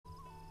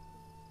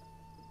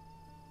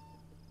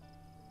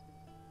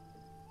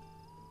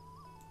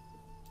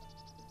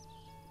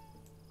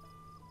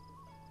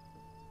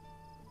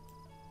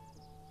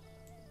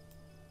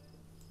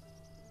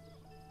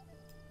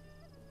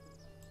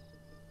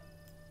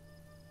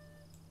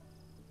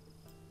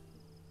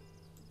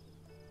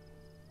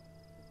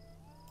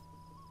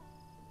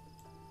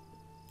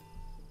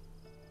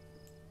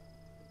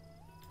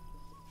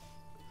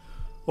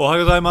おは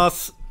ようございま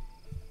す。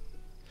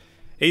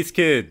エイス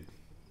キッド。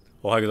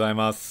おはようござい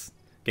ます。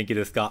元気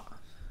ですか？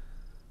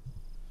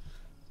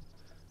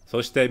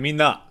そしてみん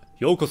な、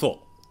ようこ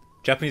そ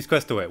Japanese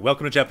Quest へ。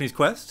Welcome to Japanese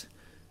Quest.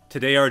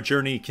 Today our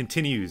journey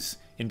continues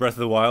in Breath of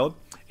the Wild.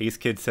 Ace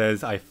Kid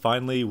says, I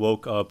finally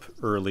woke up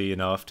early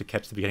enough to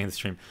catch the beginning of the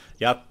stream.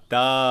 やった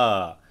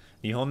ー。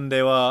日本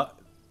では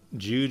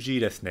10時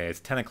ですね。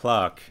It's 10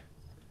 o'clock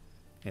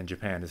in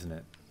Japan, isn't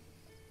it?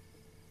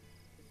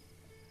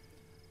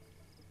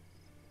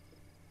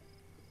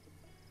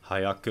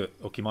 早く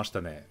起きまし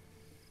たね。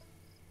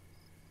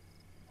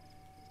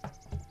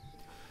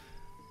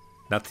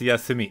夏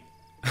休み。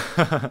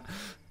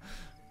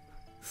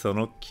そ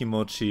の気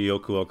持ちよ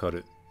くわか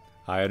る。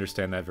I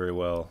understand that very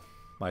well.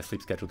 My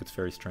sleep schedule gets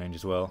very strange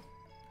as well.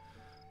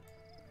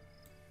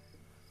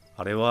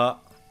 あれ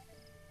は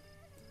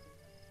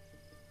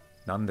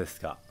何です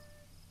か？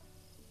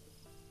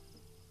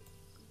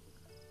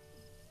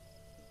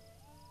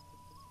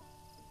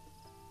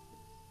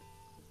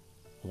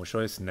面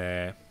白いです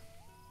ね。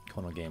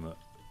このゲーム。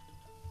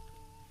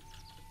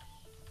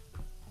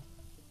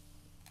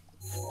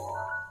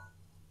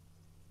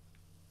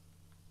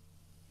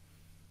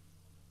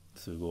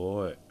す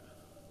ごい。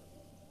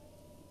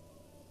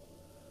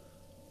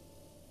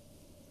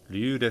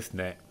竜です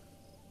ね。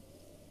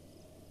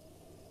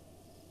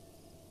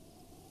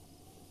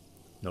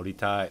乗り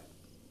たい。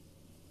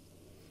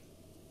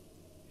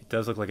It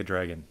does look like a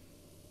dragon.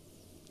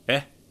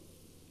 え？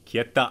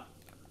消えた。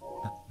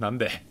なん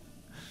で？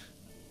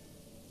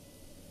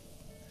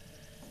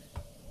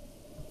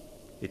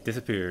 It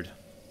disappeared.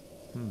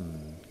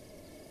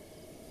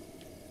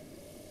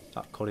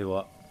 あ、これ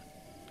は。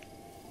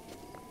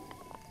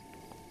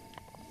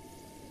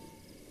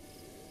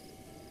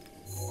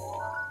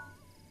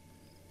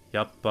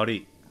やっぱ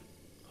り、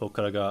ほ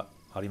からが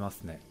ありま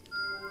すね。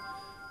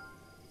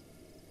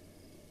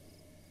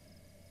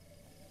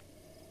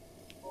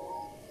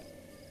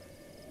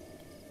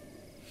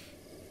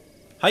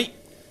はい、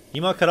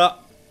今から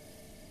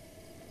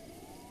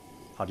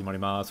始まり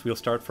ます。We'll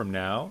start from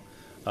now.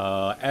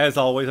 As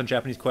always on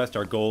Japanese Quest,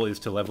 our goal is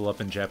to level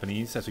up in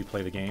Japanese as we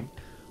play the game.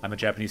 I'm a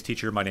Japanese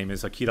teacher. My name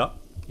is Akira.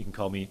 You can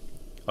call me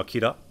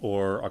Akira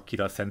or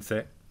Akira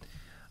Sensei.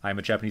 I'm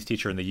a Japanese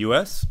teacher in the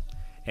US,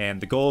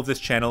 and the goal of this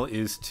channel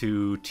is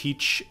to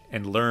teach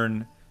and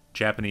learn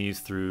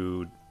Japanese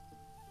through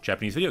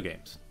Japanese video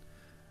games.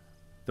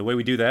 The way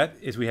we do that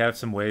is we have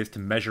some ways to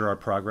measure our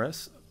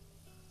progress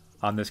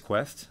on this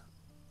quest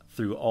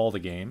through all the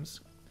games.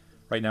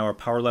 Right now our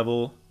power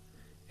level,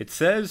 it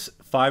says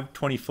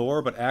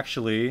 524, but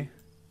actually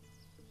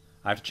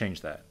I have to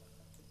change that.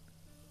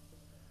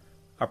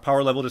 Our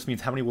power level just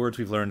means how many words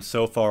we've learned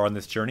so far on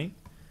this journey.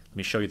 Let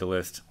me show you the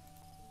list.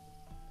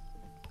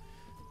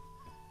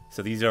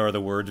 So these are the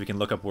words. We can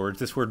look up words.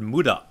 This word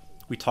muda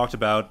we talked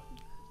about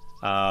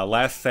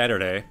last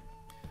Saturday.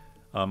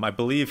 I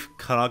believe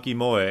Kanagi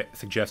Moe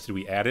suggested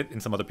we add it,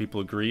 and some other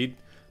people agreed.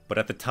 But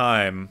at the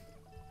time,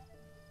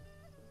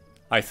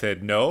 I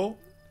said no,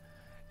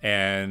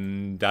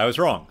 and I was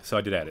wrong, so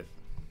I did add it.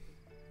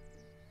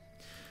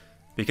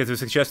 Because it was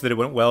suggested that it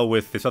went well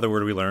with this other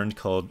word we learned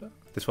called,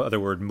 this other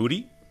word,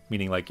 muri,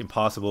 meaning like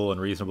impossible and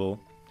reasonable.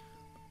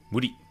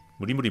 Muri.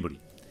 Muri, muri, muri.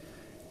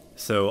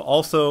 So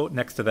also,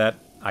 next to that,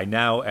 I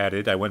now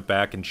added, I went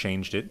back and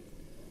changed it,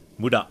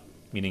 muda,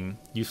 meaning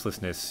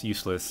uselessness,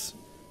 useless,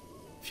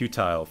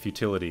 futile,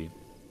 futility.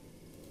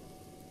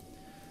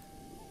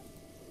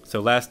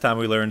 So last time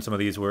we learned some of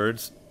these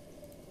words.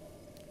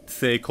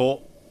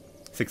 Seiko,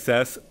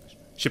 success,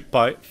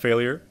 shippai,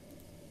 failure,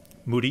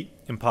 muri,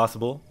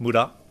 impossible,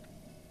 muda,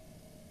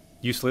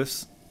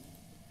 useless,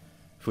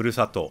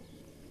 furusato,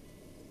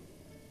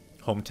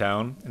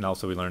 hometown, and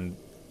also we learned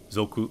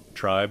zoku,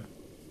 tribe,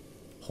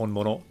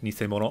 honmono,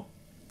 nisemono,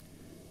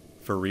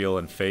 for real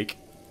and fake,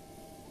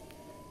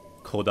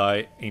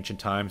 kodai, ancient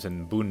times,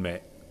 and bunmei,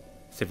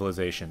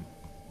 civilization.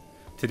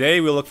 Today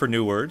we'll look for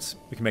new words.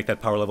 We can make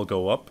that power level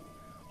go up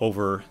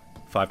over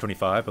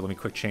 525, but let me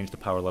quick change the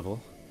power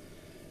level.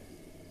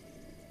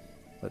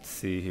 Let's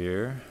see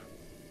here.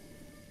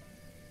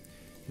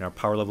 In our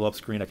power level up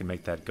screen, I can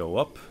make that go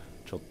up.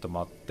 Chotto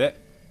matte.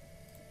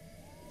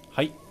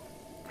 Hai.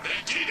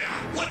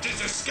 Vegeta, what does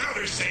the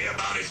scouter say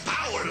about his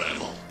power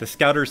level? The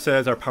scouter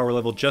says our power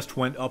level just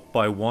went up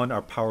by 1.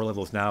 Our power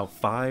level is now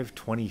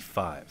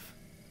 525.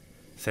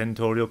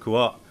 Sentou ryoku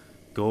wa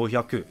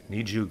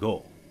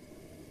 525.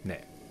 Ne.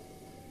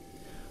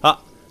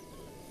 Ah!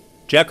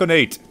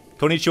 Jackonate!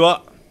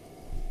 Konnichiwa!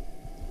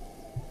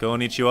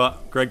 Konnichiwa,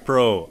 Greg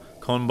Pro.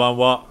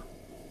 Konbanwa.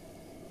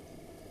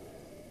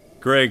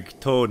 Greg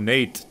to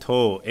Nate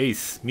to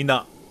Ace.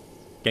 Minna,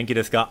 genki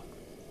desu ka?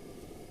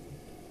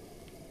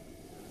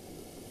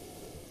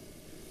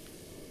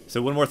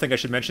 So one more thing I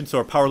should mention. So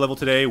our power level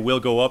today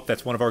will go up.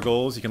 That's one of our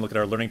goals. You can look at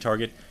our learning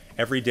target.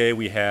 Every day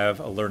we have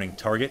a learning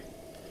target.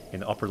 In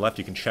the upper left,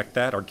 you can check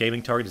that. Our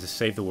gaming target is to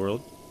save the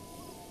world.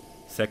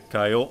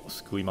 Sekkai o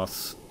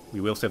sukuimasu.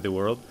 We will save the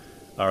world.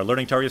 Our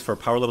learning target is for our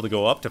power level to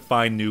go up, to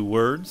find new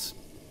words.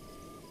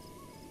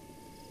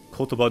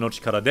 Kotoba no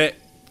chikara de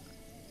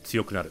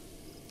tsuyoku naru.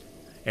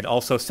 And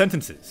also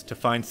sentences, to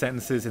find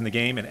sentences in the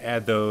game and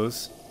add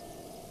those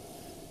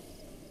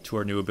to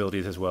our new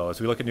abilities as well.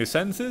 As we look at new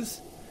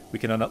sentences, we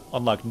can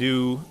unlock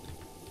new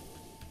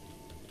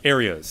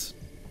areas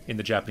in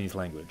the Japanese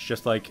language.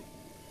 Just like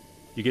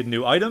you get a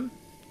new item,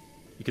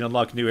 you can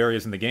unlock new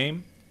areas in the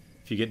game.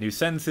 If you get new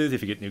sentences,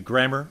 if you get new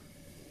grammar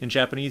in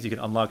Japanese, you can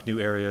unlock new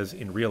areas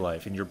in real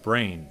life, in your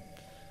brain,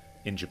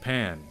 in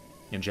Japan,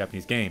 in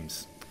Japanese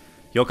games.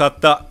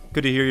 Yokatta.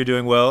 Good to hear you're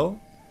doing well.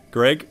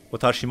 Greg,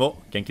 watashi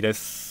mo genki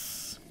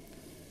desu.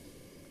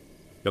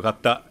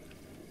 Yokatta.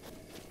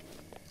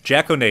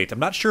 Jackonate. I'm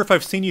not sure if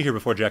I've seen you here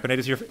before, Jackonate.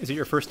 Is it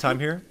your first time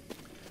here?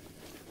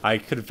 I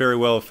could very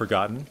well have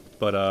forgotten,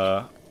 but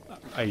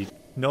I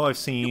know I've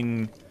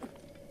seen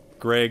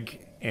Greg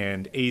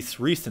and Ace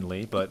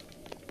recently, but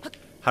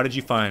how did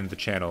you find the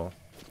channel,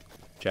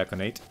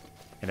 Jackonate?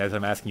 And as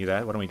I'm asking you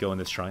that, why don't we go in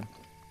this shrine?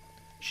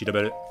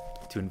 Shiraberu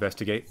to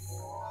investigate.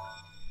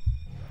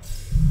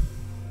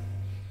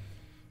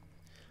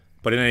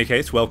 But in any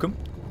case, welcome.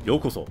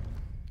 Yokoso.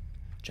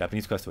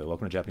 Japanese Questway.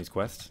 Welcome to Japanese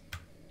Quest.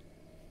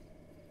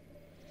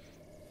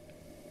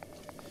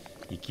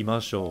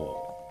 Ikimashou.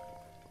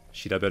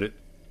 Shiraberu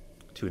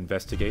to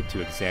investigate,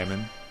 to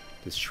examine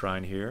this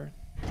shrine here.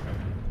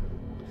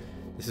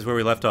 This is where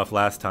we left off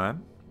last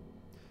time.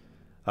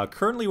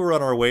 Currently we're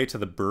on our way to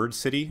the Bird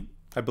City,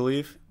 I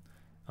believe.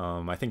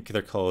 I think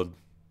they're called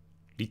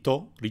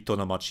Rito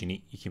no machi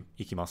ni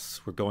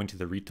ikimasu. We're going to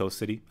the Rito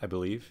City, I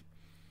believe.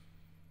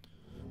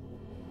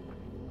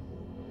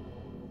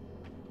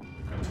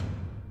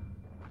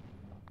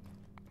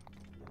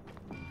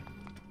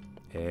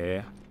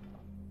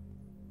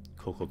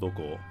 Koko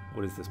doko.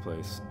 What is this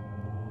place?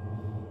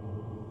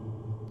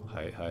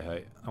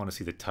 Hi. I want to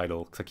see the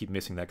title, because I keep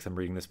missing that because I'm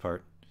reading this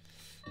part.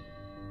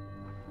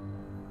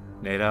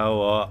 Nerao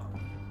wa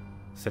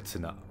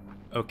Setsuna.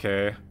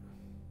 Okay.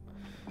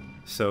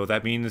 So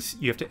that means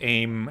you have to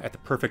aim at the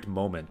perfect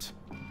moment.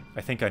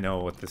 I think I know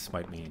what this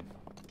might mean.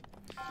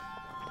 You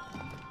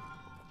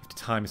have to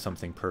time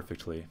something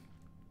perfectly.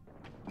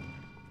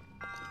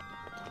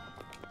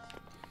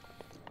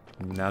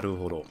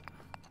 Naruhodo.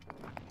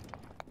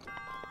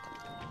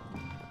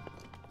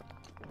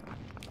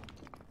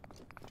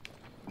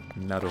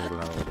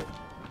 Naruhodo.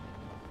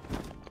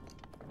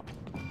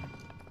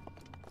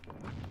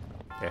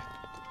 Okay.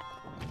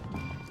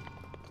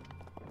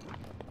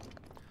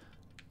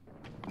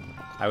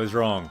 I was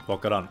wrong.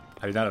 Wakaran.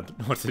 I did not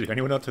know what to do.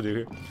 Anyone know what to do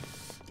here?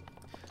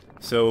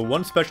 So,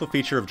 one special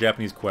feature of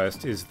Japanese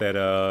Quest is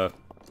that,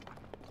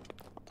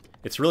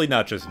 it's really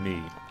not just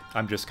me.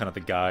 I'm just kind of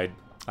the guide.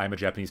 I'm a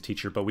Japanese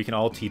teacher, but we can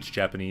all teach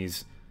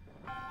Japanese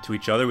to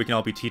each other. We can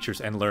all be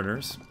teachers and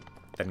learners.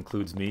 That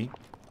includes me.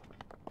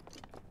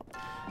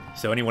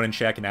 So anyone in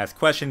chat can ask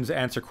questions,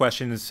 answer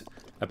questions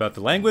about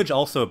the language,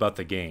 also about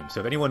the game. So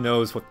if anyone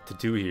knows what to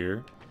do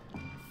here,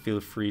 feel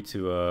free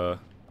to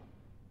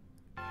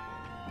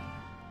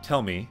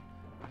tell me.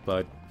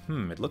 But,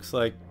 it looks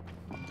like...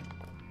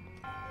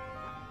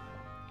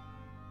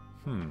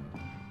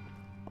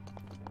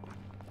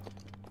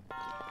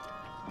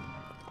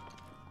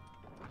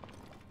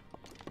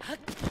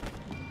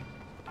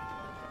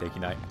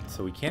 Dekinai.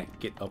 So we can't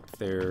get up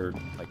there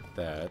like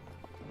that.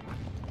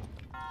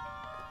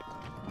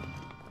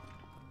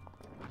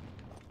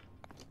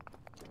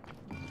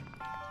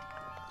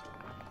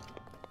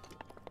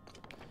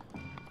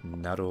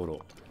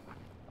 Naruhodo.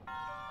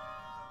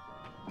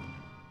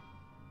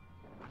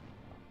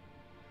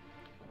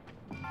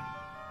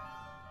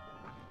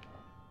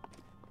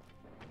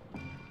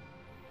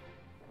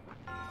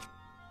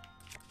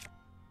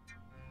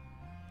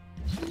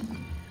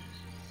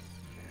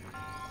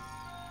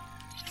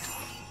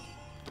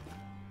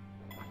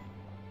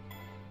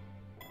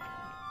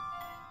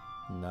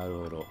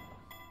 Naruhodo.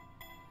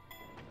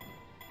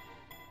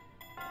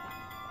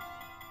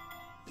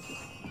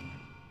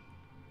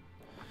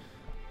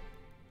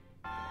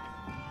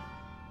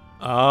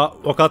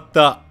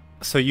 Wakatta.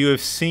 So you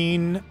have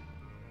seen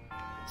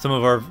some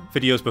of our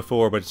videos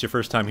before, but it's your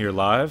first time here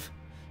live?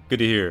 Good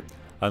to hear.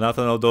 あな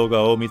たの動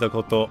画を見た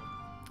こと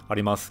あ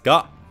ります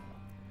が、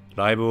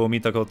ライブを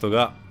見たこと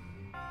が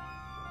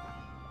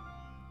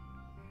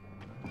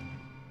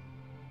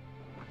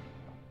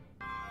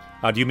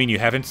do you mean you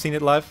haven't seen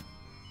it live?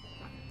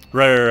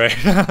 Right.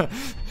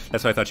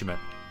 That's what I thought you meant.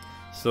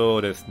 そ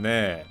うです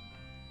ね。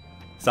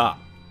さ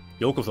あ、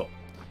ようこそ。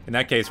In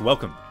that case,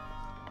 welcome.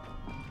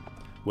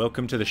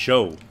 Welcome to the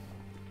show.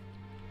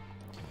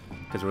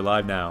 Because we're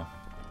live now.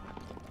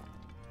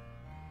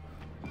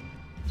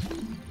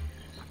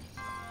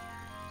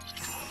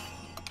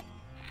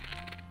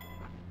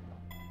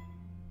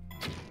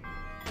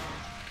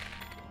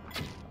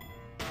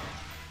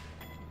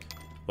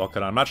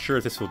 Wakaran. I'm not sure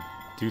if this will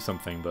do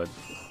something, but...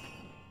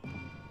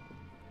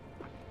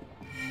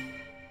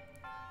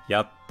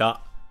 Yatta.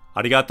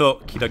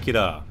 Arigato, Kira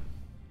Kira.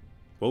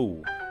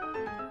 Whoa.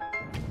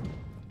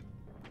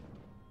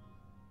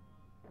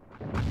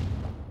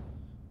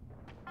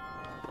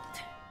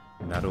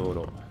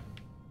 Naruhodo.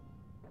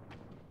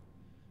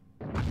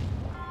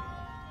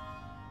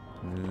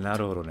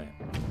 Naruhodo ne.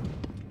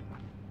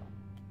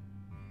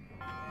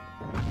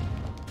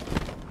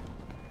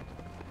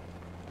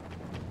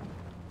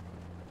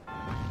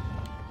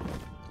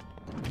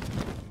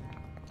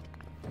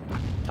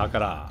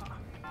 Takara.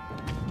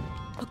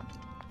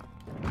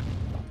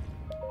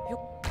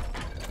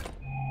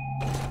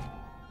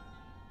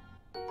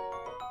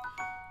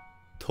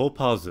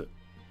 Topaz.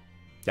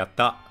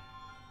 Yatta.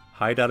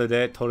 Haidaru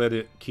de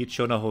toreru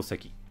kichou na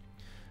hoseki.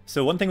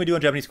 So one thing we do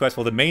on Japanese Quest,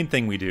 well, the main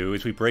thing we do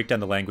is we break down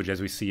the language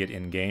as we see it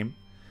in-game.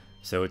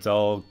 So it's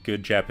all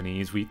good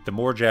Japanese. The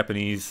more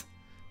Japanese,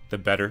 the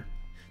better.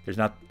 There's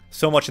not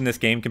so much in this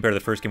game compared to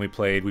the first game we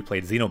played. We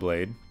played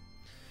Xenoblade.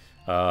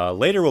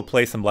 Later we'll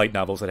play some light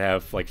novels that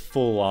have like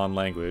full-on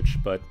language,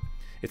 but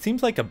it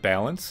seems like a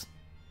balance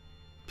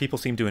people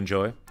seem to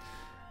enjoy.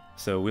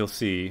 So we'll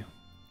see.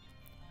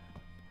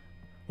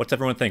 What's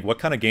everyone think? What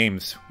kind of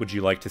games would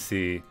you like to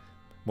see?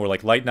 More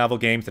like light novel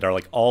games that are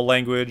like all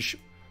language,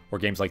 or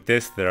games like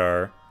this that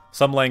are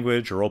some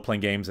language, or role-playing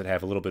games that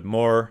have a little bit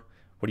more?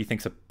 What do you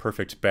think is a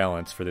perfect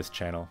balance for this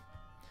channel?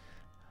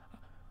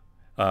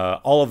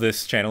 All of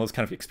this channel is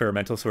kind of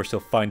experimental, so we're still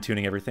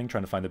fine-tuning everything,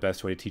 trying to find the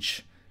best way to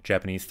teach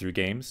Japanese through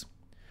games.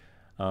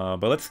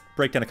 But let's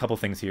break down a couple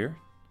things here.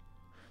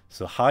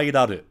 So,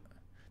 Haidaru,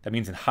 that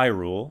means in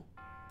Hyrule.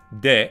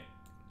 De,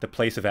 the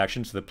place of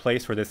action, so the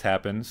place where this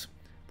happens,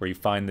 where you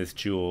find this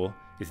jewel,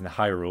 is in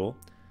Hyrule.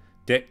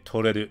 De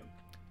toreru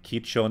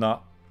kichou na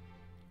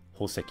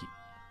hoseki.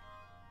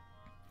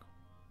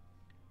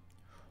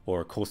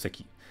 Or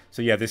koseki.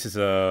 So yeah, this is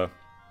a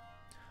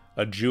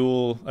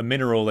jewel, a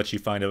mineral that you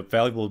find, a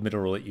valuable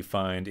mineral that you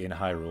find in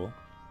Hyrule.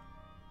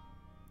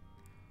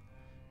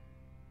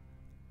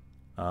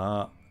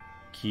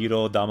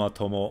 Kiro dama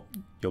tomo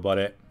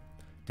yobare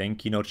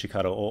denki no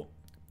chikara o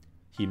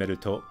himeru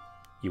to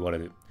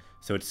iwareru.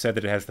 So it's said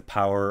that it has the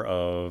power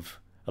of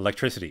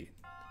electricity.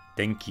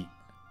 Denki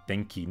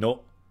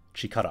no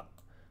chikara.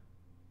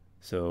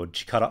 So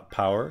chikara,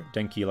 power,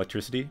 denki,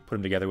 electricity. Put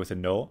them together with a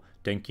no.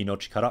 Denki no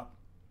chikara,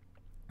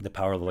 the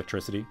power of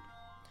electricity.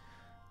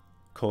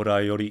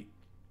 Korai yori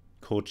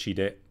kochi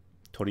de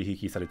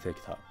torihiki sarete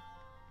kita.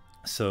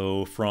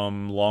 So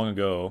from long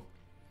ago,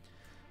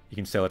 you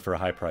can sell it for a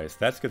high price.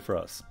 That's good for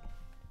us.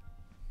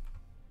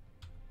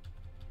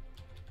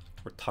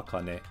 Or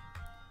takane,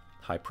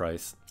 high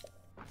price.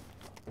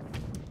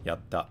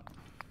 Yatta.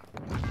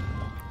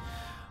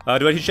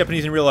 Do I teach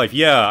Japanese in real life?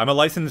 Yeah, I'm a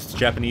licensed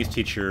Japanese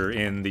teacher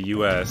in the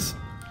US,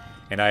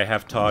 and I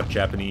have taught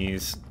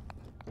Japanese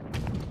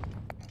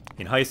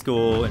in high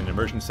school, in an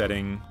immersion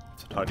setting,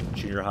 so taught in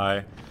junior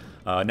high.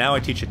 Now I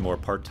teach it more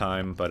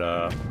part-time, but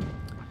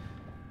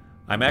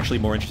I'm actually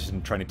more interested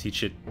in trying to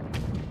teach it,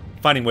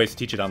 finding ways to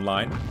teach it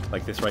online,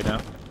 like this right now,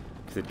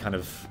 because it kind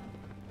of,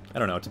 I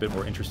don't know, it's a bit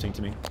more interesting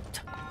to me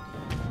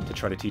to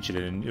try to teach it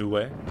in a new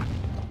way.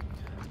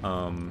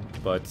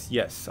 But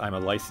yes, I'm a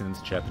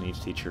licensed Japanese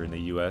teacher in the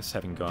US,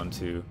 having gone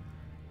to,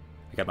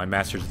 I got my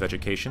Master's of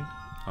Education,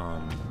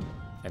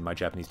 and my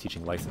Japanese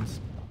teaching license.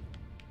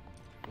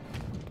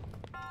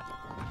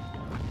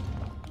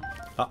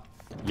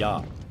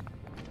 Yeah.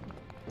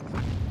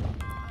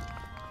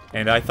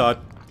 And I thought,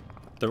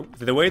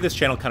 the way this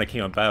channel kind of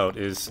came about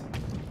is,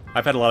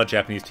 I've had a lot of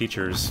Japanese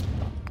teachers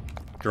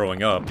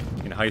growing up.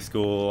 In high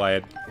school, I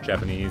had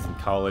Japanese. In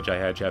college, I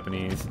had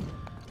Japanese.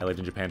 I lived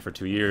in Japan for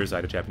 2 years. I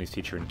had a Japanese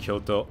teacher in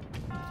Kyoto.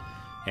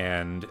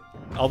 And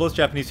all those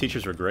Japanese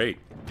teachers were great.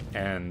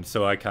 And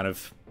so I kind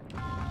of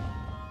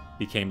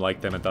became like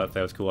them and thought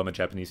that was cool. I'm a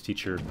Japanese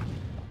teacher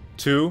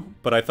too.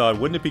 But I thought,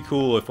 wouldn't it be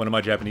cool if one of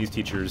my Japanese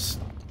teachers,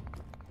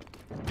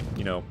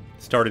 you know,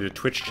 started a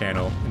Twitch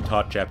channel and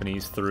taught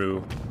Japanese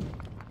through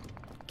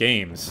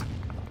games?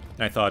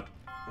 And I thought,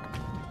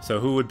 so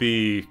who would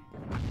be,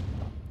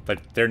 but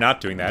they're not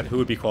doing that, who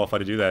would be qualified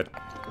to do that?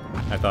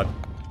 I thought,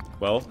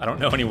 well, I don't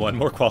know anyone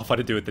more qualified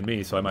to do it than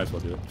me, so I might as well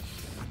do it.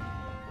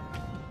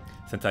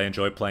 Since I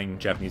enjoy playing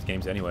Japanese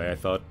games anyway, I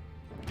thought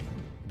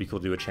it'd be cool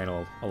to do a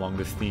channel along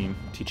this theme,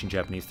 teaching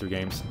Japanese through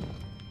games.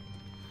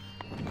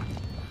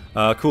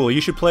 Cool,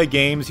 you should play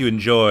games you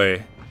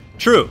enjoy.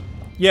 True!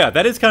 Yeah,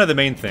 that is kind of the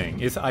main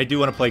thing, is I do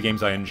want to play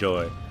games I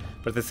enjoy.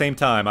 But at the same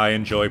time, I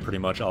enjoy pretty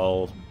much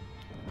all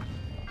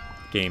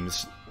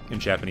games in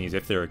Japanese,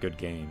 if they're a good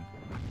game.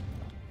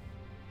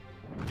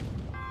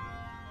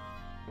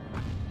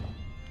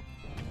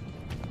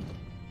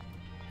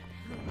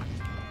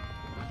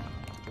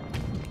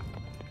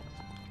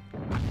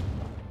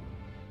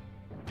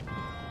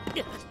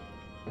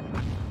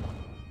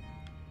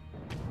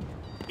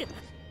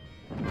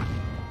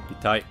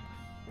 Itai.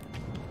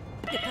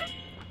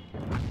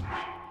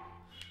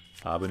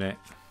 Abune.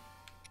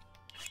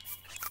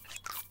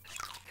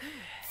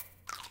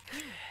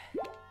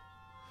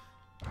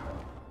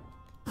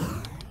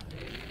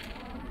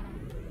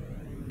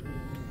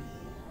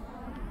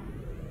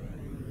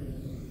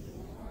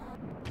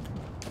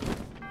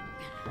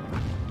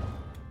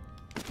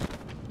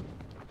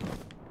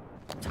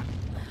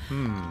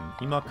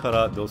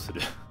 Imakara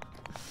dosuru.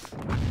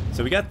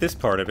 So we got this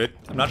part of it.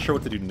 I'm not sure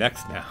what to do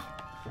next now.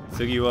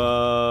 Tsugi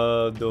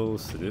wa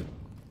dosuru?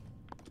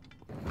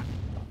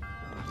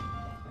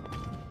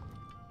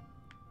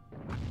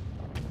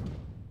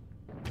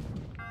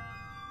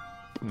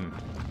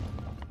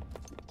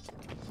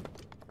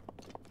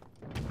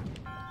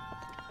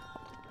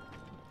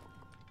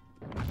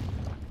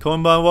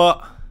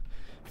 Konbanwa.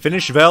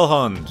 Finnish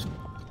Valhund.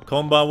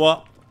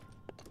 Konbanwa.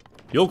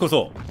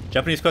 Yokoso.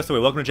 Japanese Quest Away.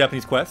 Welcome to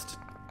Japanese Quest.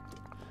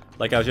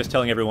 Like I was just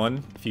telling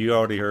everyone, if you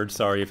already heard,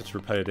 sorry if it's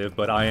repetitive,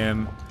 but I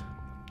am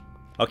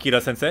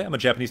Akira Sensei. I'm a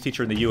Japanese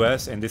teacher in the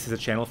US, and this is a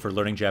channel for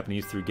learning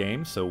Japanese through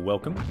games, so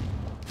welcome.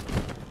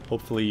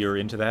 Hopefully you're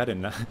into that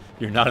and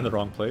you're not in the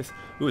wrong place.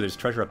 Ooh, there's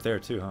treasure up there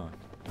too, huh?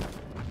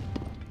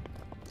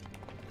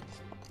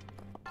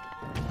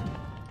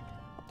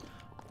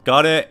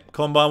 Got it!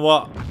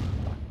 Konbanwa!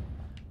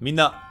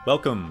 Minna,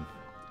 welcome!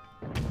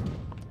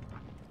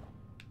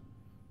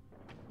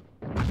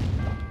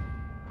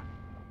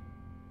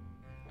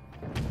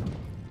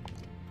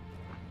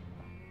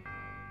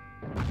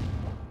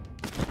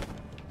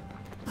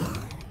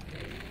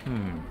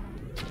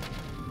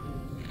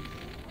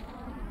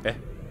 Eh?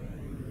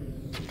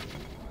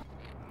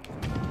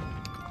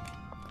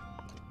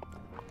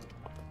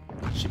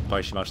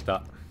 Shippai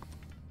shimashita.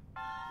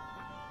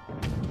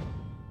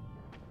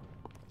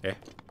 Eh?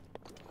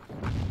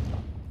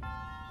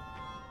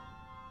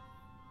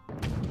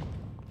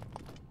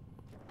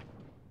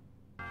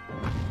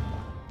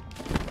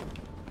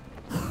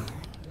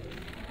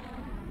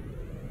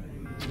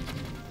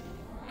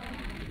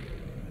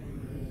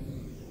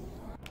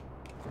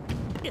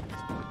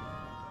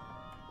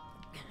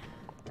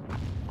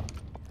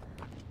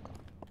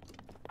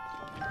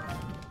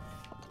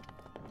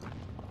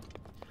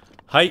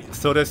 Hi,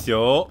 so desu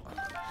yo.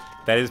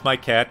 That is my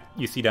cat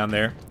you see down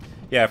there.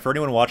 Yeah, for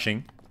anyone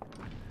watching,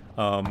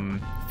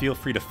 feel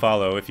free to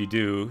follow. If you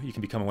do, you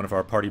can become one of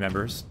our party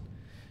members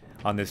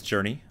on this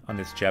journey, on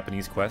this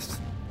Japanese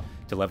quest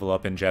to level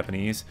up in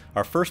Japanese.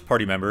 Our first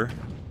party member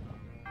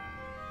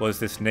was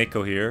this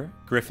Neko here.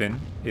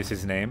 Griffin is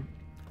his name.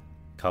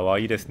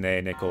 Kawaii desu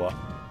ne, neko wa.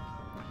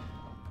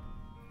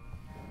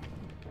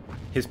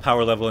 His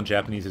power level in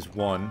Japanese is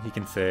 1. He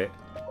can say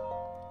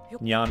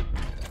nyan,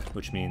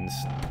 which means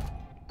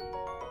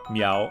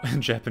meow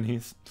in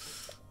Japanese.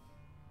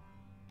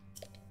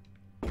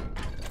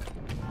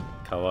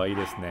 Kawaii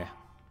desu ne.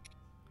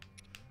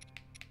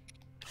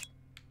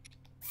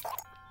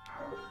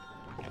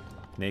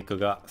 Neko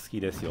ga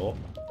suki desu yo.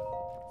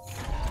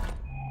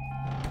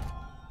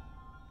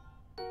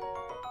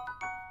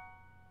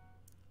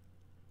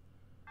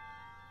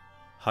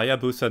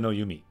 Hayabusa no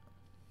Yumi.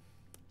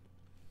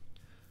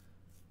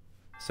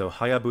 So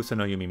Hayabusa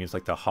no Yumi means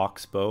like the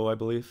hawk's bow, I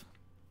believe.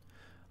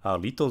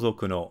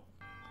 Ritozoku no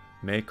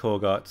Meiko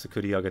ga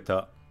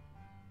tsukuriageta.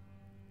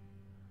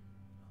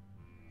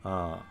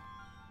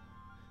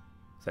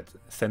 That's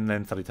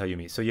Sennen Sarita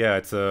Yumi. So yeah,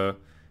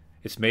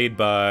 it's made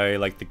by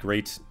like the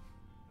great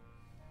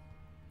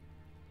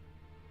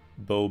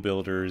bow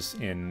builders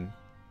in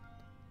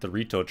the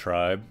Rito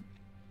tribe.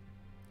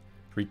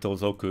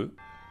 Ritozoku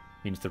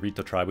means the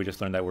Rito tribe. We just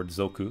learned that word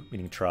zoku,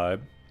 meaning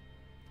tribe.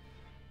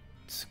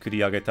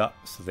 Tsukuriageta,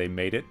 so they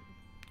made it.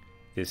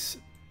 This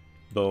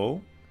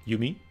bow,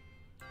 Yumi.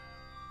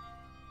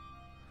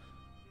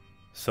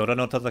 Sora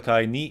no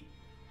Tatakai ni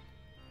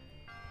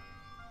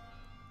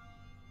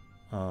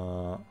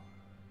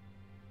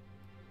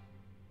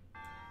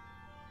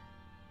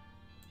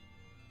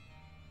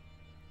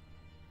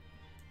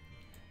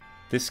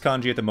this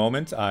kanji at the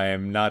moment, I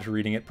am not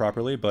reading it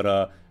properly,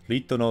 but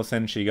Rito no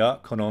senshi ga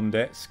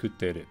kononde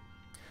tsukutteru.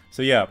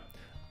 So yeah,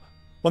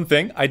 one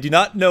thing, I do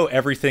not know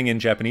everything in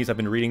Japanese. I've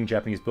been reading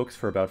Japanese books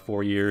for about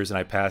 4 years, and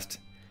I passed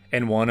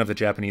N1 of the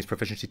Japanese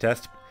proficiency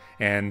test.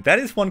 And that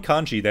is one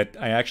kanji that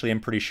I actually am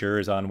pretty sure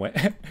is on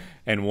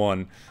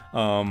N1.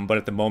 But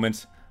at the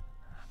moment,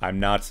 I'm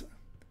not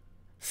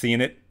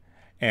seeing it.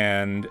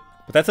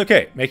 But that's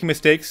okay. Making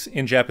mistakes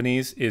in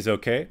Japanese is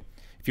okay.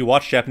 If you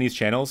watch Japanese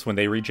channels, when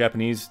they read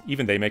Japanese,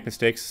 even they make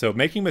mistakes. So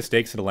making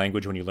mistakes in a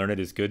language when you learn it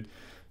is good.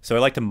 So I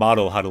like to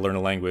model how to learn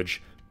a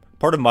language.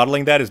 Part of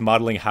modeling that is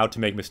modeling how to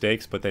make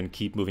mistakes, but then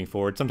keep moving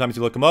forward. Sometimes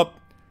you look them up,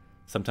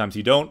 sometimes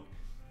you don't.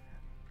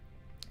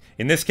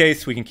 In this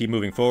case, we can keep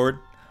moving forward.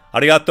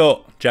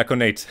 Arigato,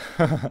 Jackonate.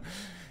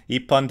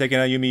 Ippan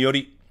tekina yumi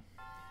yori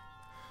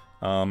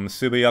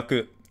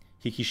subayaku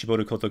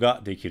hikishiboru koto ga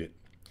dekiru.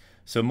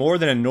 So more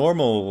than a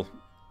normal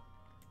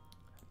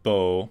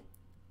bow,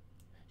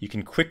 you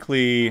can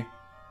quickly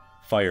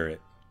fire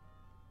it.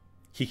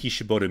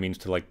 Hikishiboru means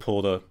to like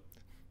pull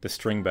the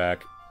string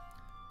back.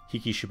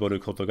 Hikishiboru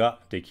koto ga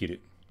dekiru.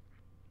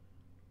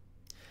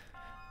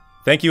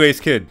 Thank you, Ace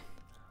Kid.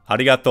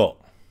 Arigato.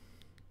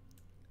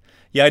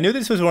 Yeah, I knew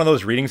this was one of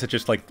those readings that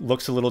just like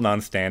looks a little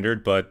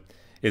non-standard, but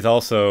is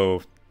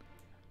also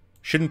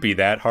shouldn't be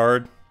that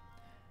hard.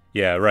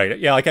 Yeah, right.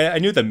 Yeah, like I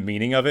knew the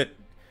meaning of it.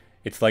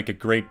 It's like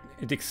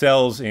it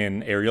excels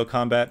in aerial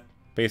combat,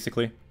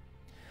 basically.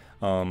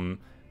 But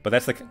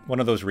that's like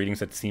one of those readings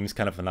that seems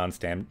kind of a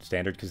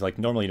non-standard, because like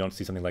normally you don't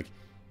see something like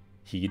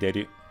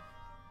Hideru.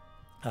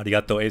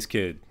 Arigato, Ace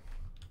Kid.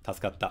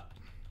 Tasukatta.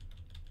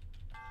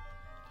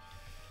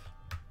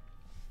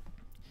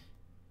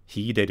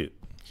 Hideru.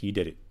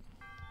 Hideru.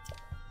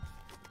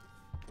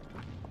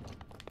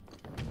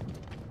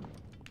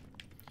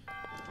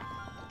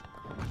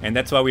 And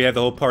that's why we have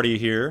the whole party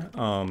here.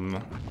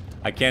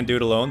 I can't do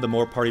it alone. The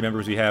more party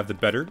members we have, the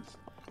better.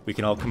 We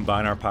can all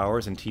combine our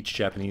powers and teach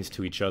Japanese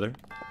to each other.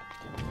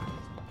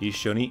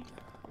 Ishoni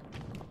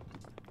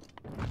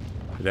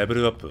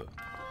level up.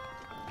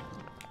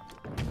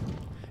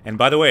 And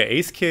by the way,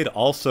 Ace Kid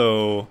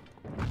also...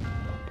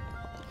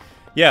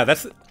 Yeah,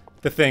 that's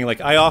the thing.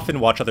 Like, I often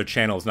watch other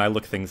channels and I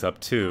look things up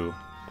too.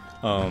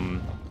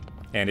 And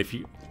if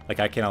you... Like,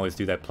 I can't always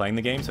do that playing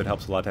the game, so it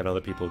helps a lot to have other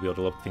people be able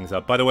to look things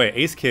up. By the way,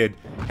 Ace Kid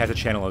has a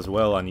channel as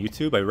well on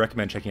YouTube. I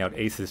recommend checking out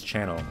Ace's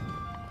channel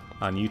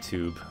on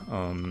YouTube.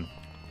 I'm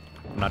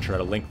not sure how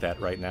to link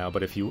that right now,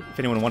 but if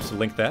anyone wants to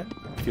link that,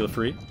 feel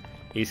free.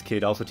 Ace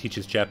Kid also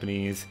teaches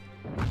Japanese,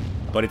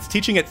 but it's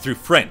teaching it through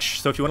French.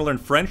 So if you want to learn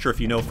French, or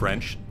if you know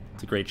French,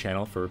 it's a great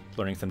channel for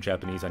learning some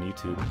Japanese on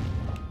YouTube.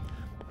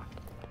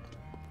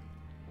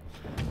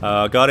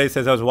 Gade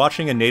says, I was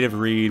watching a native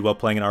read while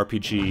playing an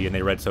RPG, and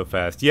they read so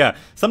fast. Yeah,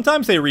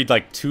 sometimes they read,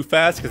 like, too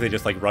fast, because they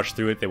just, like, rush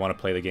through it. They want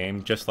to play the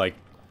game, just like,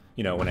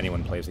 you know, when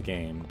anyone plays a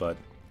game, but...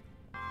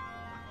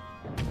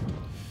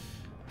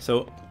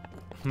 So,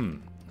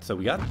 so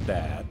we got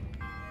that.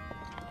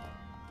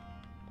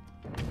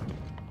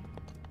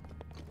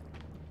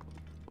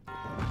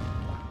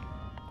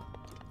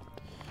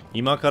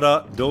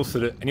 Imakara dou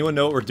suru. Anyone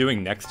know what we're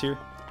doing next here?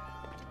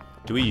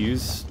 Do we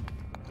use...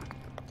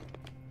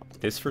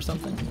 this for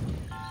something?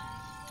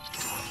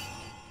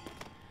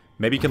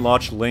 Maybe you can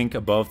launch Link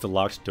above the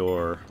locked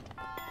door.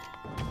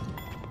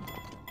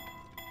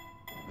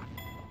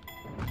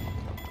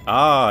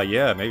 Ah,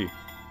 yeah, maybe.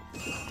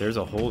 There's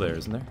a hole there,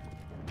 isn't there?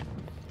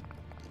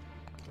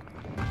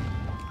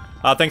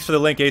 Thanks for the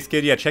link, Ace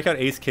Kid. Yeah, check out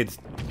Ace Kid's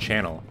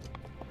channel.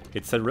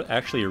 It's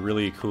actually a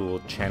really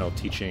cool channel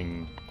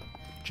teaching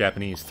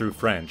Japanese through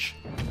French.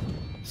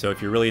 So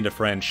if you're really into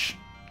French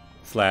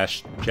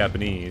 /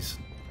 Japanese,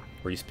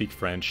 or you speak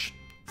French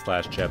 /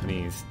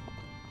 Japanese,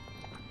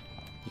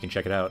 you can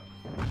check it out.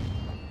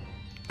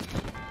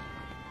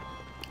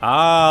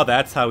 Ah,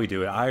 that's how we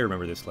do it. I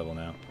remember this level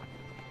now.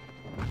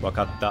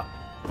 Wakatta.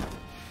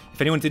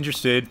 If anyone's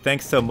interested,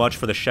 thanks so much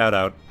for the shout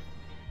out,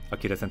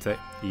 Akira-sensei.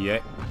 Yeah.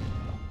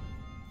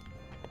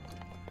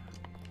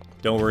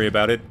 Don't worry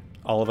about it.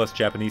 All of us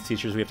Japanese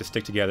teachers, we have to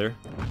stick together.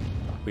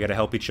 We gotta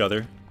help each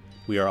other.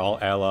 We are all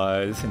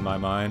allies in my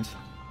mind.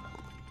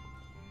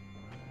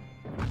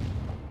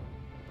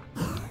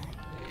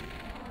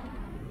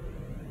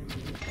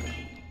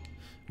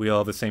 We all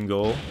have the same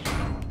goal.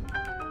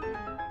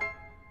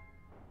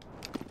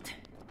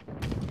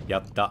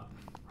 Yatta.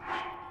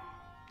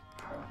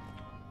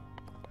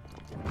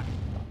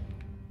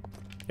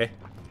 Okay.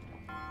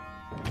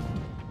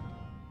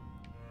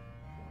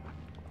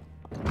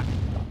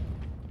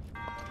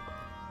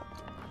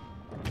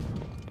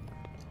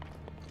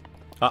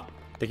 Ah,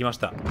 できまし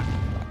た. I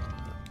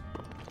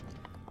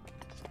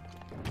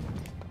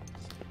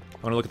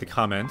want to look at the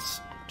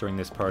comments during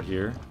this part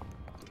here.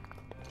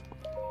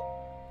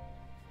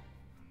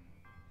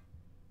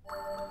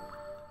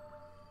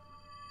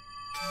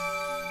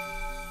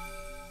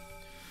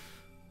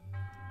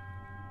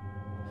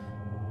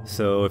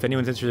 So if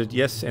anyone's interested,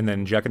 yes. And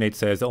then Jaconate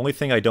says, the only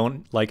thing I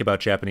don't like about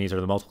Japanese are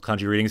the multiple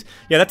kanji readings.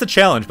 Yeah, that's a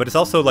challenge, but it's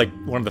also like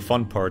one of the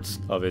fun parts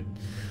of it.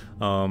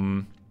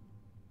 And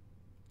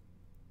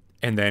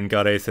then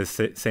Gade says,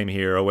 same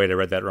here. Oh wait, I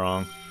read that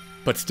wrong.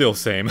 But still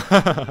same.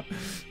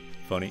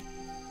 Funny.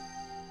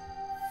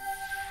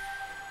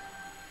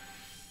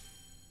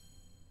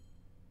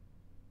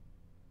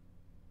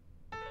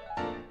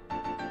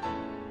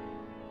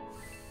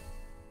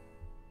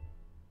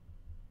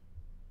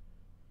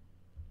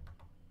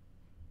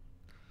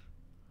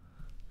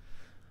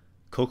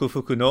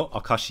 Kokufuku no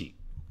Akashi.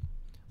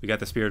 We got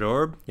the Spirit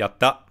Orb.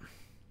 Yatta.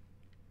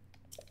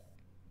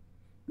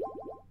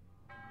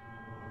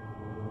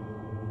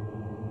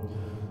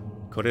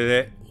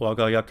 Korede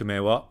waga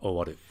yakume wa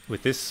owaru.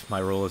 With this, my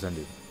role is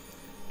ended.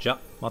 Ja,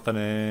 mata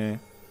ne.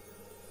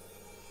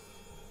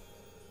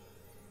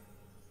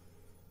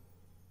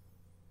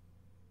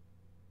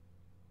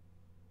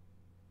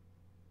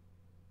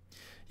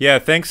 Yeah,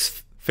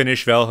 thanks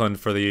Finnish Velhund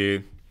for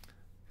the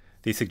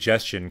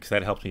suggestion, because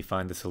that helped me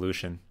find the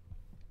solution.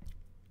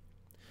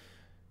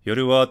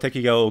 Yoru wa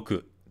teki ga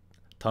oku.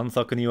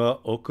 Tansaku ni wa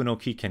oku no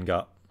kiken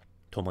ga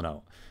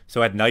tomonau.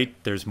 So at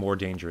night, there's more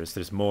dangerous.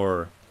 There's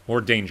more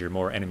danger,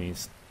 more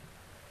enemies.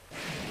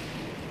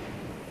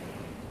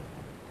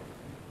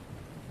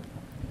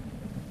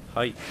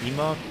 Hai,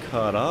 ima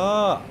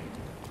kara...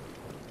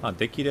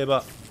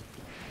 dekireba...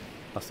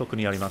 asoku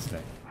ni arimasu ne.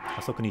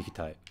 Asoku ni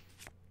ikitai.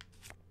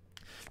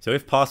 So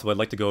if possible, I'd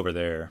like to go over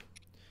there.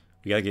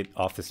 We gotta get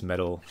off this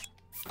metal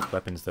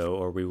weapons, though,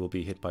 or we will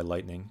be hit by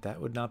lightning.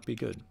 That would not be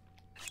good.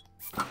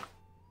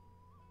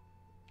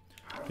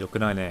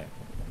 Yokunai ne.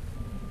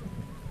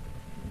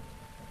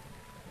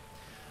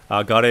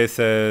 Gade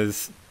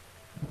says,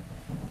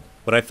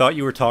 what I thought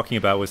you were talking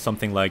about was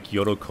something like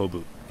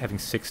Yorokobu, having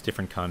 6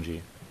 different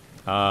kanji.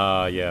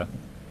 Ah, yeah.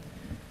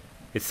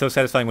 It's so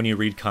satisfying when you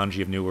read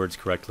kanji of new words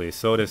correctly.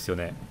 So desu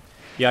ne.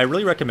 Yeah, I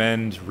really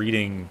recommend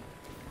reading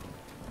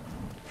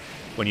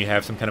when you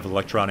have some kind of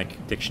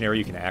electronic dictionary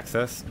you can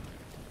access.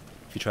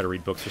 If you try to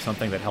read books or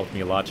something, that helped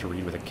me a lot to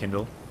read with a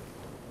Kindle.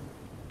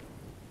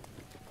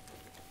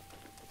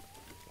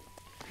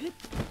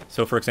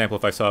 So for example,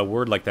 if I saw a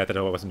word like that I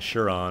wasn't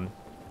sure on,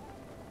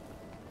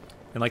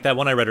 and like that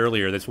one I read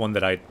earlier, this one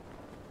that I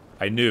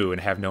knew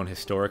and have known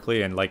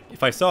historically, and like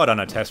if I saw it on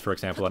a test, for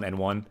example, on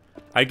N1,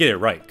 I'd get it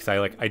right, because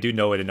I do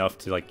know it enough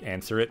to like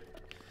answer it,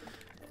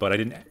 but I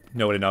didn't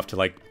know it enough to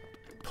like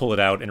pull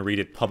it out and read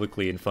it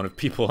publicly in front of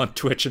people on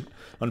Twitch,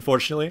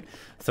 unfortunately.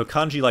 So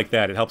kanji like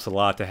that, it helps a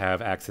lot to have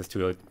access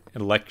to an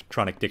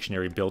electronic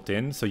dictionary built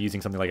in, so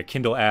using something like a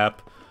Kindle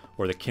app,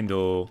 or the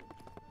Kindle,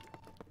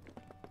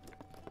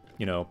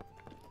 you know,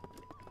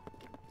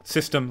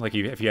 system, like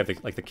if you have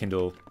the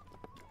Kindle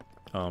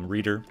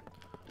reader,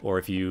 or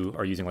if you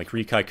are using like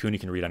Rikaikun, you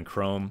can read on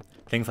Chrome.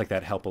 Things like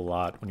that help a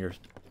lot when you're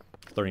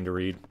learning to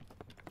read.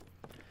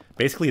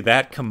 Basically,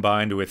 that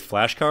combined with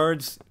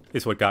flashcards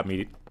is what got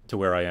me to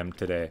where I am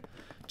today.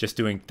 Just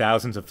doing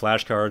thousands of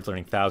flashcards,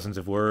 learning thousands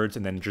of words,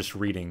 and then just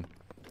reading.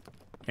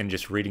 And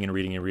just reading and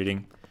reading and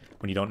reading.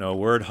 When you don't know a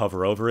word,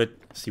 hover over it,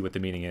 see what the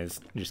meaning is,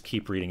 and just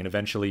keep reading, and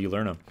eventually you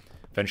learn them.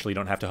 Eventually you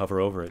don't have to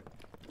hover over it.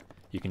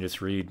 You can just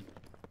read.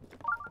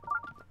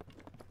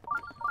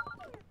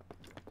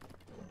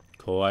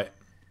 Kowai.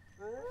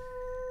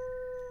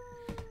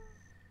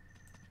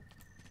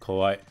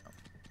 Kowai.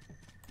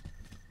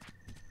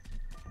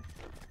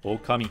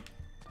 Okami.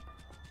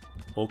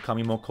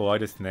 Okami mo kowai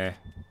desu ne.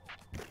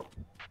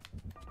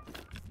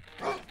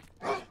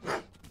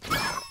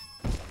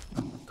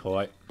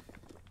 Kowai.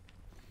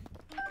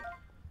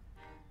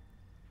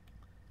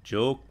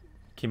 Jo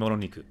kimono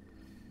niku.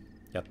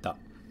 Yatta.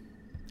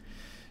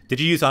 Did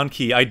you use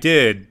Anki? I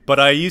did, but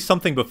I used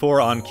something before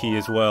Anki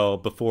as well.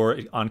 Before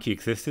Anki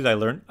existed,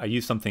 I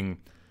used something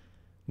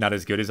not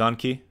as good as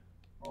Anki.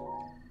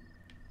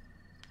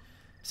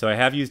 So I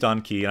have used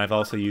Anki, and I've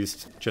also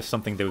used just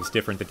something that was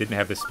different that didn't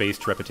have the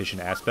spaced repetition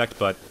aspect,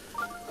 but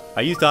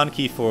I used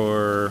Anki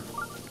for...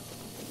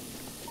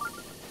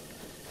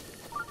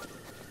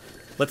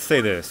 Let's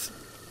say this.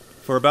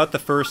 For about the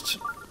first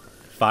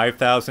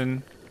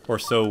 5,000 or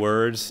so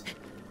words,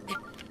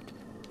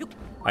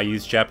 I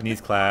used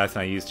Japanese class,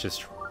 and I used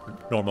just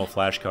normal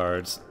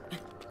flashcards.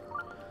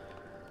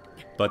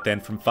 But then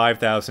from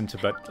 5,000 to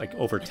about, like,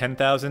 over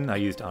 10,000, I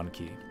used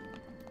Anki.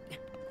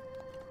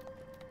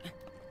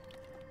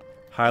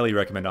 Highly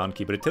recommend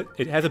Anki, but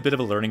it has a bit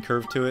of a learning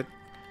curve to it.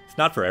 It's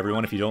not for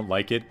everyone. If you don't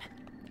like it,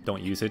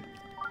 don't use it.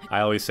 I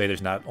always say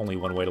there's not only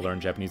one way to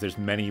learn Japanese, there's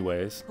many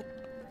ways.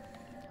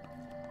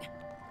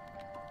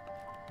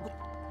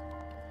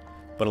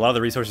 But a lot of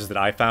the resources that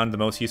I found the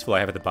most useful I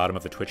have at the bottom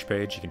of the Twitch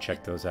page. You can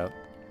check those out.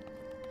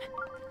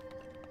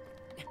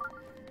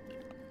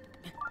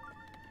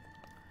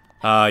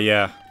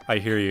 Yeah, I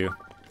hear you.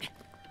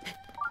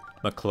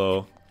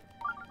 Maclo.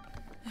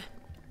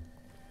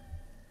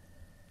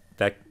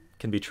 That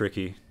can be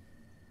tricky.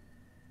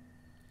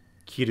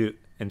 Kiru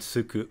and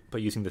suku,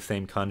 but using the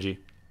same kanji.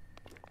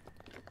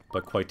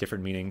 But quite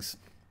different meanings.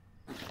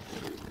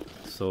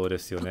 So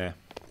desu yo ne.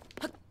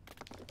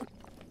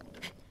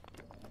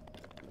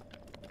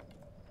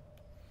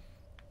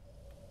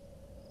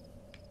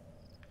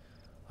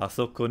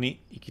 Asoko ni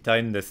ikitai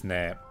n desu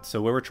ne.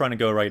 So where we're trying to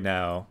go right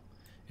now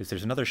is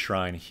there's another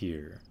shrine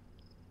here.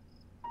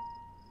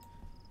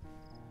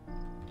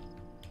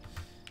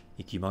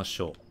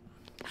 Ikimashou.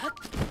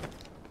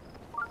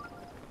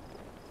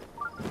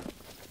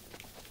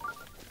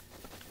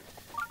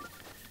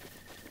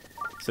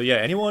 So yeah,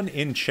 anyone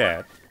in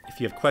chat, if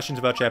you have questions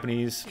about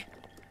Japanese,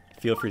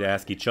 feel free to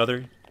ask each other.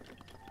 You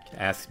can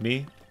ask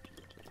me,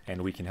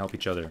 and we can help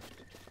each other.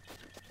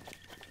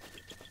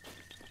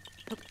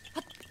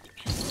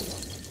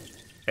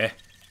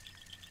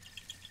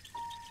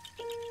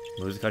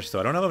 So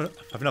I don't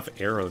have enough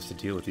arrows to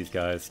deal with these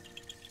guys.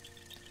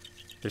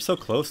 They're so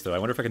close, though. I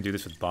wonder if I can do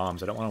this with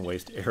bombs. I don't want to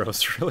waste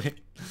arrows, really.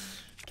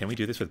 Can we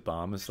do this with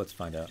bombs? Let's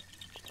find out.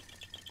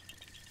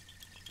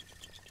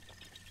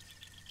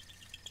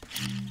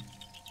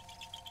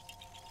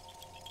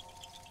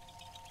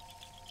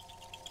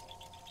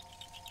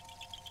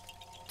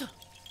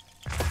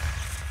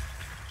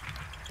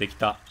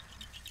 Dekita.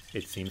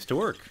 It seems to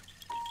work.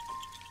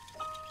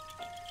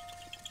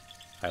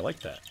 I like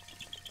that.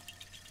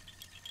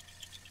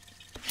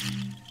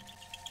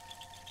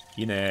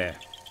 Ine.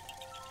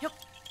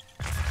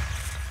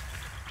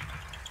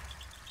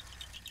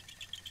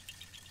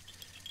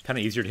 Kind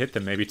of easier to hit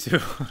them, maybe, too.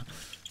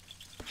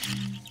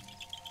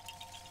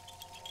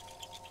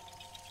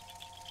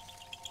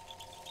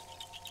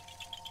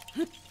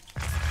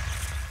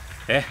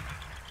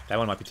 That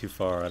one might be too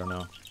far, I don't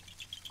know.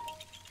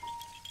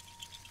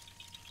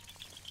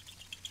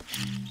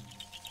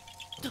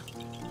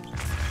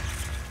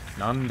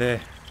 Nande?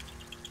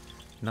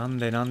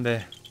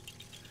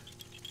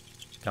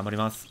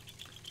 Gamarimasu.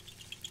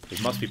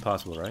 It must be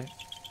possible, right?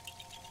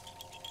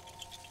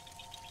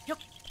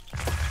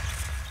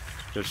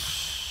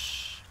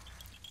 Yosh.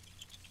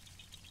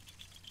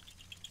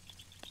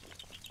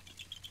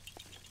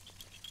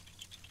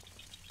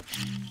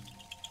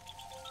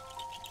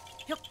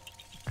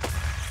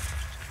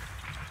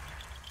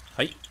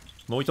 Hai.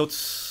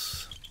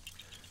 Moitotsu.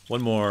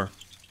 One more.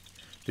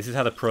 This is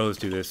how the pros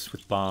do this,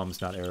 with bombs,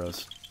 not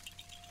arrows.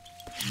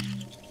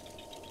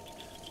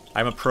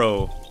 I'm a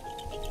pro.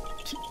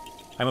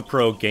 I'm a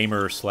pro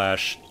gamer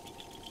slash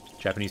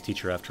Japanese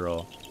teacher after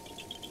all.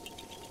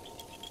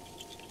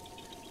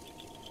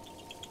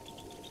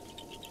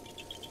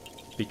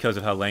 Because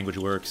of how language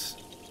works,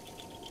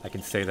 I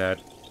can say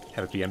that,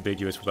 have it be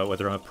ambiguous about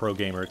whether I'm a pro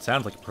gamer. It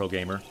sounds like a pro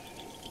gamer,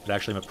 but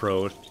actually I'm a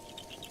pro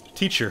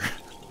teacher.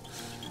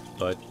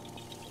 But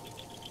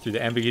through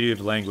the ambiguity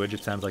of language,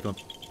 it sounds like I'm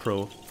a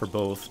pro for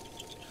both.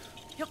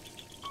 Yep.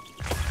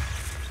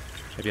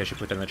 Maybe I should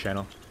put that in the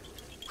channel.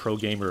 Pro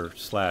gamer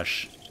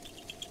slash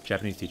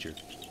Japanese teacher.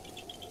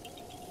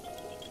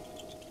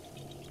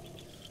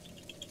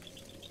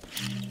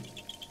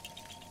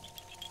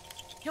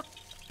 Yep.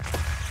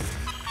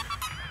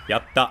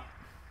 Yatta!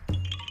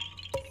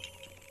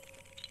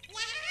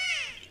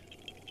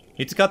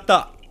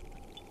 Mitsukatta!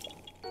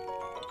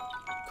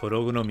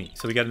 Korogu no Mi.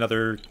 So we got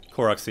another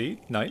Korok seed.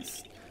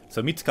 Nice.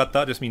 So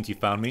Mitsukatta just means you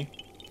found me.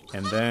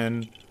 And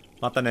then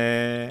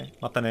Matane.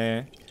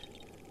 Matane.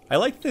 I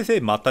like that they say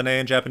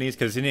matane in Japanese,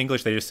 because in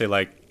English they just say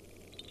like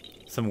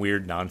some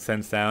weird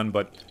nonsense sound,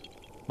 but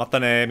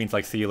matane means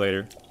like see you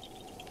later.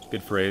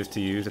 Good phrase to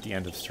use at the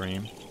end of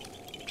stream.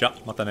 Ja,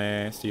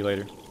 matane, see you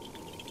later.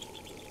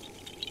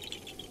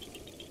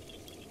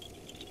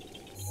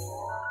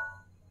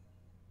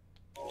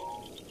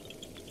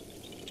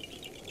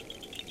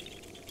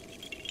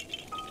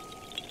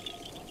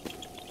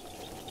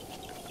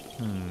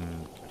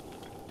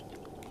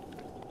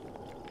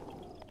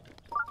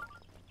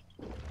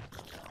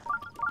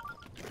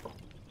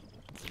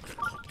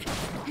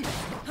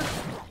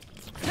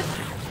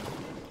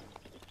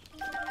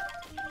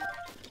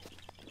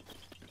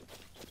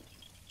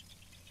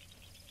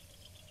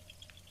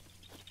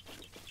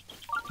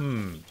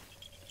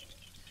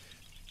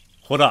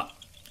 Hora!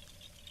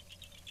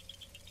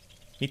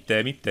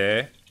 Mitte,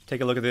 mitte.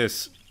 Take a look at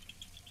this.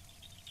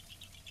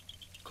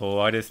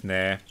 Kawaii desu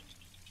ne.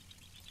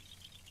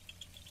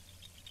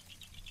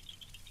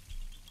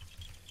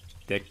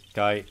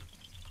 Dekkai.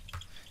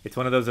 It's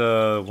one of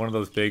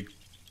those big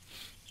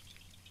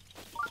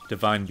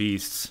divine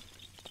beasts.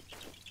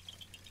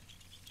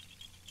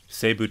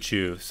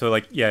 Seibuchu. So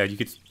like, yeah, you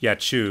could, yeah,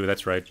 Chu,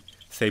 that's right.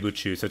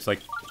 Seibuchu. So it's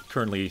like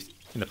currently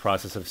in the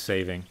process of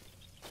saving.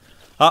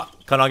 Ah,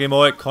 Kanagi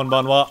Moe,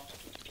 konbanwa.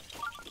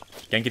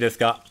 Genki desu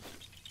ka?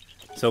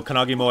 So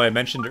Kanagi Moe, I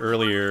mentioned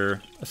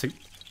earlier,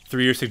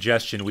 through your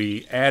suggestion,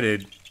 we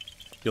added,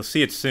 you'll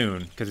see it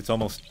soon, because it's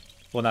almost,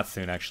 well, not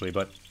soon actually,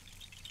 but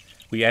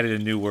we added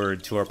a new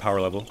word to our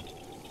power level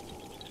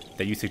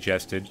that you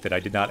suggested that I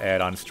did not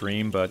add on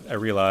stream, but I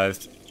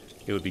realized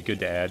it would be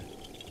good to add.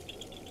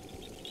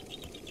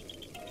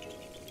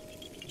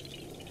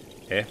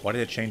 Eh, why did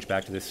it change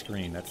back to this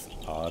screen? That's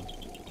odd.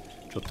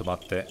 Chotto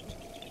matte.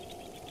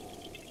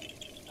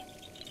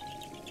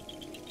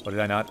 What, did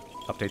I not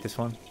update this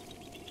one?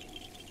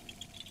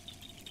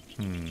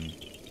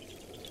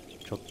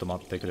 Chotto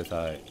matte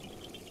kudasai.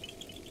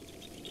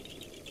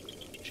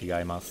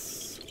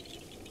 Chigaimasu.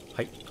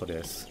 Hai, ko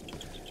desu.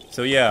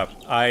 So yeah,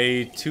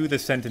 to the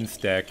sentence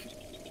deck,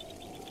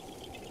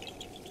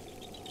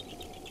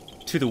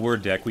 to the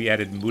word deck, we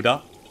added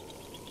muda,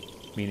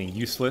 meaning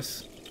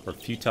useless or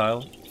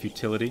futile,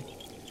 futility.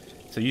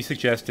 So you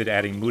suggested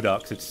adding muda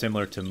because it's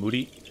similar to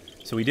muri.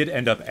 So we did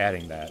end up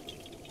adding that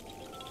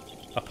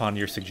upon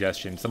your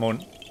suggestion.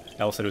 Someone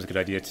else said it was a good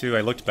idea too.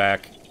 I looked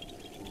back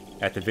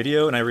at the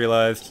video and I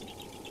realized,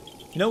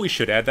 you know, we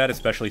should add that,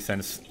 especially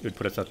since it would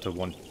put us up to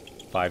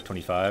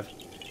 525.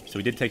 So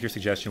we did take your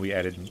suggestion. We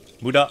added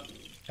muda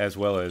as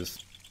well as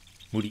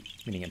muri,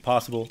 meaning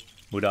impossible,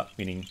 muda,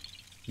 meaning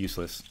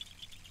useless.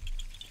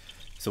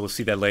 So we'll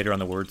see that later on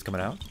the words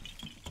coming out.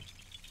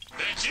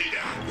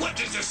 Vegeta, what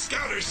does the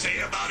scouter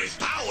say about his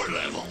power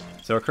level?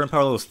 So our current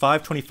power level is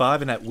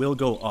 525, and that will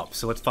go up.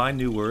 So let's find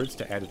new words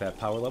to add to that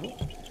power level.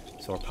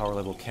 So our power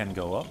level can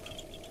go up.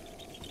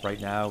 Right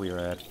now we are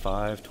at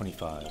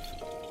 525.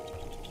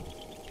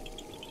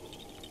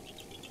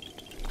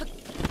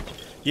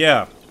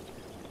 Yeah.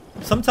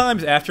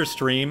 Sometimes after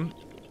stream,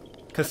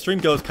 because stream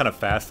goes kind of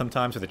fast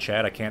sometimes with the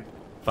chat, I can't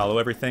follow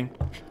everything.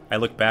 I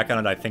look back on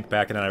it, I think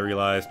back on it, and I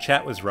realize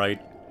chat was right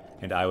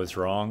and I was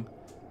wrong.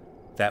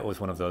 That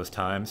was one of those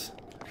times.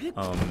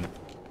 I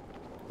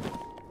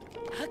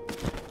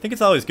think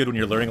it's always good when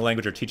you're learning a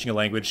language or teaching a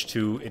language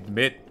to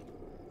admit,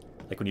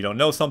 like when you don't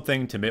know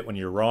something, to admit when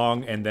you're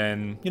wrong, and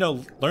then, you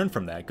know, learn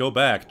from that. Go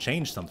back,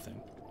 change something.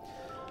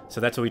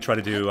 So that's what we try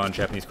to do on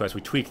Japanese Quest.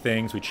 We tweak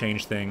things, we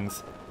change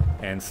things,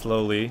 and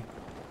slowly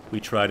we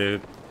try to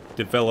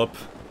develop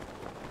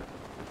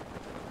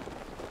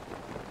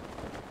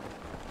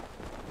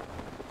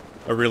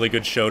a really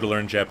good show to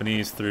learn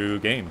Japanese through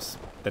games.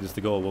 That is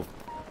the goal. We'll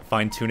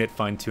fine-tune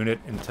it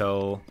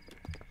until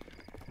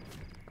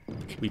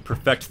we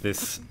perfect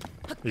this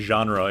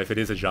genre, if it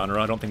is a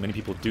genre. I don't think many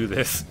people do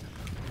this.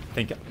 I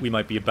think we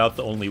might be about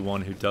the only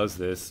one who does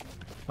this.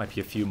 Might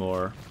be a few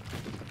more.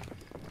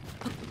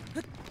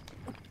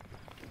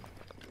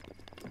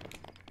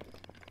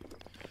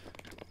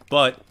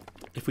 But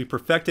if we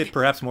perfect it,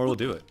 perhaps more will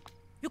do it.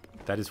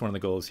 That is one of the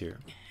goals here.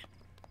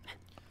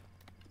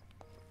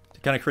 To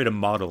kind of create a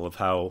model of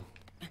how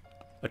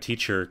a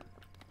teacher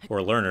or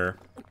a learner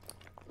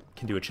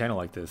can do a channel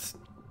like this.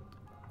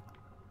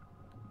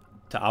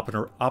 To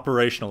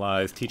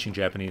operationalize teaching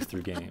Japanese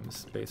through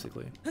games,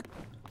 basically,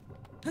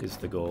 is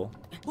the goal.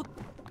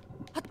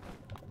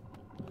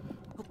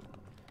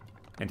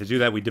 And to do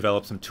that, we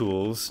develop some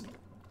tools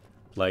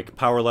like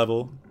power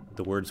level,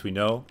 the words we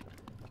know.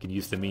 You can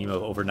use the meme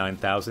of over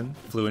 9,000,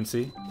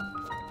 fluency,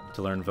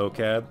 to learn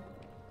vocab.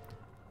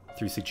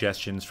 Through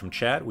suggestions from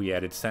chat, we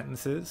added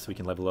sentences, so we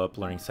can level up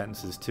learning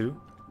sentences too,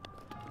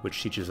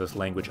 which teaches us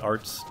language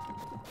arts.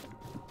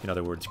 In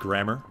other words,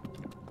 grammar.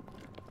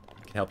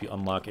 Can help you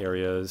unlock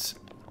areas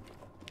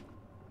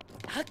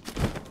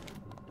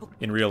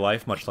in real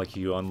life, much like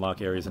you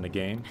unlock areas in a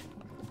game.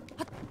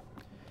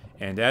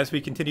 And as we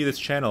continue this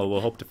channel,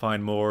 we'll hope to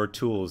find more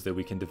tools that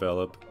we can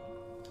develop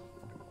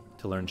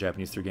to learn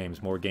Japanese through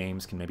games. More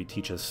games can maybe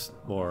teach us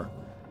more.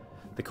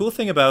 The cool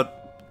thing about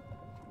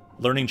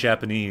learning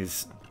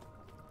Japanese,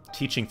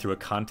 teaching through a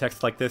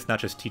context like this, not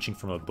just teaching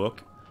from a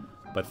book,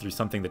 but through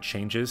something that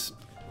changes.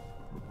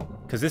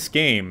 Because this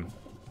game,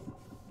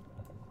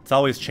 it's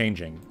always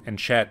changing. And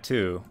chat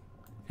too,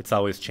 it's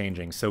always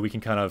changing. So we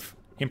can kind of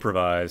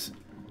improvise,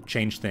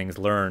 change things,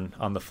 learn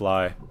on the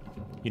fly.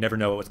 You never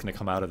know what's going to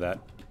come out of that.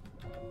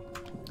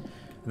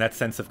 And that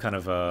sense of kind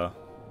of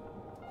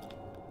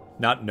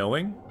not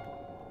knowing,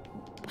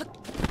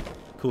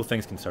 cool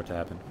things can start to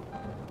happen.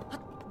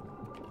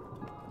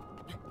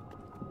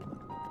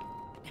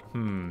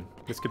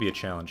 This could be a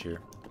challenge here.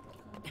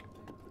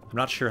 I'm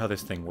not sure how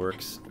this thing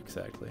works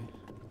exactly.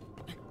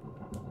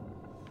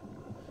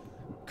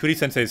 Kuri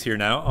Sensei's here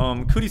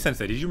now. Kuri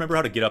Sensei, did you remember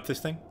how to get up this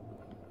thing?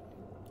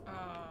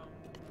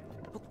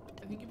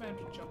 I think you might have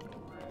to jump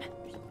over it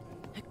or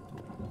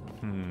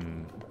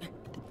something.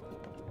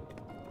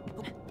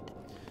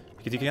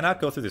 Because you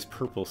cannot go through this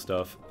purple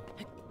stuff.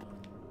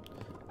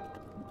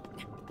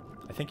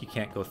 I think you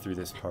can't go through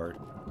this part.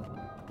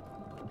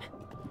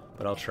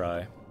 But I'll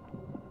try.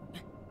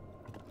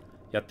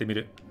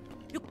 Yattemiru.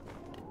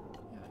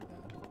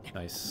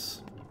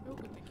 Nice.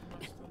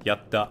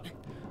 Yatta.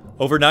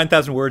 Over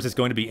 9,000 words is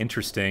going to be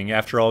interesting.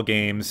 After all,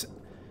 games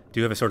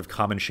do have a sort of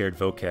common shared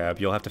vocab.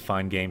 You'll have to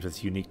find games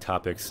with unique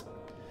topics.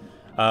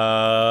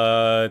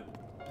 Yeah,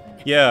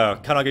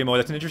 Kanage-moe,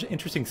 that's an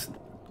interesting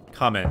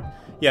comment.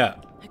 Yeah,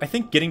 I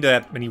think getting to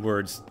that many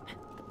words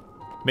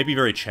may be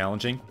very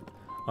challenging.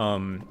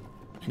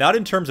 Not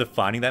in terms of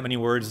finding that many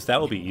words,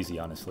 that will be easy,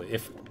 honestly.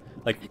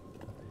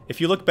 If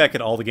you look back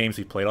at all the games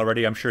we've played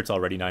already, I'm sure it's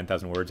already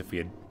 9,000 words if we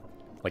had,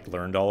 like,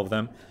 learned all of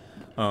them.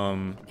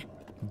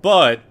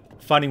 But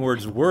finding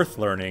words worth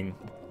learning,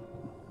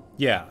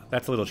 yeah,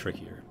 that's a little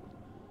trickier.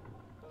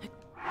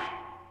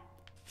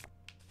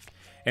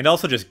 And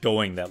also just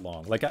going that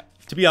long. Like,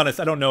 to be honest,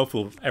 I don't know if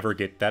we'll ever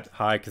get that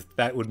high, because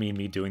that would mean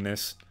me doing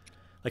this.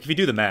 Like, if you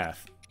do the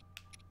math,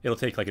 it'll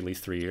take, like, at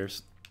least 3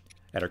 years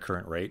at our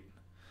current rate.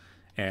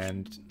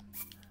 And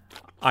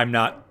I'm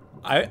not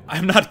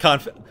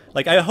confident.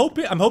 Like, I'm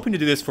hoping to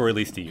do this for at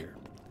least a year.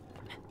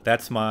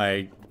 That's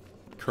my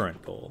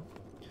current goal.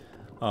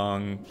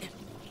 Whoa,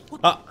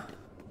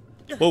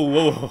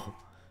 whoa, whoa.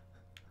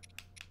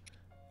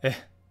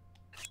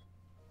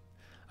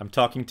 I'm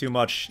talking too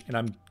much, and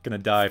I'm gonna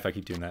die if I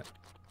keep doing that.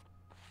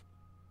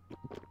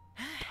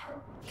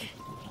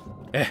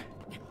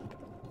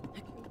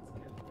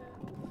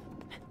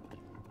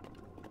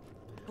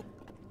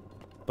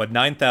 But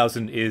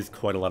 9,000 is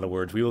quite a lot of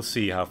words. We will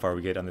see how far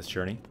we get on this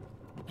journey.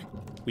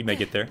 We may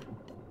get there.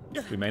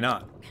 We may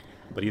not.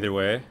 But either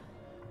way,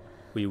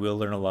 we will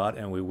learn a lot,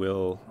 and we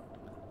will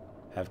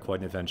have quite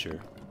an adventure.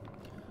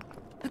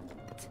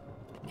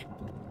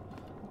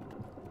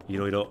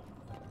 Iroiro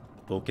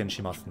bouken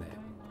shimasu ne.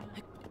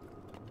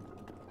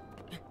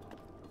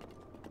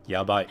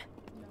 Yabai.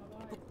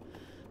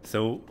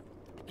 So,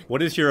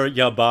 what is your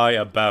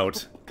yabai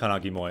about,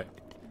 Kanagi-moe?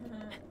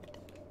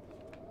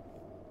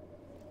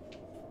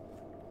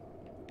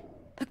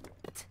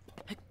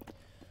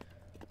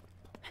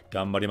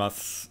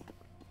 Ganbarimasu.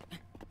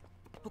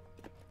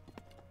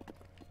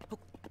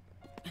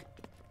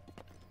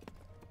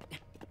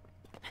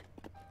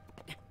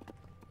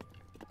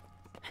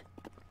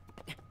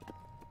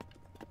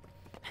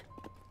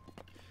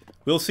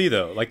 We'll see,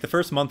 though. Like, the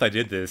first month I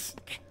did this,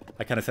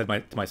 I kind of said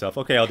to myself,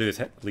 okay, I'll do this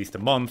at least a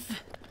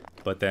month.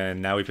 But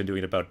then now we've been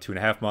doing it about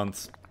 2.5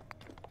 months.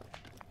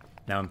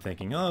 Now I'm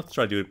thinking, oh, let's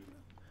try to do it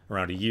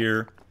around a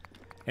year.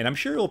 And I'm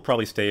sure it'll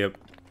probably stay up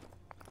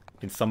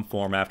in some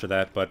form after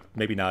that, but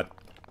maybe not.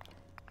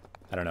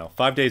 I don't know.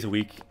 5 days a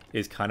week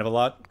is kind of a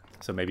lot,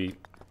 so maybe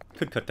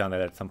could cut down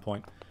that at some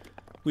point.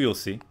 We will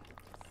see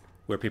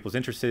where people's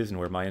interest is and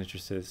where my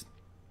interest is.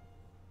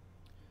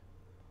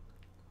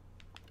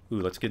 Ooh,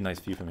 let's get a nice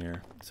view from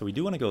here. So we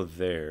do want to go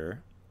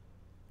there.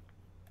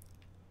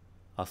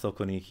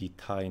 Asoko ni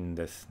ikitai n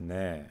desu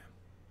ne.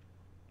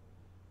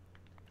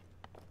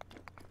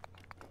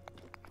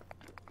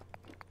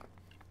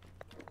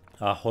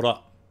 Ah, hora.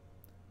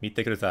 Mite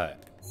kudasai.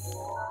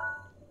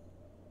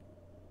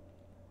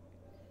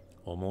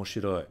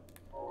 Omoshiroi.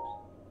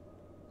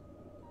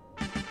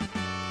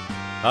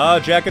 Ah,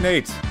 Jack and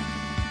Nate.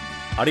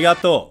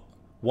 Arigato.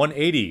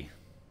 180.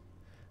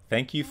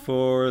 Thank you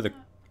for the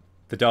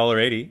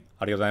 $1.80.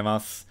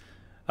 Arigatou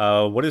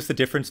gozaimasu. What is the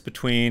difference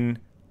between...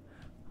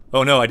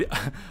 Oh no,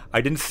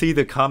 I didn't see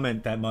the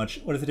comment that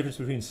much. What is the difference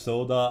between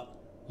soda,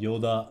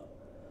 yoda?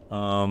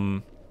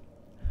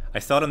 I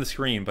saw it on the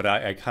screen, but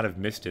I kind of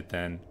missed it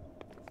then.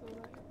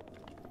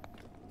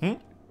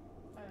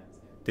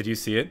 Did you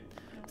see it?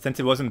 Since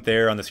it wasn't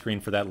there on the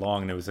screen for that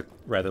long, and it was a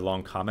rather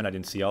long comment, I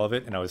didn't see all of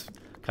it, and I was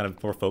kind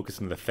of more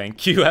focused on the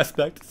thank you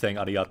aspect, saying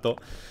arigato.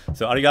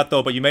 So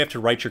arigato, but you may have to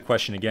write your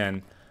question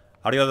again.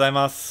 Arigatou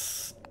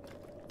gozaimasu.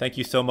 Thank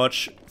you so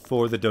much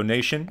for the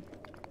donation.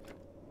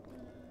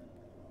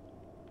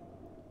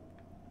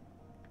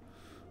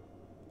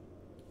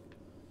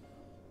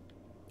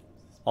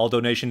 All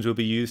donations will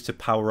be used to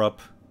power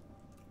up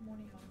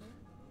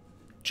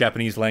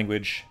Japanese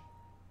language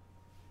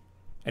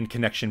and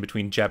connection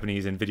between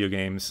Japanese and video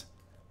games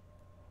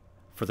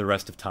for the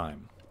rest of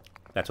time.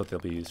 That's what they'll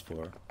be used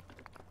for.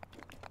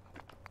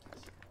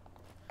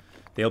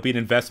 They'll be an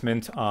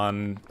investment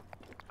on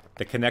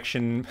the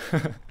connection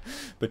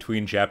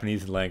between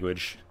Japanese and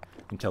language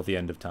until the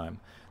end of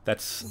time.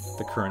 That's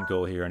the current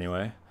goal here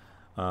anyway.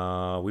 We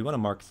want to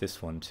mark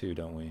this one too,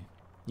 don't we?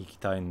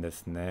 Ikitai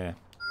desu ne.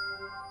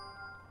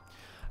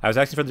 I was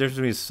asking for the difference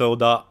between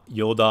soda,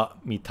 yoda,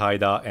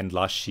 mitaida, and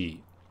lashi.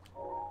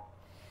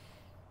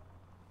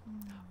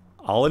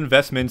 All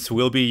investments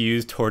will be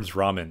used towards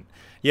ramen.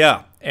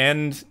 Yeah,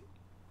 and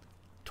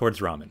towards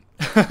ramen.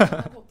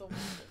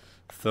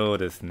 So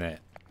desu ne.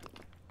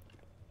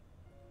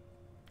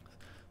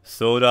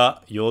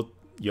 Soda,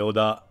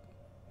 yoda,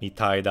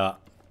 mitaida,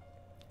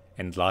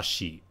 and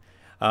lashi.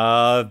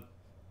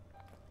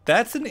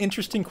 That's an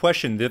interesting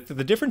question. The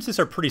differences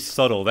are pretty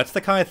subtle. That's the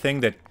kind of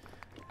thing that,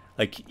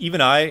 like,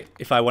 even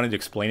if I wanted to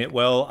explain it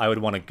well, I would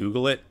want to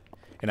Google it,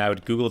 and I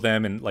would Google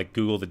them and, like,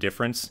 Google the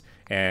difference.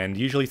 And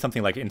usually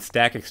something like in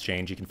Stack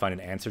Exchange, you can find an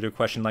answer to a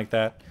question like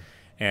that.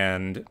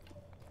 And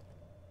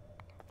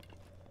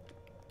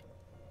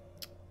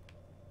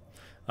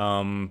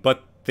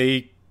but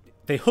they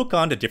hook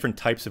on to different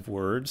types of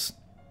words.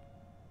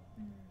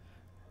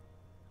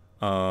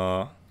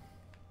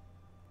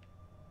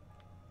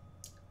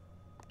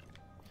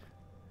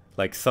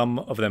 Like some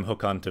of them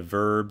hook on to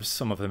verbs,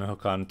 some of them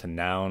hook on to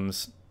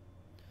nouns.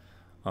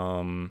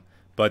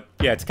 But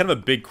yeah, it's kind of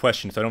a big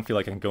question, so I don't feel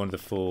like I can go into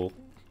the full,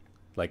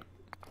 like,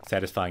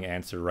 satisfying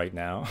answer right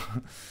now.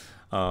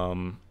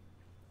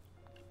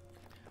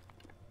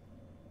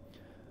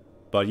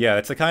 But yeah,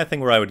 it's the kind of thing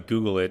where I would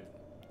Google it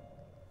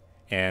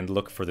and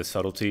look for the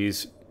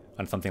subtleties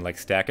on something like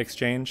Stack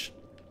Exchange.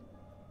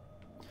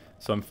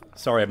 So I'm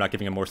sorry I'm not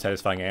giving a more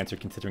satisfying answer,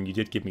 considering you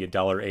did give me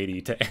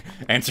 $1.80 to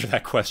answer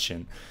that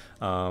question.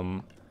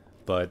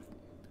 But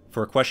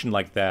for a question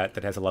like that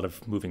has a lot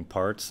of moving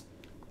parts,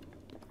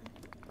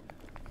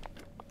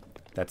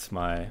 that's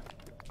my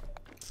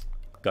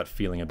gut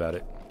feeling about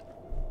it.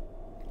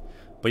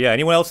 But yeah,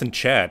 anyone else in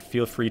chat,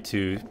 feel free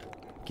to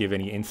give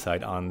any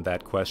insight on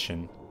that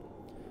question.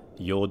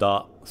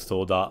 Yoda,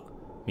 soda,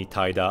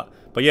 mitaida.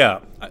 But yeah,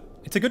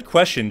 it's a good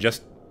question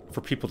just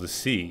for people to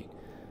see,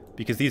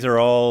 because these are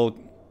all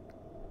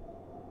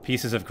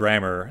pieces of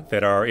grammar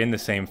that are in the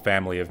same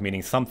family of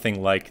meaning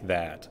something like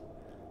that.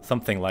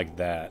 Something like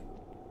that.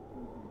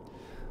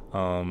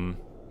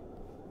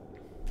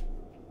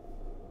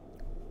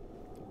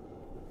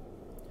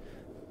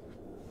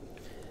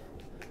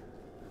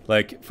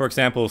 Like, for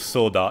example,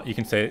 soda, you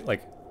can say,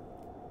 like,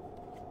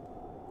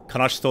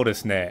 kanashitou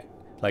desu ne.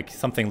 Like,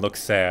 something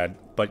looks sad,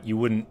 but you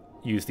wouldn't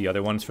use the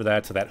other ones for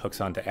that, so that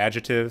hooks onto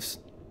adjectives.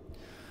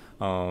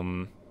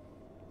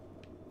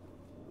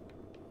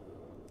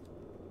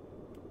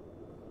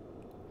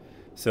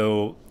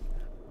 So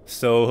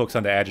hooks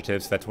onto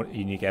adjectives. That's one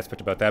unique aspect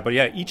about that. But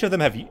yeah, each of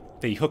them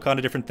they hook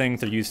onto different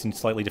things. They're used in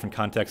slightly different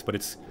contexts, but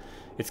it's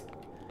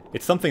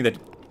something that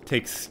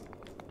takes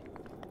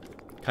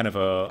kind of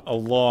a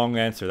long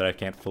answer that I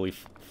can't fully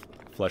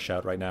flesh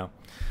out right now.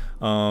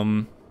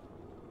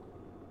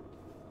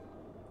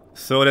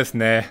 So desu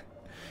ne.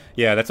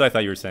 Yeah, that's what I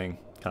thought you were saying.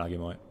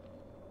 Kanagimoe.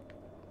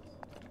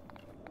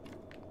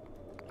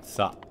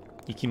 Sa,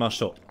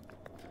 ikimashou.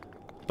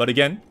 But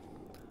again,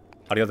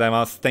 arigatou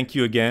gozaimasu. Thank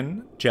you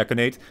again,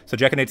 Jackonate. So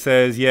Jackonate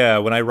says, yeah,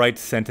 when I write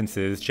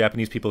sentences,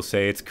 Japanese people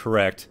say it's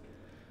correct,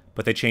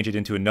 but they change it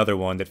into another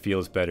one that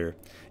feels better.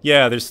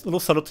 Yeah, there's little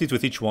subtleties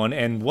with each one,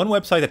 and one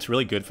website that's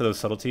really good for those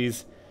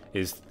subtleties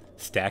is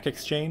Stack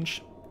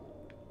Exchange.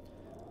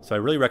 So I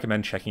really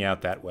recommend checking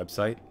out that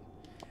website.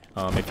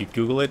 If you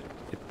Google it,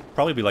 it'd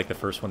probably be like the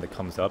first one that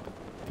comes up.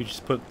 If you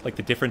just put like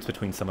the difference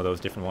between some of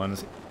those different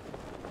ones,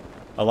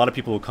 a lot of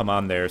people will come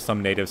on there,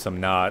 some native, some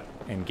not,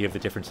 and give the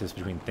differences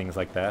between things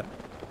like that.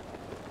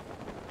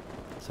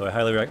 So I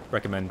highly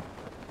recommend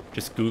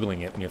just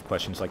Googling it when you have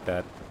questions like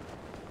that.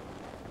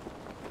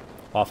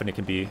 Often it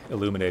can be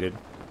illuminated.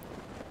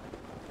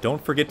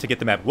 Don't forget to get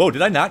the map. Whoa,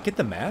 did I not get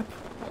the map?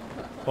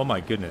 Oh my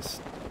goodness.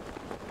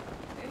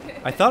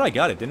 I thought I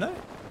got it, didn't I?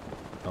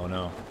 Oh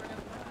no.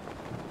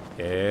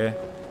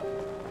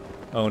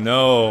 Oh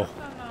no.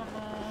 なんなの。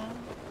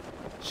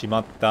しま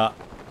った。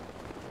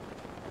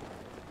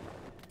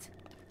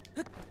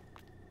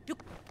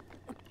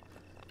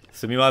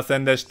すみませ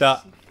んでし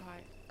た。失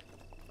敗。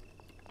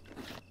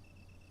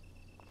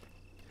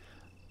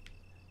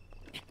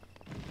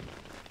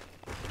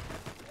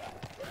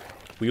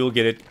We will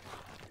get it.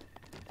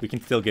 We can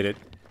still get it.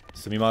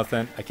 すみま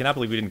せん. I cannot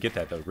believe we didn't get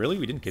that though. Really?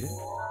 We didn't get it?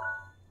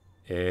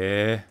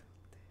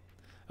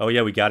 Oh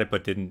yeah, we got it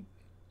but didn't.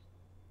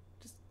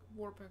 Just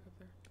warp back up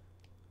there.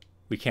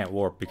 We can't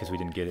warp because we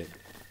didn't get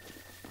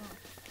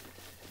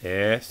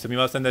it. すみ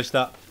ませんでし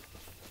た.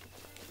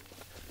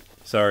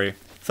 Sorry.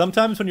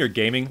 Sometimes when you're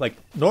gaming, like,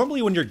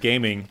 normally when you're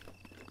gaming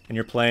and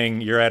you're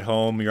playing, you're at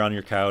home, you're on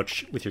your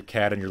couch with your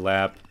cat on your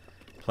lap,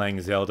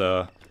 playing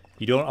Zelda,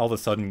 you don't all of a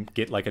sudden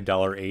get like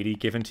 $1.80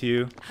 given to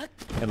you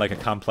and like a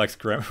complex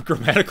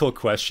grammatical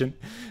question.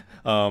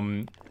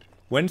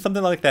 When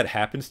something like that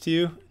happens to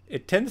you,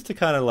 it tends to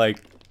kind of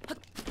like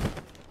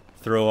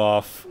throw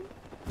off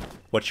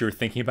what you were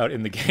thinking about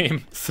in the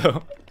game.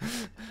 So,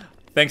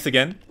 thanks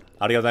again.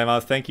 Arigatou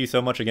gozaimasu. Thank you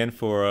so much again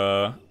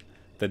for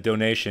the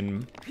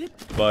donation.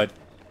 But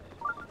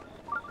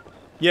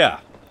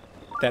yeah,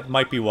 that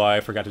might be why I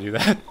forgot to do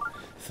that.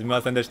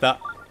 Sumimasen deshita.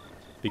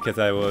 Because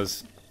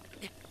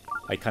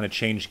I kind of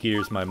changed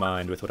gears in my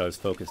mind with what I was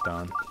focused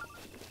on.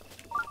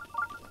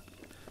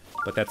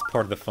 But that's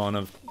part of the fun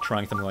of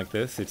trying something like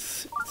this.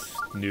 It's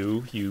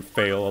new, you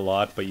fail a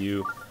lot, but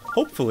you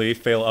hopefully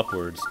fail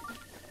upwards.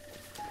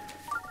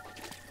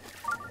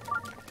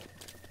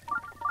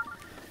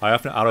 I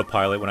often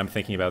autopilot when I'm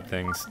thinking about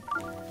things.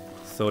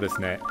 So desu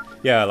ne.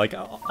 Yeah, like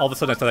all of a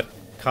sudden I saw that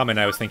comment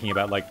and I was thinking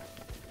about like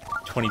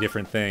 20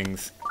 different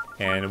things,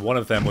 and one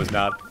of them was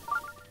not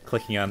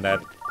clicking on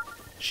that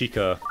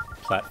Chica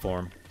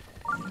platform.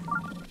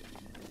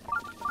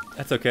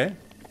 That's okay.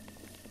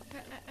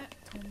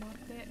 止まっ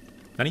て。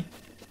何？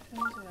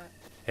何そ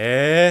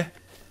れ。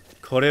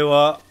これ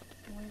は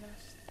思い出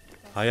し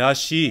た。怪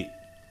しい.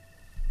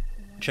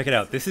 Check it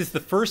out. This is the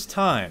first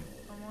time.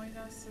 思い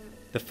出す。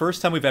The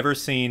first time we've ever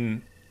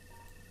seen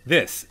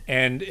this.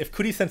 And if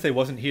Kuri Sensei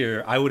wasn't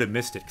here, I would have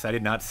missed it because I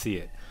did not see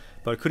it.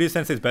 But Kuri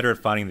Sensei is better at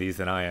finding these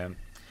than I am.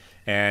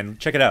 And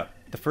check it out.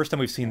 The first time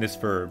we've seen this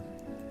verb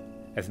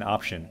as an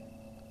option.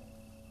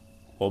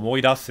 思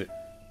い出す.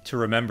 To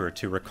remember,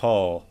 to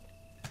recall.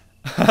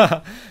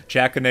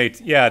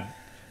 Jackanate. Yeah,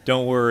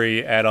 don't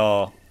worry at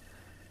all.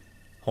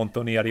 本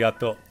当にありが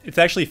とう. It's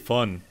actually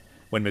fun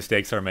when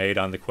mistakes are made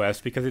on the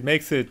quest because it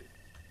makes it,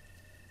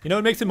 you know,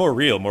 it makes it more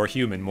real, more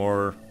human,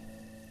 more,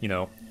 you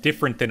know,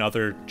 different than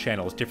other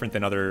channels, different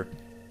than other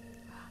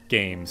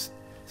games.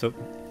 So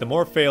the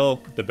more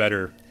fail, the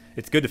better.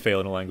 It's good to fail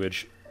in a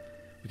language.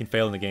 We can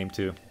fail in the game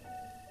too.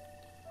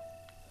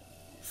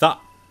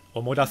 さあ、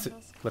思い出す.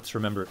 Let's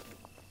remember.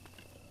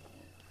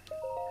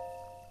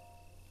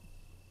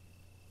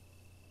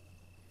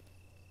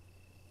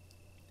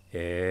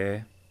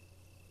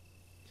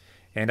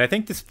 And I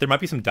think there might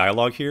be some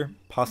dialogue here,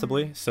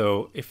 possibly.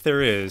 So if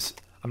there is,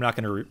 I'm not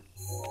going to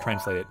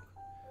translate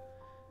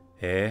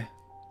it.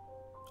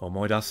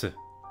 思い出す.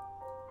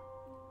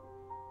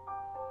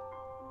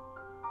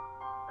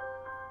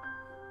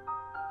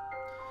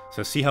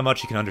 So see how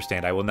much you can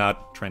understand. I will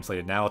not translate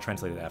it now, I'll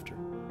translate it after.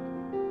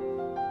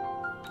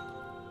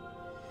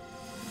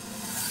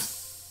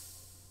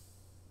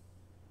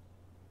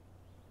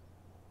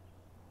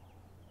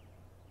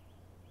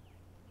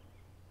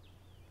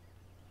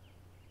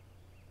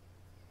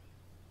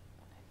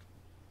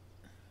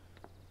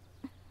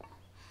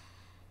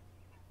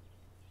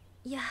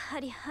 Ya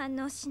hari反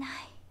応しない。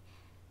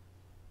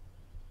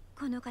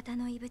この方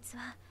の遺物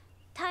は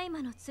大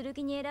麻の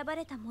剣に選ば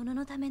れた者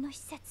のための施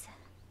設。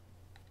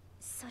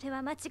それ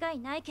は間違い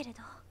ないけれど、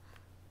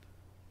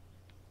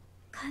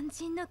肝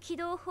心の起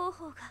動方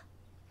法が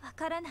わ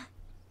からない。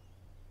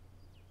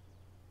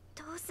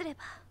どうすれ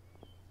ば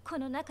こ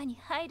の中に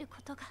入るこ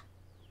とが。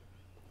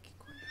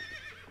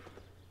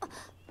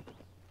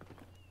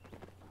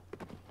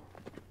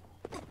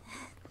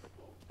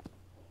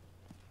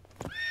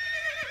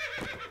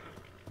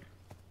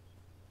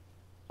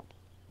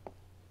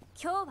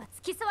今日は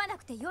付き添わな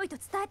くて良いと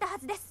伝えたは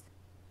ずです。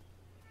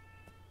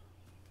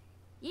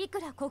いく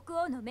ら国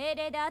王の命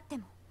令であって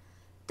も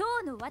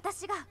当の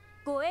私が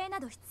護衛な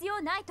ど必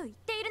要ないと言っ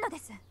ているので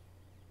す。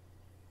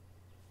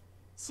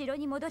城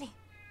に戻り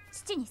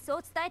父にそ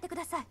う伝えてく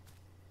ださい。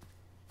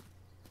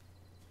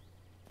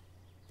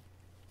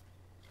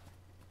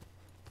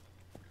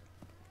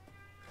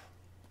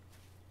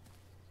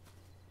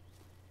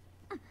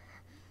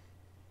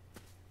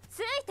つ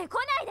いてこ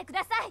ないでく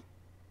ださい。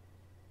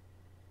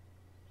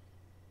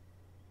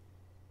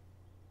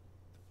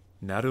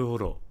なるほ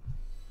ど。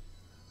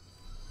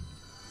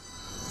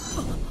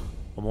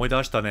思い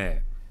出した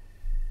ね。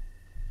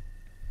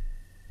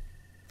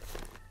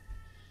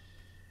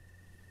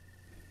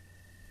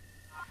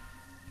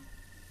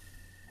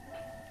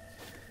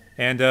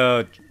And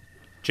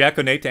Jack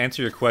O'Nate, to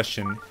answer your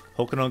question,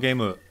 他のゲー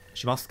ム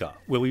しますか?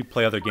 Will we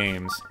play other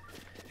games?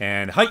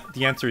 And hi,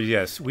 the answer is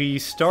yes.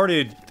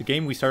 The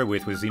game we started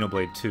with was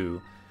Xenoblade 2.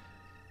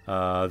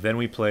 Then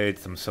we played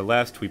some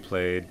Celeste, we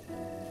played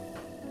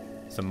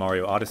some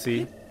Mario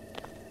Odyssey.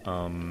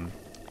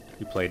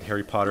 We played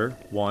Harry Potter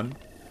 1,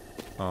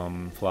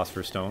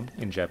 Philosopher's Stone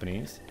in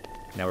Japanese.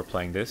 Now we're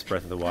playing this,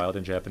 Breath of the Wild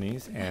in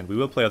Japanese. And we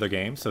will play other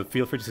games, so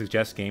feel free to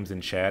suggest games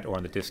in chat or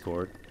on the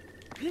Discord.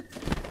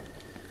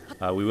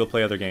 We will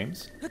play other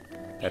games.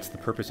 That's the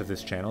purpose of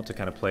this channel, to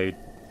kind of play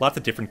lots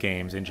of different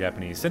games in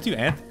Japanese. Since you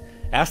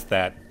asked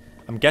that,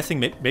 I'm guessing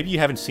maybe you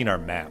haven't seen our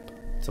map.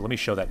 So let me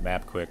show that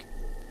map quick.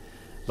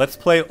 Let's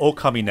play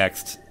Okami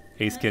next,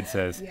 Ace Kid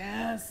says.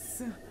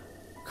 Yes.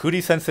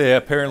 Kuri Sensei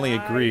apparently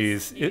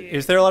agrees.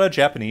 Is there a lot of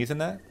Japanese in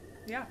that?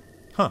 Yeah.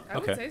 Huh, I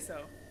would say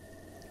so.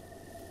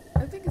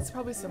 I think it's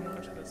probably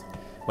similar to this one.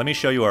 Let me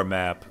show you our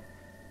map.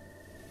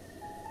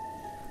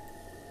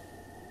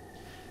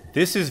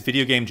 This is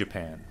Video Game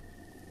Japan.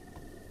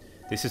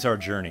 This is our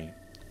journey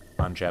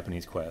on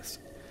Japanese Quest.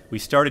 We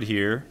started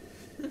here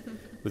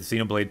with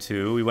Xenoblade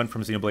 2. We went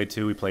from Xenoblade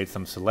 2, we played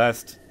some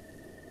Celeste,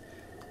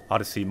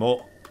 Odyssey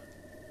mo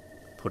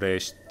play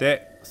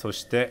shite, そ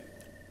して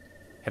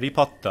ハリー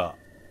ポッタ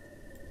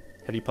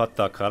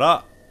ーか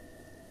ら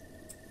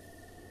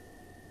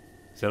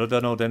ゼルダ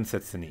の伝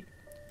説に、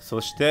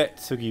そして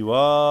次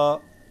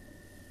は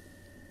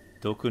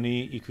どこ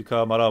に行く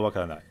かまだわか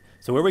らない。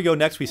So where we go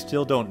next we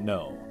still don't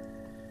know.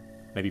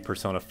 Maybe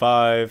Persona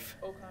 5.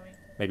 Okami.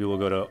 Maybe we'll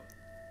go to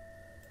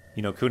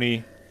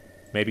Inokuni.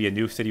 Maybe a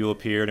new city will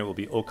appear and it will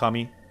be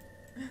Okami.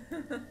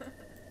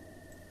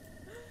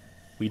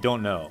 We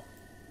don't know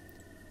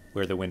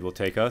where the wind will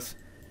take us.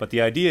 But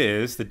the idea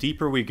is, the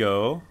deeper we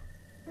go,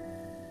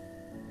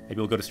 maybe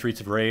we'll go to Streets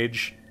of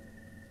Rage.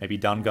 Maybe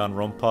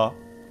Danganronpa.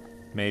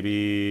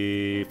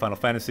 Maybe Final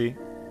Fantasy.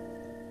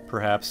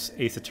 Perhaps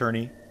Ace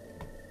Attorney.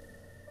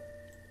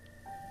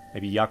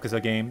 Maybe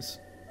Yakuza games.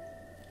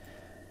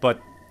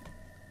 But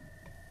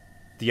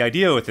the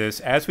idea with this,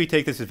 as we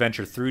take this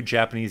adventure through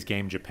Japanese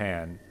Game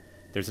Japan,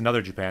 there's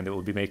another Japan that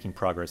we'll be making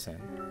progress in.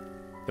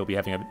 They'll be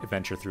having an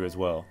adventure through as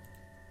well.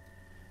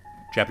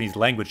 Japanese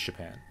language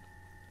Japan.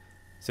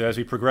 So as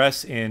we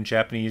progress in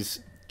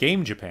Japanese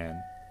Game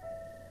Japan,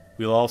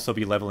 we'll also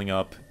be leveling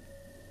up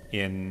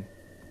in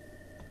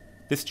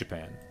this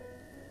Japan.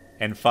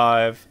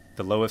 N5,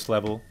 the lowest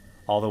level,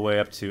 all the way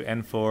up to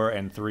N4,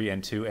 N3,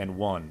 N2,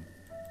 N1.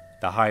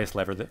 The highest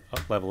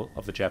level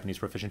of the Japanese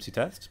proficiency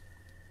test.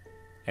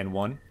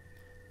 N1.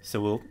 So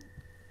we'll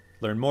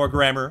learn more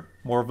grammar,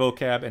 more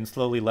vocab, and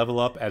slowly level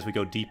up as we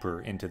go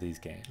deeper into these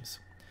games.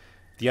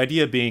 The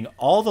idea being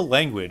all the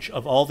language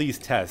of all these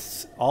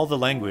tests, all the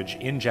language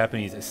in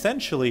Japanese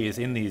essentially is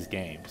in these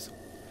games.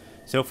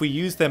 So if we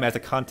use them as a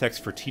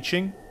context for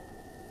teaching,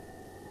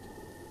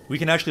 we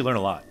can actually learn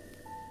a lot.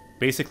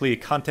 Basically,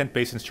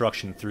 content-based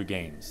instruction through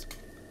games.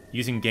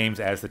 Using games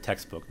as the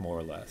textbook, more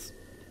or less.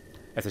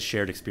 As a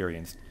shared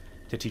experience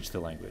to teach the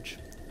language.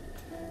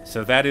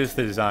 So that is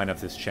the design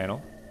of this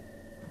channel.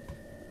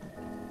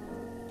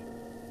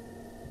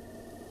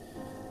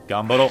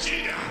 Gambaro.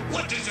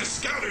 What does the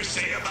scouter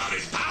say about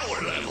his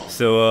power level?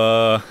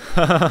 So,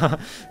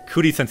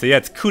 Kuri Sensei. Yeah,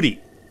 it's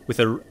Kuri with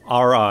a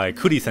R-I.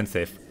 Kuri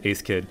Sensei,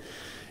 Ace Kid.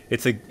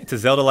 It's a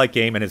Zelda-like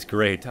game and it's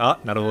great. Ah,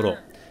 naruhodo.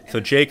 So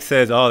Jake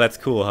says, oh, that's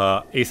cool,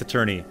 huh? Ace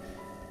Attorney.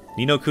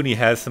 Ni no Kuni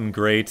has some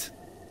great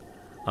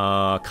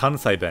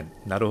Kansai Ben.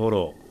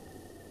 Naruhodo.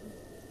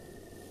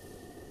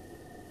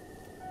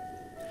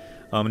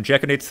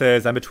 Jackanate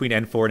says, I'm between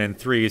N4 and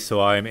N3,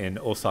 so I'm in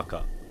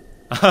Osaka.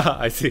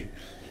 I see.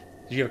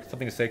 Did you have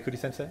something to say, Kuri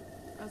Sensei?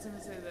 I was going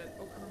to say that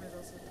Okami is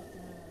also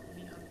totemo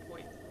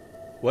Nihonpoi.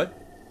 What?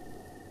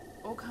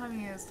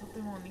 Okami is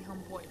totemo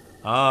Nihonpoi.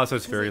 Ah, so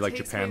it's very it like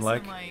takes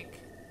Japan-like? place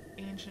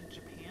in, like, ancient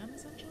Japan,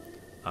 essentially.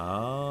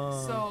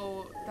 Ah.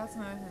 So that's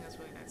another thing that's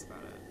really nice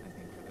about it, I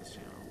think, for this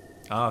channel.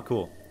 Ah,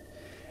 cool.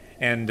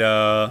 And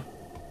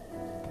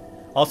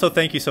also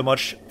thank you so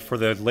much for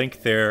the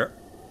link there,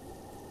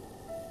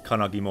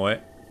 Kanagimoe.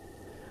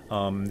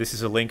 This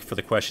is a link for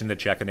the question that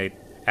Jackanate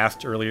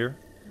asked earlier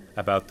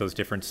about those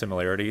different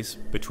similarities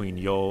between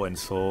Yo and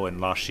So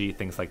and Lashi,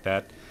 things like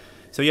that.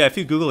 So yeah, if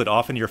you Google it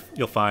often,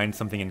 you'll find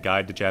something in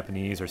Guide to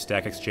Japanese or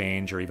Stack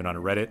Exchange or even on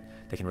Reddit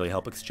that can really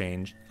help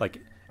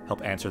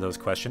help answer those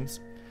questions.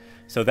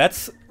 So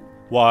that's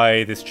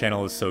why this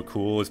channel is so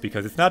cool, is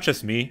because it's not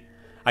just me.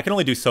 I can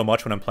only do so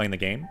much when I'm playing the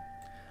game.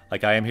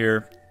 Like, I am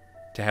here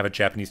to have a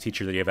Japanese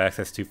teacher that you have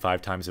access to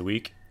 5 times a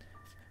week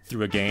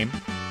through a game.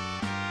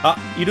 Ah,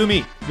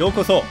 Irumi,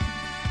 yokoso!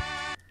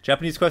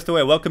 Japanese Quest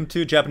away. Welcome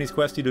to Japanese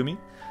Quest, Irumi.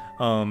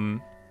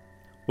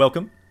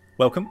 Welcome.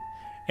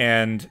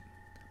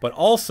 But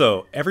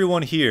also,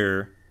 everyone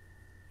here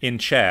in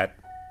chat,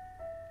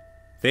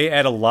 they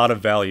add a lot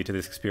of value to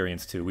this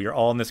experience too. We are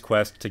all in this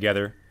quest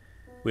together.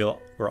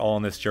 We're all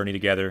on this journey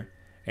together,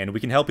 and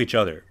we can help each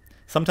other.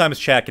 Sometimes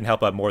chat can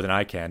help out more than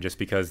I can, just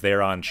because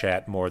they're on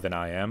chat more than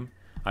I am.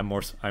 I'm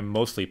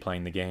mostly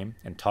playing the game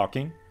and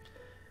talking,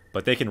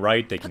 but they can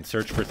write, they can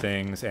search for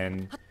things,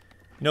 and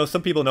you know,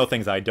 some people know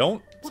things I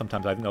don't.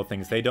 Sometimes I know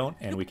things they don't,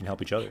 and we can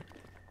help each other.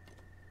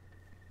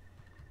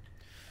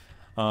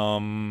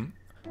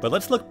 But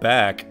let's look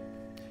back.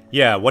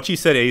 Yeah, what you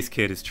said, Ace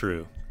Kid, is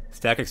true.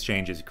 Stack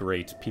Exchange is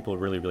great. People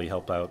really, really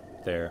help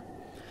out there.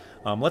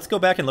 Let's go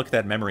back and look at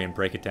that memory and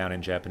break it down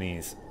in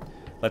Japanese.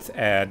 Let's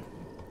add...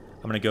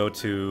 I'm going to go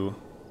to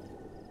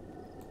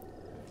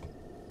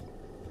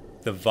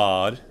the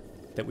VOD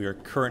that we are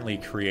currently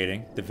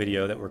creating, the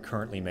video that we're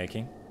currently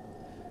making.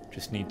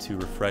 Just need to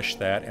refresh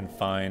that and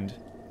find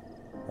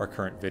our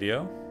current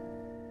video.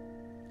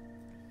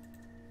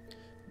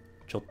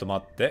 Chotto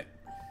matte.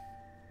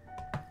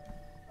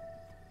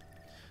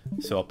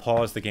 So I'll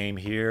pause the game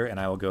here and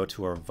I will go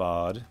to our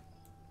VOD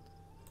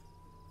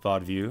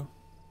view.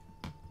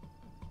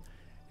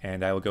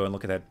 And I will go and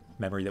look at that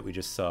memory that we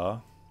just saw.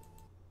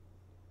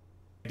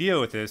 The idea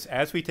with this,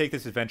 as we take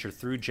this adventure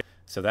through...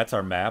 So that's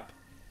our map.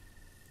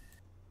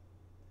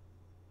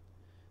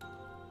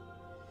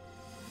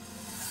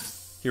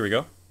 Here we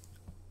go.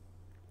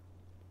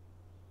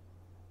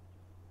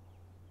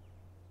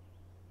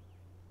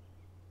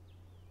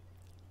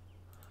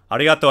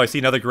 Arigato, I see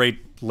another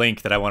great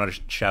link that I want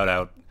to shout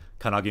out.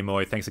 Kanagi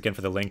Moi, thanks again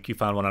for the link. You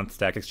found one on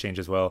Stack Exchange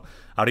as well.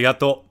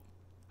 Arigato.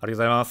 Arigatou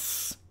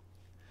gozaimasu.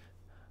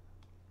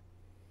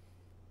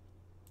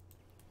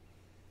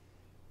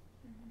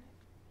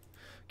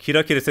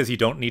 Kira Kira says you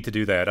don't need to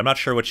do that. I'm not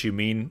sure what you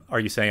mean.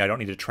 Are you saying I don't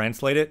need to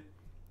translate it?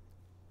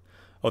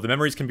 Oh, the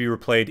memories can be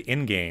replayed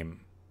in-game.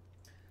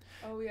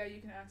 Oh yeah,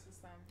 you can access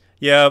them.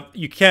 Yeah,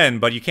 you can,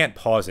 but you can't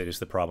pause it is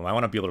the problem. I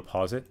want to be able to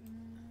pause it.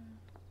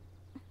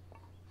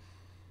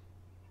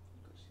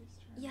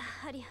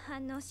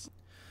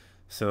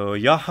 So,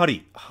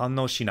 yahari,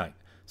 hanno shinai.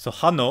 So,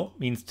 hanno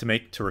means to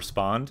make, to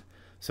respond.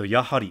 So,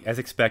 yahari, as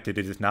expected,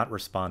 it is not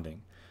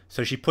responding.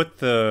 So she put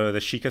the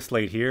Sheikah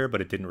Slate here, but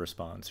it didn't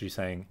respond. So she's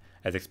saying,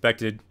 as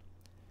expected,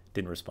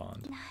 didn't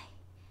respond.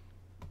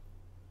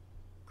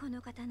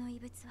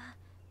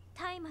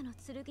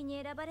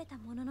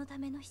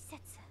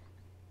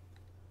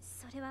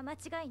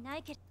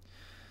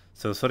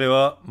 So それ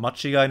は間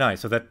違いない.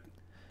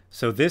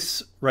 So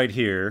this right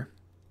here,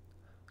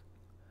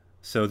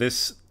 so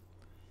this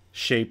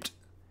shaped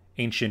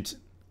ancient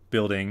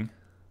building,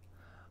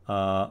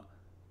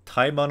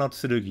 Taima no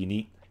Tsurugi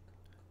ni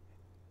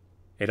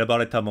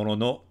erabareta mono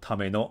no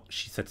tame no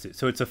shisetsu.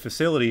 So it's a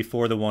facility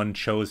for the one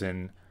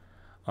chosen,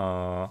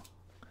 for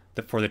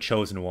the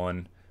chosen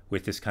one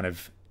with this kind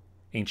of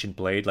ancient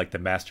blade, like the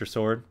Master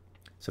Sword.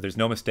 So there's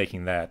no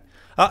mistaking that.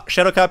 Ah,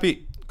 Shadow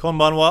Cappy,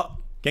 konbanwa,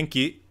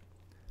 genki.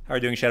 How are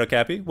you doing, Shadow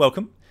Cappy?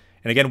 Welcome.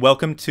 And again,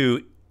 welcome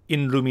to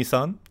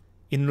Inrumi-san.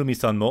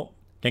 Inrumi-san mo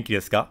genki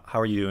desu ka? How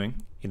are you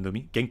doing,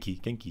 Inrumi? Genki,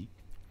 genki.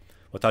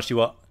 Watashi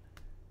wa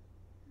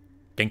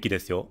genki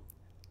desu yo.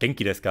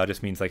 Genki desu ka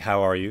just means like,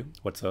 how are you?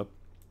 What's up?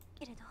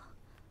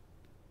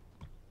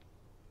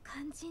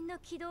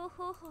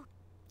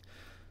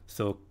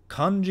 So,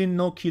 kanjin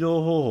no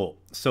kidou hoho.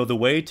 So the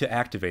way to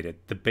activate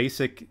it, the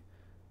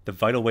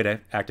vital way to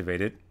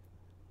activate it,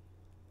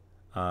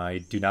 I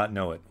do not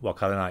know it.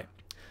 Wakaranai.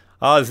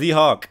 Ah,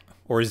 Z-Hawk,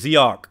 or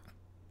Z-Hawk.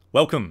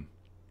 Welcome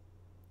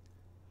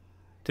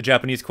to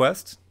Japanese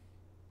Quest.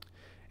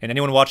 And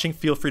anyone watching,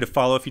 feel free to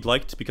follow if you'd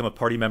like to become a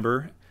party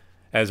member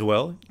as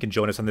well. You can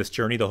join us on this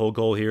journey. The whole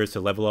goal here is to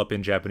level up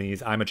in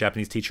Japanese. I'm a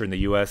Japanese teacher in the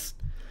US.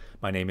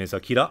 My name is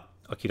Akira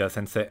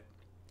Sensei.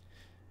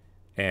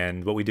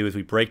 And what we do is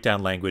we break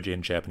down language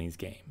in Japanese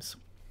games.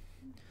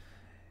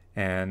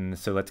 And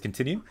so let's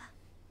continue.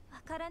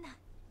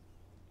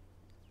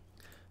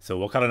 So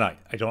wakaranai.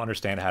 I don't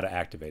understand how to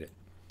activate it.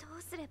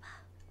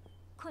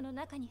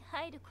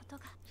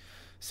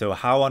 So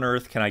how on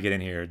earth can I get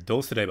in here?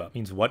 Dosureba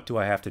means what do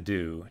I have to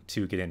do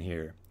to get in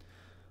here?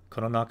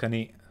 Kono naka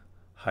ni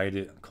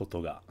hairu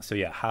koto ga. So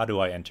yeah, how do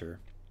I enter?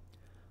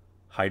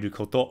 Hairu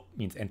koto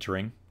means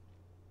entering.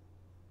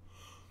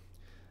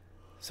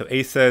 So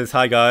Ace says,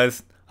 hi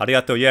guys.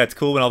 Arigato. Yeah, it's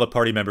cool when all the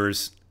party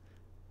members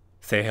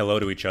say hello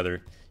to each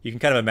other. You can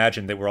kind of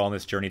imagine that we're all on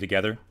this journey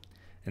together.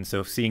 And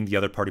so seeing the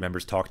other party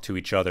members talk to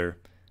each other,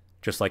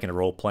 just like in a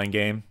role-playing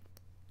game,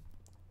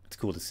 it's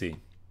cool to see.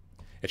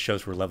 It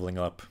shows we're leveling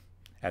up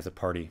as a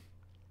party.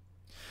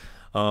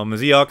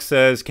 Zeok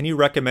says, can you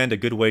recommend a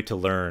good way to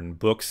learn?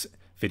 Books,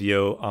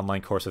 video,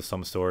 online course of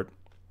some sort?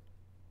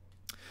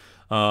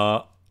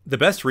 The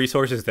best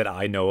resources that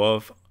I know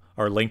of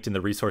are linked in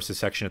the resources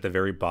section at the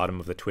very bottom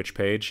of the Twitch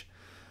page.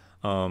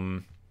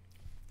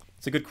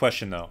 It's a good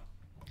question, though.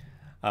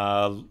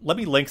 Let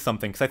me link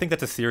something, because I think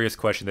that's a serious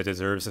question that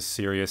deserves a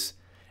serious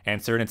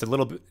answer, and it's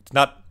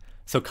not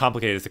so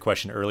complicated as the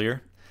question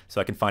earlier, so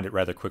I can find it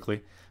rather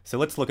quickly. So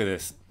let's look at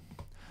this.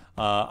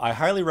 I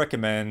highly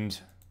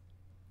recommend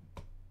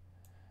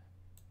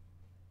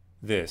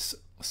this.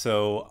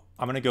 So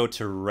I'm going to go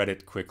to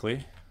Reddit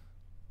quickly,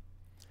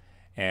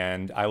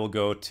 and I will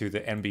go to the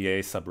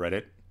NBA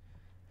subreddit,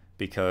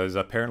 because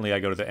apparently I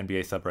go to the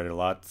NBA subreddit a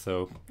lot,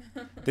 so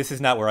this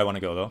is not where I want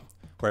to go, though.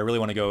 Where I really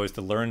want to go is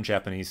the Learn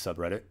Japanese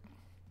subreddit.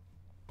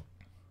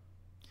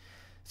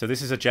 So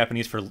this is a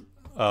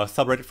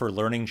subreddit for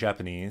learning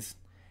Japanese,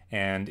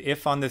 and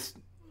if on this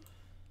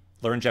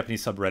Learn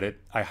Japanese subreddit,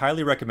 I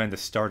highly recommend the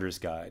Starter's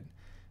Guide.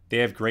 They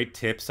have great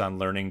tips on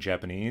learning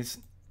Japanese.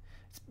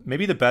 It's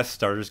maybe the best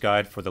starter's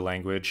guide for the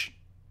language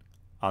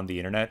on the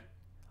internet.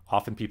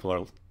 Often people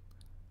are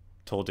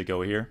told to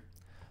go here.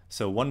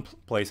 So one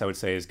place I would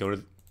say is go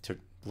to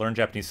Learn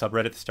Japanese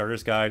subreddit, the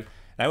starter's guide.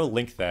 And I will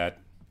link that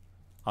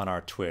on our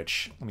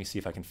Twitch. Let me see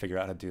if I can figure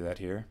out how to do that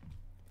here.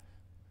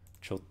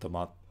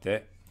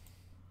 Chottomatte.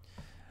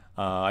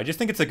 I just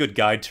think it's a good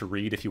guide to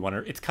read if you want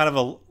to. It's kind of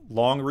a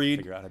long read.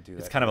 Figure out how to do that.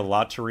 It's kind of a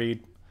lot to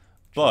read,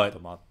 but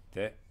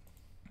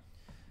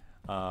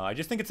I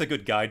just think it's a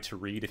good guide to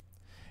read.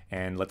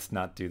 And let's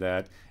not do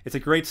that. It's a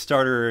great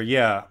starter.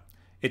 Yeah,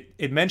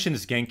 it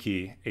mentions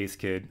Genki, Ace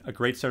Kid. A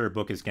great starter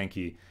book is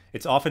Genki.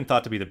 It's often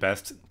thought to be the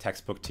best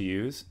textbook to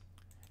use.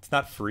 It's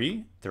not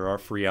free. There are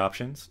free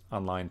options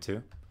online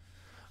too.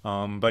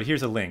 But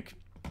here's a link.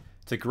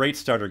 It's a great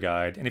starter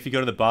guide. And if you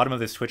go to the bottom of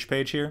this Twitch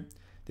page here,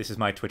 this is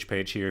my Twitch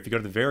page here. If you go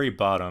to the very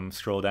bottom,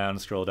 scroll down,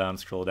 scroll down,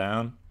 scroll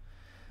down.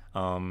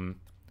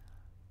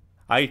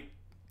 I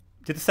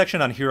did the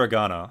section on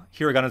hiragana.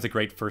 Hiragana is a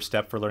great first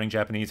step for learning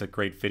Japanese. A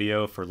great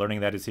video for learning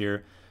that is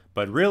here.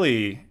 But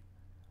really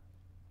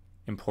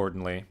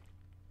importantly,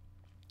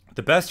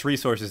 the best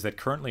resources that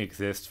currently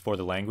exist for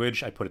the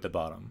language, I put at the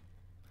bottom.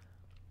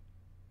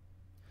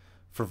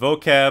 For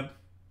vocab,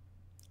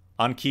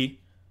 Anki,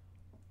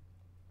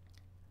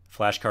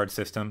 flashcard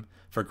system.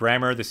 For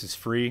grammar, this is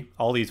free.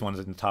 All these ones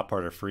in the top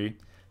part are free.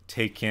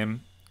 Take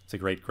Kim, it's a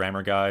great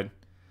grammar guide.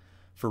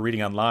 For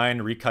reading online,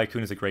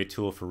 Rikaikun is a great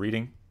tool for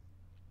reading.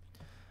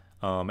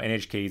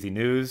 NHK Easy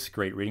News,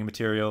 great reading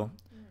material.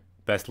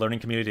 Best learning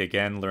community,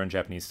 again, Learn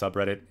Japanese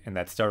subreddit. And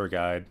that starter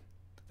guide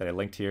that I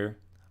linked here,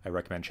 I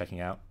recommend checking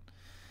out.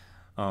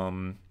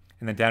 And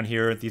then down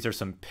here, these are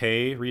some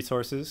pay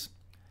resources,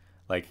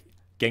 like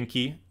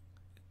Genki,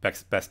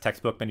 best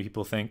textbook, many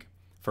people think.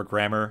 For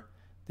grammar,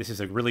 this is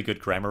a really good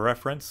grammar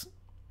reference.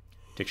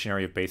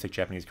 Dictionary of Basic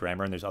Japanese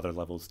Grammar, and there's other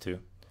levels too.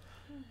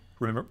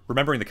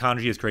 Remembering the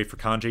kanji is great for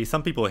kanji.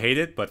 Some people hate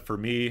it, but for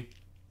me,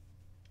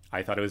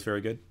 I thought it was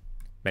very good.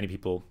 Many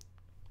people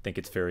think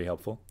it's very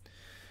helpful.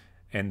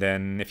 And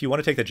then if you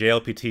want to take the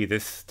JLPT,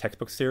 this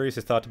textbook series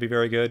is thought to be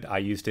very good. I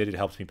used it. It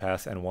helps me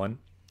pass N1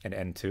 and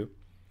N2.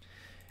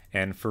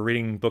 And for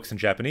reading books in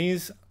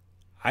Japanese,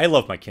 I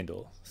love my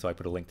Kindle, so I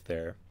put a link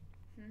there.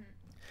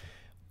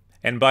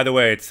 And by the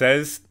way, it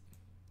says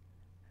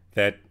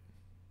that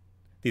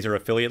these are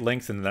affiliate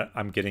links and that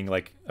I'm getting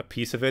like a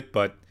piece of it,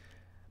 but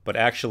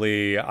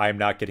actually I'm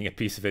not getting a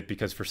piece of it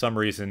because for some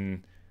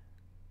reason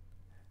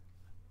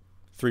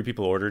 3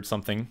 people ordered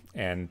something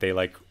and they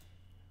like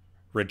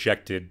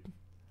rejected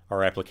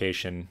our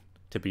application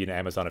to be an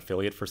Amazon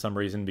affiliate for some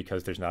reason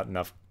because there's not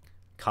enough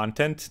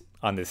content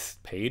on this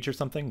page or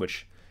something,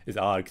 which is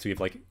odd because we have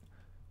like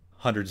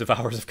hundreds of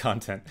hours of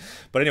content.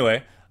 But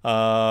anyway,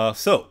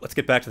 so let's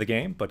get back to the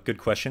game, but good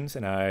questions,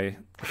 and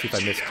let's see if I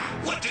missed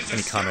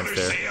any comments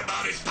there. Say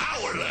about his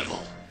power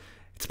level?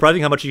 It's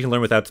surprising how much you can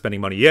learn without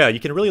spending money. Yeah, you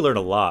can really learn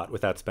a lot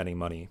without spending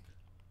money.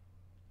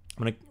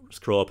 I'm going to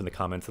scroll up in the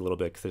comments a little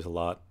bit because there's a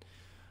lot.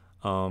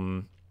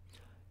 And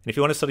if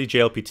you want to study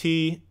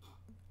JLPT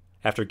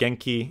after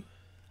Genki,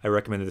 I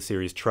recommend the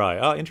series Try.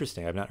 Oh,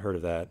 interesting. I've not heard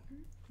of that.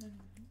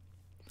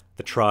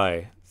 The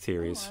Try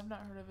series. Oh, I've not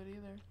heard of it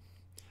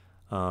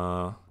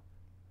either.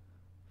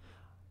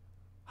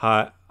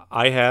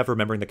 I have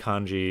Remembering the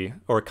Kanji,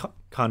 or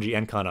Kanji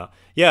and Kana.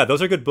 Yeah,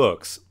 those are good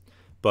books,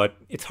 but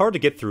it's hard to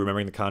get through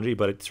Remembering the Kanji,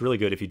 but it's really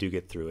good if you do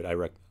get through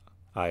it,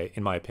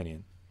 in my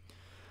opinion.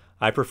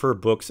 I prefer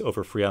books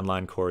over free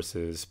online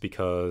courses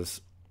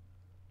because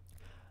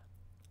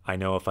I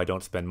know if I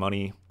don't spend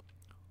money,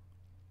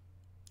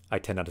 I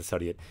tend not to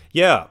study it.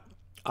 Yeah,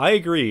 I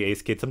agree,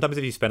 Ace Kid. Sometimes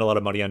if you spend a lot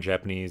of money on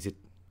Japanese, it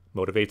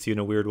motivates you in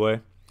a weird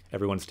way.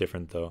 Everyone's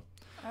different, though.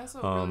 I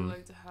also really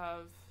like to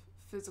have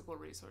physical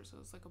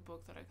resources, like a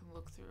book that I can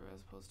look through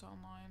as opposed to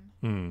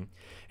online.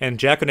 And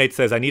Jackonate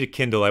says, I need a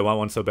Kindle. I want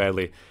one so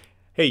badly.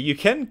 Hey, you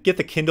can get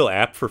the Kindle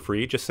app for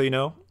free, just so you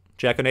know,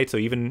 Jackonate. So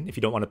even if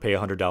you don't want to pay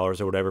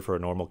 $100 or whatever for a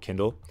normal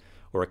Kindle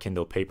or a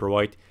Kindle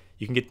Paperwhite,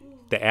 you can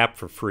get the app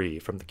for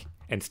free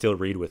and still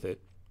read with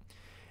it.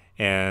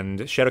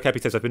 And Shadow Cappy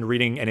says, I've been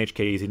reading NHK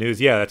Easy News.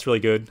 Yeah, that's really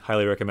good.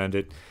 Highly recommend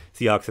it.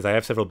 Seahawk says, I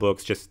have several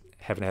books, just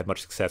haven't had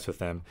much success with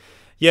them.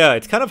 Yeah,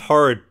 it's kind of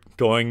hard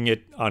going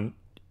it on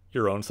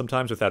your own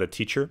sometimes without a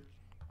teacher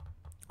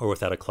or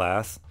without a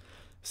class.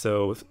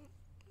 So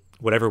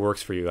whatever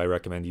works for you, I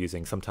recommend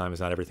using. Sometimes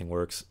not everything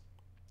works.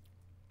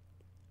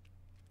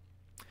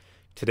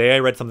 Today I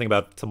read something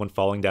about someone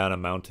falling down a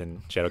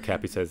mountain. Shadow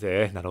Cappy says,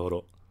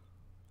 naruhodo.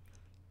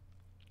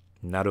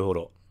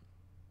 Naruhodo.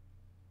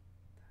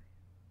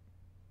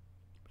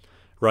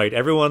 Right,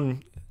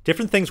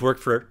 different things work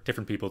for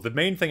different people. The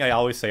main thing I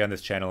always say on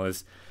this channel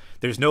is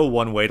there's no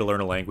one way to learn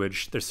a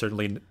language. There's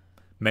certainly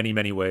many,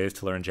 many ways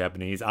to learn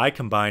Japanese. I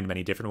combined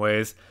many different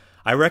ways.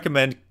 I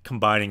recommend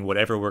combining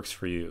whatever works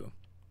for you.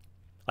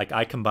 Like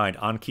I combined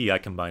Anki, I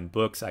combined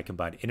books, I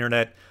combined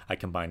internet, I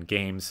combined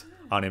games,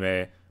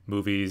 anime,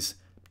 movies,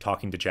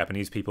 talking to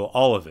Japanese people,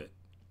 all of it.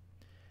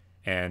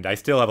 And I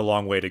still have a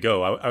long way to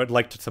go. I would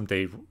like to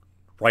someday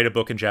write a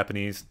book in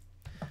Japanese,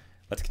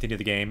 let's continue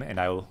the game, and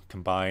I will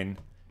combine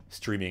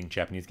streaming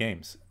Japanese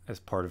games as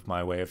part of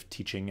my way of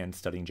teaching and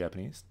studying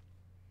Japanese.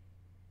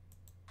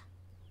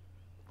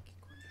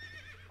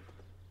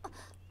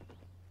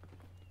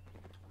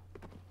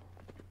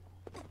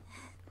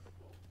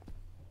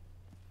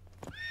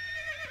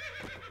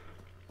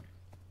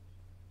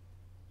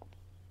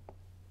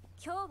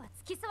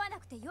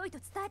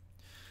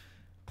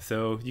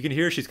 So you can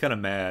hear she's kind of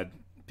mad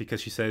because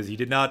she says, "You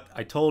did not.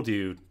 I told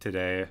you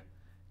today.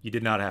 You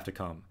did not have to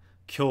come.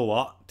 今日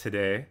は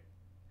today.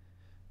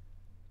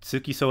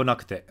 Tsukiso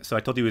nakute. So I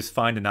told you it was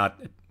fine to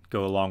not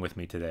go along with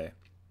me today."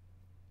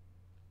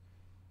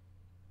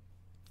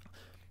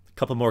 A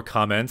couple more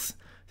comments.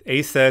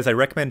 Ace says, "I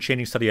recommend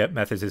changing study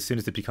methods as soon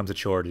as it becomes a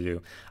chore to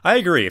do." I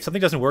agree. If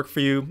something doesn't work for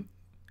you,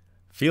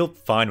 feel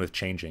fine with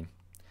changing.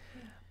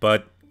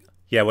 But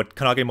yeah, what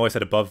Kanage Moe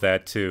said above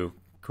that too,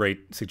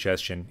 great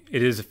suggestion.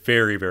 It is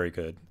very, very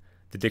good.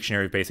 The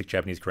Dictionary of Basic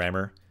Japanese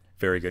Grammar,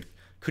 very good.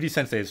 Kuri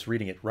Sensei is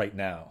reading it right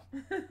now.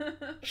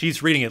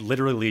 She's reading it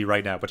literally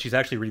right now, but she's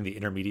actually reading the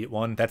intermediate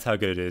one. That's how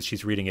good it is.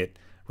 She's reading it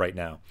right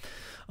now.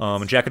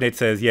 And Jackadate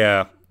says,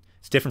 yeah,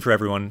 it's different for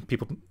everyone.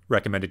 People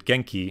recommended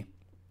Genki.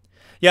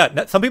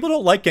 Yeah, some people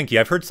don't like Genki.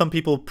 I've heard some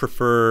people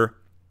prefer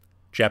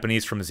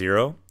Japanese from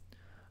Zero.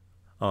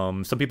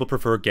 Some people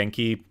prefer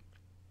Genki,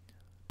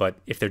 but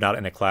if they're not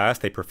in a class,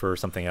 they prefer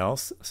something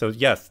else. So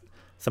yes,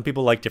 some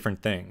people like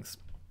different things,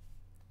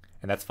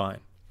 and that's fine.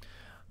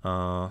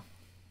 That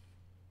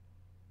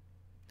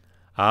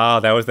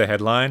was the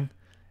headline.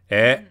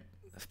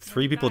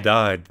 3 people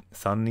died.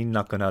 3人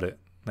亡くなる.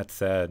 That's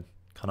sad.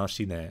 悲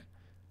しいね.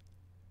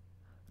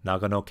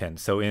 Nagano Ken.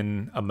 So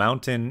in a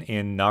mountain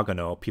in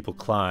Nagano, people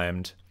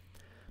climbed,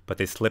 but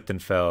they slipped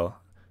and fell.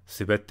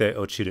 Subete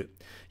ochiru.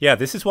 Yeah,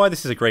 this is why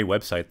this is a great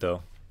website,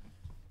 though.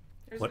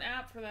 There's an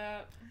app for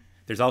that.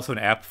 There's also an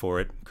app for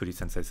it, Kuri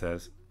Sensei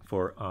says,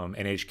 for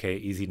NHK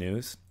Easy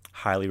News.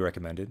 Highly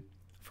recommended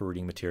for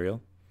reading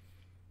material.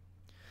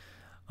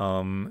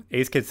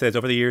 Ace Kid says,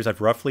 over the years, I've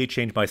roughly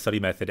changed my study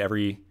method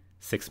every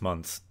 6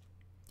 months.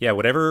 Yeah,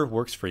 whatever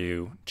works for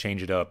you,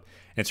 change it up.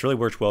 And it's really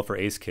worked well for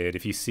Ace Kid.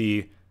 If you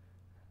see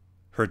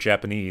her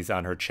Japanese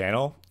on her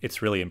channel,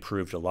 it's really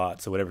improved a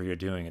lot. So whatever you're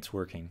doing, it's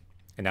working.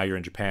 And now you're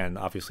in Japan.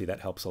 Obviously,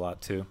 that helps a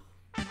lot too.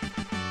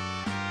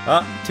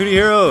 2D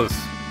Heroes!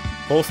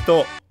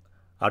 Hosto!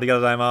 Arigatou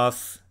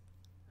gozaimasu.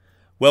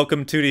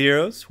 Welcome, 2D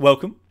Heroes.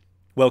 Welcome.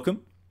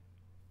 Welcome.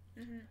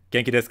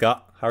 Genki desu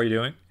ka? How are you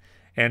doing?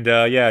 And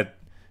yeah,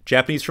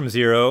 Japanese from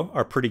Zero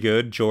are pretty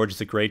good. George is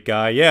a great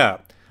guy. Yeah,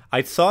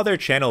 I saw their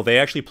channel. They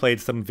actually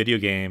played some video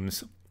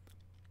games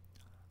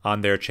on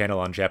their channel,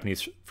 on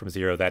Japanese from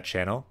Zero, that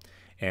channel.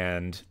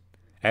 And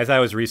as I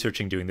was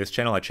researching doing this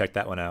channel, I checked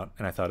that one out.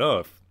 And I thought, oh,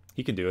 if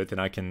he can do it, then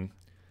I can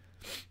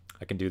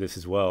do this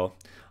as well.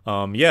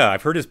 Yeah,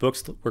 I've heard his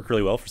books work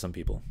really well for some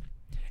people.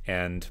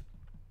 And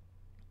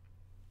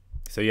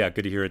so yeah,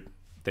 good to hear it,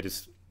 that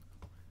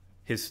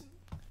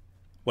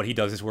what he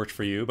does has worked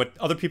for you, but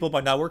other people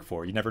might not work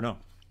for. You never know.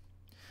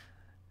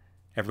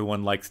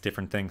 Everyone likes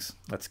different things.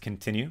 Let's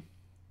continue.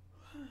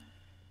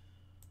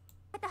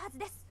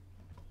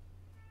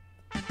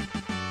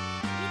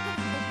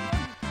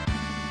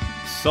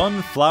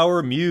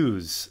 Sunflower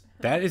Muse.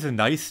 That is a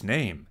nice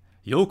name.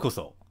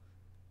 Yokoso.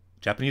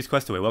 Japanese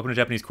Quest Away. Welcome to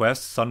Japanese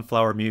Quest.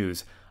 Sunflower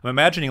Muse. I'm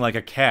imagining like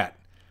a cat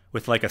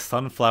with like a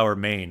sunflower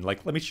mane.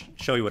 Like, let me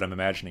show you what I'm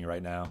imagining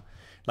right now.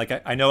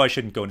 Like, I know I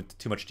shouldn't go into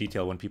too much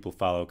detail when people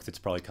follow, because it's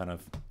probably kind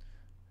of,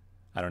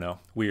 I don't know,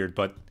 weird,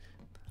 but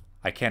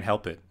I can't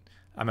help it.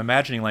 I'm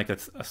imagining like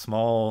a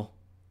small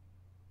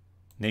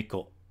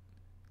neko.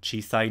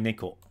 Chisai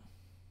neko.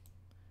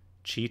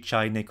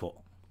 Chichai neko.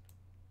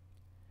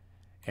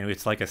 And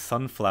it's like a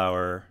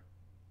sunflower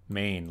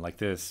mane, like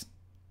this.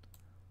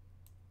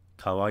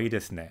 Kawaii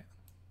desu ne.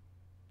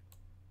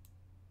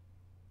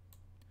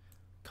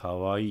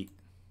 Kawaii.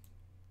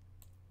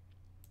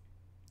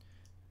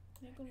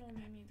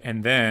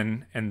 And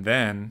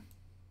then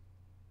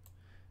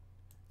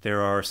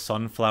there are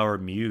Sunflower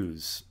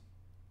Muse,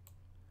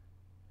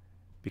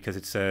 because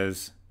it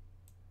says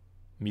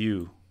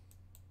Mew.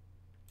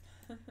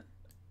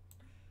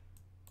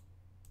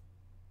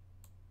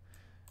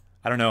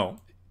 I don't know.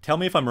 Tell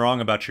me if I'm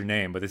wrong about your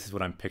name, but this is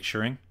what I'm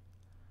picturing.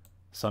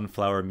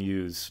 Sunflower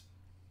Muse.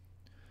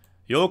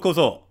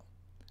 Yokozo!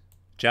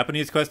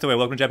 Japanese Quest Away.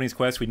 Welcome to Japanese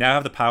Quest. We now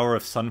have the power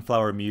of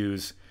Sunflower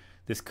Muse.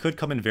 This could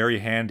come in very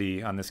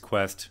handy on this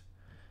quest.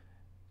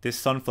 This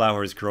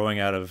sunflower is growing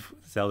out of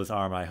Zelda's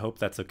arm. I hope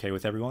that's okay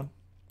with everyone.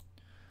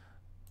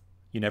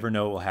 You never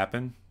know what will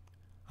happen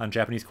on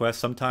Japanese Quest.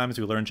 Sometimes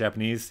we learn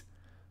Japanese.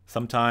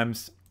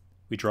 Sometimes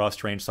we draw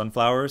strange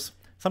sunflowers.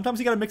 Sometimes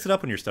you gotta mix it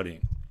up when you're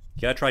studying.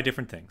 You gotta try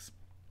different things.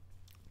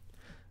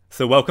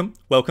 So welcome.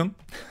 Welcome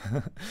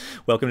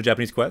to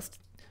Japanese Quest.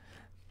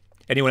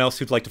 Anyone else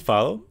who'd like to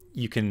follow,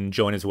 you can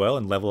join as well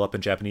and level up in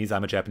Japanese.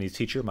 I'm a Japanese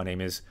teacher. My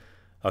name is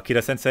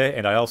Akira Sensei,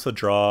 and I also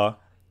draw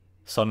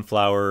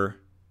sunflower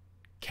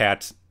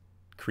cat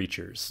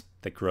creatures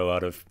that grow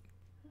out of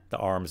the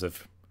arms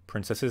of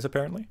princesses,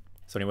 apparently.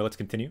 So anyway, let's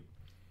continue.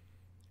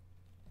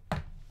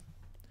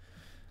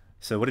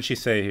 So what did she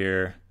say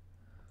here?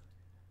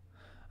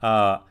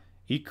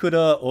 いく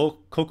らお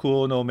国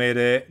王の命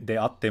令で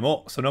あって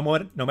も、so no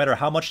matter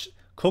how much,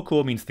 国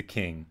王 means the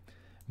king.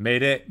 命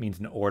令 means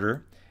an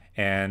order.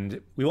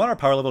 And we want our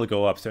power level to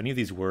go up. So any of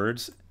these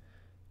words,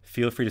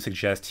 feel free to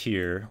suggest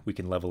here. We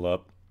can level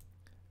up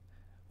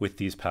with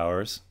these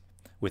powers,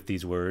 with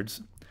these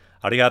words.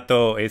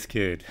 Arigato, Ace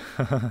Kid.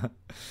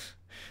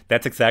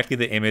 That's exactly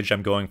the image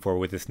I'm going for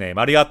with this name.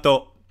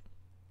 Arigato.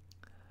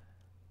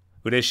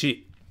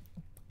 Ureshi.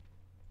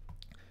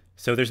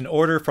 So there's an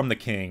order from the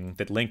king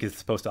that Link is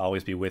supposed to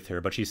always be with her,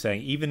 but she's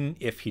saying, even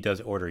if he does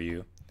order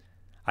you,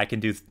 I can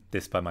do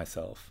this by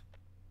myself.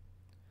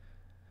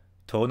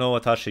 Tono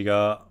watashi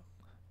ga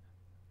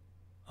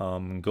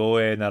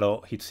goe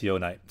naro hitsuyou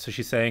nai. So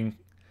she's saying,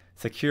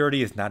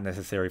 security is not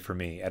necessary for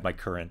me at my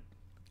current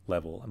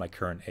level, at my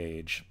current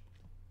age.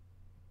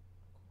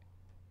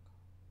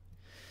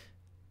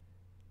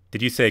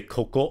 Did you say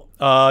koko?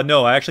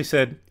 No, I actually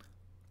said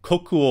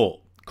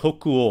kokuo.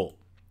 Kokuo.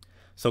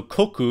 So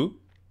koku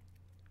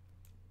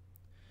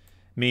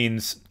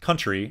means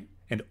country,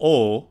 and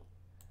o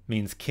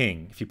means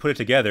king. If you put it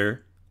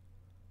together,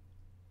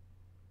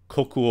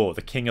 kokuo,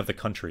 the king of the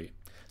country.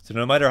 So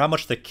no matter how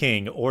much the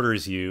king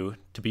orders you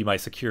to be my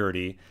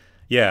security,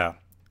 yeah,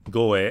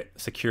 goe,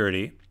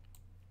 security,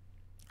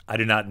 I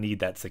do not need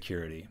that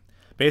security.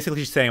 Basically,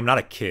 she's saying, I'm not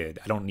a kid.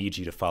 I don't need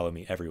you to follow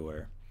me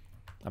everywhere.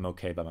 I'm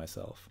okay by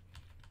myself.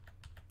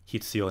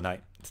 Hitsuyou nai.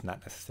 It's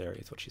not necessary,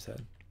 is what she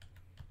said.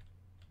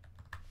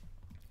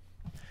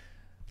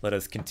 Let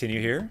us continue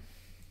here.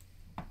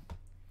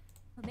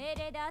 命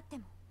令であって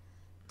も、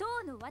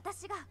当の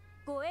私が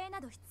護衛な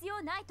ど必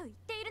要ないと言っ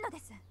ているので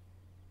す。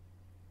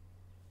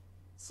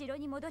城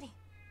に戻り、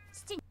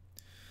父に。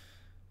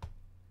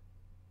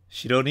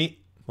城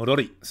に戻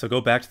り。So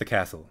go back to the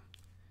castle.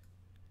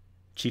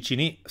 父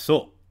に、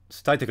そう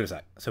伝えてくださ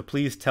い. So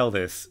please tell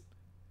this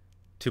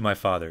to my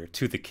father,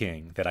 to the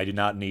king, that I do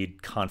not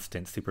need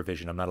constant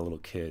supervision. I'm not a little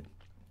kid.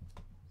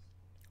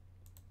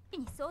 父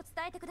にそう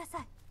伝えてくださ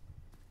い。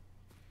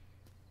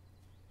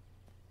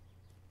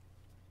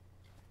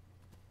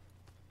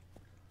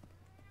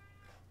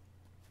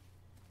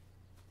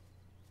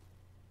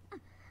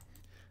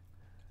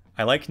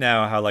I like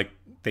now how like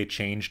they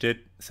changed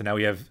it. So now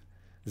we have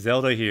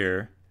Zelda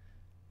here,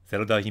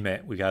 Zelda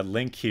Hime. We got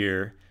Link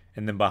here,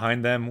 and then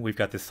behind them we've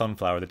got this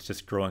sunflower that's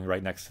just growing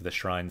right next to the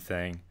shrine,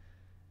 saying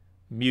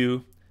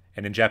Mew.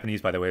 And in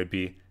Japanese, by the way, it would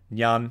be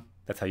Nyan.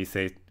 That's how you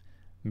say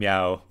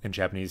meow in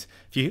Japanese.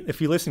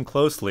 If you listen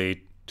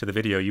closely to the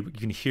video, you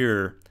can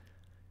hear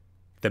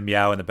the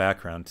meow in the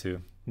background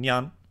too.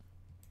 Nyan.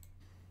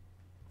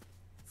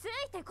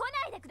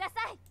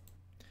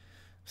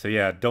 So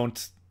yeah,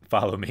 don't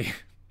follow me.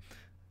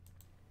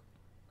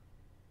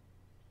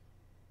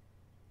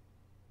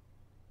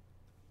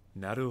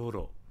 なるほ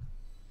ど。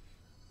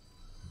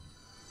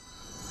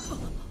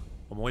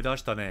思い出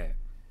したね。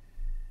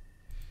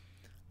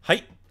は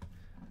い。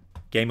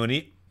ゲーム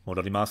に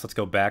戻ります。Let's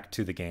go back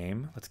to the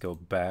game. Let's go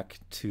back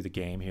to the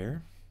game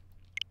here.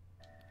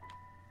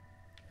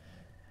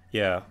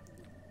 Yeah.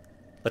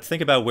 Let's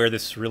think about where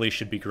this really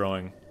should be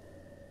growing.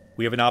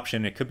 We have an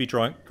option. It could be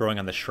growing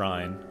on the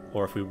shrine,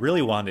 or if we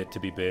really want it to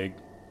be big,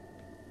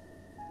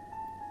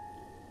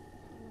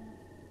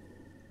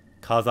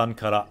 Kazan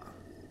kara.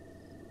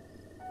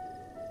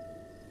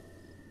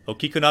 大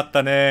きくなっ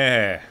た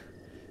ね。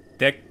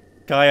で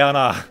っかい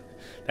花.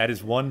 That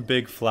is one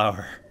big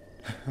flower.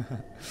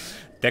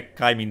 でっ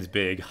かい means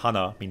big.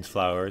 Hana means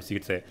flower. So you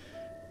could say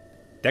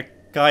で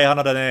っかい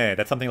花だね.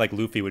 That's something like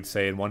Luffy would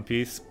say in One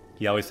Piece.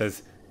 He always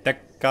says で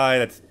っかい,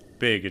 that's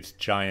big, it's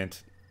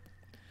giant.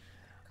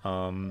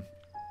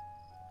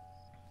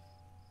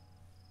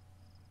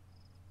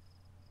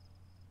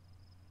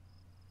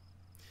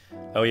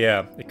 Oh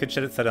yeah, it could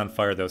set it on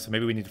fire though, so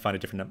maybe we need to find a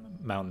different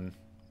mountain.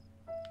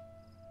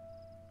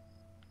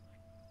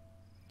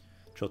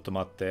 ちょっと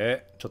待っ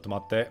て、ちょっと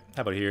待って.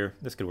 How about here?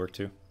 This could work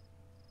too.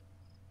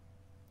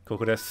 こ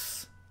こで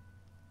す。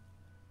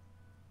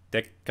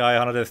でっかい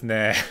花です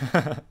ね。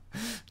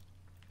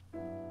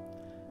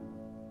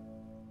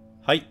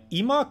はい、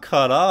今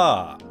か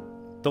ら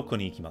どこ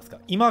に行きますか？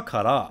今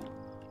から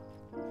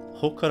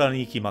ほから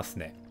に行きます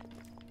ね。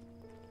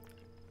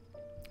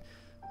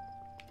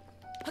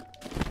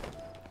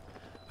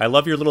I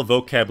love your little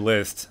vocab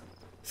list,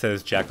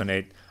 says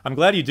Jackonate. I'm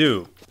glad you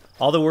do.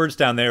 All the words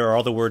down there are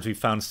all the words we've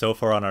found so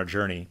far on our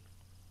journey.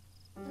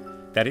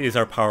 That is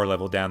our power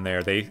level down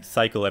there. They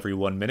cycle every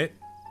 1 minute.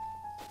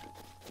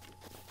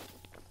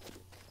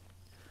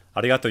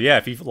 Arigato. Yeah,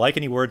 if you like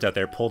any words out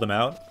there, pull them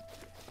out.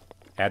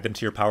 Add them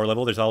to your power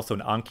level. There's also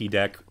an Anki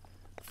deck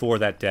for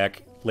that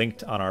deck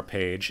linked on our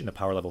page in the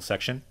power level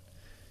section.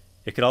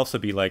 It could also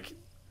be like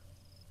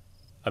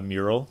a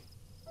mural.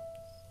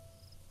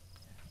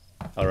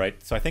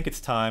 Alright, so I think it's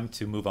time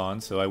to move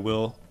on, so I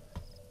will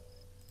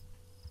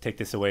take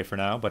this away for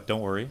now, but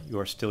don't worry, you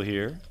are still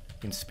here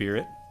in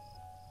spirit.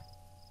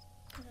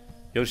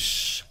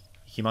 Yosh,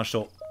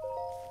 ikimashou.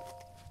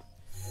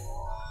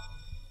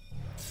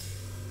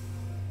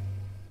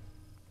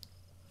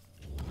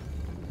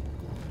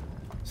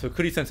 So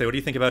Kuri-sensei, what do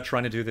you think about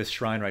trying to do this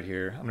shrine right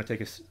here? I'm going to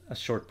take a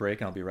short break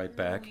and I'll be right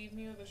back. Leave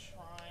me with a shrine.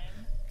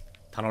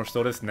 楽し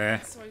そうです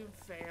ね。 So I can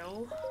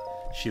fail.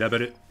 調べ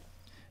る.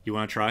 You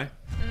want to try? や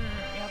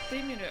っ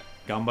てみる。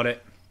頑張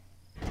れ.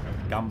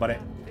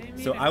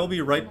 So I will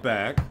be right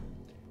back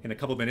in a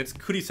couple minutes.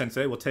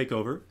 Kuri-sensei will take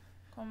over.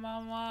 こんば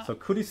んは。 So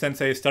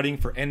Kuri-sensei is studying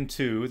for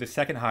N2, the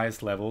second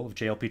highest level of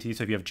JLPT.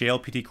 So if you have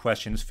JLPT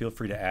questions, feel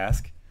free to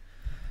ask.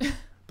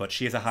 But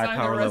she has a high I'm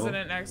power a level.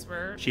 resident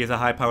expert. She has a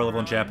high power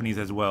level in Japanese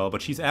as well.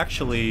 But she's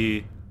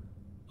actually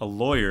a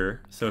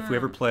lawyer. So if we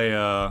ever play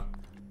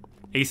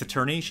Ace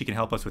Attorney, she can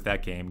help us with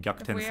that game. If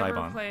Gyakuten we ever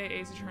Saiban. play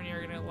Ace Attorney, you're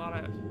getting a lot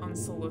of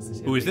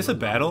unsolicited. Ooh, is this a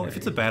legal battle? commentary. If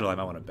it's a battle, I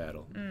might want to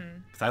battle.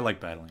 Because I like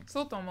battling.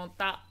 そうと思っ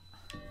た。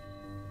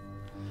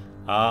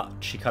 Ah,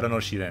 Chikara no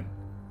Shiren.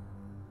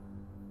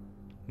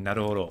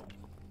 Naruhodo.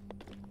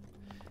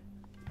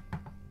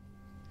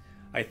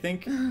 I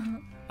think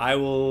I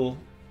will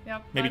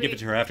maybe give it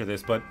to her after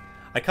this, but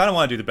I kind of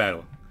want to do the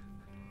battle.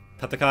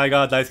 Tatakai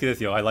ga daisuki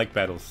desu yo. I like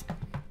battles.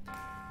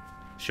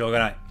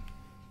 Shoganai.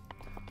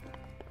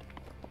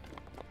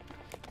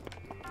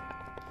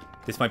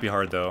 This might be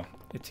hard though.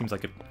 It seems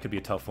like it could be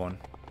a tough one.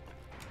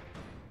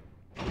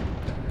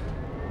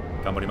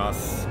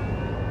 Ganbarimasu.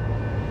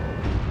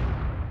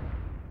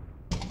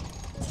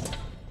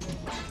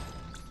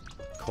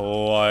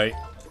 Kowai.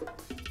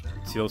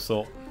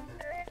 Tsuyoso.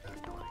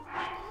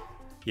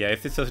 Yeah,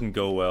 if this doesn't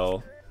go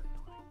well,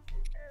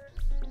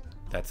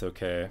 that's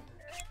okay.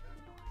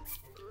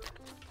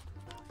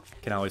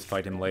 Can always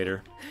fight him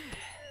later.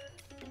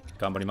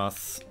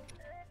 Ganbarimasu.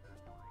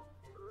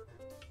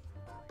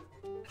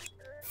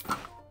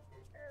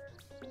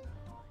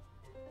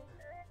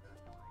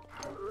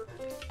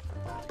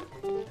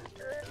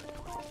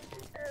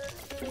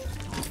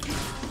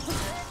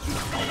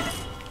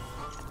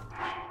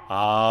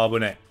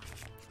 Abune.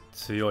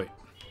 Tsuyoi.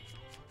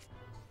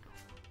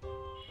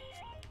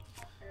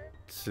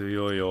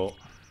 Tsuyoi yo.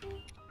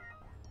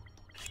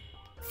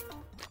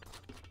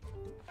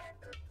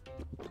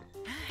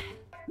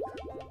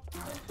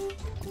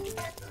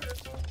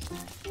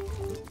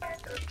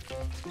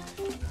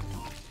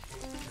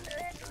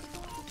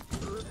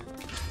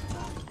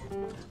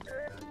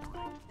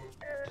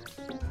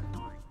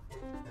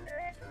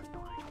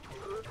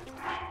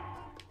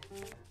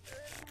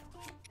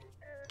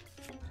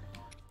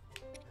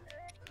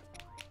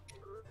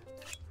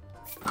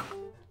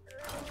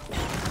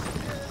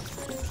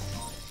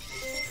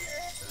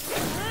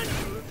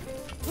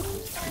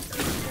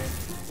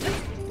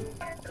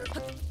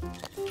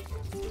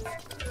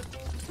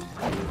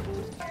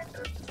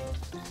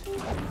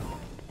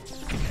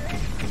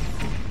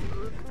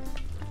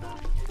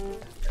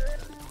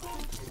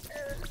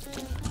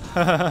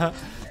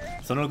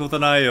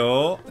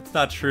 It's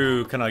not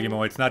true,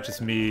 Kanagimo. It's not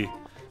just me.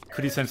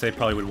 Kuri-sensei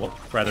probably would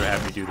rather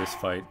have me do this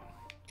fight.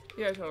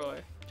 Yeah, totally.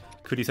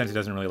 Kuri-sensei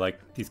doesn't really like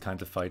these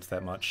kinds of fights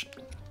that much.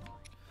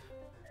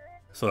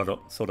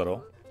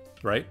 Sodaro.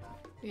 Right?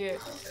 Yeah.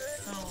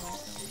 I don't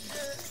like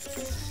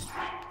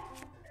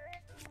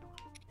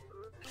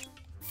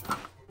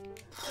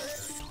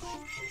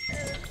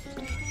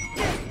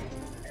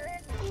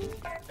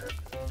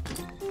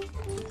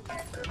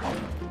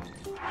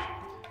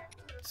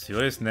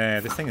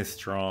that. This thing is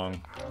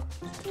strong.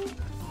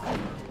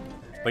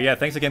 But yeah,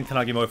 thanks again,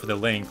 Kanagimo, for the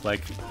link.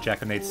 Like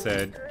Jack and Nate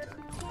said,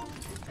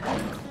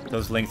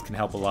 those links can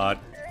help a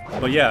lot.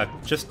 But yeah,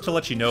 just to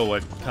let you know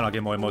what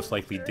Kanagimo most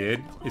likely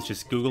did, is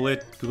just Google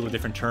it, Google the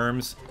different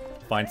terms,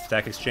 find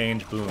Stack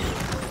Exchange, boom.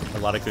 A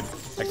lot of good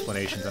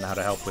explanations on how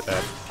to help with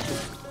that.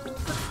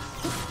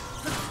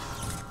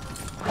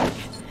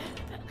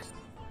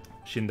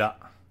 Shinda.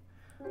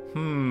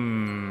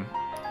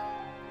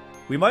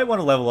 We might want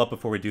to level up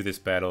before we do this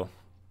battle.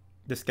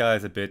 This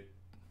guy's a bit...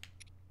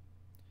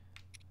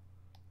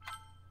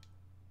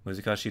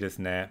 Muzikashi desu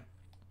ne.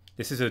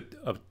 This is a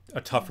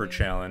tougher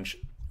challenge.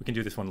 We can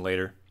do this one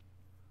later.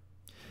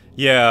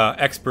 Yeah,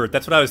 expert.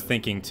 That's what I was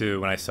thinking too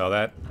when I saw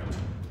that.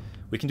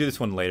 We can do this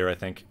one later, I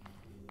think.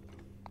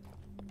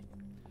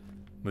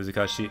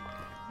 Muzikashi.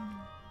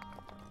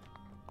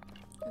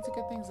 It's a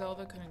good thing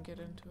Zelda couldn't get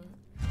into it.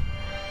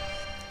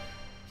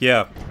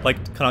 Yeah,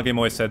 like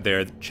Kanagemo said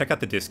there, check out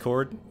the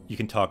Discord. You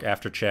can talk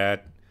after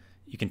chat.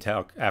 You can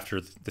talk after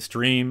the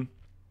stream.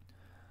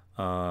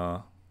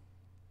 Yeah,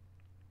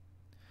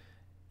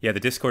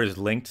 the Discord is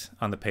linked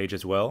on the page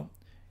as well.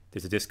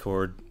 There's a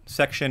Discord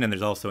section, and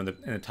there's also in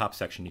the top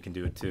section you can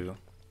do it too.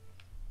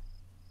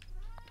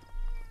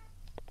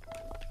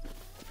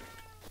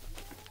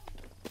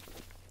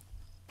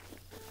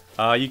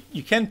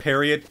 You can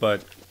parry it,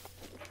 but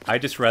I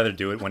just rather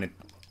do it when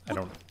I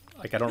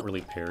don't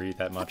really parry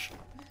that much.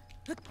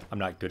 I'm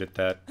not good at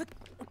that.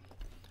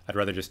 I'd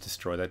rather just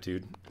destroy that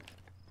dude.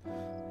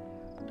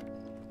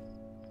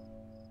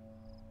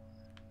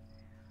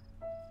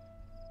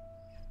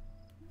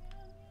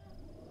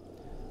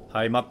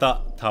 Hai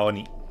mata tawa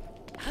ni.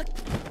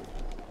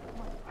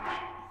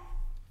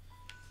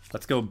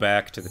 Let's go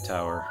back to the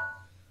tower.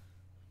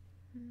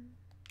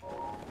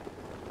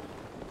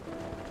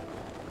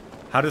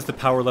 How does the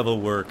power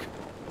level work?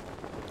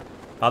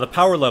 The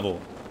power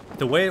level.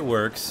 The way it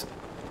works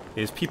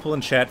is people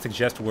in chat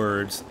suggest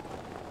words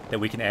that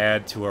we can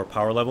add to our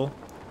power level.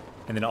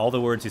 And then all the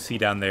words you see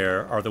down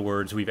there are the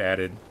words we've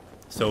added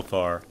so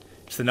far.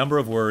 It's the number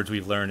of words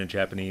we've learned in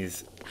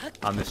Japanese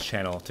on this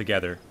channel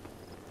together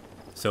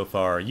so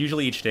far.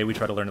 Usually each day we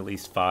try to learn at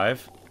least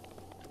 5.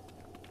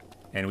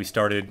 And we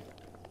started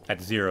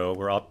at 0.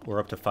 We're up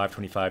to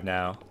 525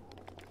 now.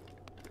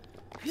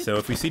 So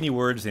if we see any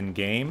words in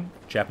game,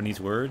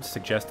 Japanese words,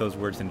 suggest those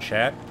words in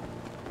chat.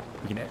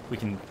 We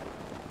can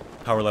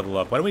power level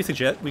up. Why don't we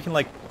suggest, we can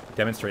like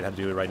demonstrate how to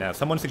do it right now.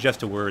 Someone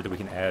suggest a word that we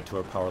can add to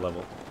our power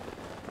level.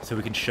 So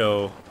we can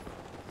show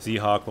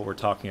Z-Hawk what we're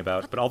talking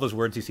about. But all those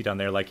words you see down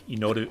there, like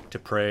inoru, to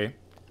pray,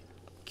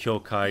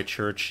 kyokai,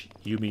 church,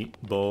 yumi,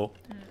 bo,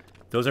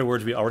 those are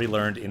words we already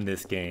learned in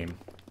this game.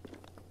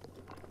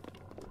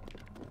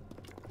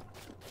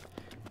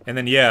 And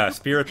then yeah,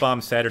 Spirit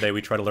Bomb Saturday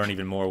we try to learn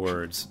even more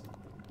words.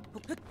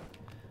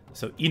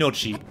 So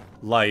inochi,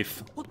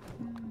 life,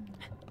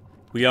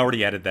 we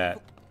already added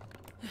that.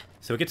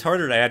 So it gets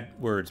harder to add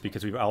words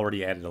because we've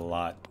already added a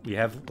lot. We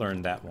have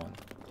learned that one.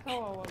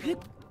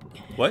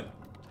 What?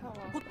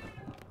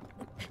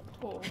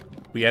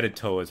 We added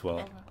toe as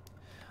well.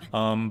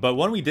 But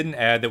one we didn't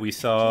add that we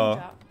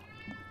saw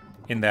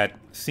in that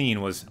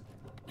scene was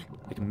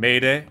like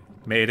meide,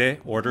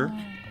 order.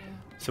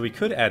 So we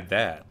could add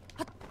that.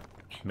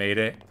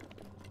 Meide.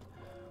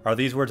 Are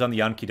these words on the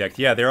Anki deck?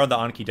 Yeah, they're on the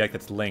Anki deck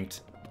that's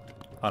linked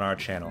on our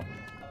channel.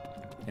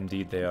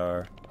 Indeed they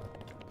are.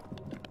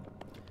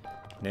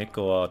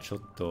 Neko wa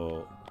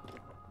chotto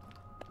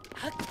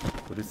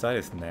urusai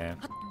desu ne.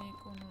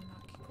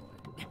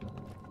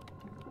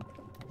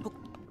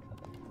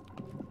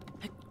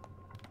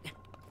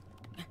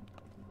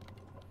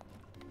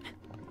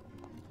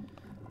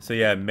 So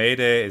yeah, meide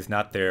is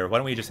not there. Why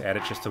don't we just add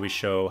it just so we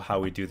show how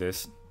we do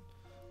this.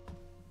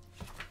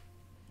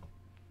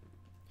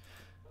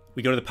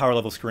 We go to the power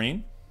level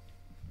screen.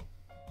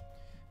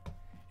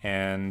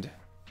 And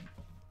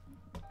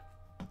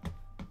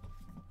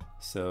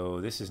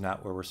so this is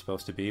not where we're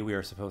supposed to be. We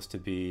are supposed to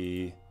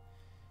be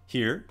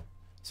here.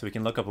 So we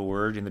can look up a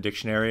word in the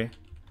dictionary.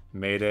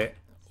 Meide,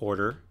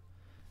 order.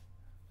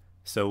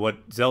 So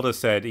what Zelda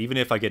said, even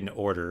if I get an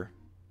order,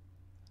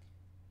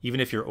 even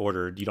if you're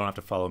ordered, you don't have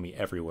to follow me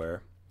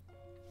everywhere.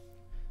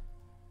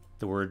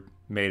 The word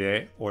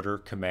meide, order,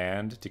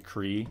 command,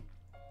 decree.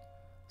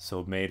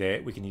 So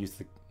meide, we can use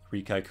the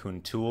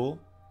Rikai-kun tool.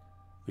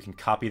 We can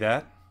copy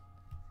that.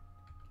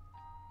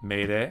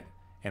 Meide.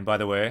 And by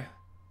the way,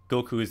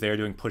 Goku is there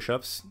doing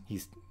push-ups.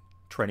 He's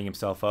training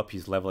himself up.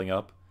 He's leveling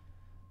up.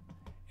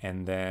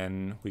 And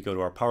then we go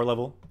to our power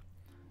level.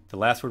 The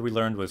last word we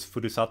learned was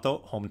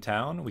Furusato,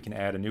 hometown. We can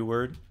add a new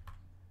word.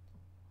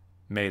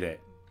 Meide.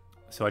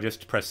 So I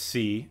just press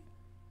C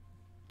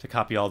to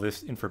copy all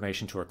this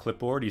information to our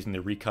clipboard using the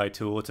Rikai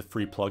tool. It's a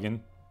free plugin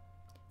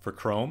for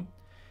Chrome.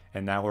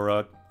 And now we're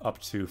up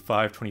to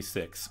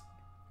 526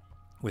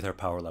 with our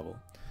power level.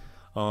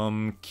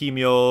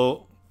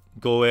 Kimyo,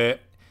 Goe.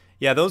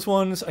 Yeah, those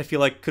ones I feel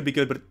like could be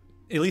good, but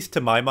at least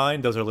to my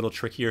mind, those are a little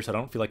trickier, so I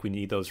don't feel like we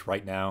need those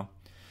right now.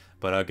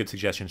 But good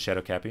suggestion,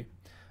 Shadow Cappy.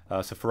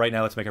 So for right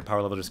now, let's make our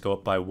power level just go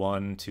up by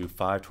 1 to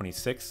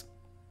 526.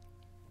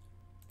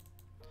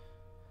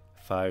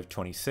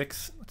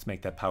 526. Let's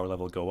make that power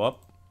level go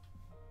up.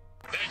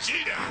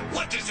 Vegeta,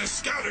 what does the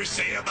scouter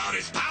say about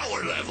his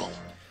power level?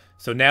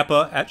 So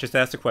Nappa just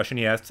asked a question.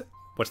 He asked,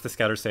 what's the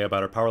scouter say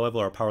about our power level?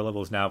 Our power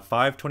level is now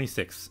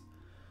 526.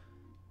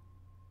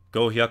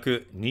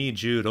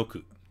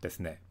 526です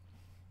ね。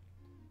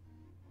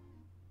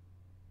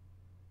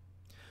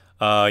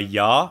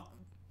Ya.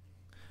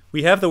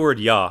 We have the word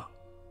ya.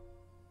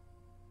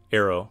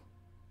 Arrow.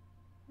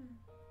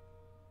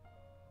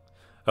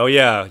 Oh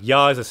yeah,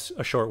 ya is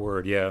a short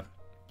word, yeah.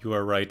 You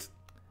are right,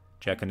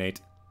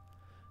 Jackanate.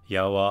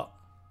 Yawa.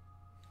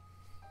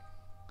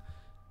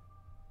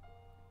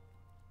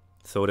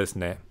 So desu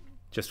ne.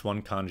 Just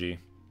one kanji.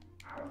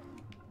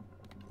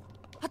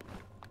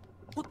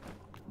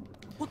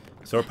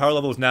 So our power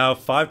level is now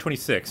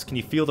 526. Can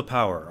you feel the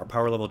power? Our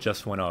power level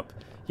just went up.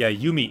 Yeah,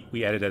 Yumi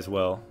we added as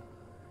well.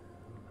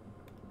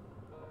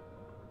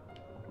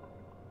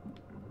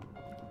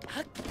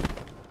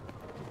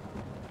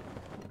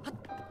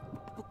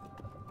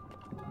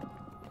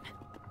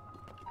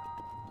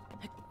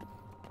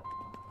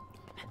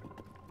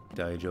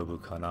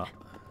 Daijoubu kana?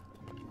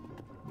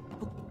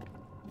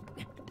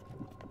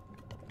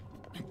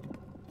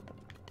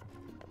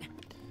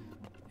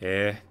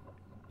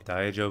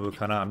 Daijoubu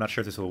kana? I'm not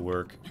sure if this will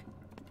work.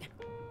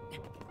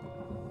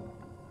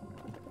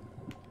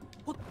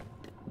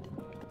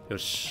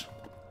 Yosh.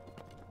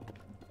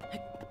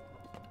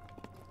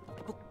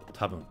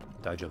 Tabun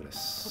daijoubu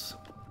desu.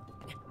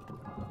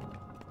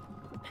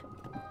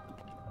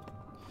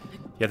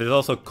 Yeah, there's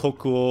also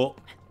Kokuo.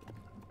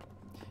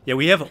 Yeah,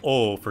 we have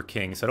O for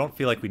king, so I don't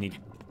feel like we need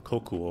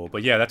Kokuo.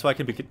 But yeah, that's why it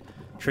can be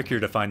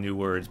trickier to find new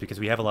words, because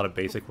we have a lot of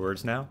basic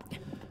words now.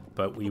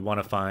 But we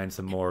want to find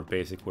some more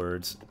basic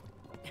words.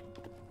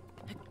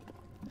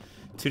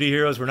 2D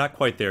Heroes, we're not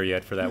quite there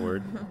yet for that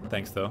word.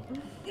 Thanks, though.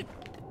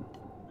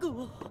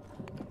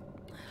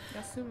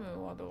 休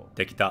むはどう？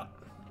できた。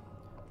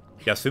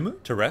Yasumu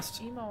to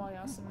rest? 今は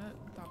休む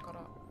だか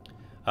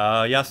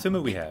ら。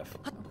Yasumu we have.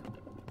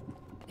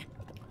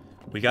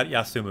 We got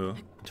Yasumu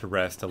to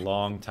rest a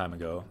long time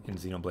ago in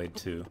Xenoblade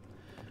 2.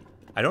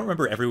 I don't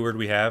remember every word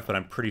we have, but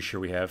I'm pretty sure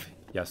we have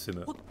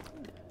Yasumu.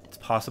 It's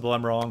possible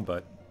I'm wrong,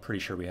 but pretty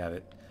sure we have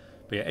it.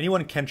 But yeah,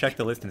 anyone can check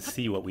the list and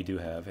see what we do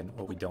have and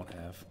what we don't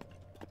have.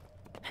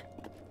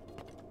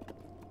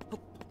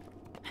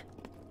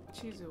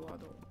 地図は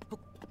どう？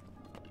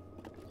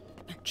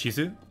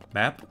 Chizu?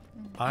 Map?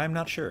 I'm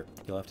not sure.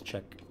 You'll have to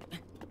check.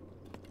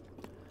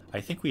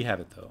 I think we have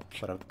it though,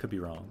 but I could be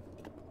wrong.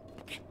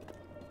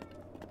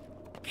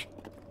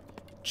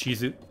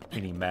 Chizu,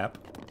 meaning map.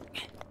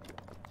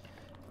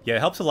 Yeah, it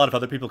helps a lot if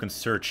other people can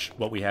search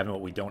what we have and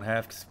what we don't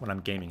have, because when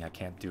I'm gaming I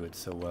can't do it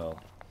so well.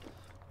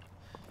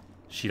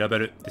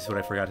 Shiraberu, this is what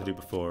I forgot to do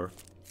before.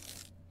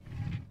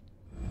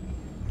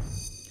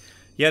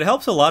 Yeah, it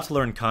helps a lot to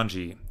learn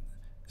kanji,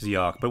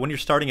 Ziok, but when you're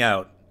starting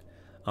out,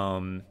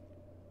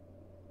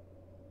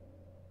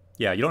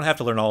 yeah, you don't have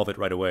to learn all of it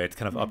right away. It's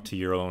kind of up to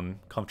your own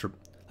comfort,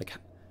 like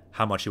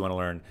how much you want to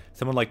learn.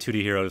 Someone like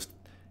 2D Heroes,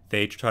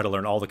 they try to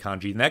learn all the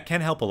kanji, and that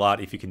can help a lot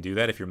if you can do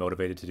that, if you're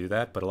motivated to do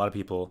that, but a lot of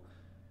people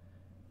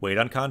wait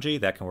on kanji,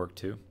 that can work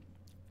too.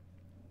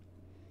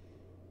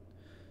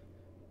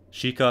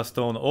 Shika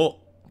Stone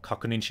o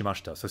kakunin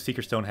shimashita. So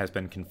Seeker Stone has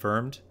been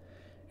confirmed,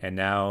 and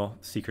now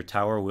Seeker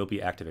Tower will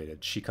be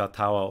activated. Shika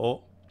Tower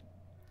o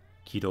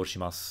kidou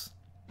shimasu.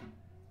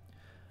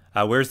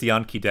 Where's the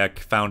Anki deck?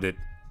 Found it.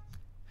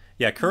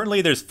 Yeah,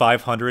 currently there's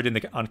 500 in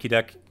the Anki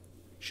deck.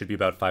 Should be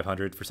about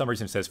 500. For some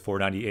reason it says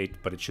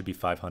 498, but it should be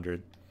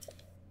 500.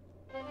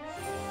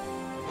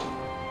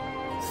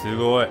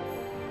 Sugoi.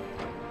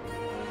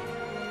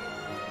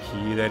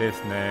 Kirei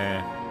desu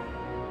ne.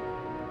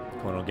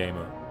 Kono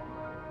game.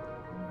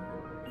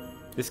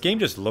 This game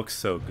just looks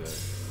so good.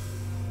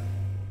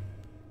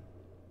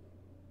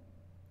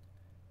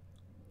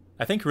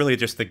 I think really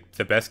just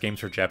the best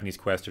games for Japanese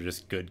Quest are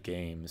just good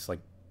games,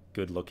 like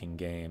good looking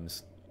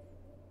games.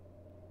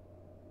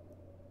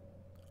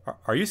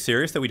 Are you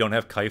serious that we don't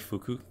have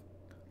Kaifuku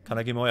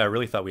Kanagimoy? I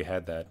really thought we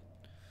had that.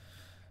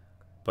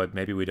 But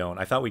maybe we don't.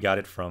 I thought we got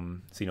it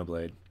from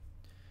Xenoblade.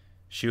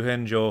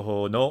 Shuhen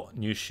Jouhou no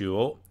Nyushu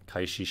o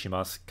Kaishi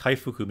shimasu.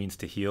 Kaifuku means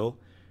to heal.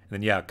 And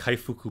then yeah,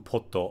 Kaifuku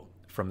Potto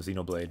from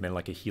Xenoblade meant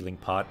like a healing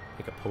pot,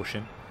 like a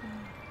potion.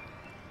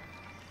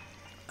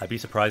 I'd be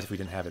surprised if we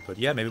didn't have it, but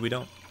yeah, maybe we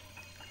don't.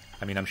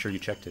 I mean, I'm sure you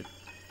checked it.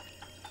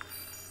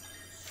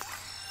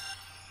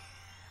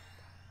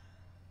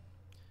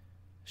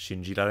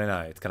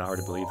 Shinjirarenai. It's kind of hard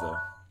to believe, though.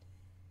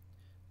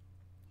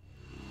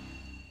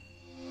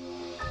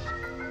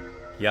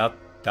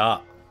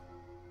 Yatta.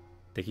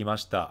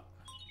 Dekimashita.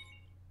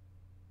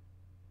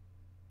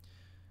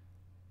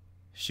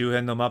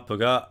 Shuhen no mappu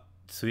ga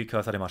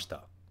tsuika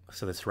saremashita.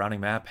 So the surrounding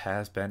map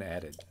has been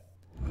added.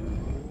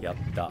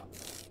 Yatta.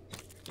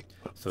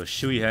 So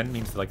Shuihen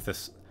means like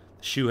this.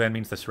 Shuhen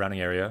means the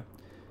surrounding area,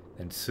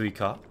 and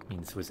Suika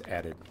means it was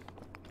added.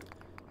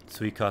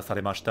 Tsuika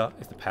saremashita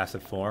is the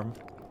passive form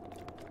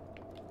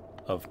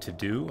of to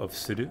do, of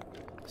suru.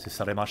 So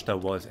saremashita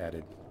was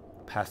added.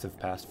 Passive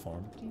past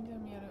form.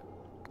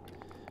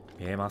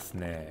 見えます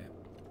ね。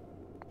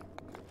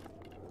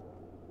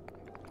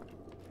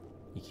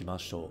行きま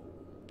しょう。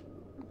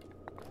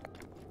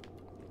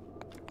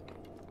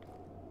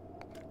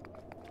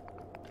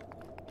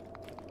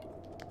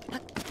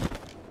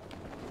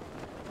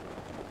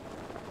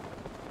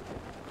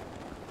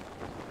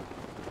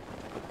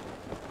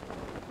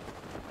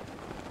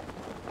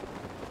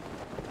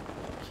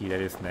綺麗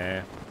です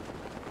ね。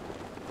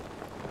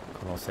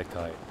この世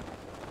界。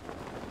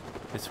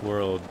This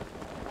world,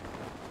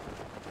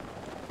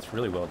 it's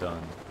really well done.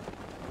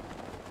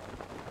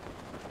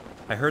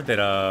 I heard that,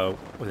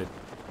 was it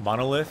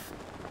Monolith,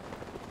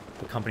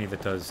 the company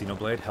that does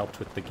Xenoblade, helped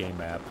with the game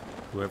map.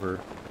 Whoever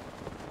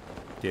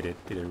did it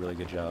did a really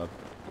good job.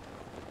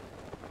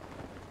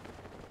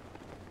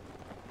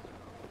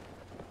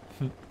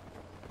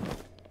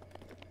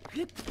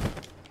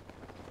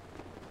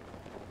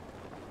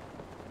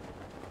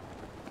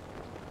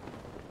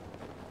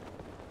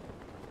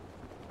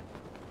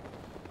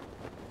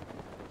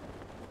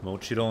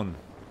 Mochiron,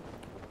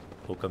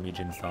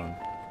 Okamijin-san.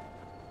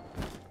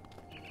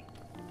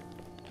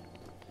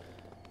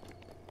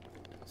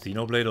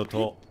 Xenoblade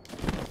と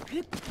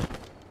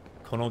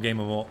このゲー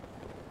ムも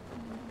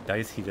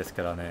大好きです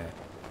からね.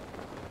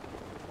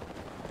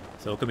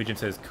 So Okamijin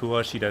says,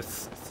 Kuwashi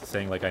desu,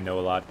 saying like I know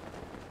a lot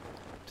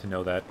to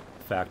know that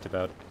fact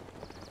about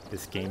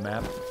this game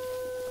map.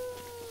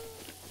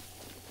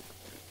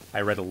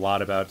 I read a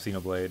lot about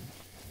Xenoblade.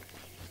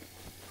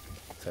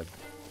 Said,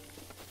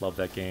 love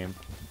that game.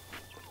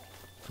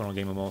 この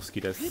ゲームも好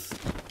きです.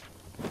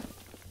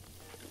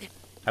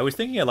 I was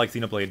thinking I liked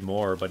Xenoblade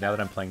more, but now that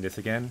I'm playing this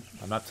again,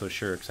 I'm not so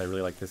sure because I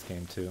really like this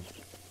game too.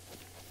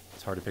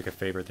 It's hard to pick a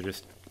favorite, they're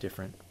just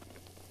different.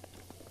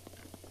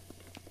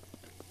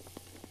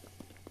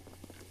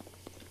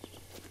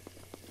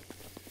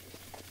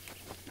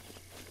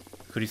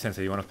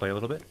 Kuri-sensei, you want to play a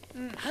little bit?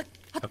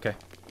 Okay.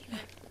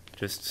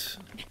 Just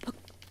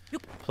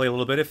play a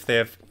little bit.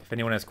 If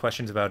anyone has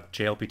questions about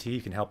JLPT,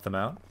 you can help them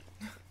out.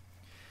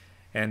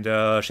 And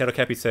Shadow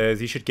Cappy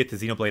says you should get the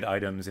Xenoblade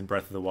items in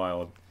Breath of the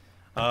Wild.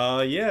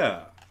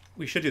 Yeah,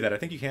 we should do that. I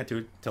think you can't do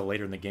it till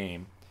later in the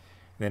game.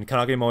 And then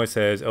Kanage Moe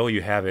says, oh,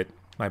 you have it.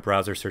 My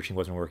browser searching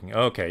wasn't working.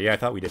 Okay, yeah, I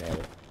thought we did have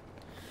it.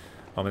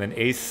 And then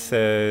Ace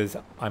says,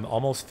 I'm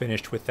almost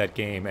finished with that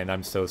game, and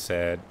I'm so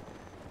sad.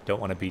 Don't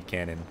want to beat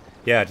Ganon.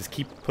 Yeah, just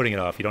keep putting it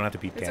off. You don't have to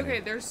beat Ganon. It's okay.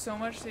 There's so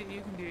much that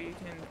you can do. You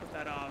can put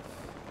that off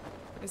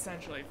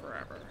essentially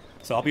forever.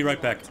 So I'll be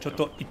right back.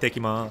 Chotto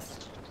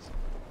ittekimasu.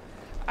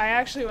 I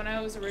actually, when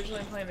I was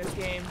originally playing this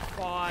game,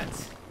 fought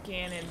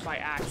Ganon by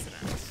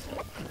accident.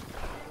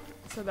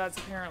 So that's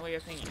apparently a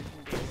thing you can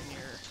do when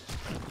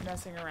you're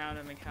messing around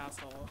in the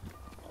castle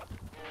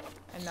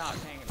and not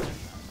paying attention.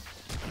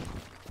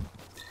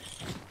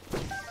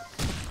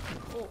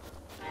 Oh.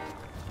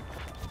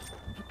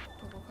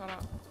 Purple caught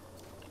up.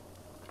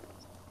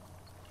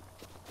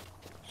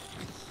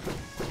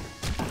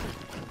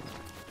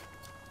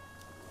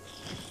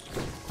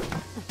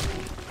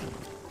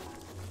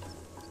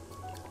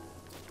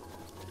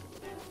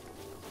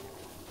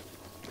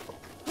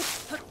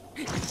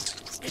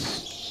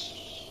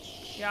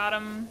 Got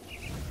him.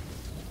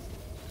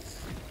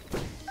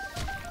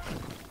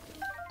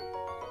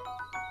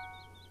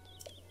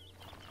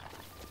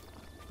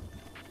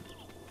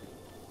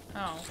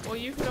 Oh, well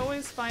you could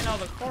always find all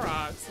the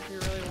Koroks if you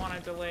really want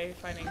to delay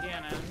fighting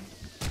Ganon.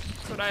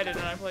 That's what I did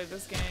when I played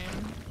this game.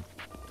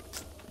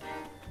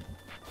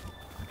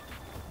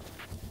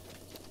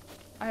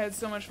 I had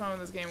so much fun with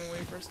this game when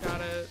we first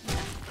got it.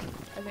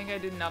 I think I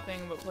did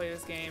nothing but play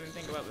this game and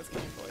think about this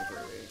game for like 3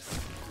 weeks.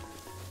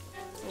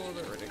 It's a little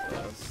bit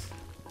ridiculous.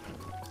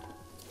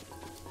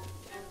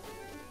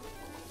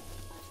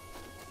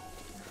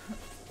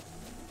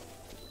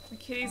 The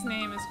kitty's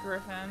name is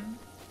Griffin.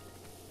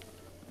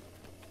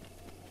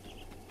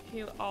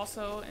 He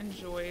also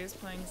enjoys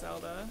playing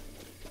Zelda,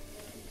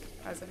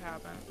 as it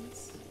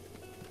happens.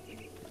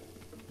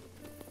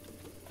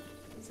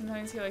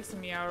 Sometimes he likes to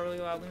meow really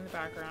loudly in the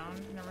background.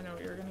 You never know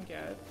what you're gonna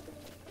get.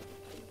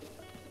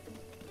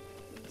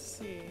 Let's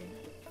see.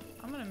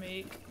 I'm gonna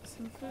make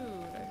some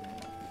food, I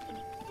think.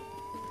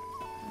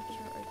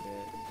 After I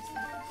get this.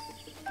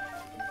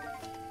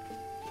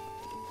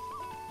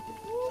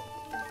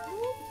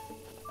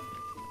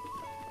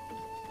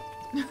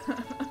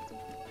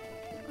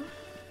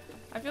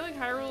 I feel like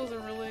Hyrule is a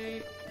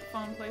really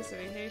fun place to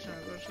vacation,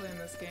 especially in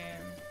this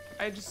game.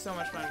 I had just so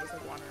much fun just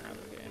like wandering around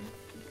the game.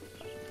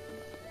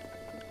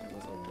 It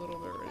was a little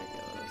bit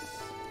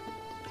ridiculous.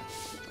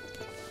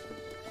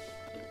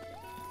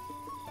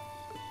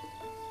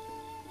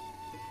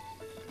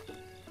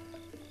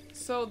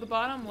 So the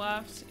bottom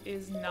left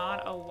is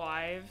not a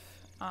live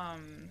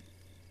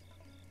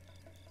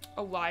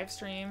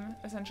stream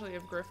essentially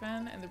of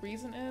Griffin, and the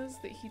reason is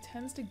that he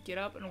tends to get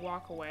up and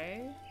walk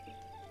away,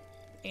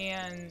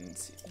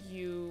 and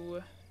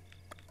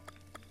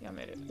I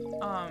made it.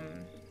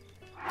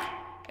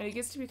 And it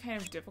gets to be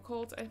kind of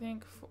difficult, I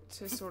think,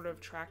 to sort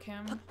of track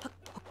him.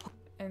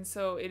 And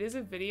so it is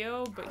a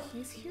video, but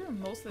he's here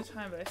most of the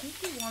time, but I think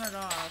he wandered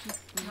off.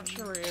 I'm not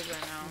sure where he is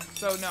right now.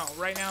 So no,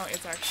 right now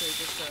it's actually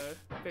just a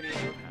video of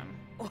him.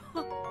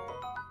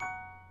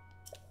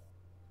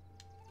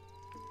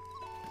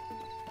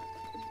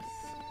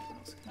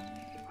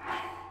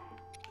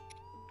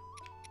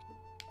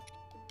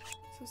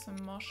 So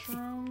some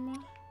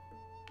mushroom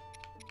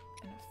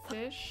and a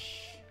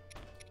fish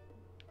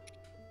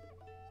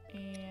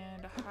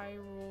and a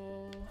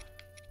Hyrule.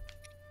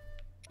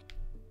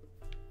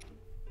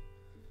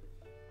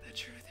 The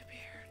truth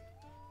appeared.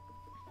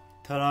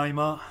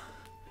 Tadaima.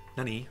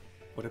 Nani?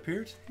 What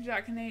appeared?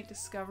 Jack and Nate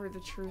discovered the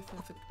truth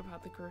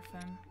about the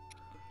Griffin.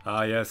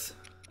 Ah, yes.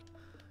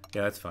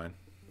 Yeah, that's fine.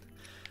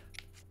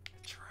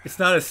 It's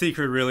not a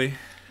secret, really.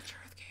 The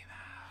truth came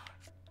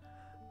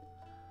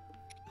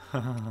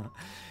out.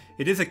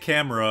 It is a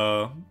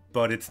camera,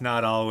 but it's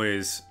not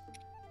always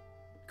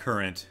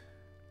current.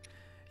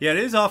 Yeah, it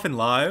is often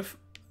live.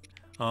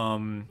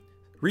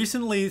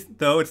 Recently,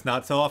 though, it's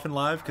not so often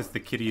live because the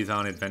kitty is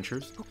on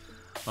adventures.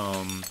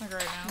 Like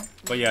right now.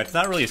 But yeah, it's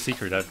not really a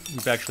secret.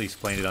 We've actually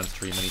explained it on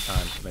stream many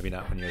times. Maybe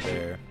not when you're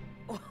there.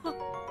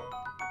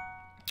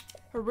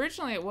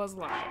 Originally, it was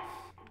live.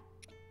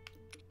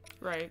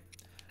 Right.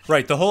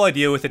 Right, the whole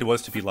idea with it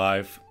was to be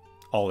live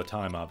all the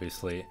time,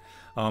 obviously.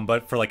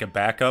 But for like a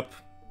backup,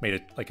 made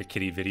it like a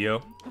kitty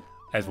video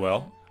as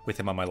well, with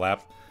him on my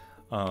lap.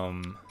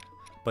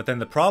 But then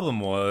the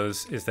problem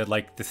is that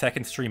like the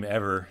second stream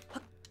ever,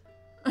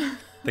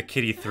 the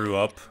kitty threw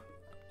up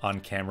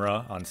on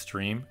camera, on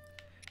stream.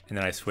 And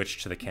then I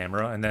switched to the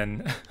camera, and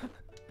then...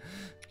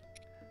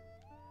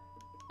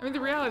 I mean, the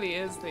reality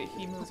is that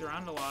he moves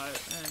around a lot,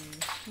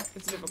 and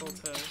it's difficult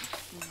to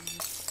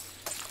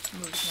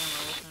move the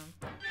camera with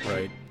him.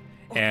 Right.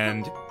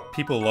 And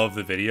people love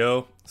the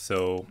video,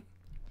 so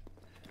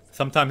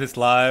sometimes it's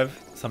live,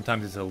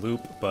 sometimes it's a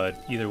loop,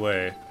 but either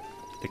way,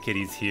 the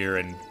kitty's here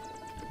and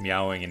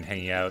meowing and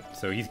hanging out,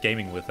 so he's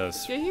gaming with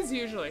us. Yeah, he's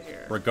usually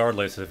here.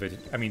 Regardless of it,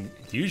 I mean,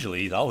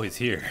 usually he's always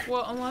here.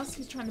 Well, unless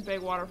he's trying to beg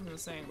water from the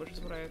sink, which is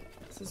what I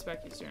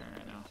suspect he's doing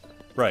right now.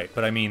 Right,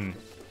 but I mean,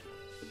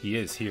 he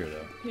is here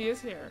though. He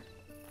is here.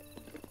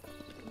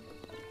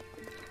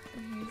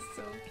 He's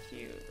so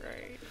cute,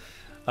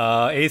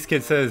 right? Ace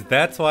Kid says,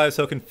 that's why I was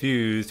so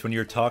confused when you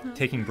were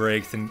taking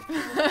breaks and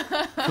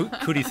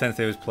Kuti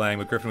Sensei was playing,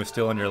 but Griffin was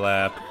still on your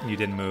lap and you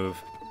didn't move.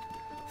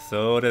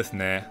 So desu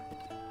ne.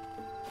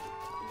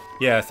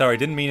 Yeah, sorry,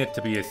 didn't mean it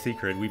to be a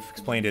secret. We've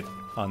explained it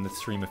on the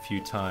stream a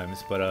few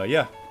times, but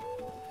yeah.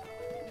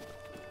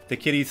 The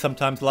kitty's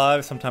sometimes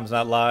live, sometimes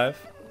not live.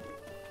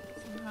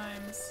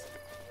 Sometimes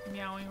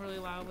meowing really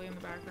loudly in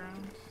the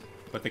background.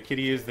 But the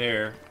kitty is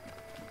there.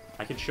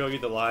 I can show you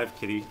the live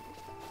kitty.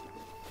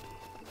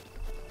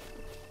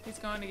 He's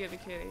going to get the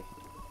kitty.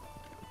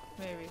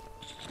 Maybe.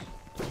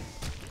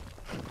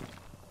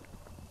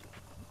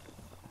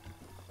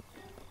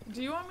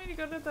 Do you want me to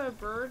go to the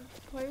bird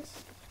place?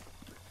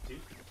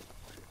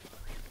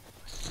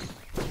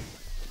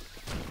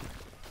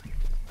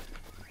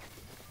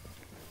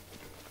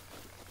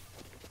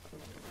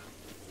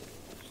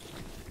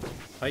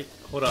 Hi,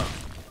 ほら、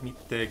見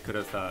てく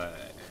ださ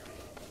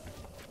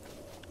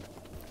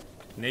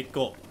い。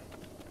猫。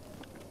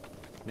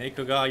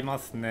猫がいま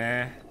す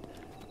ね。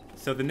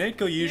So the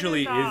Neko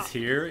usually is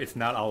here. It's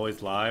not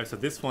always live. So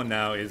this one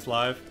now is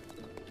live.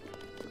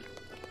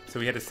 So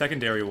we had a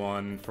secondary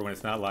one for when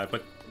it's not live.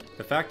 But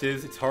the fact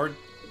is, it's hard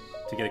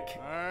to get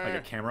like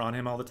a camera on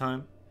him all the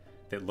time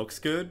that looks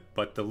good.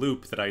 But the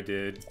loop that I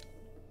did,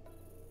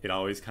 it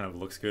always kind of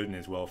looks good and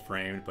is well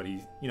framed. But he,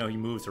 you know, he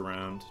moves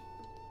around.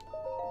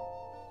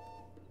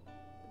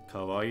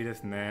 Kawaii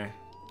desu ne,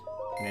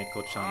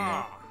 Neko-chan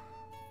wa.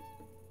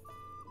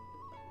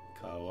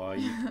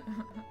 Kawaii.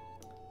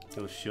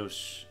 Yosh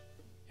yosh.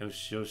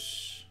 Yosh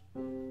yosh.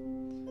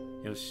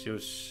 Yosh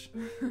yosh.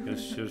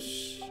 Yosh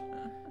yosh.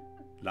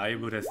 Live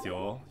desu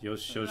yo.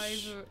 Yosh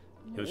yosh.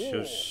 Yosh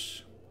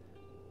yosh.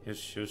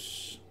 Yosh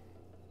yosh.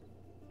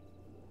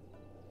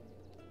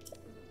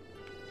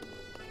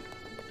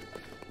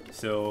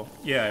 So,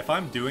 yeah, if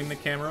I'm doing the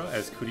camera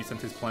as Kuti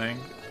Sensei's playing,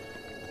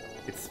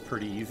 it's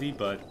pretty easy,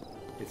 but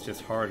it's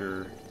just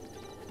harder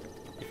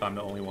if I'm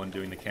the only one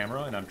doing the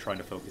camera and I'm trying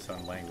to focus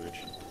on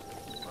language.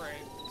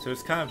 Right. So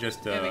it's kind of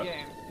just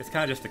it's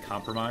kind of just a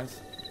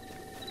compromise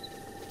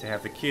to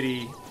have the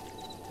kitty,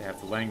 to have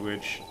the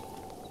language.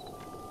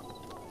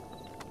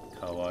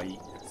 Kawaii.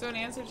 So in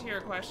answer to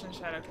your question,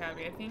 Shadow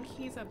Cabby, I think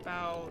he's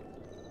about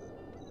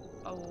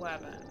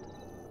 11.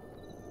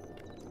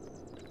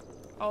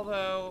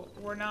 Although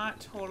we're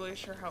not totally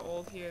sure how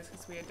old he is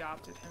because we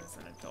adopted him as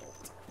an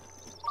adult.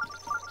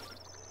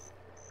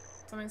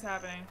 Something's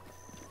happening.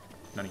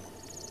 Nani?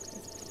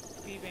 It's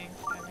beeping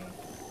at me.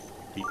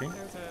 Beeping?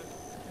 There's a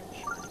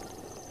picture.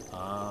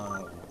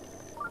 Ah.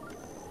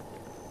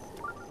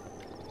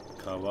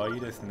 Kawaii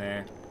desu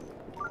ne.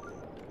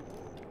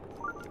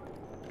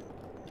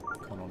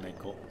 Kono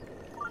neko.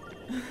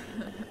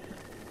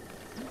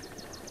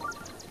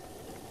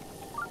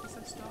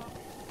 So stop.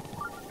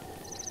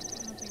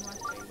 Nothing in my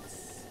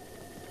face.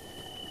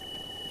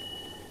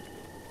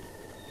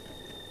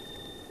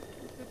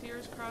 The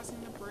deer's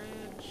crossing the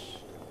bridge.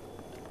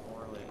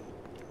 Poorly.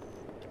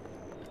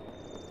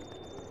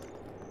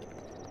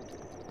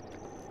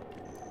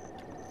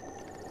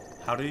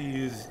 How do you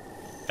use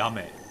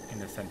dame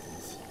in a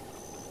sentence?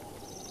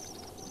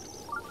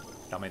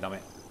 Dame dame.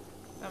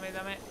 Dame,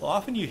 dame. Well,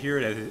 often you hear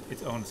it as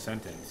its own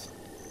sentence.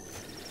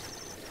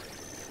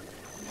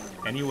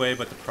 Anyway,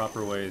 but the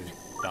proper way is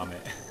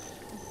dame.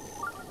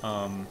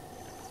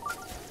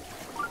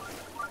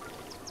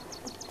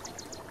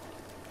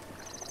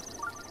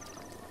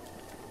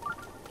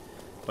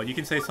 But you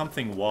can say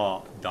something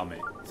wa dame.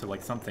 So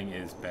like something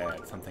is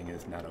bad, something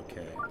is not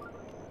okay.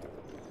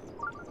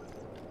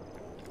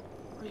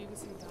 Or you can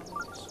say dame.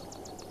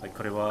 Like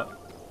これは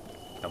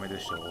ダメで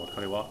しょ or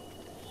これは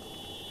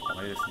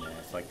ダメですね.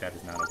 It's like that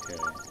is not okay.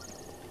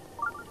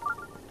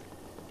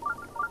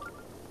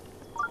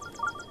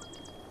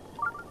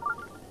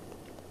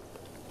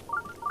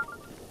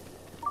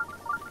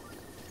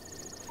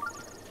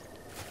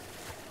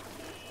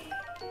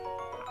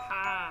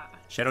 Aha!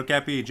 Shadow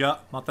Cappy, じゃ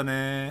あまた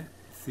ね.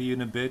 See you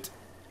in a bit.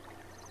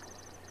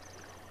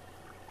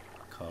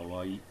 か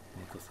わいい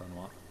猫さん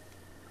は。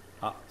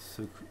あ、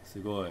す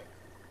ごい。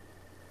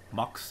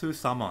Maxu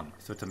Salmon.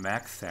 So it's a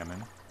max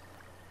salmon.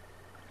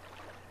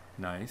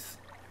 Nice.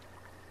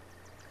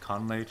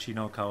 Kanreichi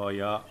no kawa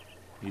ya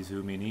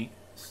mizumi ni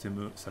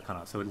sumu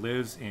sakana. So it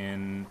lives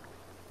in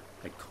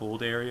like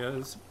cold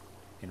areas,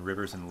 in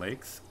rivers and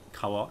lakes.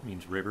 Kawa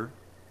means river.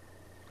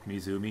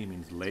 Mizumi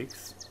means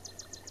lakes.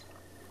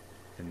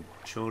 And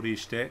chori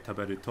shite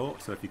taberu to.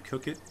 So if you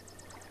cook it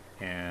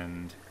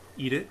and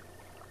eat it,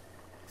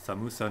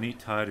 samusa ni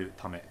taeru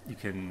tame. You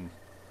can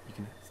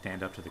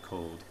stand up to the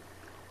cold.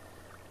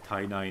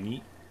 体内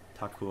に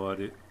蓄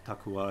え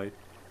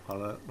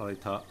られ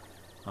た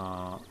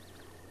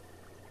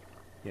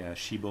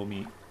しぼ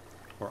み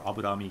or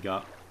脂身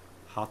が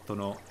ハート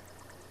の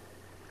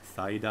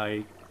最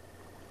大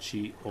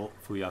Chi o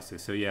fuyasu.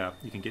 So yeah,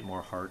 you can get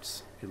more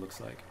hearts, it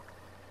looks like.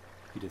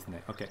 He doesn't.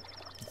 Okay,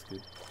 that's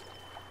good.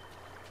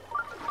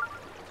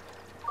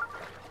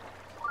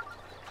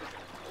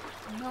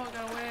 No, it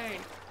got away.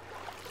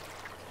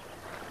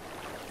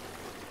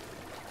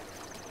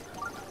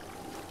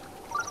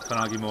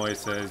 Kanagimoy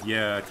says,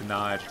 yeah, it's a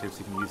non-adjective, so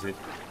you can use it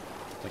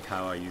like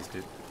how I used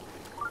it.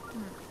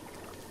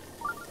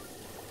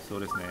 So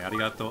desu ne.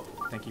 Arigato.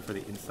 Thank you for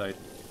the insight.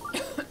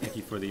 Thank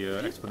you for the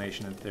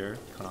explanation there,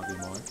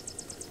 Kanagimoy.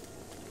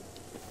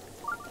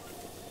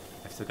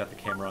 I've still got the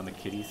camera on the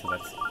kitty, so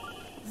that's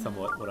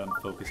somewhat what I'm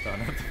focused on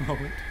at the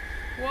moment.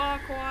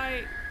 Walk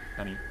white.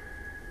 Honey.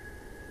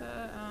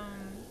 The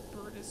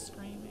bird is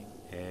screaming.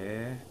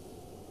 Eh?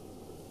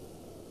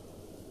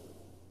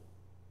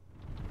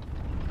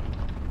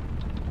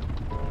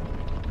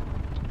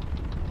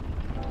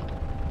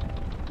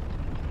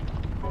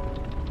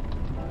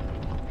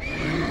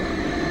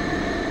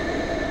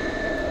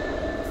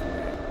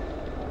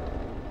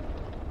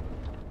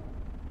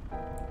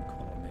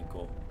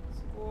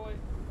 Boy.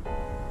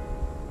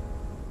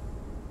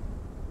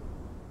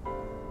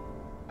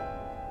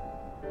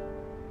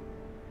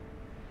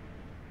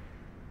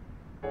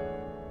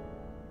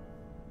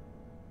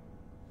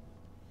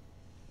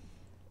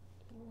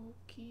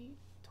 Woki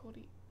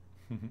tori.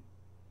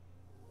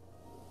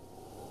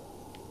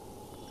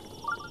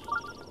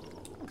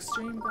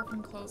 Extreme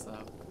griffin close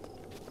up.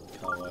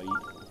 Kawaii.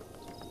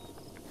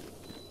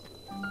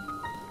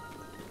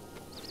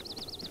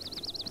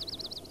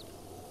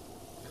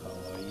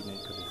 Kawaii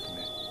neko desu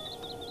ne.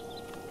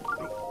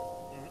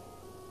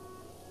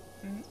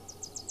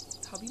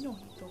 Tabi no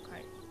hito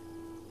kai.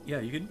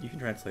 Yeah, you can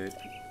translate it.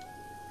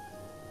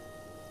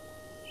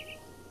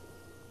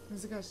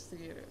 難しす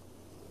ぎる。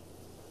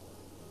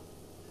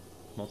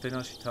もて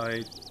なした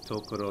い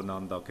ところな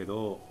んだけ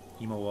ど、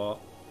今は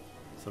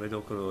それ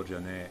どころじゃ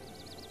ねえ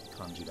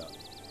感じだ。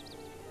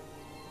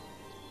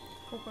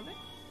ここで？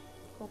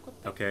ここ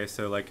で？ Okay,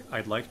 so like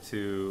I'd like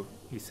to,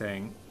 he's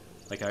saying,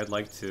 like I'd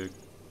like to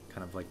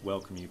kind of like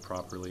welcome you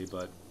properly,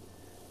 but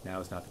now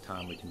is not the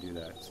time we can do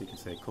that. So you can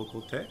say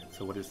kokote.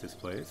 So what is this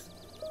place?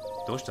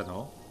 Doshita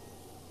no?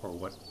 Or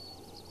what?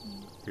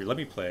 Here, let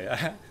me play,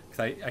 because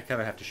I kind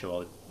of have to show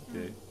all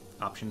the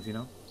options, you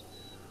know.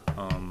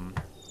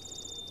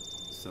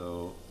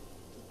 So,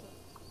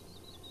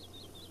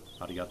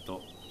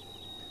 arigato.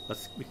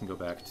 We can go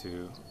back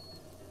to.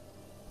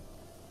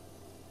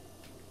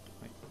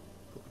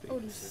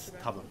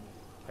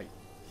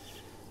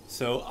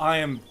 So I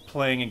am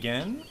playing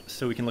again,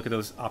 so we can look at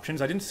those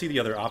options. I didn't see the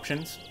other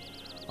options,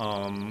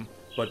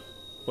 but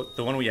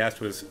the one we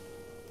asked was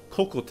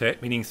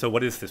kokote, meaning so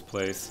what is this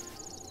place?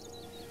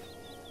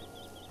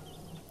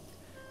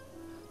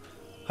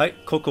 Hai,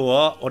 koko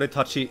wa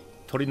oretachi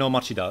tori no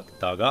machi da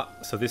ga.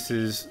 So this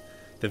is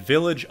the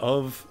village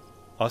of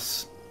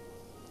us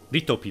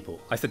Rito people.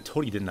 I said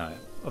tori, didn't I?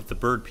 Of the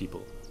bird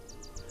people.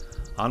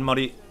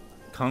 Anmari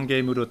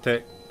kange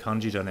murote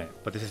kanji jane.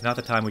 But this is not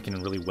the time we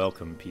can really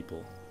welcome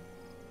people.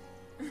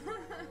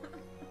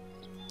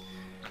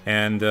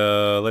 And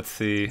let's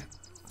see.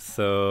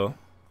 So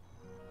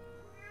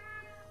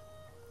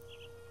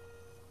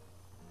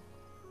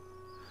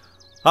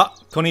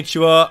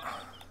konnichiwa.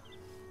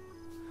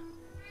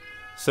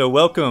 So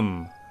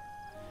welcome.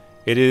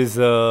 It is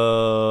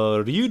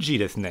Ryuji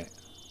desu ne.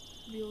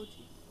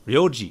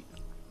 Ryoji.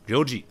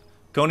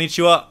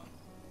 Konnichiwa.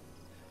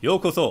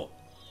 Yokoso.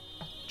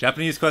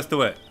 Japanese Quest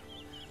away.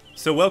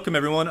 So welcome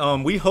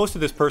everyone. We hosted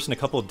this person a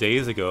couple of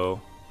days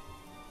ago.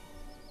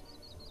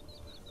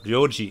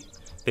 Ryoji.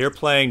 They're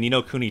playing Ni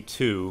no Kuni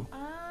 2.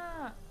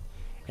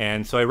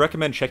 And so I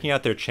recommend checking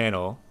out their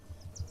channel.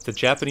 It's a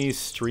Japanese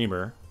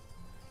streamer.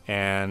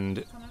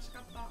 And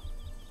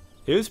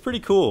it was pretty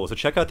cool. So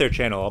check out their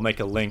channel. I'll make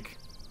a link.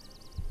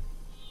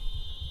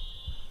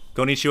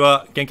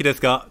 Konnichiwa. Genki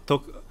desu ka?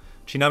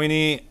 Chinami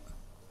ni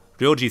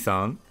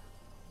Ryoji-san.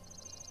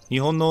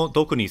 Nihon no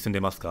doku ni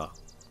sundemasu ka?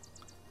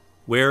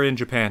 Where in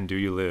Japan do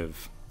you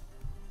live?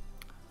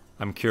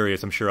 I'm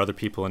curious. I'm sure other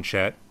people in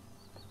chat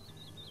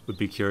would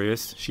be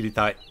curious.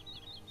 Shiritai.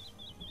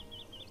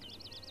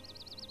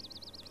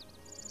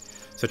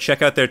 So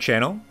check out their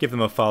channel. Give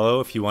them a follow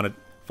if you want to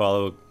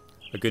follow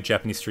a good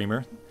Japanese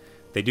streamer.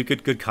 They do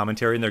good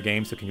commentary in their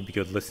games, so it can be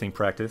good listening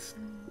practice.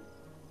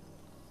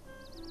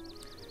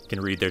 You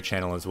can read their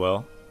channel as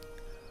well.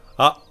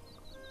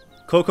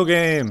 Coco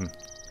Game!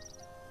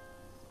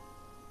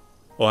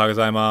 Ohayou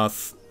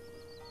gozaimasu.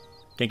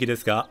 Genki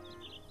desu ka?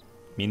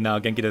 Minna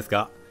genki desu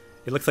ka?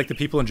 It looks like the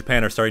people in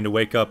Japan are starting to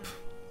wake up.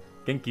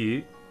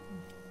 Genki.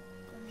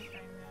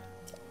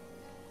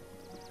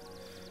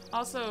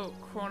 Also,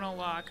 Chrono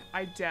Lock,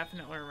 I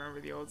definitely remember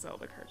the old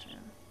Zelda cartoon.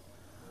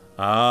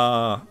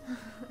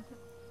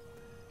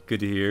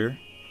 Good to hear.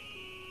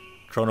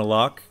 Chrono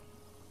Lock.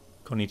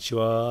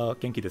 Konnichiwa.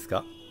 Genki desu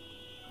ka?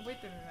 Wait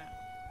a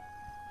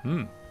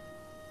minute.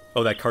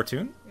 Oh, that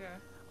cartoon? Yeah.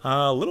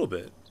 A little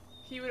bit.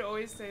 He would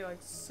always say,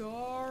 like,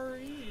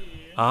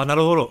 sorry.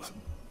 Naruhodo.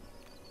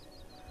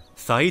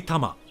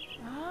 Saitama.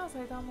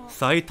 Saitama.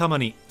 Saitama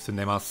ni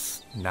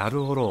sundemasu.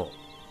 Naruhodo.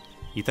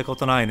 行ったこ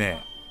とない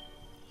ね。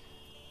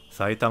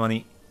埼玉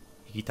に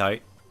行きた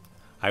い.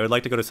 I would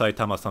like to go to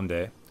Saitama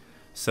someday.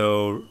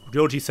 So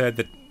Ryoji said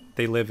that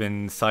they live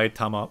in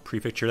Saitama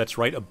Prefecture. That's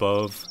right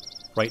above,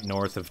 right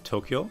north of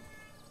Tokyo.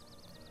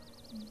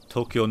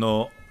 Tokyo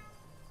no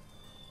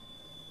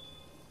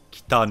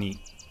kita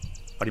ni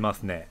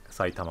arimasu ne,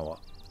 Saitama wa.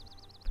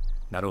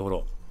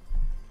 Naruhodo.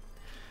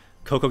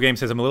 Coco Game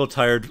says, I'm a little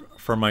tired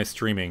from my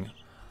streaming.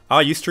 Ah,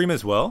 you stream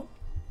as well?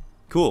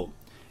 Cool.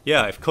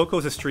 Yeah, if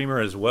Coco's a streamer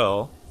as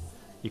well,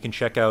 you can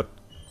check out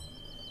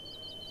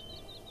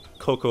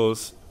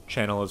Coco's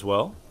channel as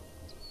well.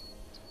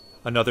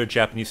 Another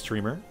Japanese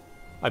streamer,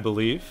 I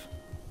believe.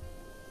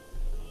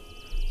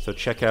 So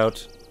check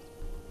out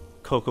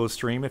Coco's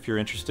stream if you're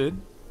interested.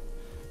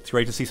 It's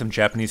great to see some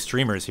Japanese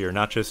streamers here,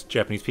 not just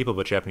Japanese people,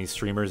 but Japanese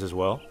streamers as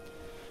well.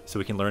 So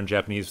we can learn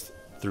Japanese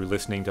through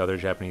listening to other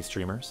Japanese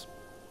streamers.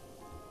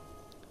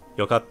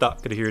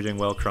 Yokatta. Good to hear you're doing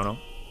well, Chrono.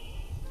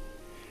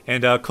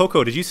 And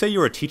Coco, did you say you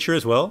were a teacher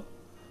as well?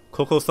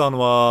 Coco-san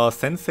wa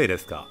sensei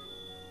desu ka?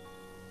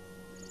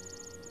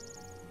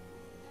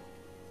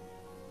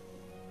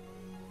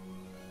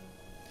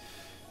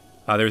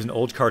 There's an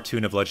old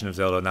cartoon of Legend of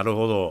Zelda.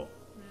 Naruhodo.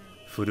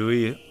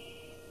 Furui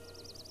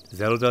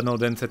Zelda no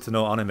Densetsu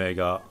no anime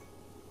ga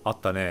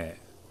atta ne.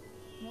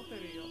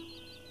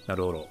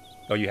 Naruhodo.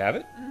 Oh, you have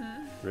it?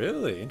 Mm-hmm.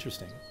 Really?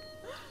 Interesting.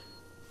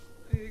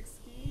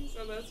 Excuse?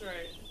 Oh, that's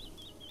right.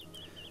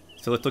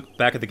 So let's look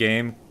back at the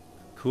game.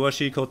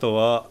 Kuwashii koto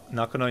wa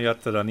naka no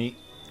yatsura ni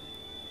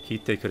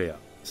kiite kure ya.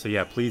 So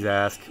yeah, please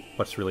ask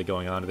what's really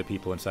going on to the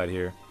people inside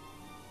here.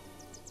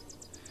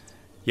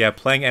 Yeah,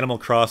 playing Animal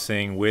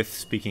Crossing with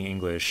speaking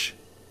English.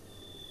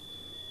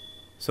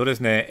 So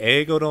desu ne,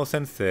 eigo no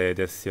sensei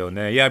desu yo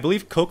ne. Yeah, I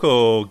believe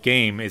Coco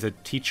Game is a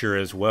teacher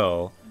as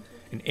well.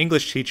 An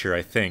English teacher,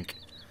 I think.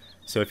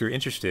 So if you're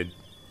interested,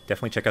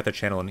 definitely check out their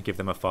channel and give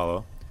them a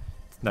follow.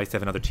 It's nice to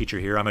have another teacher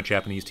here. I'm a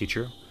Japanese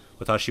teacher.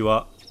 Watashi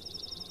wa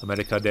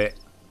Amerika de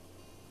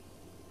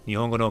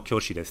Nihongo no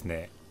kyoshi desu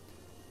ne.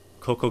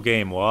 Coco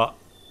Game wa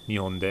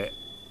Nihon de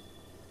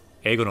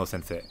Eigo no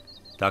sensei.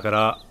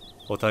 Dakara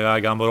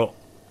otagai ganbaro.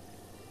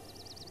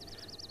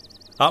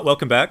 Ah,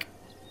 welcome back.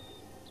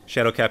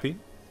 Shadow Cappy.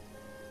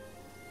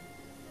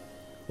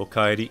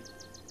 Okaeri.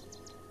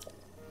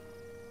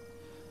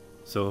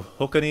 So,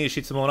 hoka ni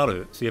shitsumon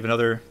aru? So you have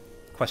another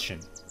question.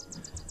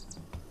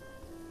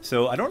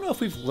 So, I don't know if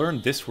we've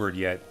learned this word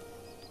yet.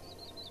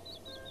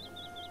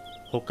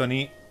 Hoka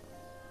ni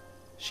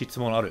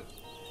shitsumon aru.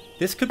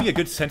 This could be a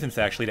good sentence,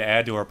 actually, to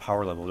add to our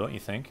power level, don't you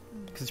think?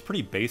 Because it's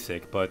pretty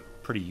basic, but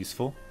pretty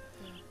useful.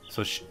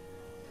 So,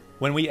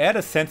 when we add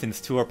a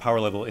sentence to our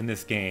power level in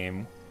this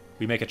game,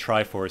 we make a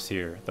Triforce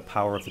here. The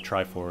power of the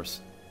Triforce.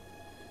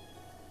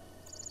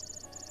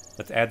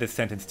 Let's add this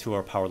sentence to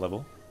our power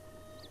level.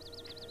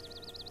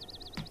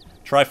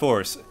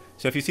 Triforce.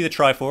 So if you see the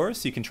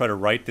Triforce, you can try to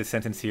write this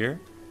sentence here.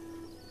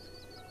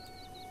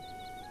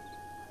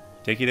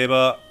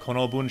 Dekireba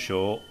kono bunsho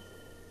o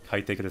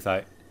kaite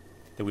kudasai.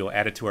 Then we will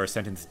add it to our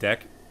sentence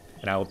deck,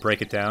 and I will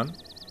break it down.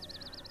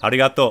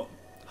 Arigato.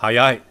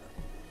 Hayai.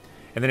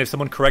 And then if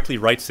someone correctly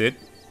writes it,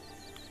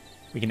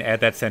 we can add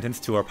that sentence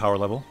to our power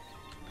level.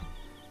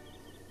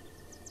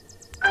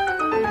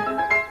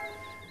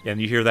 And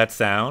you hear that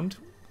sound,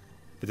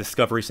 the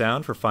discovery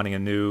sound for finding a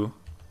new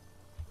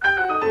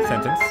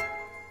sentence.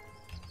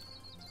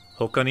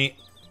 Hoka ni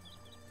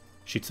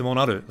shitsumon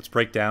aru. Let's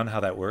break down how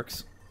that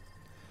works.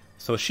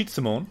 So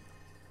shitsumon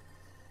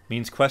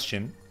means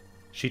question.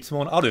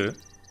 Shitsumon aru,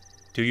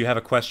 do you have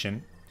a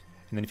question?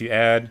 And then if you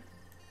add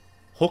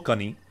hoka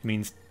ni, it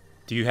means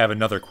do you have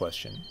another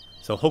question?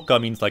 So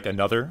hoka means like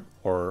another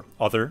or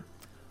other.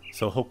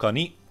 So hoka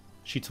ni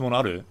shitsumon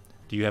aru,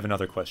 do you have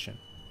another question?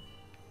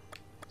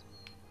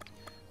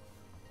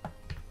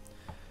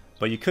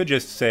 But you could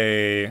just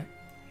say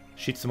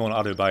shitsumon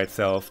aru by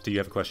itself. Do you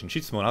have a question?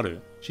 Shitsumon aru.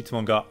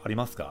 Shitsumon ga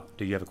arimasu ka?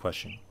 Do you have a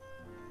question?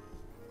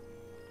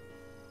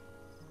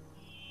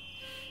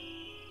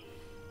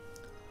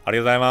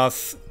 Arigatou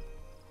gozaimasu.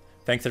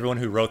 Thanks everyone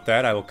who wrote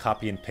that. I will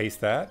copy and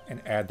paste that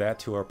and add that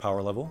to our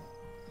power level.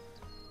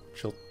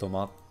 Chotto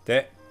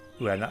matte.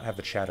 Ooh, I not have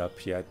the chat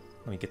up yet.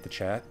 Let me get the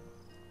chat.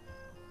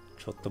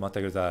 Chotto matte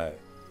kudasai.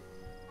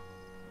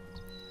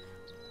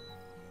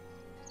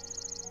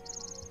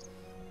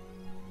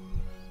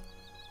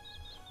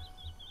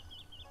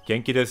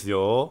 Genki desu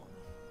yo.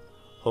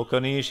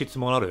 Hoka ni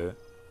shitsumon aru?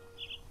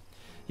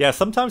 Yeah,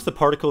 sometimes the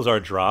particles are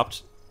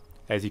dropped,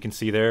 as you can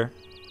see there.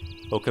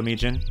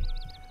 Okamijin.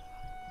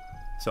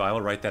 So I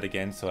will write that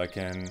again so I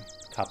can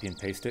copy and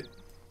paste it.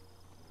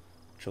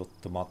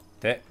 Chotto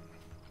matte.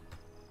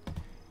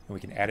 And we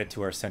can add it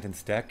to our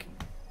sentence deck.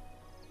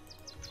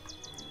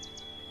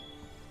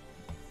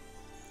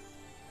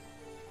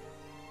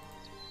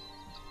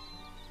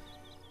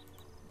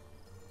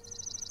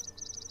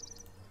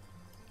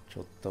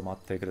 Chotto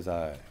matte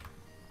kudasai.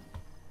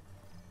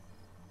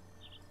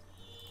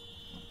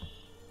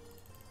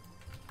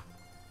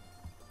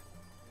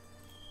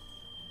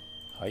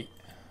 Hai.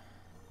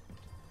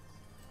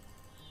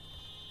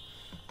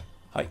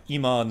 Hai,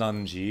 ima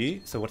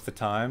nanji. So what's the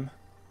time?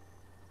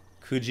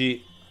 9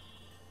時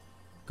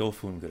5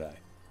分ぐらい。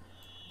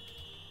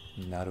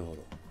なるほ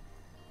ど。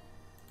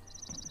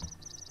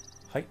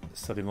はい、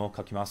それも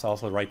書きます。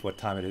Also write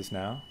what time it is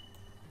now.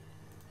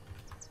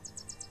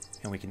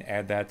 And we can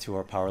add that to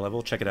our power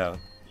level. Check it out.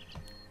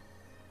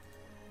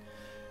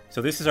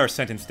 So this is our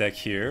sentence deck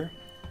here.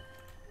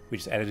 We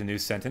just added a new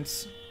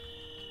sentence.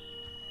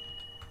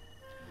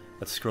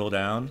 Let's scroll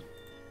down.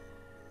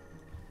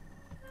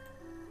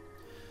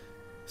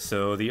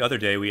 So the other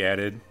day we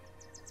added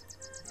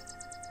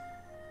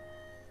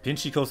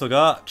Pinchi koso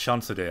ga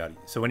chansu de ari.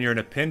 So when you're in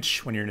a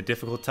pinch, when you're in a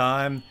difficult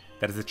time,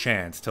 that is a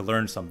chance to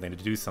learn something, to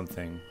do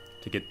something,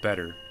 to get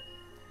better.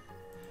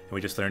 And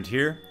we just learned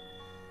here.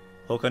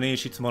 Hoka ni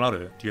shitsumon aru?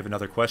 Do you have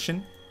another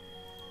question?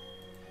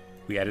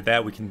 We added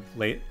that. We can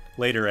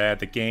later add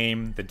the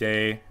game, the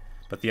day.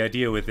 But the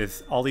idea with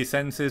this, all these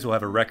sentences will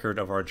have a record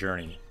of our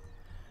journey.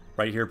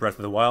 Right here, Breath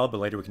of the Wild, but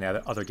later we can add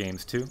other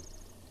games too.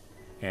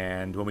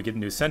 And when we get a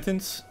new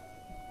sentence,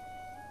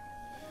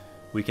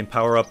 we can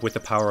power up with the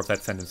power of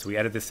that sentence. So we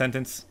added this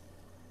sentence.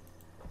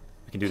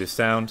 We can do this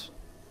sound.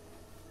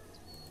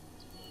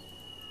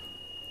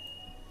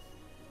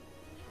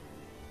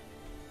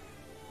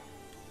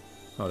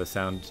 Oh, the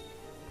sound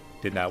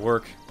did not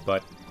work,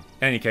 but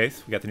in any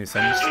case, we got the new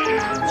sentence.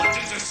 What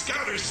does the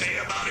scouter say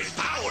about his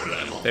power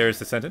level? There's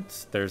the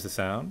sentence. There's the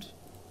sound.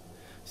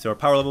 So our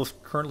power level is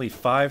currently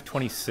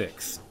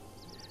 526.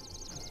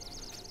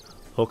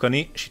 Hoka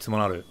ni shitsumon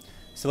aru?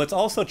 So let's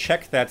also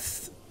check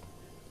that's...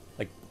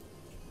 Like,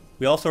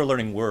 we also are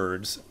learning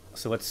words.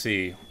 So let's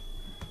see.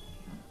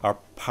 Our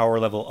power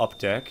level up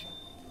deck.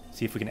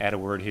 See if we can add a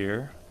word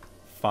here.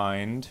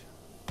 Find.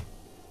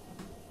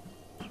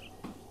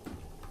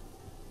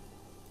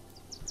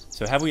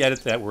 So have we added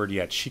that word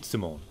yet?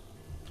 Shitsumon.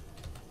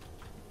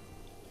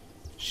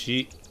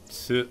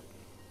 Shitsu.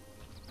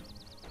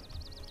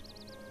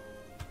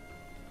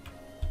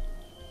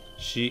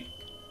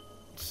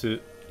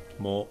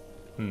 Shitsumon.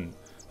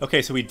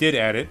 Okay, so we did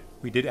add it.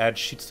 We did add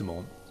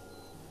shitsumon.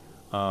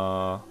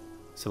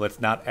 So let's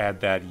not add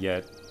that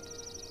yet.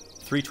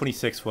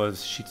 326 was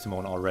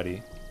shitsumon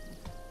already.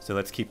 So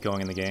let's keep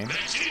going in the game.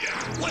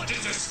 Vegeta, what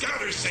does the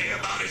scouter say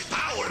about his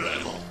power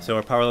level? So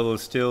our power level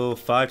is still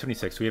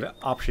 526. We have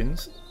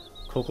options.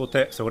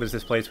 Kokote. So what is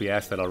this place? We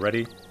asked that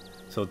already.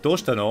 So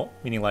doshita no,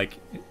 meaning like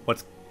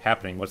what's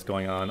happening, what's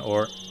going on,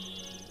 or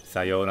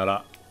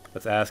sayonara.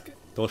 Let's ask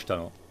doshita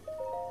no.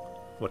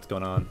 What's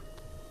going on?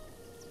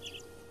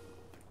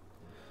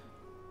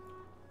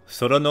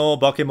 Sora no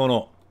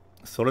bakemono.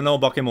 Sora no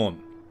bakemon.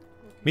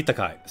 Mita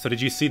kai. So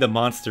did you see the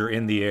monster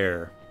in the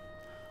air?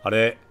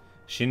 Are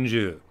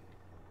shinju.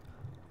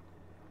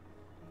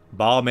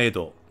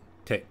 Bamedo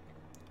te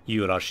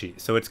iu rashi.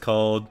 So it's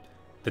called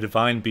the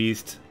divine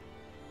beast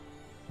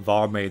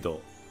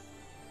Varmedo.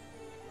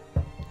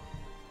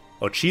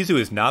 Oh, Chizu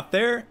is not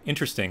there?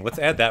 Interesting. Let's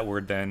add that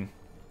word then.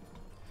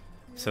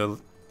 So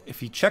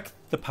if you check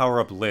the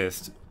power-up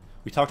list,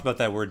 we talked about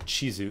that word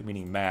Chizu,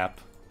 meaning map.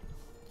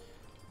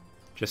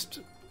 Just,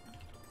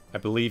 I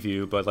believe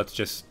you, but let's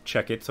just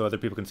check it so other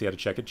people can see how to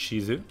check it.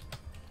 Chizu.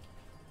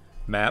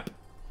 Map.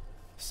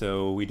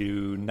 So we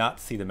do not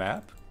see the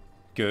map.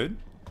 Good.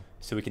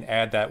 So we can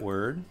add that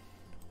word.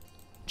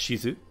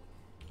 Chizu.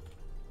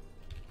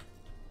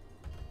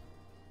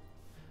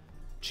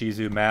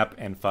 Chizu map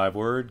and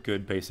 5-word.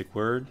 Good basic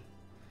word.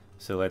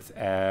 So let's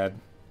add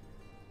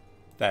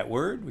that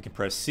word. We can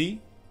press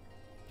C.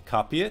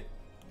 Copy it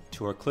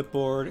to our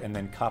clipboard and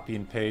then copy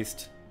and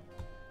paste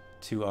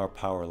to our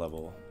power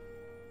level.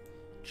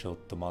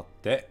 Chotto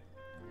matte.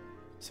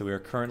 So we are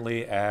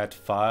currently at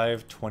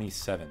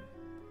 527.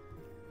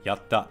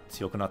 Yatta,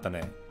 tsuyoku natta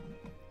ne.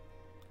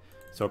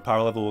 So our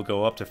power level will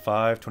go up to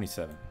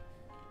 527.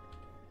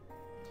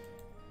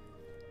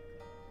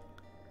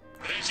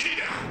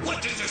 Vegeta,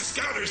 what does the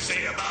scouter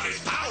say about his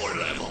power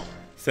level?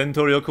 戦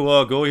闘力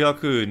は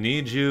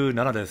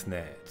527です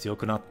ね。強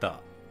くなった。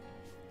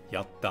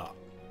やった。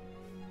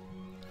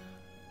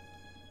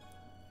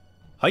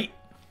はい。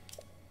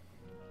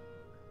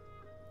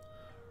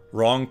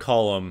Wrong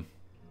column.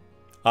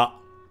 あ、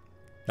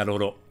なるほ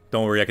ど。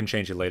Don't worry, I can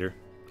change it later.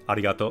 あ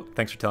りがとう。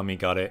Thanks for telling me,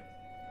 got it.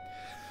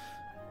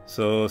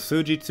 So,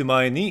 数日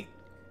前に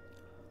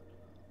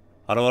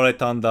現れ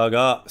たんだ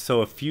が、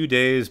so a few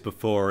days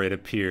before it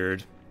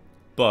appeared,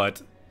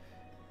 but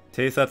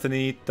偵察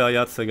に行った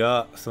やつ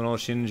がその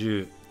真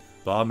珠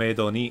バーメイ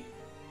ドに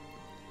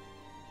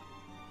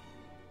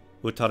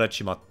撃たれ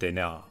ちまって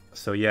な。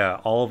So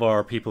yeah, all of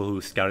our people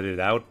who scouted it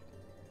out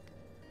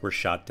were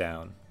shot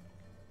down.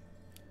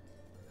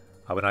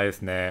 危ないで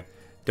すね。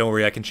Don't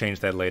worry, I can change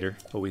that later.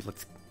 But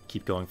let's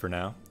keep going for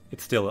now.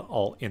 It's still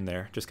all in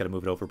there. Just gotta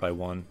move it over by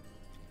one.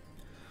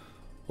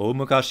 大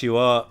昔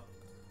は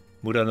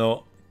村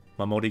の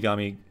守り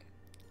神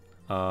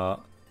だ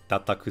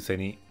ったくせ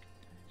に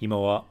今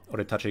は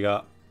俺たち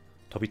が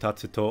飛び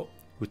立つと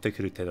撃って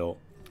くるけど。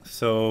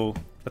So,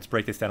 let's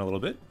break this down a little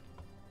bit.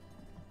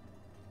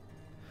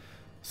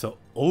 So,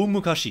 大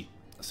昔.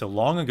 So,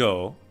 long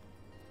ago,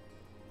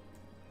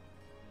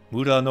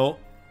 村の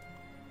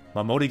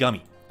守り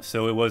神.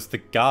 So it was the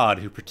god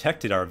who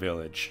protected our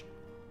village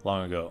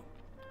long ago.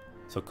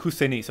 So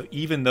kuseni, so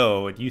even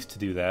though it used to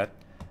do that,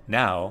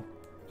 now,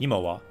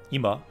 ima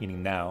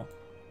meaning now,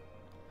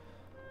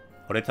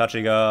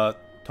 oretachi ga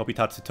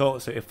tobitatsu to,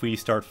 so if we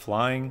start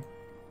flying,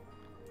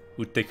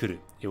 utte kuru,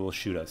 it will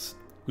shoot us.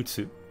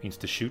 Utsu means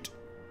to shoot.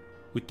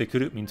 Utte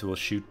kuru means it will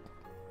shoot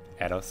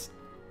at us.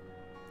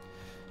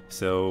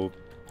 So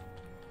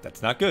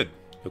that's not good.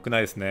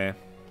 Yokunai desu ne.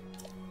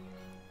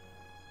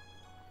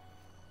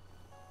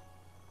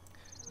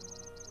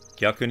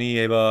 Gyaku ni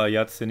ieba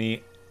yatsu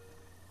ni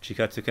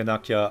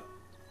chikatsukenakia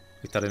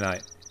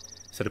utarenai.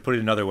 So to put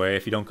it another way,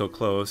 if you don't go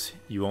close,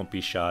 you won't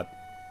be shot.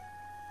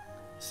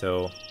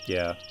 So,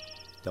 yeah,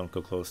 don't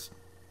go close.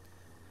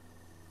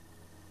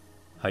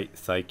 Hai,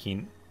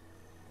 saikin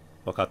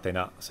wakatte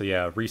na. So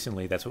yeah,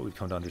 recently that's what we've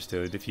come to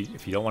understood. If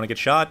you don't want to get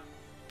shot,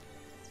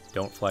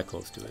 don't fly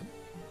close to it.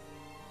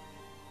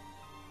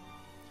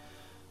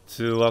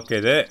 つうわ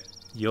けで、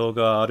用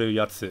がある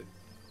やつ。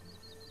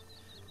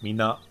みん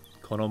な、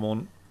この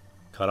門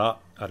から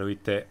歩い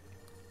て、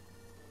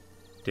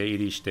出入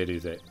りして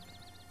るぜ。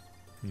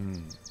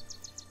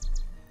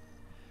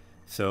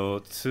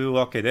So, つう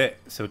わけで、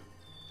so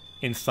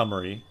in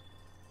summary,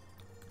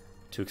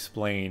 to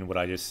explain what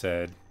I just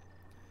said,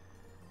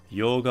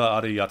 用が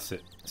あるや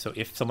つ. So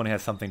if someone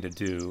has something to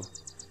do,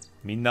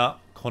 みんな、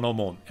この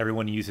門,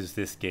 everyone uses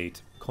this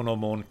gate. この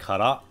門か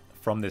ら,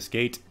 from this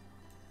gate,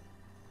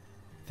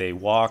 they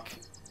walk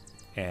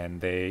and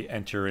they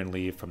enter and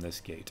leave from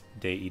this gate.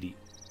 De iri.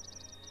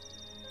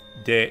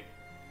 De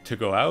to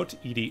go out,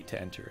 iri to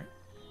enter.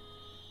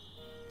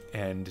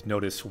 And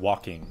notice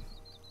walking.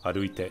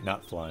 Aruite,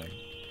 not flying.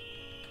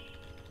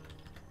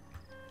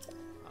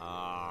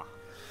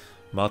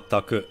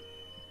 Mattaku.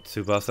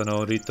 Tsubasa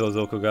no Rito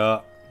zoku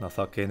ga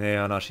nasakenei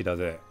hanashi da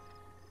ze.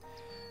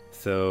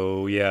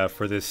 So yeah,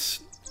 for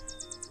this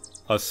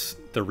us,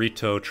 the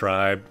Rito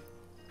tribe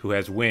who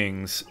has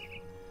wings,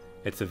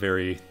 it's a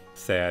very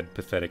sad,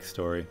 pathetic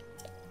story.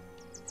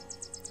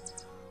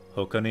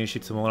 Hoka ni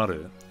shitsumon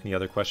aru? Any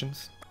other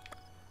questions?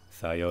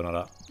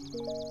 Sayonara.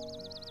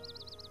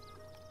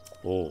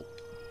 Oh.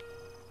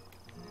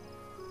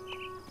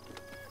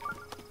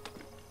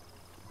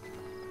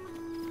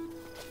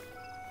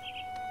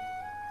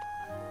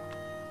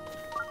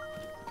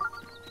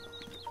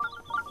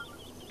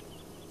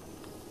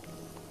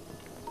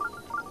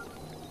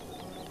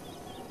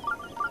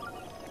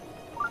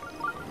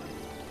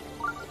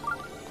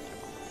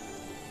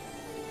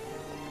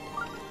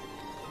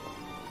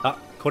 Ah,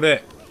 こ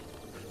れ。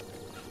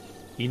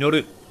祈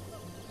る.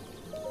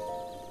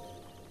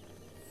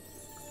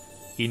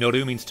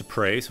 Inoru means to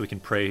pray, so we can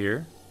pray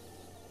here.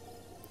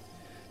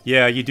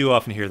 Yeah, you do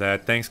often hear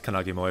that. Thanks,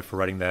 Kanagimoy, for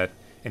writing that.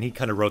 And he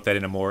kind of wrote that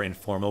in a more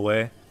informal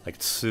way, like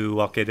tsu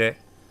wakede.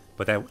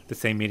 But that the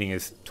same meaning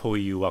as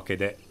toyu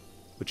wakede,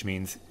 which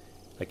means,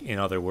 like, in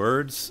other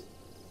words,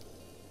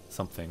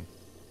 something.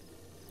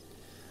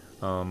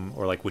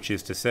 Or like, which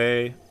is to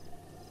say,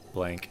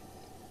 blank.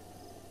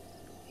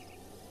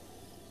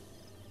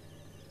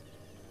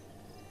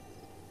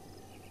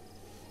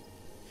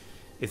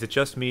 Is it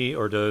just me,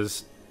 or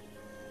does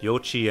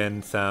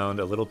Yochien sound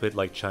a little bit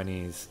like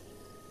Chinese?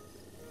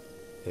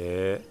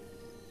 So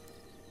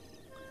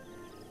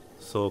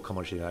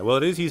kamoshirenai. Well,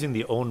 it is using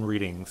the own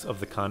readings of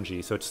the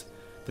kanji, so it's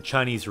the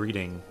Chinese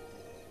reading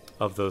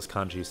of those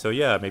kanji. So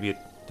yeah, maybe it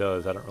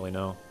does. I don't really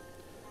know.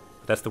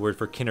 But that's the word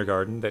for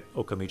kindergarten that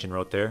Okamijin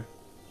wrote there.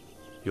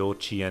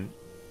 Yochien.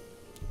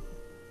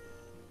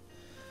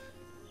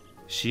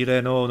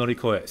 Shire no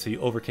norikoe. So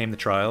you overcame the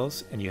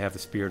trials, and you have the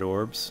spirit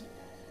orbs.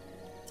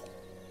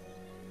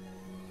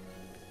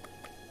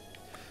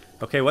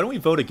 Okay, why don't we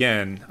vote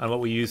again on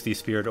what we use these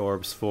spirit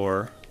orbs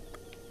for?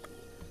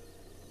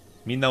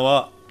 Minna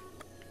wa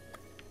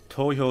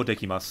touhyo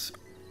dekimasu.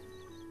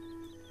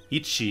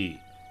 Ichi,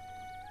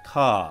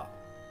 ka,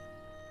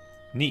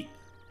 ni.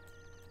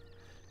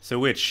 So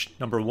which?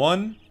 Number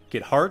 1,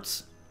 get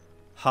hearts.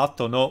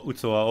 Hato no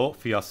utsuwa o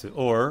fuyasu.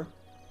 Or,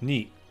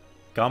 ni,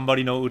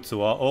 gambari no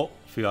utsuwa o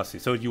fuyasu.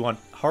 So you want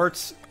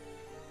hearts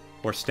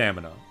or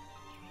stamina.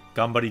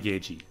 Gambari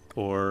geiji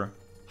or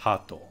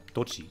hato.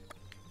 Dochi.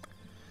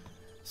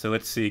 So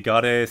let's see,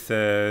 Gare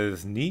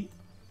says ni.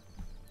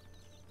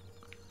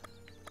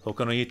 Hoka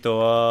no hito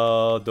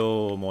wa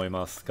dou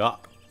omoimasu ka?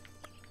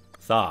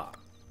 Sa,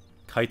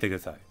 kaite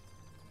kudasai.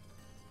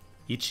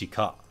 Ichi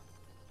ka.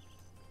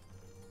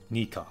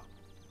 Ni ka.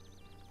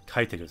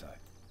 Kaite kudasai.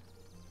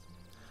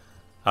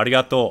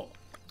 Arigato.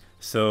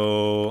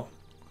 So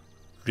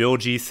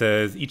Ryoji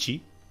says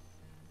ichi.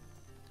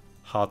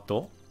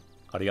 Hato.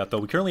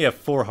 Arigato. We currently have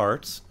 4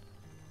 hearts.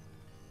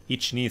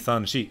 Ichi, ni,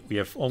 san, shi. We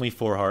have only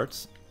 4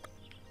 hearts.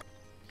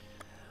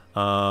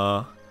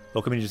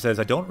 Okamiji says,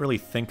 I don't really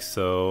think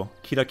so.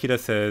 Kira Kira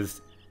says,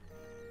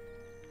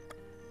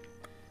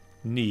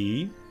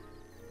 ni.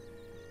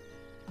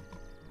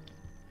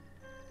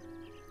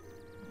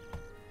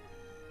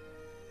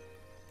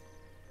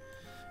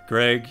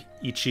 Greg,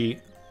 ichi,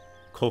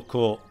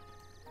 koko,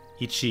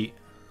 ichi.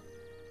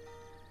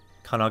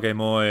 Kanage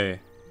moe,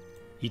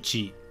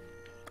 ichi.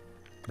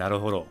 なる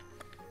ほど。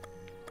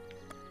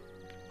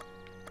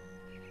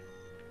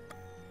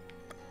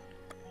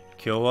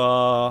今日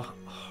は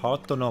ハー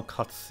トの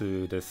勝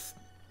ちです。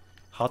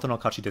ハートの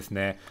勝ちです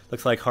ね。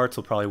Looks like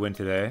Hearts will probably win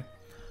today.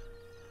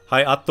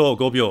 はい、あと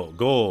5秒。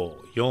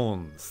5、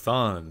4、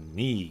3、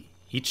2、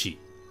1、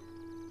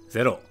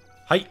0。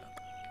はい、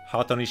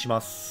ハートにしま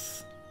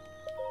す。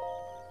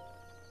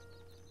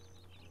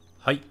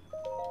はい。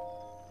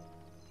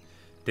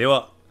で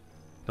は、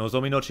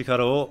望みの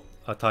力を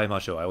与えま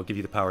しょう。I will give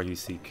you the power you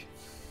seek.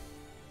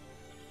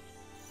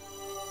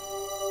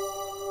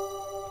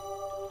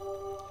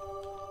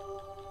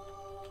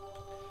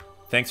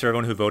 Thanks for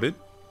everyone who voted.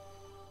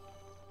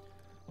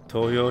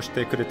 投票し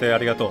てくれてあ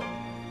りがとう。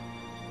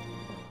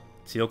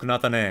強くな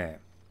ったね。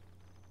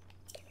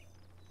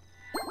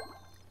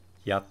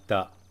やっ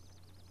た。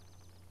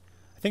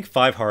I think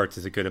 5 hearts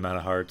is a good amount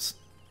of hearts.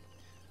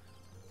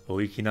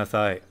 お行きな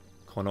さい。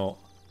この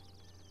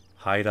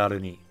ハイラ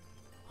ルに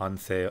安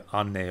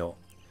寧を。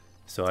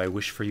So I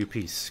wish for you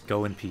peace.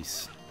 Go in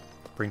peace.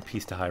 Bring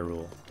peace to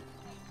Hyrule.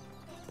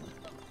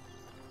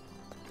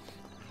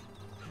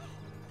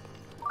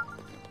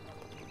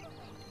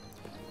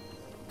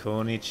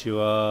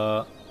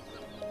 Konnichiwa.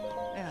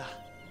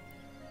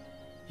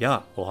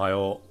 Yeah,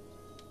 Ohayo.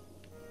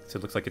 So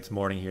it looks like it's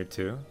morning here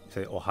too.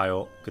 Say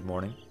Ohayo, good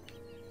morning.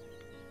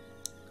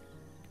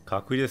 か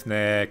っこいいです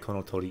ね、こ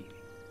の鳥。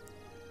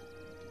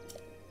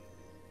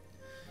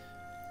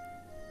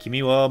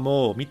君は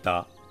もう見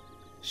た？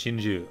真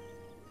珠、フ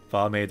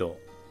ァーメイド。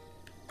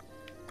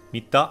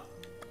見た？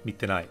見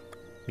てない。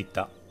見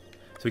た。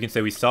So we can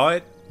say we saw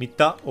it, 見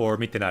た or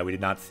見てない. We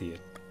did not see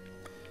it.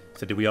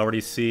 So did we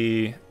already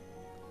see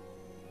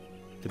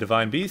the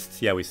divine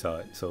beasts? Yeah, we saw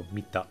it. So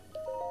見た。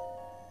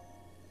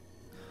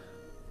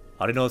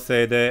あれの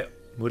せいで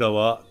村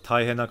は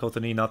大変なこと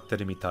になって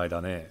るみたい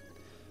だね。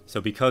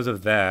So because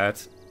of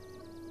that,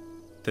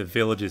 the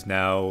village is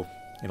now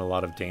in a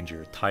lot of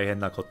danger. 大変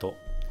なこと。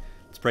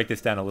Let's break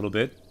this down a little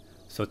bit.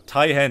 So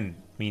大変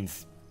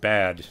means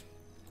bad,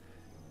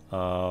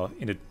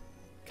 in a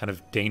kind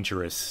of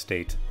dangerous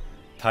state.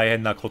 大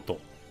変なこと。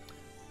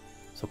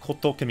So こ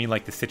と can mean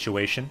like the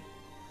situation.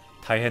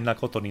 大変な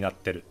ことになっ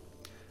てる。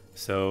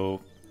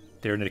So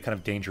they're in a kind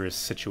of dangerous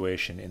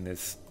situation in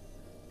this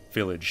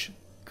village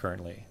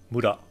currently.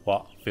 村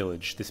は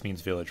village. This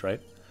means village, right?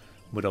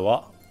 村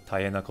は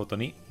大変なこと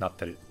になっ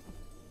てる。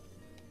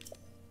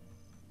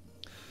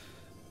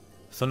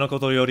そのこ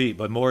とより,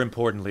 but more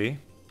importantly,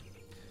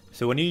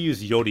 so when you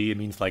use yori, it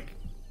means like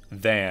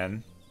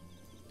than.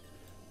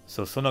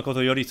 So そのこ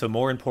とより, so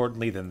more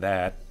importantly than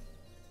that.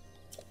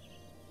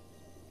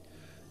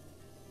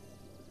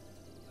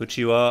 う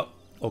ちは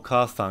お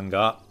母さん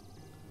が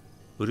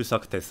うるさ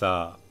くて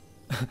さ.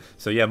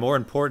 So yeah, more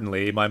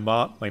importantly, my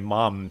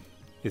mom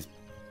is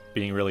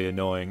being really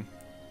annoying.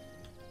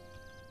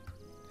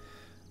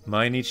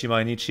 毎日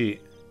毎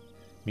日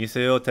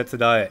店を手伝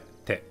え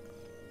て.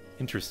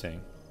 Interesting.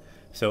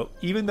 So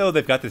even though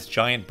they've got this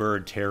giant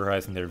bird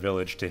terrorizing their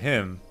village, to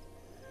him,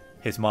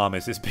 his mom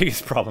is his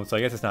biggest problem. So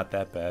I guess it's not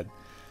that bad.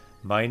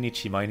 毎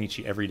日毎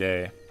日 every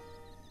day.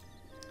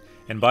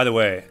 And by the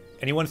way,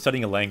 anyone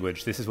studying a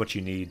language, this is what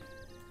you need.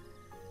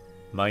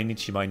 毎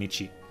日毎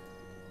日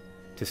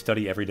to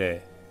study every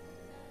day.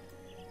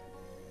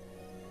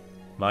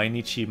 毎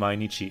日毎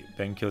日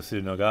勉強す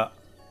るのが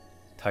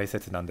大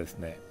切なんです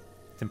ね.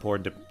 It's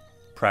important to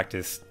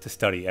practice, to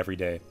study every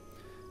day.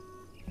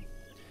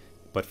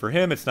 But for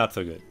him, it's not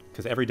so good.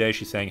 Because every day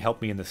she's saying,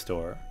 help me in the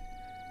store.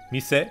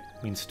 Mise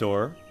means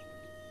store.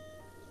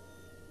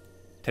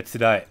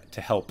 Tetsudai,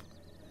 to help.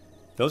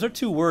 Those are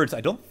two words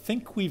I don't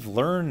think we've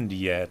learned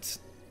yet.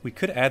 We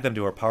could add them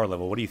to our power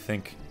level. What do you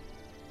think?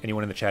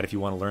 Anyone in the chat, if you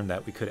want to learn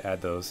that, we could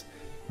add those.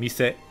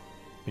 Mise,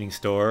 meaning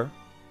store.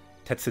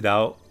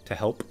 Tetsudao, to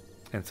help.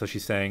 And so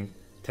she's saying,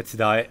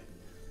 Tetsudai,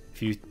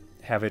 if you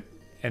have it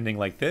ending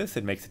like this,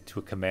 it makes it to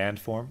a command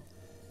form.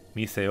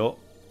 Mise o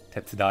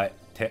tetsudai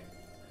te.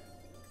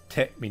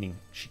 Te, meaning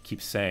she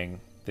keeps saying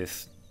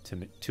this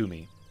to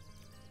me.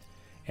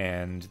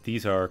 And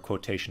these are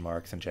quotation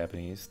marks in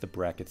Japanese, the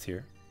brackets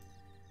here.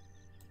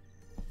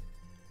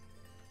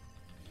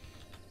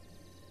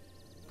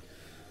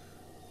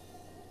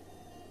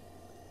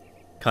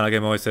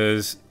 Kanagemoi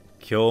says,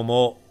 今日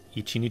も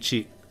一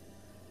日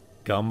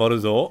頑張る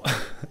ぞ.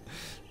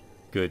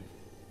 Good.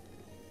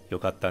 よ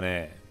かった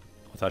ね。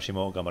私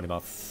も頑張りま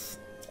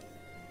す。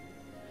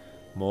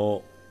も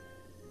う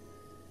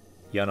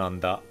嫌なん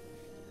だ。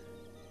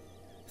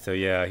So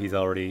yeah, he's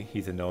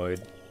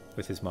annoyed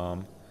with his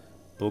mom.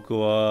 僕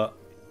は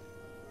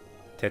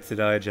手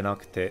伝いじゃな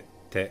くて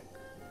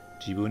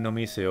自分の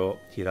店を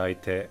開い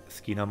て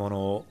好きなもの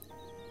を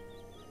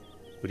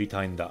売り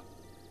たいんだ.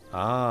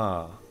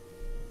 Ah.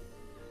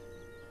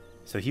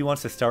 So he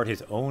wants to start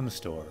his own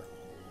store.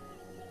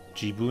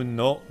 自分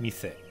の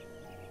店.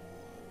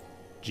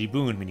 自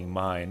分 meaning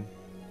mine.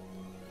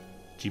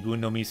 自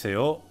分の店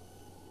を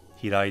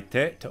開い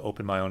て to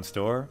open my own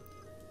store.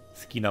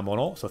 好きなも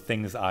の, so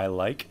things I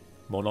like.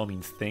 Mono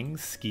means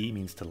things. Ski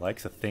means to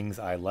like, so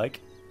things I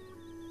like.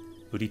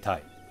 売りた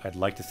い. I'd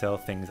like to sell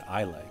things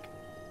I like.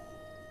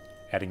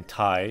 Adding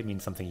tai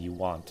means something you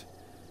want.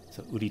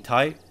 So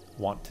uritai,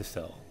 want to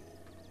sell.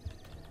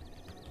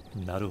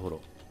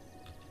 Naruhodo.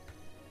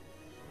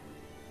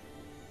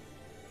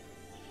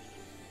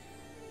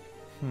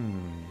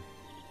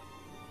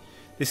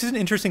 This is an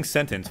interesting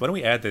sentence. Why don't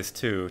we add this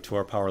too to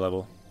our power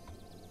level?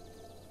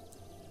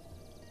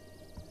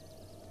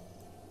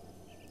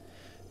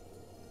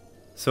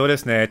 So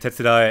desu ne,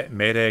 tetsudae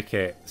meirei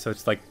kei. So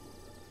it's like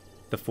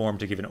the form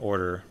to give an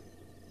order.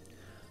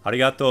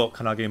 Arigato,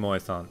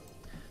 Kanagimoe-san.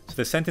 So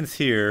the sentence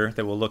here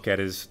that we'll look at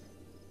is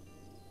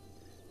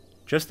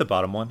just the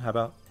bottom one. How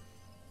about?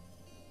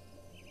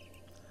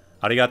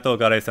 Arigato,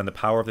 Gare-san, the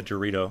power of the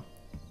Dorito.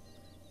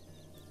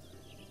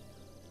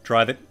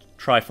 Draw the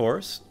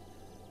Triforce.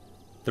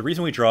 The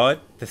reason we draw it,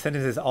 the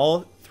sentence has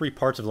all three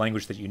parts of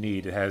language that you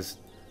need. It has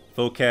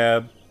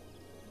vocab,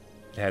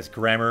 it has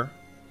grammar,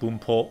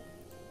 bunpo,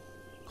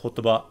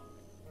 kotoba,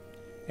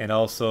 and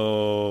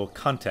also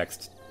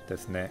context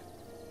desu ne. It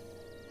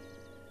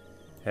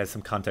has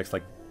some context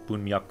like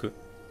bunmyaku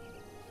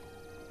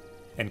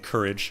and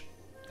courage.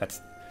 That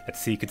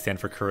C could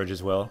stand for courage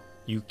as well.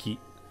 Yuki,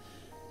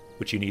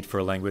 which you need for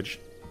a language.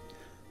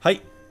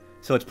 Hai.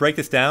 So let's break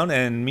this down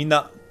and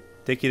minna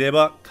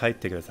dekireba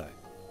kaite kudasai.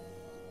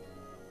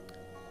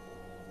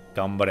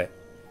 Gambare.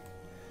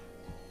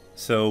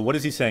 So what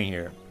is he saying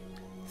here?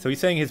 So he's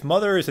saying his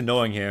mother is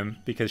annoying him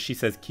because she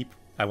says,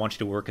 I want you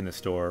to work in the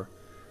store.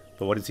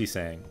 But what is he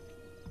saying?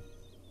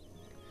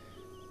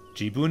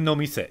 Jibun no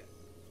mise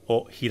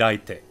o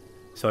hiraite.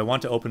 So I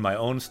want to open my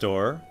own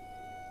store.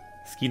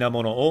 Suki na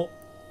mono o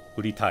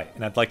uritai.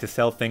 And I'd like to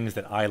sell things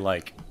that I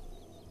like.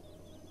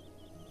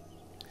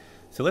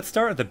 So let's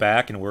start at the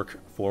back and work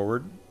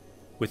forward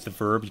with the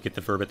verb. You get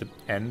the verb at the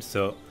end.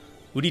 So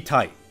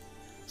uritai.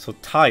 So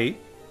tai,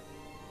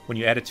 when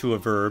you add it to a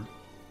verb,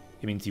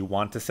 it means you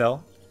want to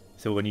sell.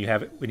 So when you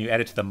add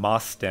it to the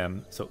mas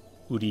stem, so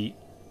uri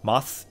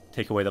mas,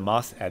 take away the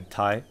mas, add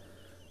tai.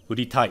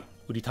 Uritai,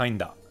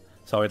 uritainda.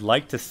 So I would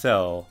like to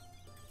sell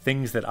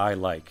things that I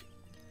like.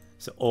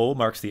 So o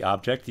marks the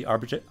object. The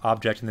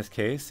object in this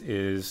case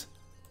is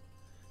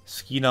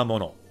suki na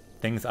mono,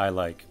 things I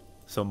like.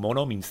 So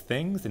mono means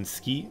things, and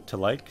ski, to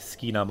like,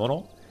 suki na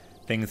mono,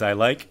 things I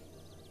like.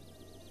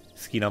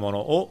 Suki na mono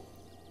o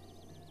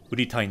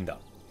uritainda.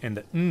 And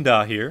the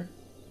nda here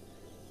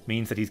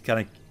means that he's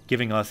kind of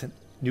giving us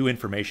new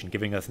information,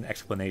 giving us an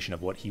explanation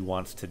of what he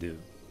wants to do.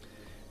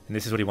 And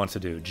this is what he wants to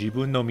do.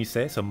 Jibun no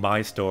mise, so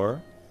my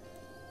store.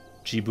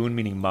 Jibun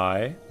meaning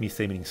my, mise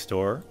meaning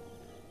store.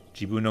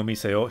 Jibun no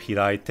mise o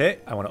hiraite,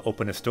 I want to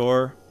open a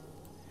store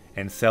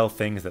and sell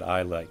things that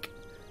I like.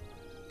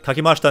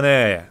 Kakimashita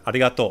ne,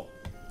 arigato.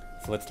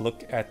 So let's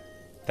look at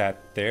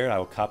that there. I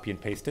will copy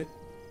and paste it.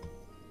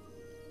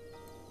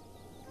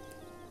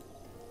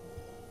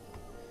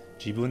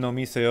 Jibun no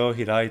mise o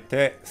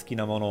hiraite, suki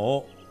na mono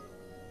o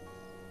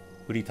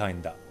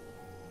uritainda.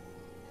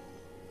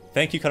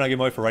 Thank you,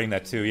 Kanagimoy, for writing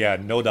that too. Yeah,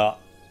 noda,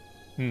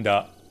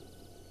 nda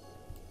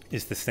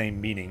is the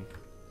same meaning.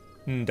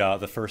 Nda,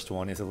 the first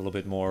one, is a little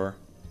bit more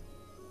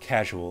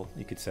casual,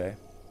 you could say.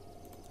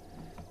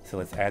 So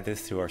let's add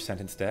this to our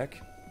sentence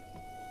deck.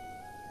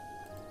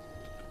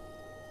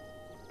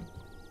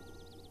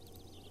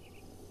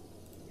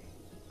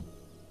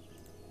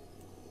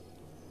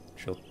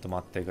 Chotto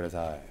matte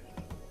kudasai.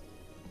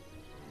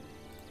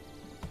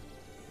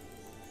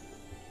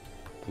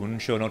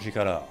 Bunsho no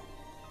chikara.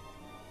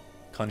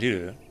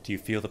 Kanjiru, do you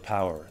feel the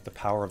power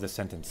of the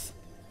sentence,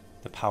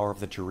 the power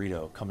of the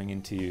Dorito coming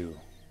into you?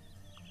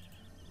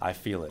 I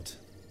feel it.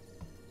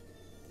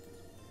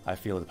 I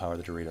feel the power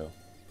of the Dorito.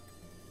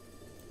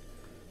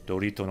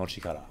 Dorito no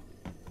chikara.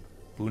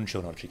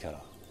 Bunsho no chikara.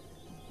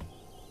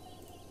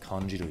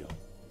 Kanjiru yo.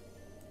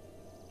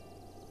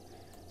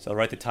 So I'll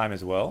write the time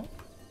as well.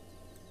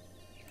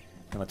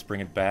 And let's bring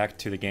it back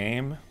to the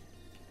game.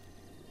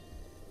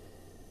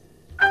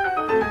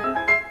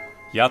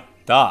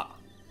 Yatta!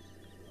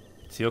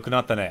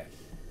 Tsuyoku ne.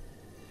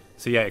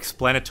 So yeah,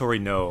 explanatory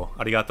no.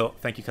 Arigato.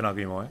 Thank you,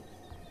 Kanagimoy.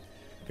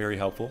 Very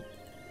helpful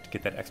to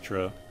get that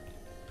extra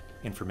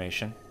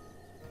information.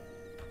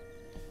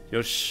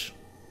 Yosh.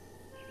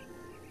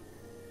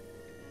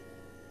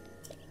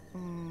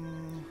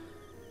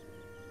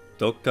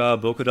 Dokka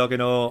boku dake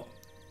no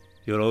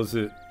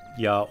yorozu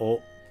ya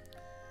o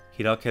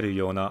hirakeru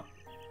yona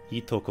ii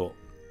toko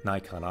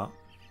nai kana?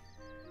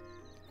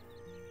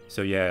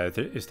 So yeah,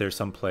 is there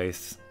some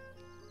place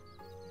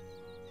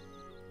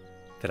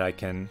that I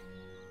can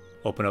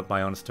open up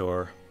my own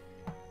store?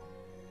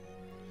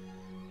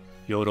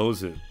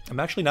 Yorozu. I'm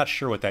actually not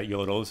sure what that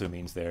yorozu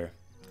means there.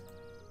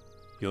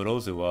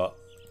 Yorozu wa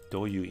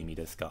douyu imi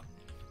desu ka?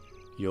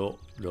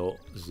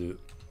 Yorozu.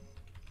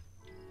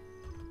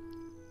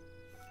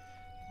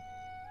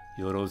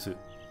 Yorozu.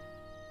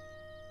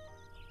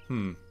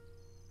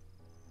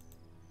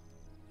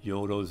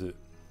 Yorozu.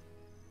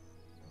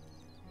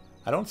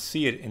 I don't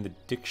see it in the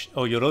diction.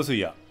 Oh,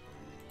 yorozuya.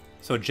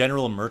 So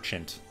general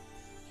merchant.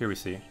 Here we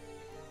see.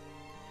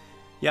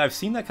 Yeah, I've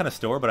seen that kind of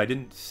store, but I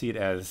didn't see it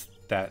as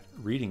that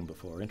reading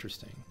before.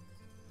 Interesting.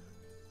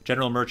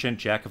 General merchant,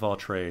 jack of all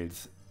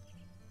trades.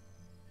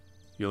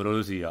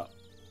 Yorozuya.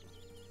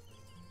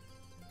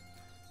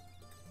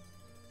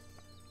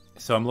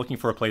 So I'm looking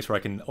for a place where I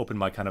can open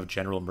my kind of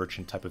general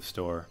merchant type of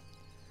store.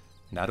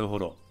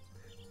 Naruhodo.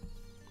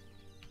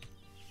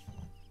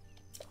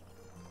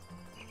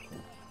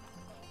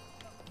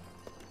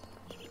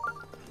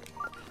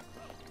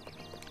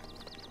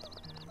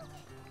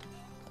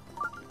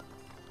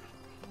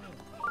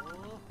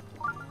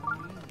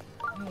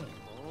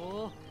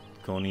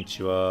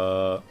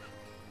 Konnichiwa.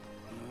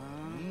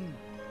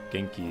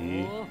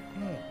 Genki?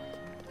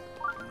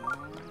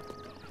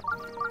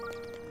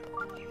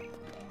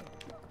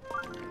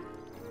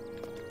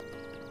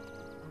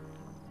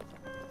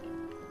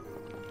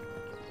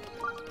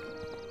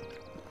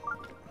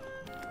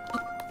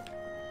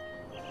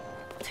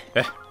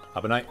 Eh,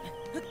 危ない。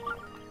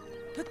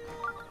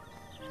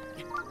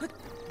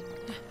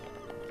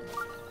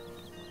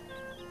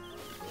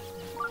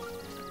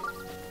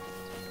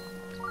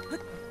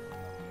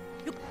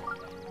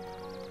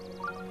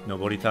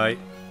登りたい。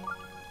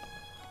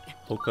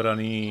ここから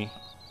に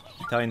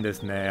行きたいんで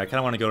すね。I kind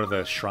of want to go to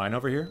the shrine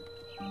over here.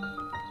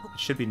 It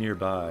should be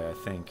nearby, I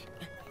think.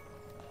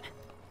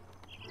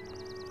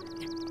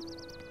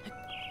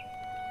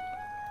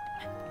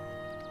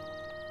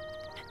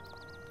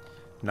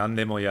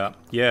 Nandemoya.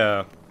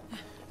 Yeah.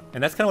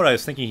 And that's kind of what I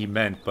was thinking he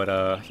meant, but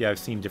yeah, I've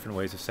seen different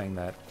ways of saying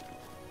that.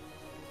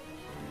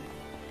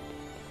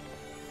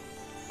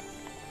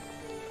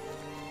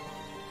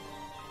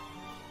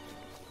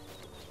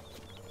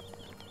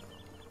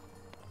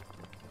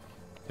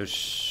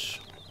 There's...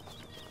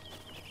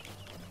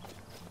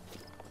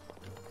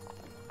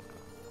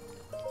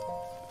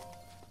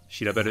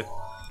 Shiraberu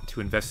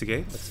to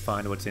investigate. Let's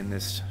find what's in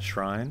this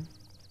shrine.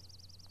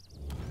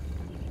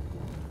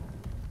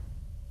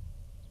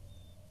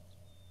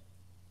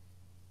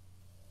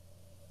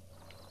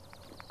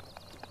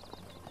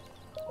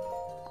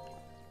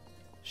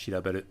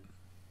 Shiraberu.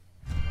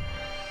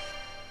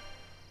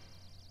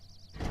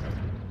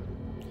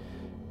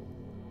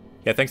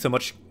 Yeah, thanks so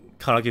much,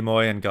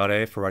 Kanagimoy and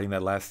Gare, for writing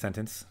that last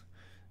sentence.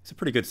 It's a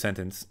pretty good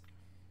sentence.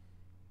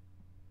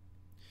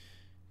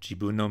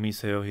 Jibun no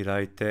mise o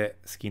hiraite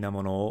suki na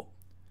mono o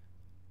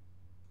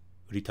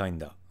uritai n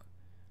da.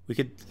 We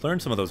could learn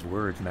some of those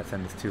words in that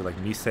sentence too, like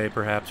mise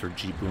perhaps, or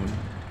jibun.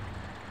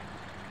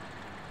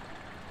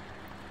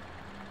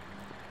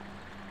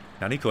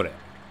 Nani kore?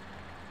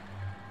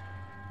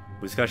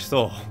 難し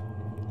そう。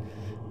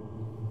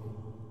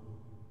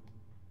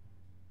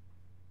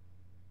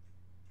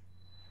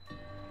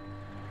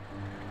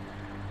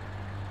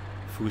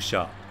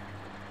Fusha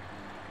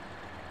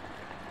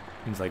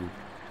means like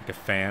a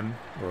fan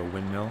or a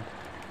windmill.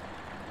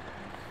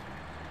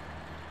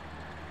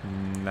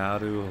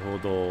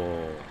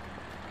 Naruhodo.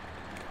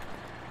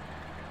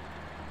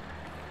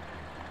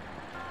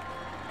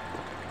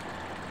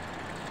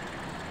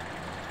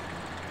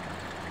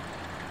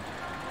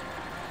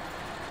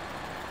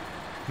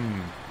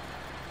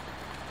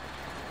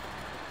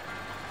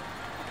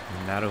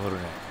 Naruhodo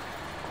ne.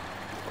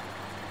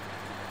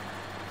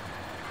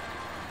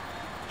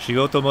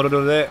 Shigoto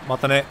mororo de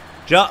mata ne.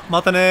 Ja,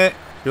 mata ne,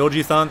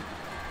 Ryoji-san.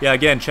 Yeah,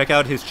 again, check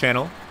out his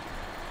channel.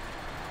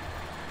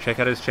 Check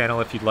out his channel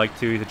if you'd like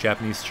to. He's a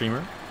Japanese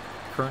streamer.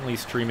 Currently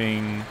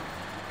streaming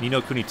Ni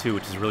no Kuni 2,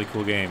 which is a really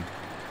cool game.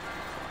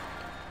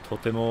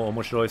 Totemo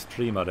omoshiroi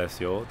streamer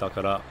desu yo.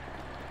 Dakara,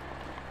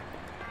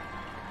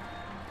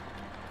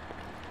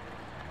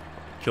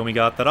 興味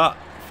があったら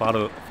フォ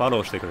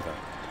ローしてください。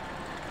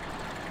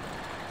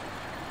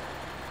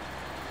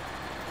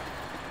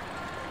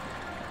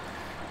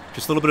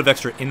Just a little bit of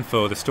extra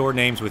info. The store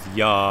names with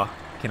ya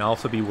can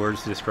also be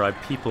words to describe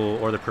people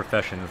or their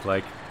professions,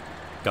 like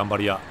頑張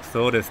りや。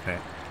そうですね。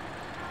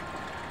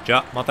じゃ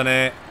あ、また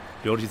ね。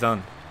領事さ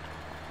ん。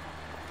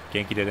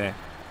元気でね。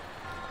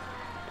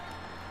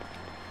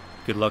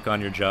Good luck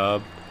on your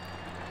job.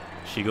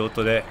 仕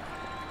事で。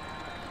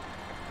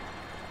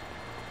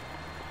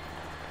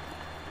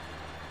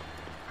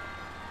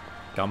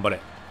頑張れ。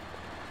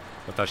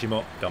私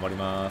も頑張り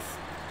ます。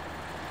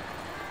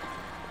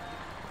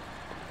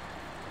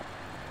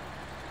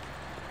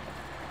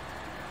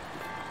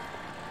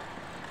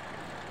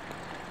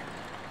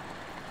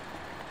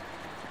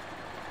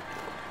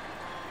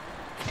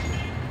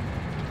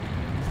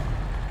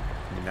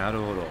なる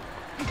ほど。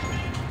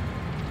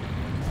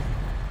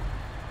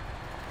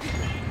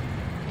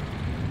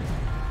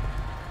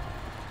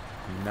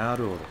な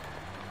るほど。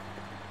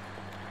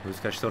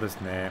難しそうです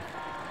ね。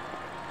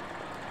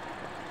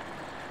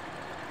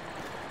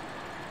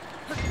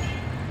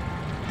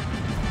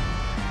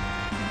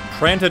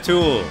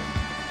Pranta-tool!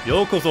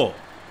 Yokozo!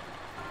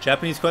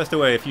 Japanese Quest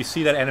Away. If you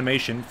see that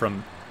animation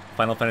from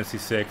Final Fantasy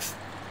VI,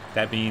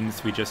 that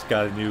means we just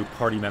got a new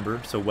party member,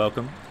 so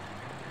welcome.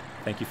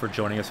 Thank you for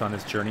joining us on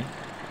this journey.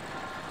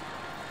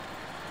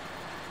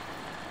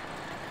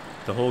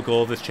 The whole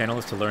goal of this channel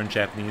is to learn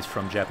Japanese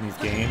from Japanese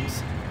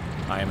games.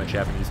 I am a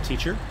Japanese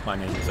teacher. My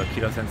name is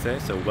Akira Sensei,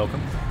 so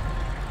welcome.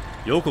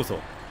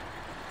 Yokozo!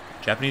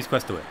 Japanese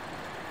Quest Away.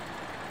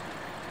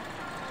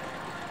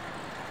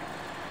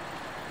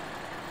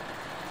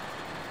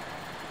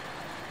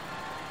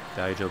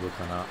 大丈夫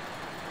かな。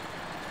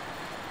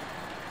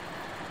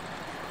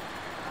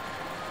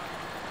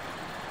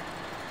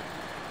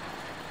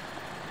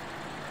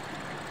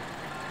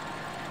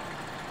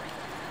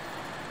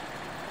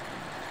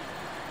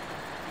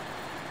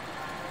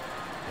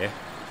え、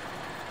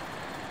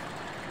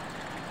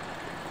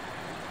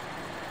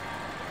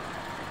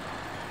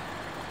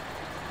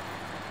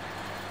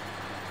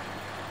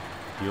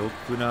よ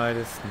くない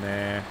です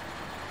ね。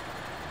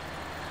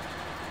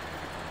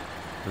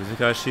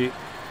難しい。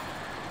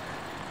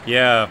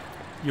Yeah,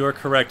 you are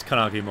correct,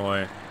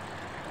 Kanagi-moe.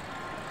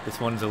 This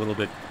one's a little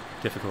bit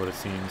difficult, it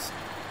seems.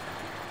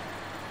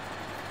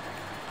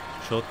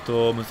 ちょっ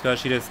と難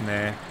しいです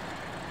ね。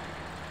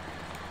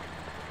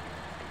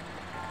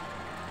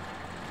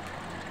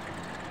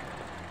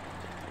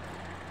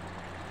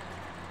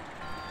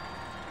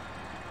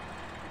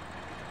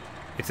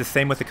It's the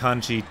same with the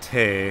kanji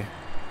te.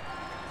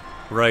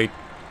 Right.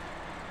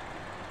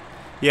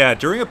 Yeah,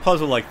 during a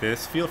puzzle like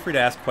this, feel free to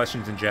ask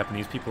questions in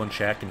Japanese. People in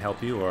chat can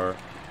help you, or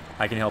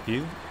I can help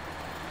you.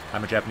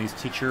 I'm a Japanese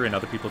teacher, and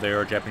other people there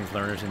are Japanese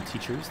learners and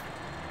teachers.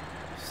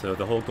 So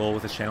the whole goal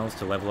with this channel is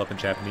to level up in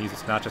Japanese.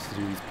 It's not just to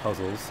do these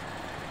puzzles,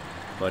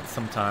 but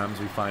sometimes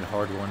we find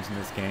hard ones in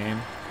this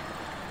game.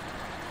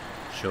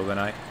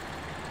 Shogunai.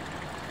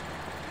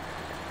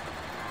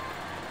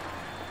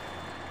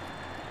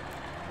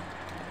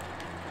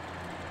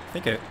 I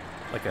think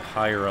like a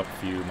higher up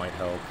view might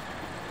help.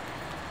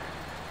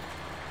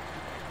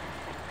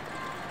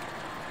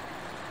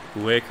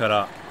 上か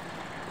ら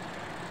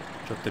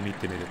ちょっと見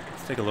てみる.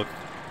 Let's take a look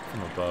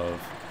from above.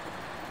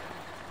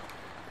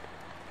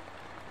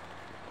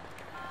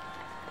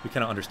 We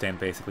kind of understand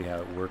basically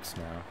how it works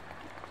now.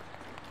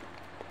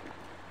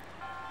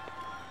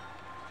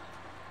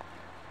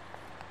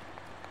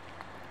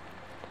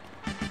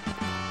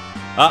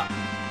 Ah!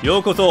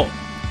 Yokoso!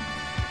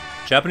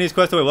 Japanese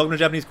Quest away. Welcome to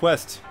Japanese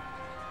Quest.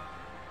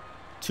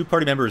 2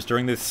 party members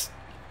during this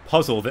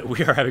puzzle that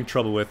we are having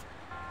trouble with.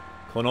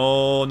 こ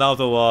の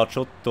謎はち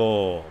ょっ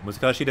と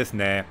難しいです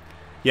ね.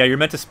 Yeah, you're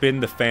meant to spin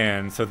the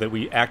fan so that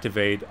we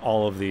activate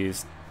all of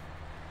these.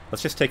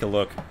 Let's just take a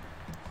look.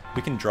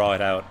 We can draw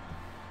it out.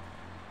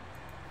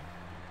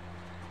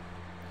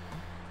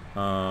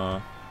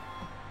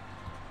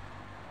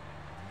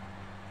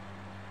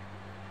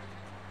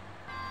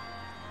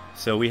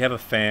 So we have a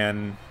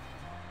fan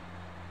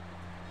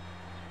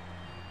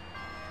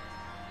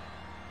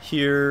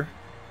here.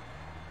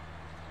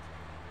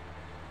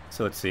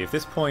 So let's see, if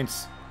this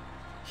points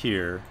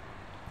here,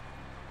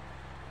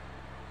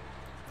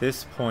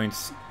 this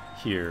points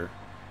here,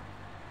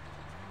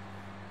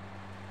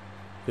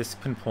 this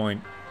can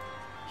point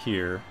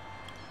here,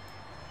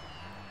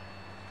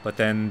 but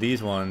then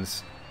these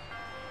ones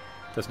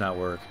does not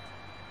work.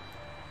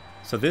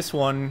 So this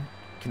one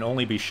can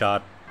only be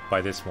shot by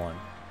this one.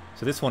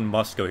 So this one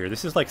must go here.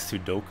 This is like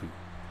Sudoku.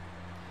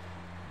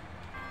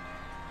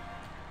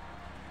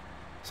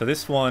 So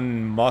this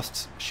one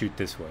must shoot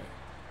this way.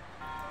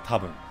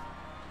 Tabun.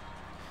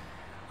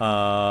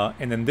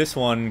 And then this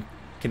one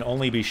can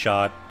only be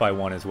shot by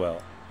one as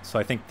well. So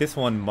I think this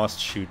one must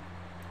shoot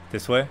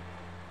this way.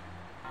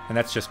 And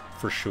that's just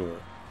for sure.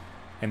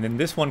 And then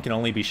this one can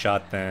only be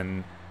shot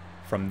then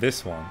from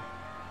this one.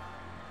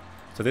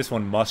 So this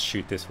one must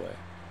shoot this way.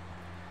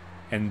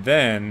 And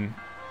then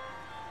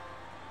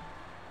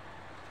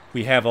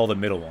we have all the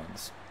middle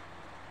ones.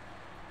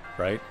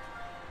 Right?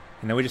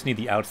 And then we just need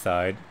the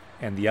outside.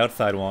 And the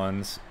outside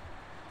ones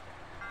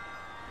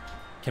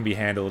can be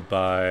handled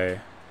by...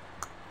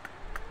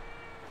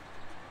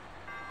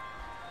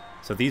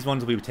 So these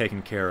ones will be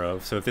taken care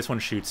of. So if this one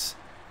shoots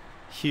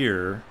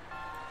here,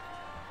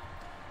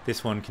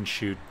 this one can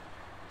shoot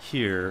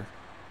here,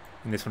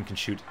 and this one can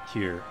shoot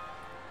here.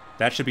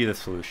 That should be the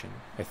solution,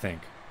 I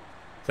think.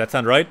 Does that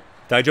sound right?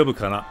 Daijoubu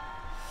kana?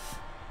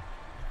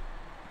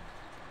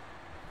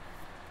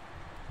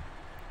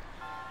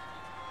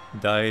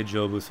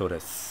 Daijoubu so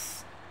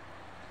desu.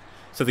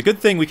 So the good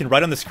thing, we can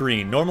write on the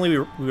screen. Normally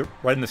we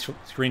write on the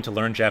screen to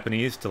learn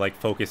Japanese, to like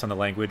focus on the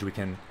language. We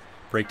can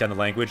break down the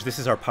language. This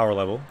is our power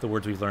level, the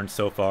words we've learned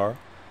so far.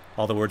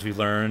 All the words we've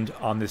learned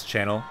on this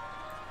channel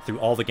through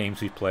all the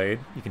games we've played.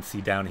 You can see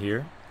down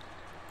here.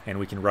 And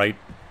we can write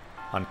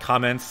on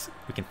comments.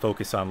 We can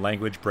focus on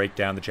language, break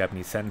down the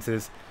Japanese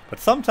sentences. But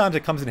sometimes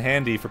it comes in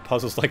handy for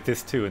puzzles like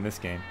this too in this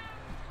game.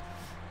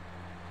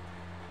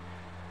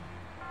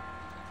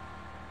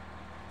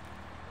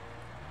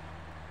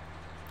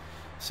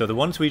 So the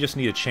ones we just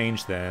need to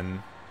change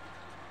then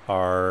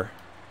are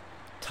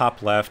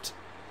top left,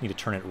 need to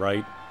turn it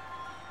right,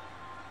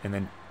 and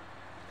then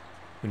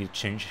we need to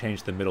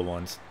change the middle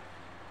ones.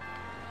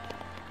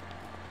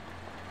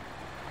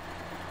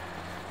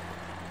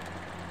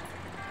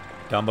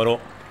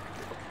 Gambaro.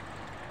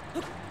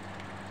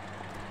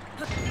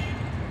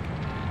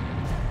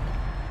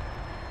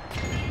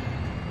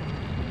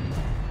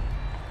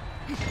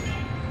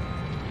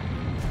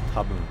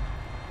 Tabun.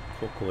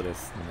 Koko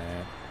desu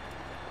ne.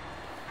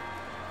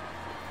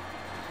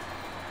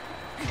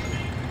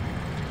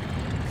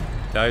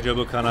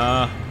 Daijoubu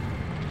kana?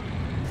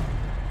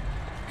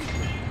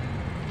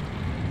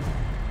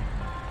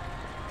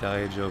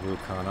 大丈夫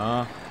か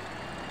な。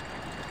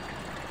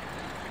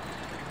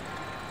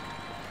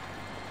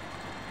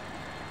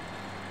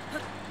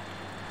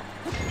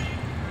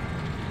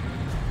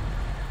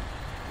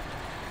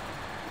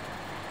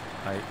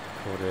はい、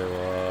これ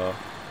は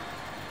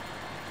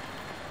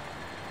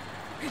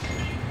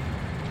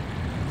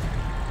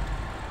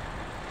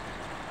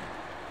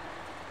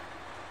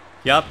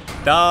やっ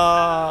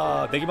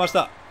たー、できまし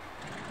た。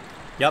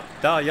やっ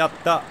たやっ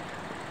た。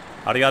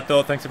ありがと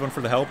う。Thanks everyone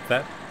for the help.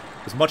 That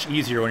was much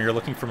easier when you're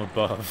looking from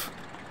above.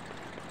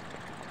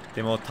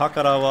 でも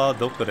宝は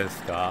どこで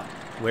すか?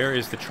 Where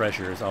is the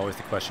treasure is always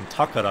the question.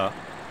 Takara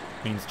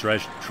means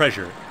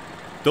treasure.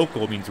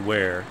 Doko means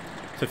where.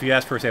 So if you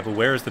ask, for example,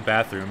 where is the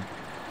bathroom?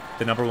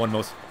 The number one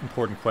most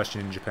important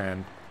question in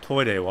Japan,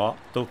 Toire wa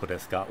doko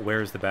desu ka?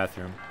 Where is the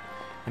bathroom?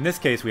 In this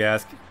case, we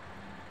ask,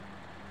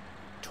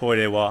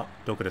 Toire wa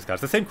doko desu ka?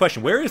 It's the same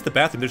question. Where is the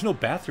bathroom? There's no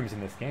bathrooms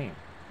in this game.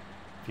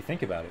 If you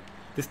think about it.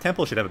 This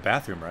temple should have a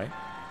bathroom, right?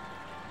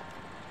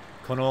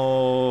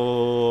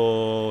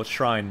 Kono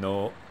shrine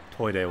no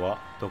toire wa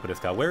doko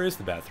desu ka? Where is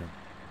the bathroom?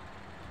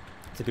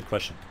 It's a good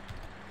question.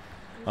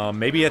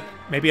 Maybe at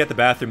the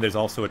bathroom there's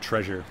also a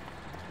treasure.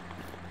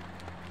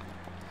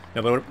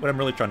 No, but what I'm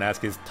really trying to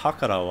ask is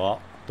Takara wa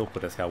doko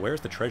desu ka?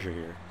 Where's the treasure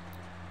here?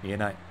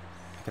 Mienai.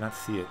 I cannot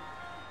see it.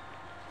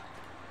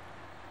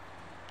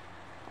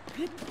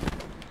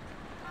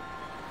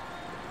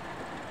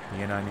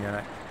 Mienai,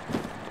 mienai.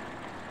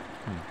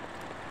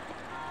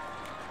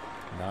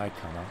 Nai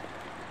kana.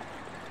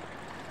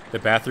 The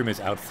bathroom is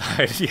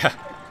outside. Yeah,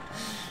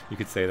 you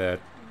could say that.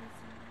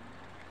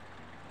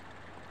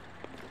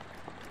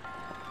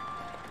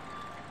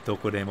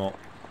 Dokodemo.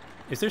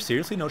 Is there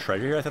seriously no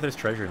treasure here? I thought there's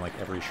treasure in like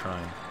every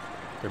shrine.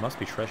 There must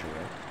be treasure,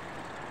 right?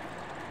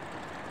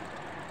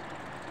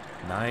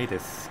 Nai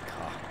desu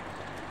ka?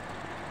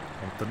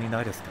 Hontou ni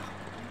nai desu ka?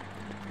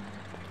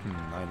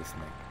 Nai desu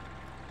ne.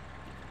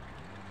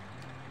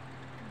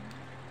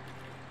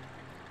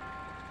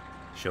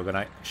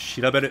 Shogunai.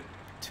 Shiraberu.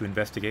 To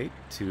investigate,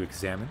 to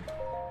examine.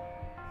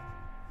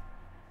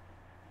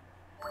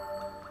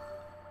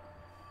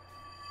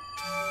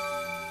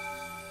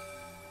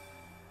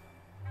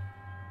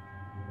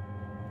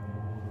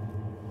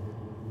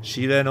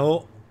 Shire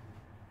no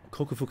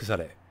kokufuku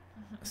sare.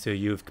 So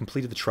you've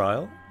completed the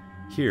trial.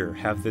 Here,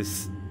 have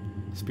this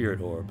spirit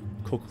orb.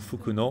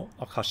 Kokufuku no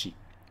akashi.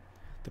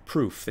 The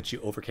proof that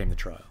you overcame the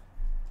trial.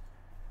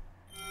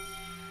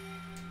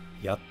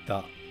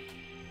 Yatta.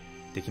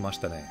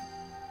 Dekimashita ne.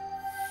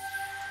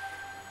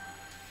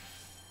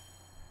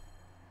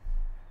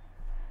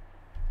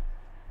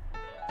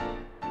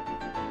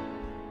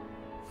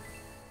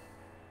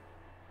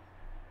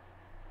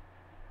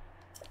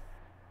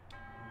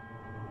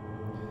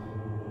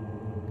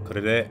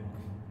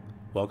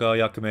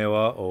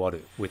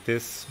 With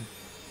this,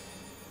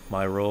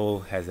 my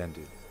role has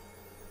ended.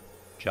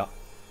 Ja,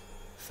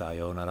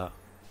 sayonara.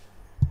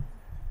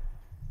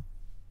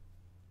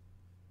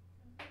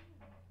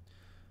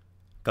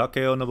 Gake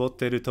o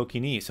nobotteru toki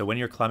ni. So when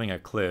you're climbing a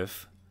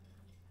cliff,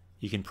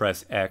 you can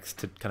press X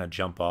to kind of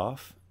jump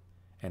off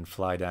and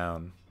fly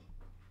down.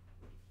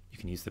 You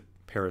can use the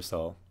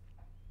parasol.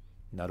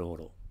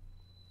 Naruhodo.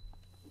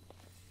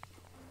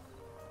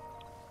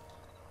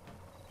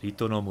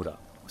 Rito no Mura.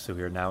 So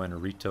we are now in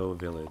Rito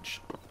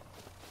village.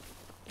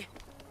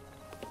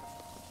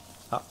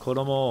 Ah,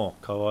 kodomo,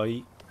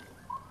 kawaii.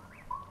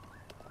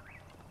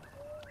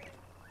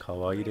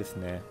 Kawaii desu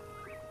ne.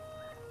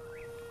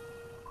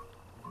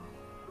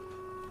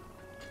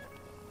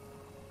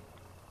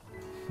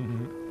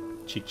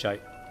 Chichai.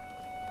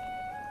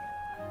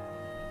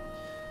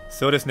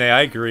 So desu ne,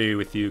 I agree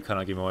with you,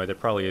 Kanagimoy. There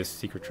probably is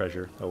secret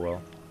treasure. Oh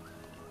well.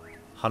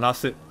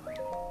 Hanasu.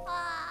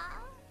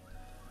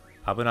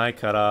 Abunai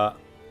kara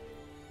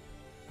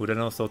mura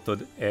no soto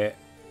e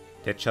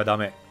decha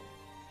dame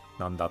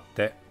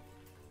nandatte.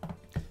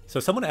 So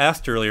someone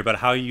asked earlier about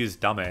how you use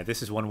dame.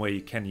 This is one way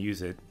you can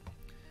use it.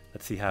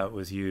 Let's see how it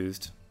was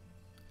used.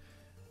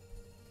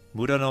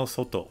 Mura no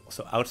soto,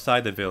 so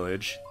outside the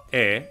village.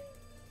 E,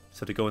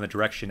 so to go in the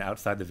direction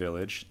outside the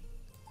village.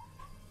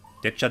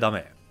 Decha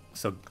dame,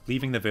 so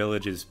leaving the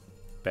village is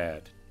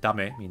bad.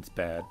 Dame means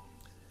bad.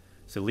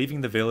 So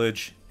leaving the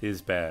village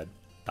is bad.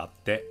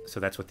 Datte, so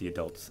that's what the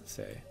adults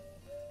say.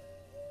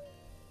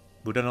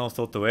 Mura no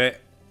soto e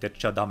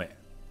decha dame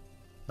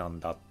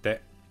nandatte.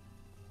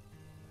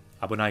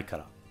 Abunai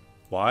kara.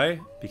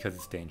 Why? Because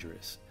it's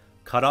dangerous.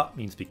 Kara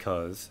means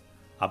because.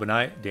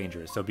 Abunai,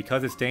 dangerous. So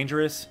because it's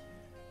dangerous,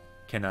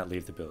 cannot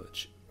leave the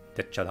village.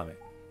 Decha dame.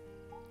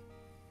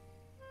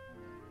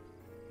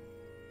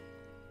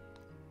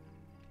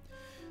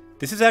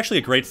 This is actually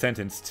a great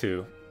sentence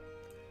too.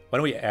 Why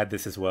don't we add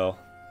this as well?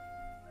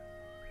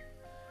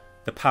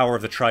 The power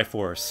of the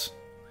Triforce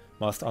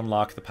must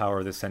unlock the power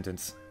of this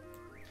sentence.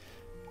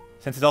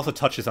 Since it also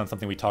touches on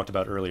something we talked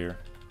about earlier.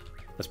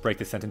 Let's break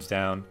this sentence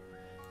down.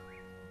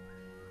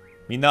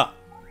 Minna,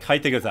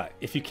 kaite kudasai.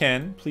 If you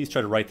can, please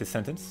try to write this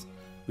sentence.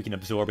 We can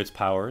absorb its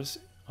powers,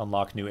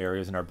 unlock new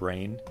areas in our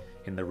brain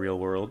in the real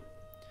world.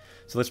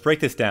 So let's break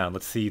this down.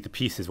 Let's see the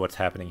pieces, what's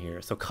happening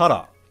here. So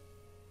kara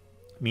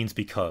means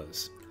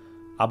because.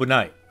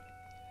 Abunai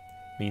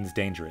means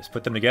dangerous.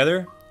 Put them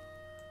together.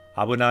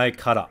 Abunai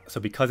kara.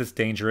 So because it's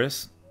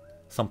dangerous,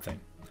 something.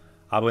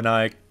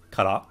 Abunai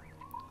kara.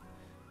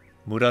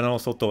 Mura no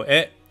soto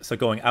e. So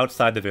going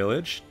outside the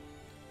village.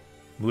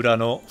 Mura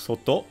no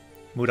soto.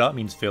 Mura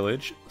means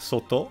village.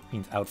 Soto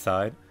means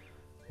outside.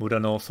 Mura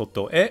no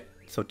soto e.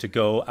 So to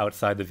go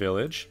outside the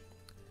village.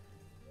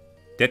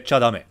 Decha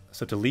dame.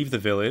 So to leave the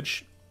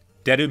village.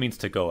 Deru means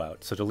to go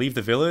out. So to leave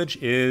the village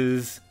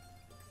is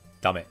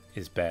dame,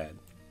 is bad.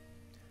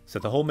 So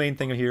the whole main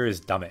thing here is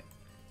dame.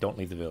 Don't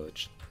leave the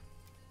village.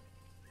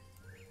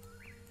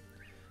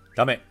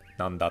 Dame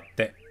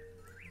nandatte.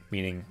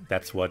 Meaning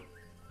that's what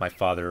my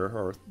father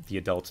or the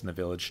adults in the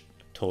village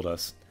told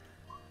us.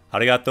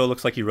 Arigato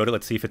looks like you wrote it.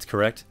 Let's see if it's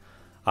correct.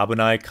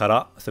 Abunai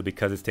kara. So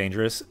because it's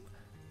dangerous.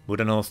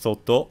 Mura no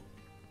soto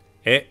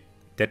e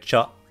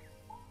decha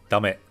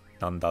dame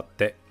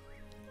nandatte.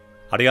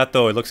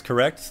 Arigato, it looks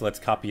correct. So let's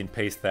copy and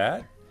paste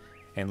that.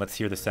 And let's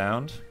hear the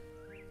sound.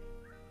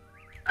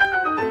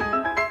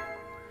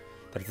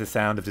 That is the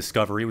sound of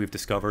discovery. We've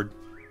discovered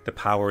the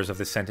powers of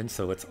the sentence,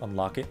 so let's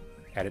unlock it.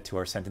 Add it to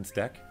our sentence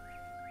deck.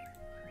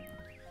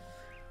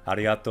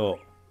 Arigato,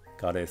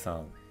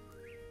 Kare-san.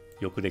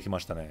 Yoku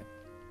dekimashita ne.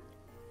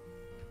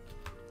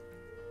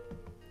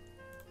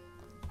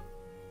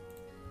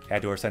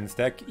 Add to our sentence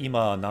deck.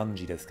 Ima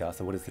nanji desu ka?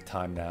 So what is the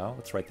time now?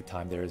 Let's write the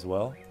time there as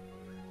well.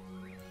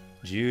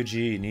 10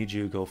時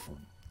25分.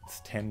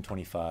 It's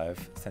 10:25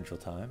 Central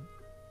Time.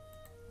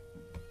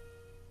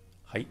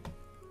 はい。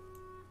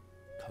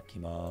書き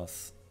ま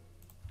す。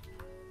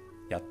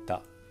やっ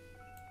た.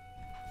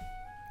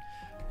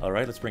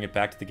 Alright, let's bring it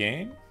back to the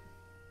game.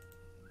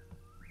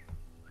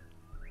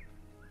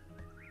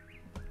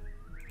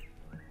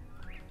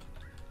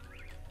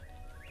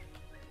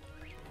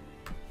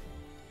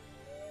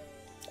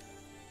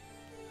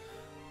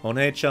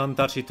 One-chan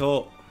tachi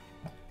to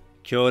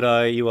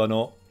kyōdai iwa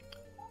no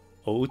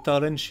o uta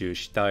renshu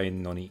shitai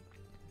no ni.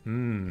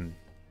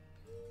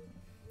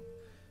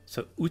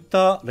 So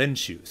uta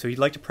renshu. So he'd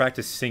like to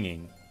practice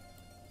singing.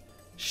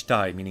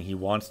 Shitai meaning he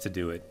wants to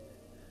do it,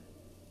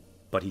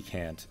 but he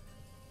can't.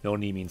 No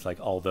ni means like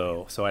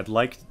although. So I'd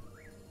like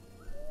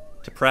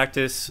to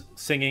practice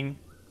singing,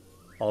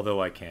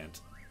 although I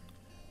can't.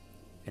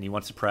 And he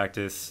wants to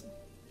practice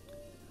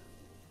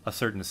a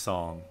certain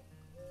song.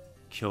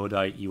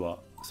 Kyōdai iwa.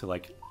 So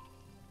like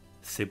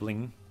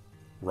sibling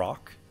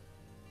rock.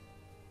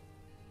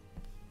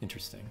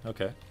 Interesting.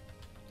 Okay.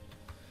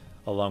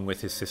 Along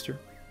with his sister.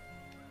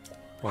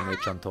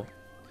 One-chan to.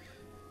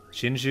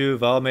 Shinju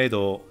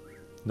Valmedo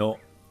no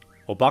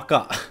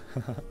Obaka.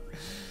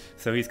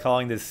 So he's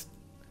calling this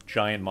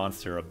giant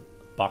monster a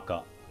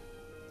baka,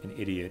 an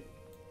idiot.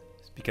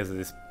 Because of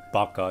this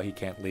baka, he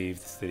can't leave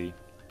the city.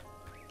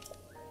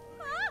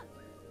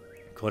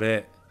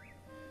 Kore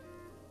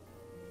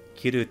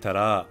kiru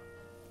tara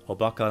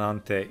obaka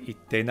nante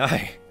itte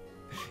nai.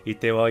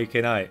 Itte wa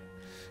ikenai.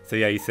 So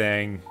yeah, he's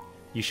saying,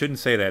 you shouldn't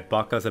say that.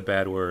 Baka's a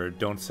bad word.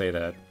 Don't say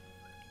that.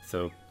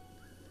 So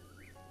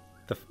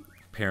the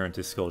parent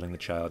is scolding the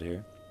child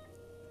here.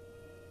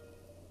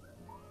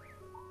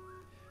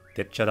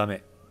 Decha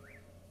dame.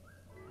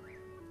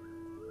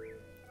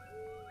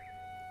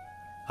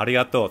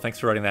 Arigato. Thanks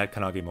for writing that,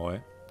 Kanagi Moe.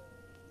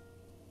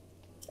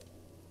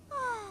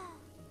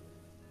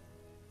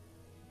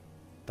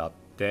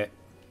 Datte.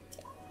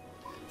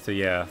 So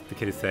yeah, the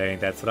kid is saying,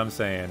 that's what I'm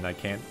saying. I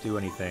can't do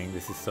anything.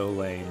 This is so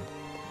lame.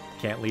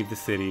 Can't leave the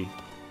city.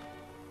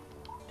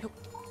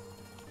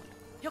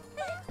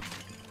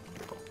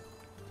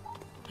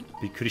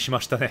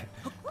 Bikkurishimashita ne.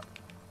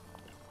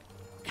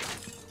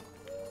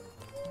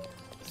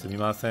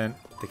 Sumimasen.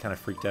 They kind of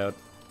freaked out.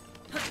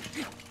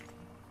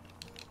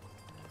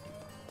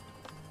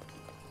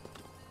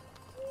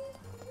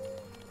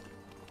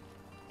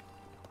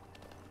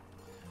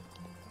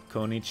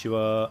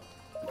 Konnichiwa.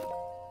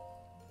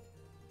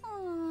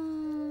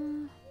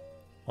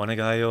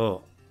 Onegai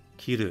o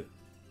kiru.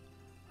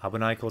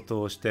 Abunai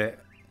koto o shite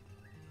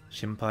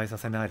shinpai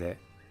sasenai de.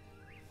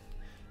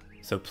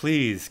 So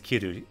please,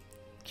 Kiru.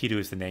 Kiru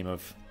is the name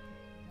of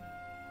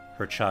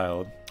her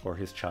child, or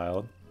his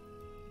child.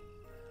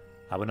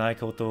 Abunai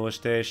koto o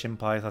shite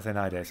shinpai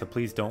sasenai de. So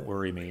please don't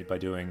worry me by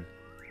doing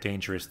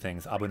dangerous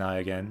things. Abunai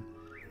again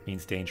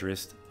means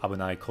dangerous.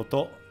 Abunai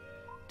koto,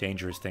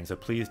 dangerous things. So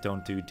please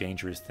don't do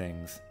dangerous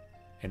things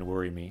and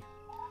worry me.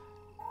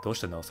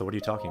 Doshita no? So what are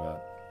you talking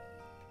about?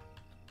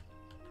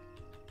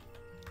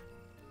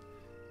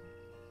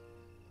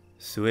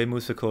 Sue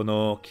Musako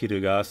no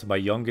Kiru ga, so my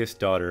youngest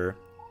daughter,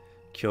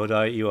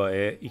 Kyōdai iwa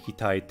e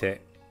ikitai te,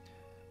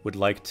 would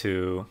like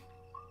to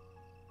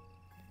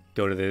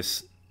go to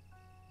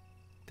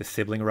the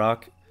sibling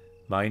rock.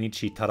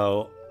 Mainichi tara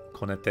o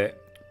konete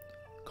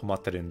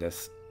komatteru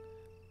desu.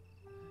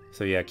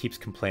 So yeah, keeps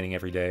complaining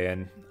every day,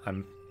 and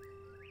I'm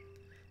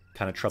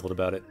kind of troubled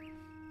about it.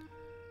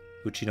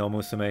 Uchi no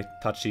musume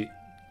tachi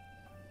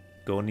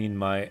 5 nin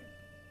mai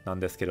nan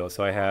desu kedo.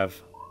 So I have,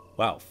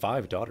 wow,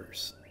 5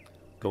 daughters.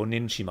 5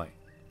 nin shimai.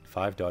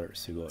 5 daughters.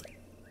 すごい。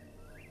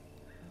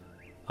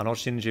あの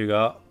真珠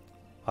が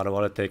現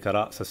れてか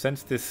ら、so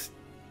since this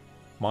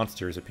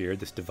monster has appeared,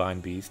 this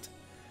divine beast,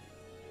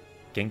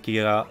 元気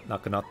がな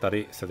くなった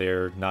り, so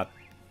they're not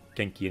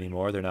元気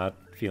anymore, they're not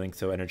feeling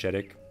so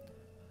energetic.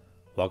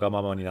 わが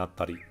ままになっ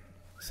たり,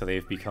 so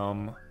they've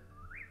become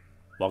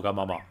わが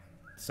まま,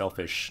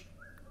 selfish.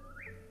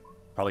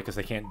 Probably because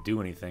they can't do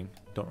anything.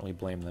 Don't really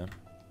blame them.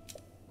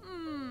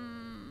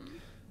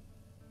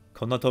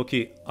 こんな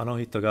時、あの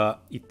人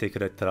が言ってく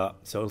れたら,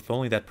 so if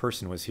only that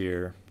person was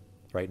here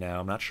right now,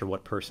 I'm not sure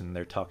what person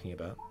they're talking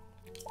about.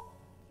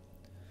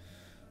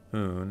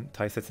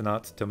 大切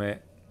な務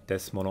めで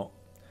すもの。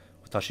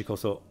私こ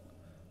そ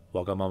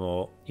わがまま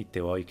を言っ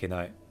てはいけ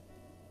ない。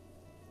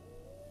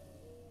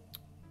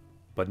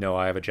But no,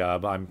 I have a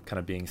job. I'm kind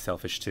of being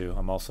selfish too.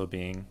 I'm also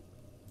being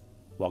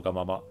わが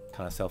まま,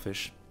 kind of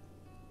selfish.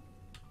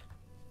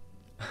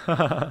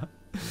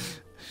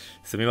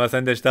 すみま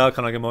せんでした、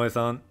金毛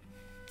さん。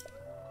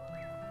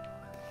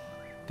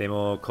で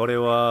もこれ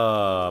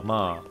は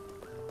まあ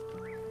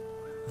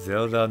ゼ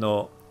ルダ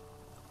の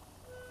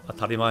当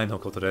たり前の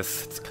ことで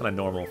す。It's kind of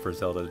normal for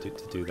Zelda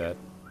to do that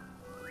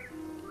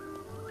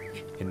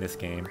in this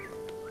game.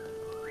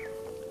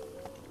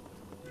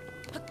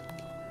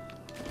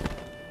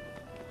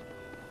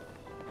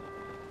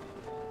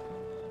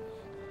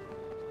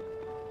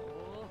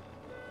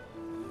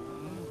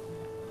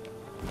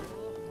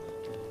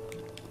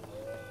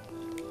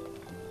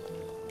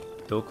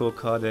 どこ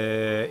か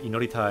で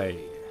祈りた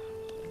い。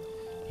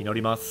祈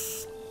りま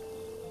す。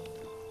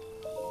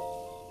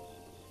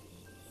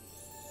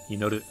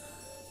祈る。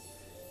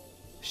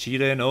試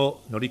練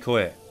を乗り越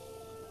え、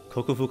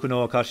克服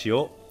の証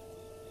を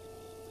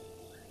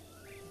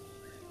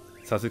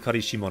授か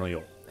りし者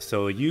よ。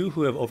So you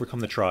who have overcome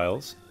the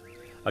trials,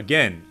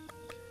 again,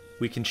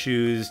 we can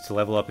choose to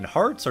level up in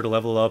hearts or to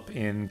level up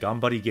in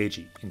Gambari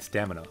Geiji, in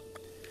stamina.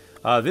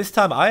 This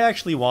time I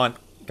actually want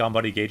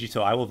Gambari Geiji,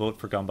 so I will vote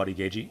for Gambari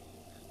Geiji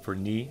for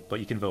Ni, but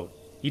you can vote.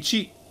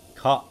 Ichi,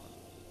 Ka,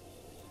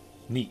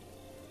 Ni.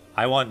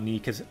 I want Ni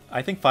because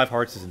I think 5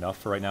 hearts is enough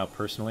for right now,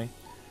 personally.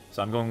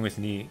 So I'm going with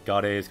Ni.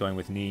 Gade is going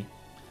with Ni.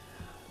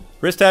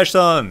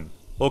 Ristash-san!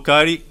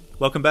 Okaeri,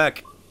 welcome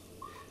back.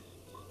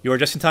 You are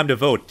just in time to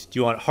vote. Do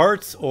you want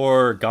hearts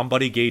or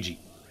Gambari Geiji?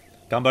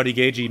 Gambari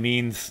Geiji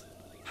means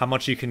how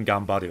much you can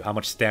gambaru, how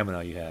much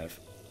stamina you have.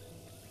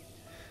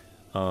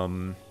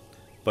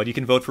 But you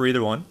can vote for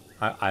either one.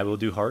 I will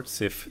do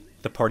hearts if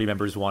the party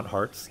members want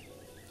hearts.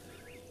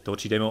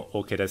 Dochi demo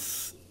okay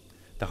desu.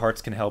 The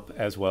hearts can help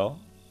as well.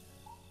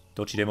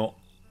 Dochi demo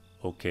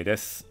okay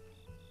desu.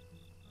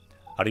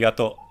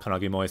 Arigato,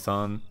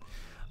 Kanagimoe-san.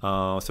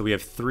 So we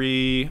have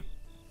 4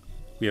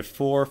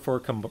 for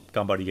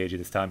Gambari Geiji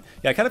this time.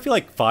 Yeah, I kind of feel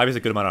like 5 is a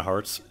good amount of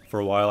hearts for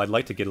a while. I'd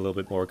like to get a little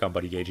bit more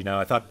Gambari Geiji now.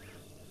 I thought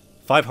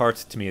 5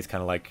 hearts to me is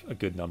kind of like a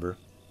good number.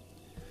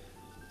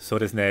 So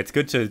desu ne. It's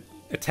good to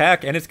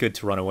attack and it's good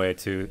to run away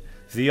too.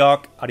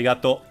 Ziok,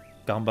 arigato,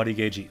 Gambari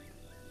Geiji.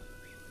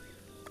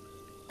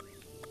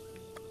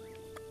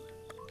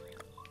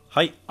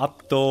 はい、あ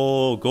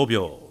と5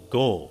秒。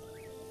5、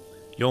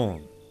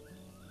4、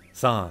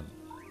3、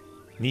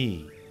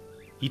2、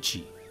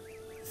1、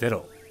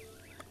0。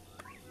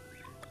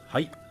は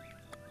い。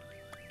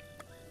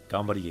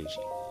頑張りゲージ。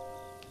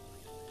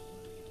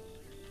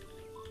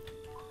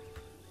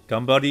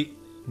頑張り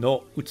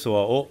の器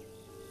を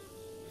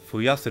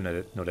増やす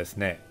のです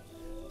ね。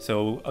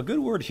So, a good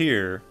word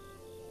here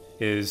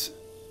is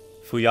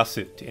増や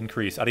す to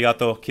increase. ありが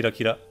とう、キラ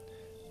キラ。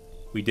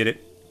We did it.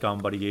 頑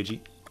張りゲー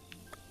ジ。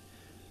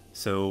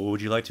So,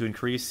 would you like to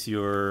increase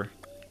your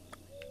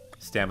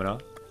stamina?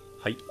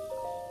 はい。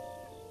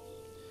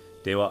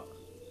では、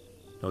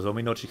望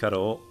みの力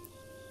を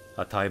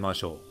与えま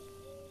しょう。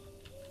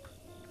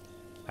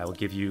I will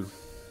give you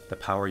the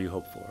power you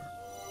hope for.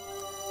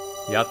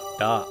 やっ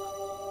た。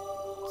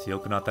強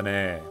くなった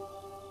ね。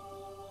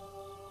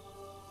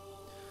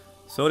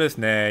そうです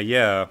ね。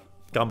Yeah.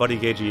 頑張り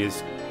ゲージ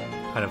is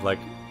kind of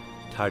like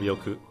体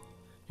力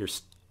your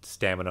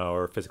stamina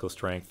or physical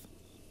strength.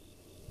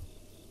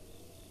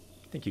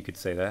 I think you could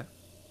say that.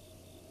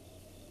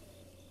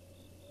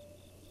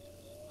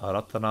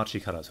 新たな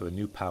力 so a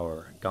new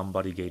power. 頑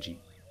張りゲージ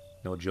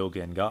の上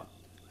限が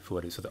増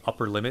える so the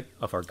upper limit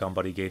of our 頑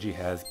張りゲージ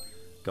has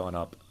gone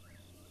up.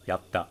 や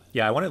った。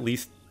Yeah, I want at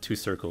least 2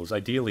 circles.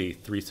 Ideally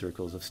 3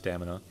 circles of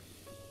stamina.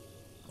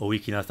 お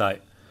行きなさ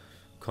い。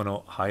こ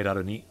のハイラ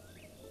ルに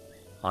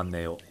案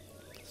内を。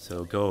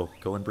So go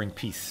and bring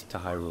peace to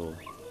Hyrule.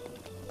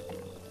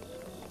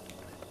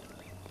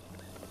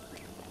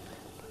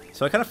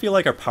 So I kind of feel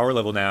like our power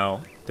level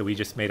now that we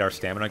just made our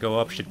stamina go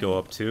up should go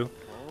up too.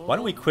 Why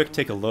don't we quick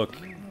take a look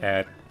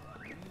at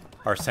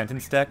our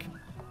sentence deck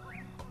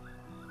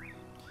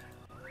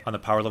on the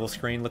power level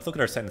screen? Let's look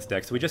at our sentence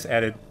deck. So we just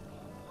added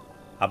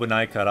危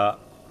ないから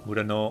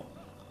村の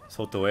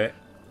外へ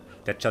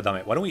出ちゃダ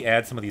メ. Why don't we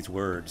add some of these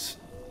words?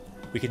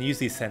 We can use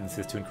these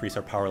sentences to increase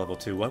our power level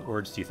too. What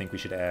words do you think we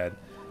should add?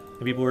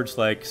 Maybe words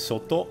like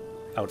soto,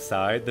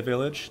 outside the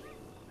village.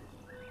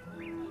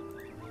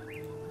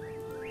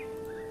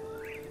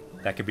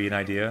 That could be an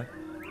idea.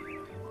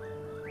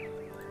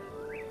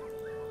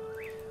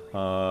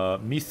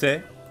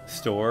 Mise,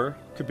 store,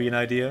 could be an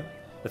idea.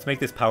 Let's make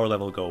this power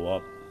level go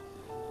up.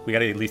 We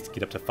gotta at least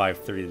get up to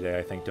 530 today,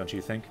 I think, don't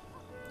you think?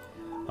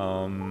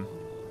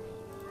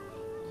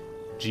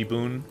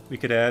 Jibun, we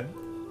could add.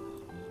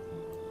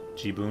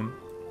 Jibun,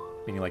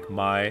 meaning like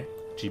my,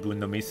 Jibun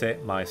no mise,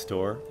 my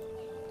store.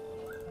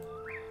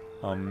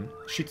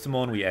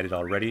 Shitsumon we added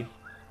already,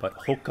 but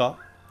Hoka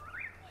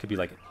could be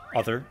like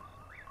other.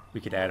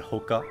 We could add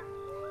Hoka.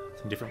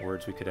 Some different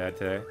words we could add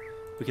today.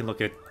 We can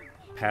look at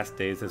past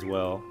days as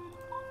well.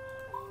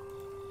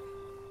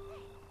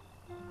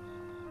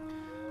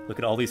 Look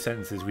at all these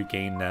sentences we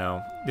gained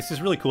now. This is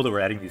really cool that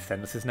we're adding these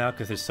sentences now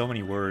because there's so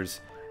many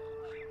words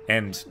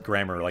and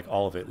grammar, like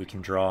all of it, we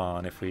can draw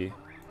on if we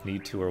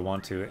need to or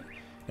want to.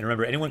 And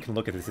remember, anyone can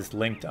look at this. It's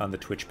linked on the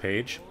Twitch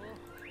page.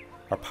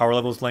 Our power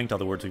level is linked, all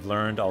the words we've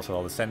learned, also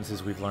all the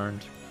sentences we've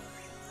learned,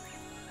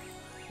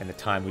 and the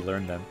time we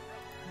learned them.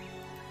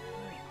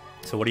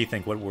 So what do you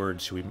think? What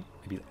words should we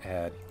maybe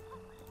add?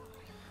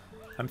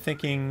 I'm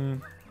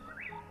thinking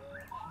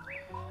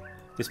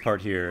this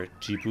part here,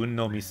 Jibun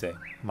no mise,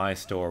 my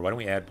store. Why don't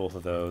we add both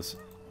of those?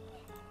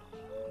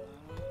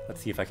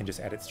 Let's see if I can just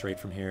add it straight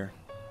from here.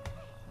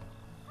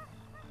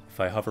 If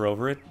I hover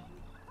over it,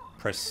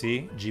 press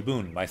C,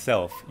 Jibun,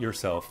 myself,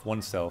 yourself,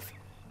 oneself,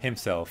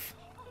 himself,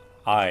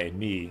 I,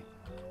 me.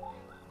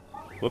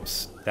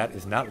 Whoops, that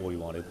is not what we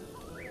wanted.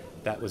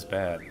 That was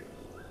bad.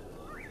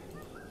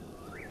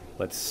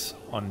 Let's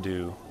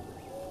undo.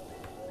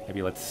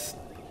 Maybe let's...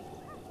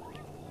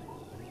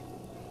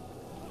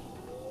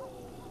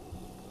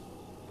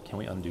 Can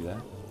we undo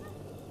that?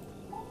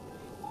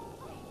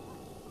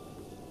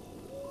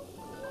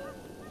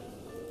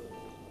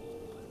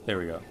 There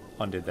we go.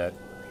 Undid that.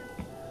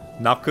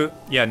 Naku?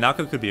 Yeah,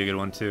 Naku could be a good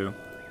one too.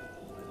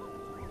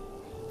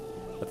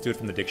 Let's do it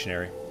from the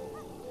dictionary,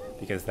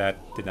 because that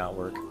did not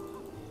work.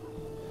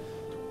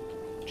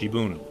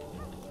 Jibun.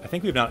 I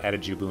think we've not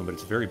added Jibun, but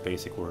it's a very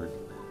basic word.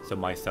 So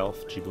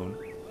myself, Jibun.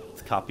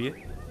 Let's copy it.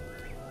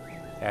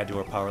 Add to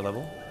our power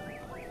level.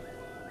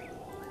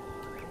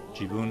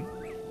 Jibun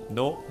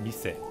no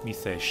mise.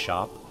 Mise,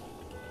 shop.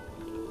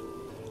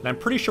 And I'm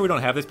pretty sure we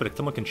don't have this, but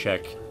someone can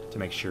check to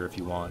make sure if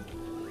you want.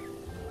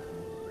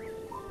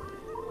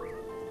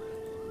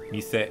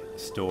 Mise,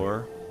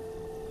 store.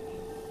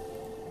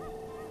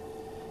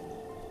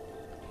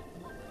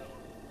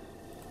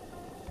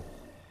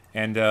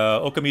 And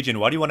Okamijin,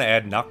 why do you want to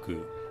add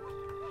Naku?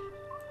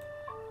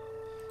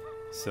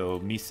 So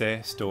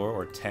Mise, store,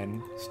 or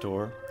Ten,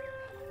 store.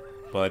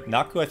 But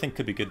Naku I think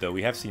could be good though.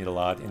 We have seen it a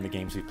lot in the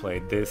games we've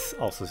played. This,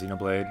 also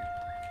Xenoblade.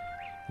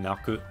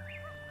 Naku.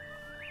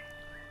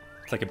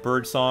 It's like a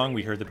bird song.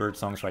 We heard the bird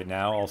songs right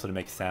now, also to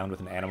make sound with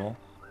an animal.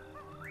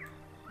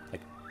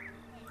 Like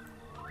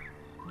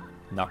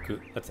Naku.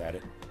 Let's add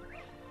it.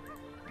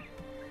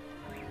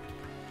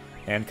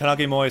 And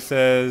Kanage Moe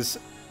says,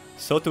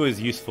 Soto is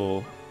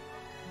useful.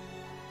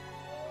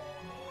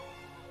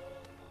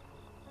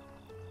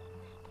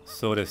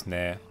 So desu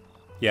ne.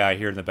 Yeah, I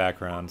hear it in the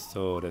background.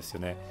 So desu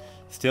ne.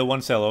 Still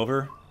one cell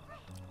over.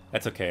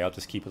 That's okay. I'll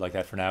just keep it like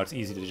that for now. It's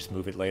easy to just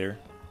move it later.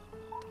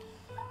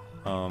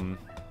 I'm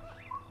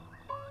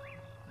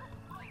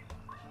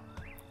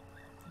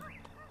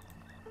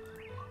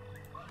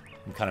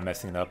kind of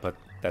messing it up, but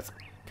that's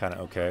kind of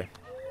okay.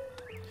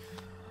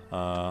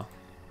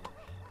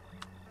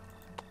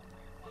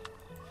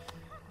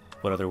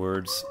 What other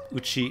words?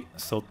 Uchi,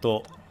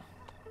 soto,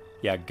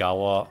 yeah,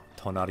 gawa,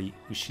 tonari,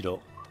 ushiro.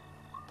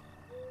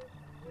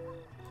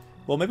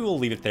 Well, maybe we'll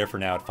leave it there for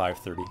now at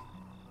 5:30.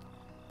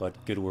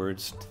 But good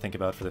words to think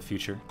about for the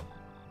future.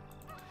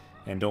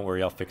 And don't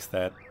worry, I'll fix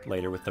that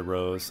later with the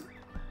rows.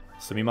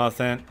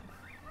 Sumimasen.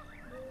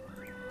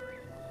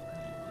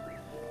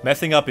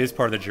 Messing up is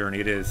part of the journey,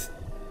 it is.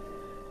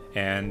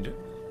 And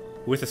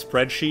with a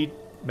spreadsheet,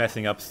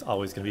 messing up's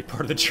always going to be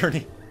part of the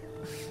journey.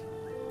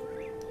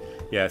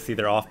 Yeah, see,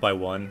 they're off by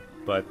 1,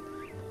 but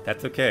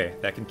that's okay.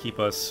 That can keep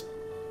us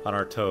on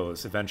our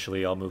toes.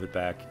 Eventually, I'll move it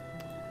back.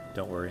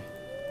 Don't worry.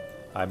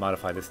 I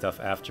modify this stuff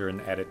after and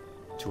add it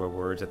to our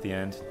words at the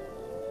end.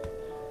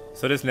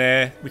 So desu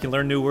ne. We can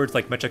learn new words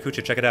like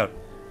mechakucha. Check it out.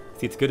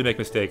 See, it's good to make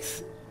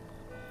mistakes.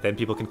 Then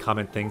people can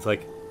comment things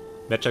like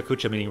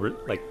mechakucha, meaning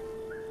like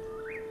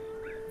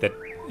that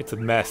it's a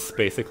mess,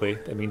 basically.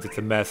 That means it's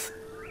a mess.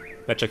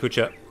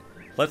 Mechakucha.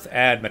 Let's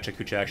add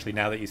mechakucha, actually,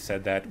 now that you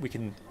said that. We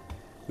can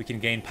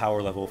gain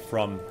power level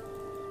from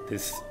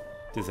this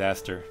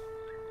disaster.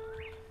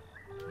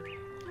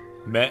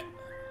 Me.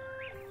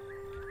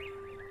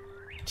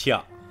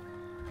 Tia.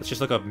 Let's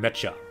just look up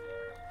mecha.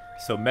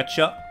 So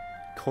mecha,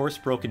 coarse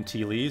broken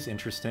tea leaves,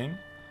 interesting.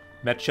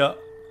 Mecha,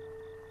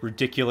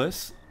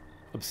 ridiculous,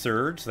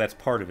 absurd, so that's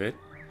part of it.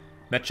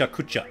 Mecha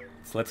kucha.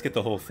 So let's get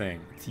the whole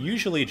thing. It's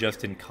usually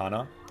just in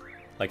kana,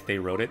 like they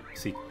wrote it.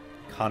 See,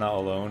 kana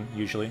alone,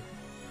 usually.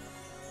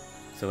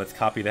 So let's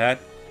copy that.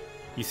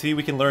 You see,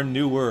 we can learn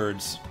new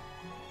words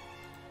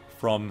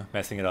from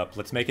messing it up.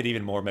 Let's make it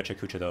even more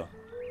mechakucha, though.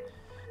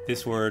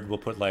 This word we'll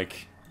put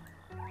like...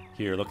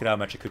 Here, look at how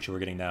mechakucha we're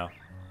getting now.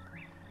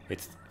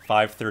 It's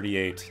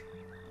 5:38.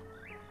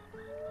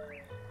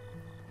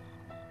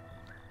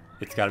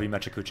 It's got to be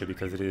Mechakucha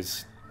because it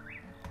is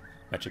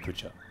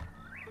Mechakucha.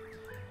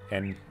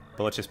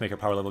 But let's just make our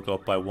power level go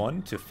up by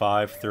 1 to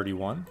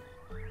 531.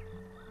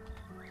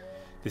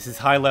 This is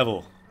high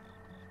level.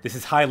 This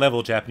is high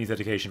level Japanese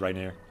education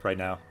right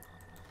now.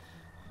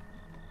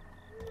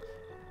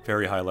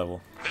 Very high level.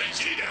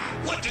 Vegeta,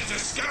 what does the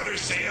scouter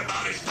say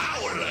about his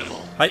power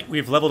level? Hi,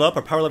 we've leveled up.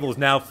 Our power level is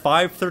now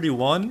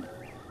 531.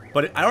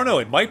 But I don't know,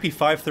 it might be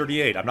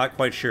 538. I'm not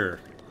quite sure.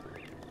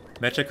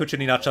 Mechakucha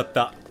ni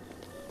nachatta.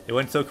 It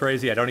went so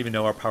crazy, I don't even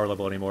know our power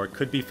level anymore. It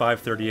could be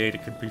 538,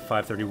 it could be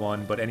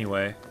 531, but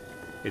anyway,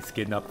 it's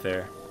getting up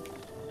there.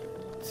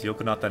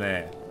 Tsuyoku natta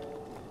ne.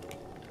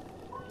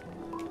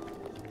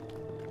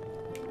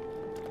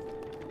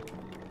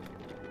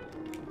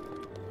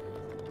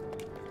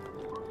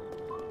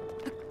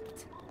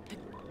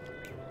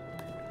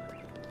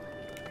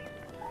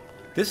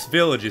 This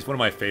village is one of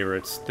my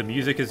favorites. The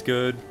music is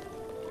good.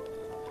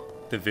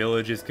 The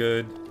village is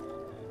good.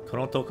 こ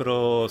のとこ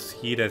ろ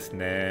好きです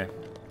ね。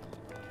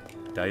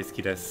大好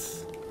きで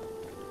す。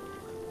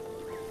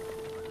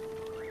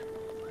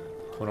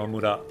この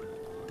村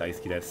大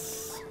好きで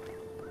す。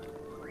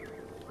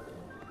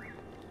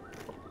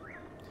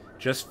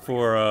Just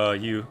for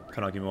you,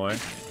 Kanagimoy.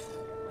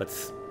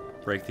 Let's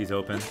break these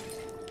open.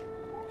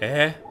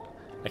 I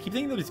keep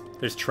thinking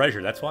there's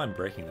treasure. That's why I'm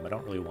breaking them. I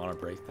don't really want to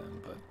break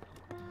them, but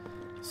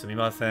すみ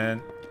ませ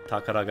ん。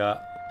宝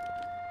が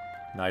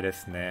ないで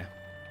すね。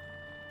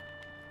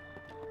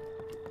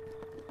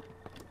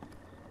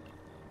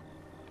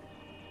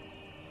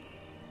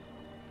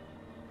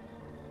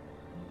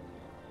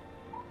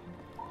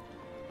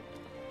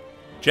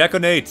Jacko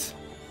Nate,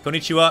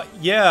 konnichiwa.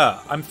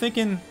 Yeah, I'm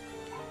thinking.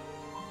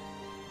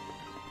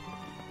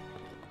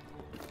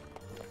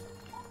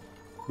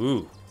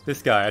 Ooh,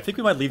 this guy. I think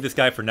we might leave this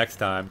guy for next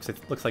time because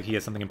it looks like he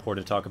has something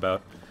important to talk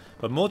about.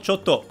 But もうちょ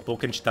っと冒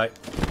険したい。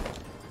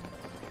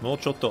もう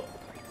ちょっと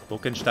冒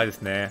険したいで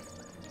すね。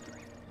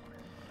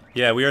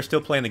Yeah, we are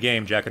still playing the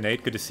game, Jacko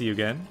Nate. Good to see you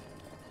again.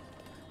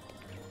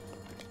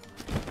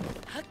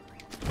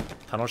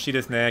 楽しい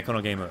ですね、こ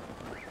のゲーム。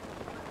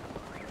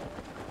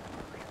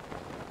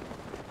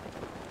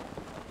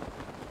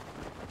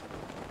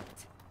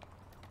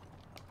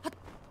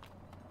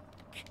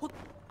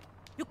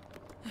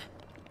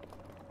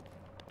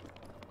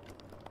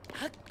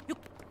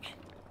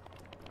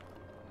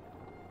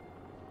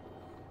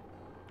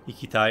行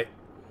きたい。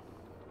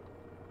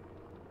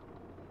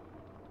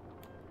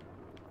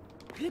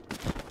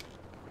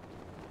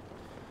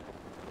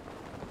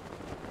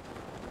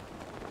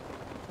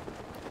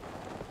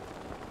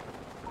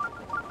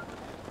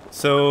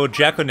So,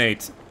 Jacko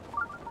Nate,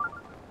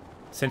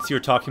 since you were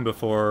talking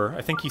before,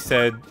 I think you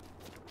said,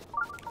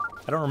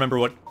 I don't remember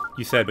what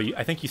you said, but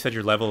I think you said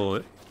your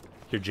level,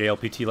 your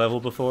JLPT level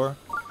before.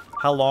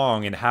 How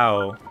long and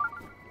how?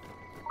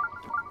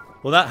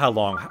 Well, not how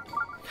long.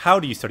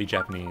 How do you study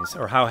Japanese?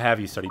 Or how have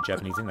you studied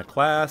Japanese? In the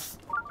class?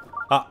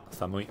 Ah,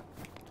 samui.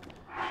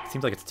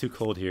 Seems like it's too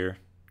cold here.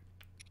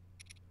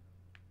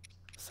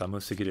 Samu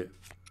sugiru.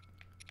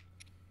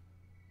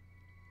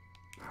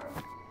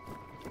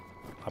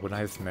 危な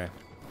いですね。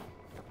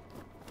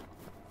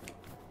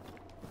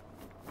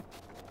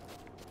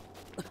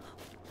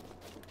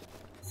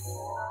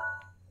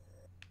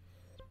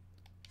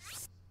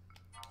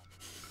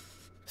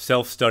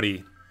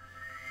Self-study.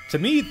 To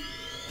me,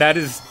 that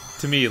is,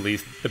 to me at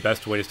least, the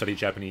best way to study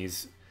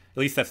Japanese. At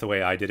least that's the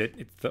way I did it.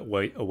 It's a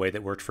way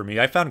that worked for me.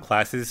 I found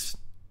classes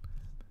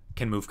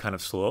can move kind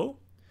of slow.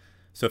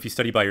 So if you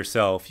study by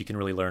yourself, you can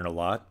really learn a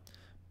lot.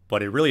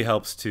 But it really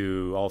helps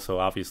to also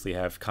obviously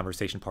have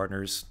conversation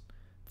partners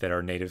that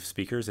are native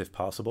speakers if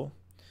possible.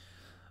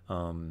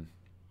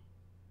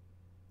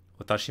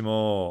 私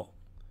も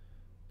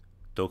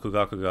独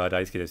学が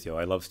大好きですよ.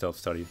 I love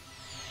self-study.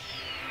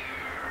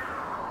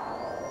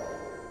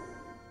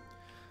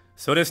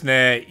 そうです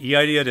ね。いい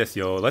アイディアです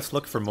よ. Let's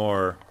look for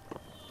more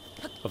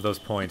of those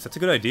points. That's a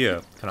good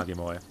idea,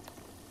 Kanagimoy.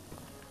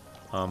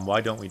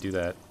 Why don't we do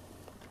that?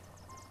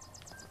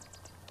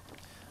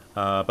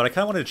 But I kind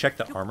of wanted to check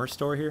the armor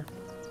store here.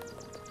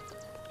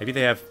 Maybe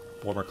they have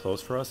warmer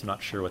clothes for us. I'm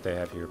not sure what they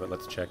have here, but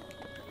let's check.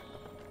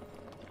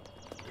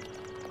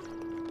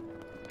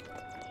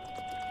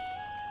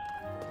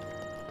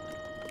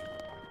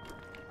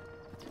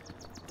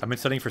 I've been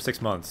studying for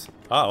 6 months.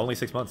 Ah, only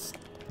 6 months.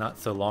 Not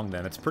so long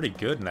then. It's pretty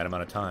good in that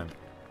amount of time.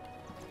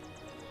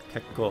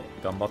 結構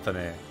頑張った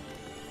ね.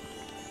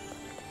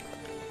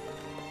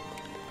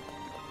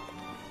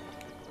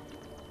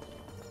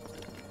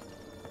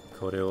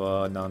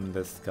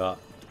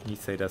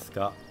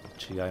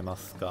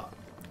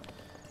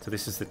 So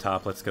this is the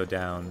top. Let's go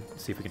down.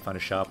 See if we can find a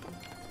shop.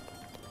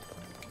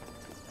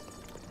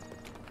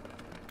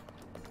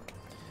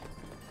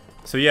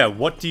 So yeah,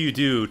 what do you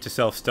do to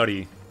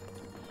self-study?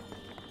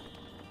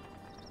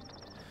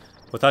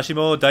 私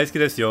も大好き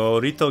ですよ。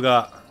リト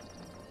が、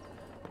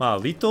まあ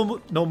リ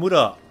トの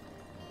村、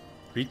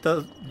リ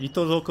ト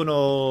族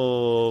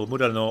の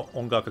村の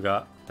音楽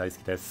が大好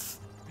きで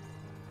す。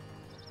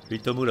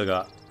Rito Mura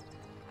ga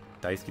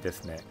daisuki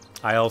desu ne.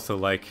 I also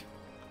like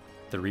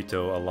the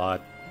Rito a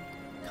lot.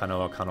 Kano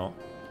wa Kano.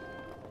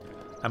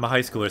 I'm a high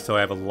schooler, so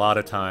I have a lot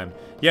of time.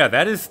 Yeah,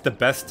 that is the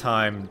best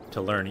time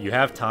to learn. You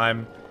have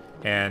time,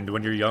 and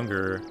when you're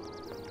younger,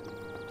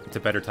 it's a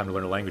better time to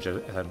learn a language,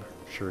 as I'm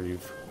sure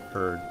you've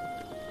heard.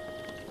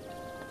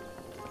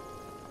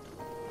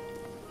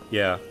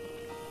 Yeah.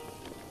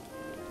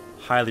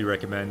 Highly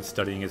recommend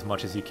studying as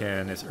much as you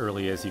can, as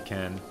early as you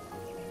can,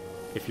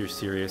 if you're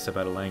serious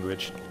about a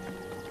language.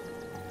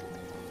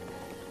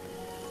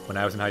 When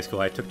I was in high school,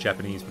 I took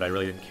Japanese, but I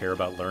really didn't care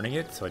about learning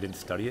it, so I didn't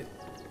study it.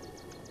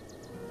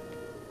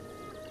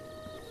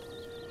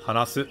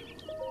 Hanasu.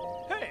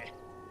 Hey!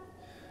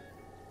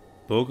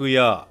 Bogu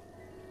ya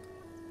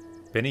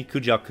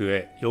Benikujaku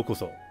e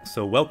yokoso.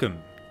 So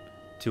welcome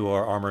to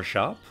our armor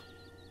shop.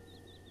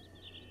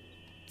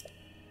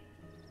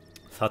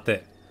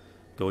 Sate,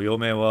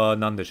 goyome wa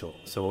nan deshou?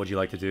 So what would you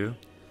like to do?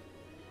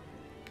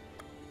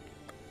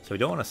 So we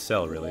don't want to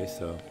sell, really,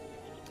 so...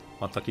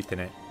 Mata kite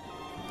ne.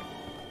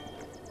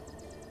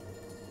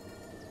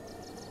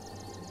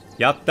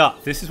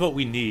 Yatta! This is what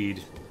we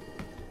need.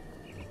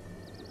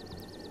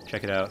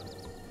 Check it out.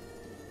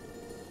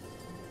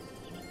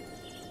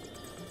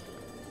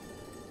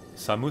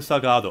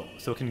 Samusagado.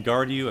 So it can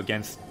guard you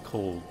against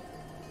cold.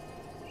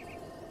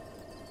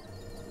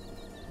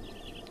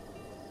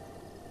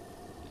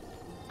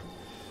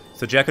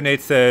 So Jackonate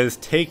says,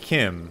 take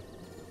him.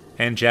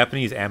 And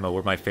Japanese ammo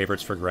were my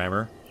favorites for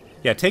grammar.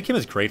 Yeah, take him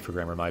is great for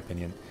grammar, in my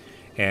opinion.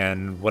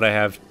 And what I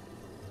have...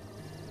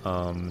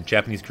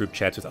 Japanese group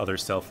chats with other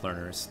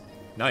self-learners.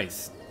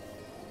 Nice.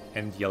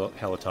 And Yellow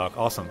Hello Talk.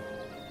 Awesome.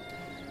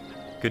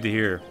 Good to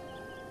hear.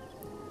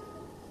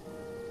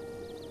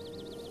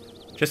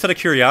 Just out of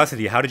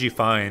curiosity, how did you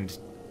find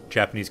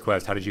Japanese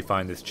Quest? How did you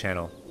find this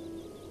channel?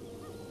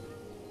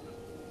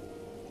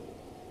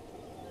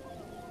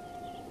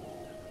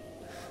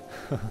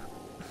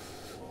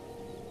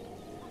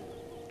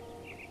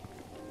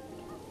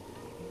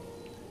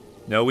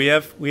 No, we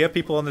have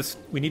people in this.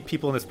 We need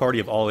people in this party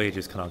of all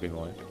ages.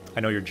 Kanagimon. I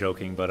know you're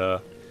joking,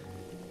 but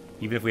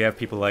even if we have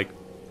people like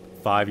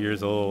 5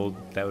 years old,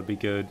 that would be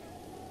good.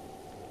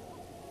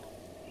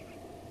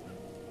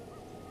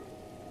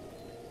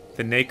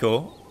 The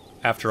Neko,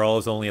 after all,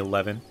 is only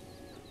 11.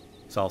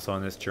 It's also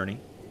on this journey.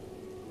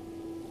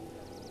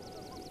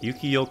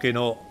 Yukiyoke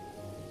no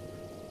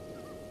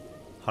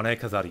Hane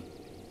Kazari.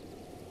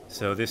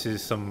 So this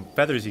is some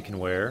feathers you can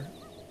wear.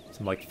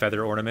 Some like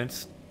feather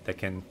ornaments that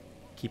can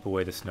keep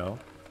away the snow.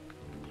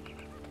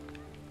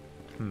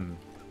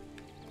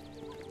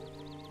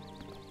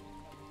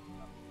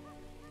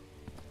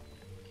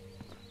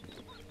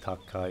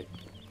 Takai.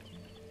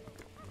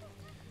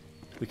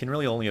 We can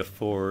really only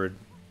afford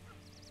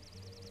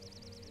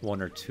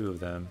 1 or 2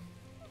 of them.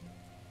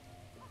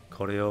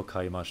 Kore o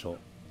kaimashou.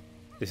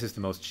 This is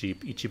the most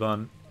cheap.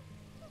 Ichiban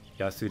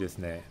yasui desu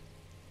ne.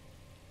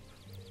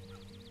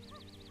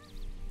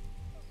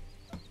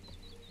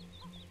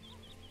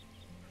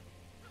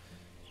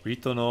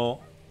 Rito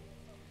no...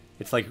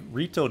 It's like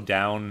Rito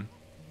down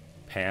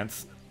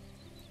pants.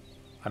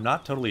 I'm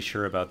not totally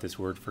sure about this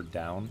word for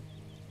down.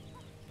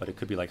 But it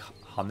could be like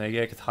hanege,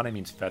 because hane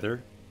means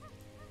feather.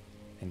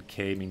 And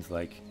kei means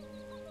like...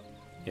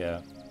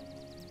 Yeah.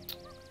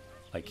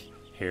 Like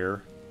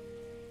hair.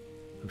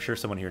 I'm sure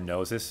someone here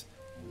knows this.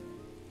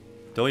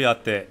 どうや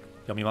って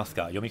読みます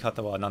か? 読み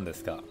方は何で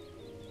すか?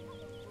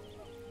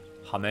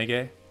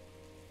 hanege?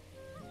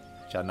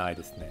 じゃない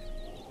ですね。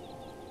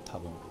多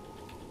分。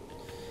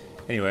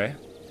Anyway,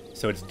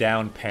 so it's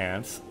down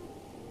pants.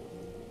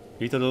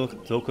 人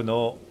族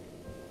の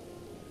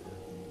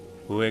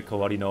上代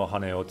わりの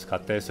羽を使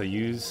って、so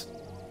use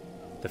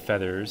the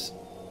feathers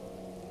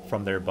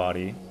from their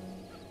body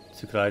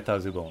作られた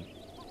ズボン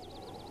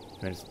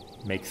and it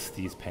makes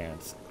these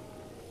pants.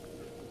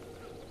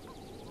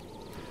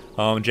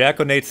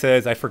 Jacko Nate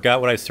says, I forgot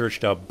what I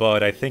searched up,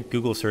 but I think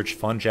Google searched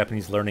fun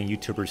Japanese learning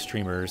YouTuber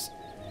streamers,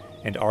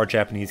 and our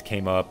Japanese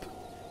came up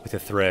with a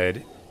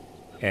thread,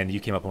 and you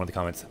came up in one of the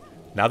comments.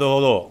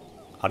 Naruhodo,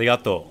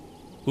 arigato.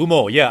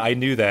 Umo, yeah, I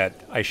knew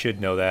that. I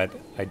should know that.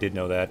 I did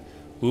know that.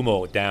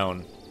 Umo,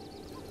 down.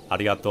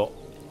 Arigato.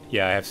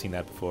 Yeah, I have seen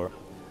that before.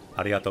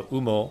 Arigato.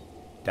 Umo,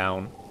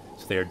 down.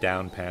 So they are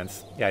down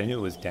pants. Yeah, I knew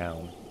it was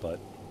down, but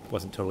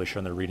wasn't totally sure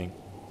on the reading.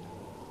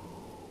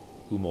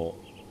 Umo.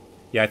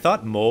 Yeah, I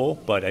thought mo,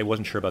 but I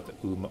wasn't sure about the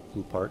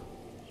u part.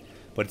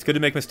 But it's good to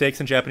make mistakes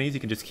in Japanese. You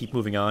can just keep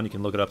moving on. You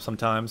can look it up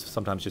sometimes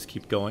just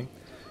keep going.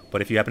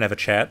 But if you happen to have a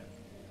chat,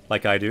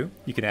 like I do,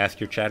 you can ask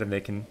your chat and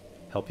they can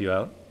help you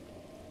out.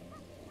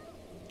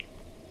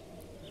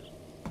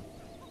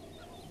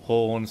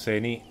 法音声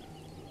に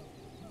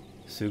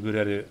優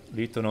れる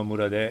リトの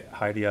村で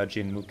ハイリア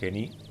人向け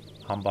に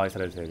販売さ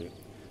れている.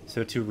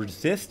 So to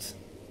resist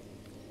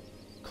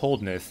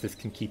coldness, this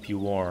can keep you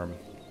warm.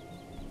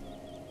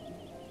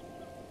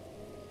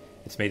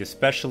 It's made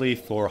especially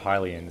for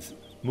Hylians.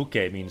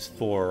 Muke means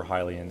for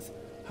Hylians.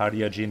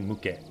 Haryajin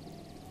muke.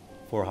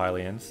 For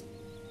Hylians.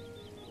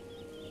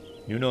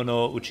 Nuno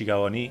no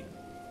uchigawa ni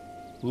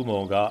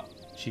umo ga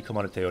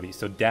Shikomaru teori.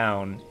 So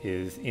down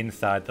is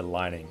inside the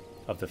lining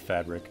of the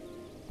fabric.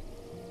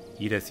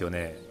 いいですよ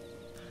ね。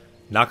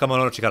仲間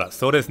の力。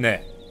そうです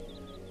ね。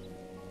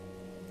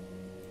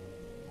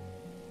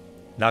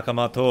仲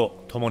間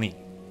と共に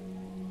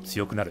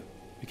強くなる.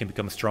 We can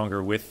become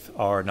stronger with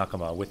our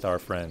nakama, with our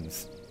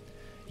friends.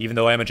 Even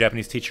though I am a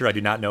Japanese teacher, I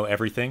do not know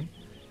everything.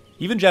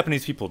 Even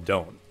Japanese people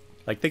don't.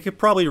 Like, they could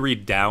probably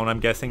read down, I'm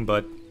guessing,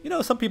 but, you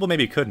know, some people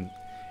maybe couldn't.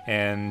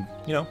 And,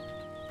 you know,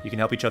 you can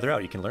help each other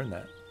out. You can learn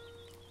that.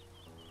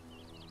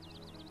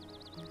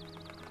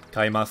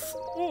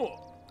 Kaimasu.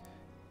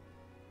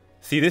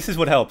 See, this is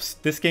what helps.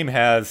 This game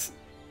has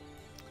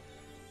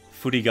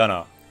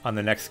furigana on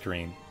the next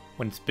screen.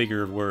 When it's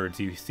bigger words,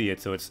 you see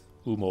it, so it's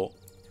umo.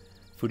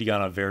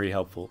 Furigana, very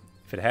helpful.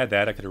 If it had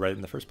that, I could have read it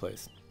in the first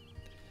place.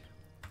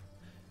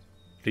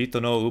 Rito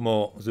no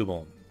umo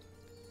zubon.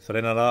 そ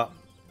れなら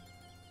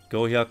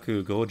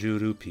550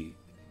ルピ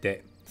ー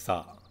で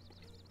さあ。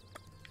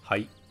は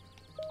い。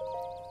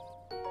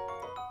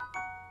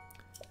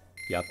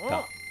やっ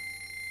た。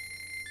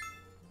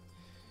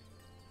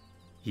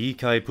いい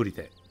かいプリ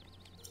テ。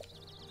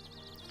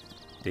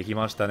でき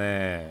ました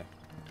ね。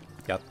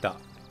やった。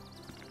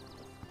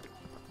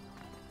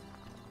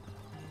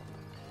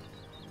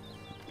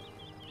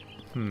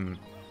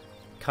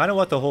Kind of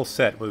want the whole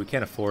set, but we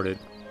can't afford it.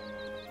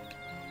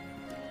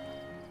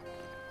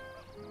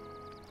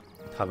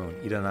 多分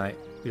いらない.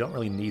 We don't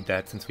really need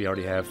that since we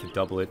already have the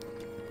doublet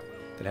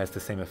that has the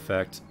same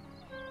effect.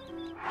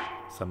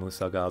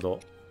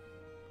 Samusagado.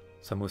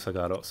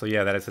 Samusagado. So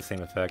yeah, that has the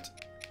same effect.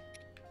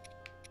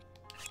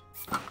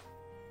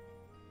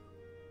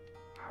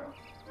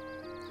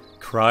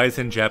 Cries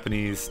in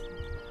Japanese.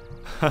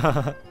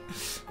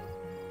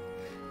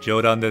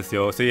 Jodan desu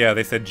yo. So yeah,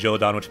 they said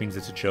Jodan, which means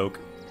it's a joke.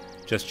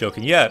 Just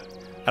joking. Yeah,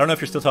 I don't know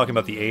if you're still talking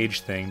about the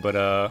age thing, but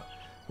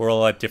we're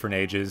all at different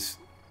ages.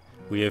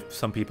 We have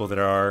some people that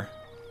are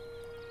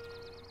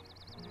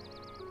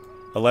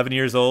 11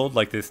 years old,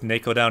 like this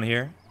Neko down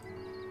here.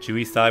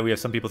 Juisai, we have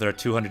some people that are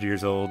 200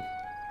 years old,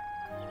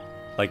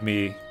 like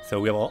me. So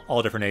we have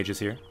all different ages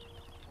here.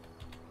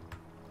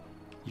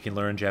 You can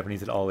learn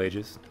Japanese at all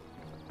ages.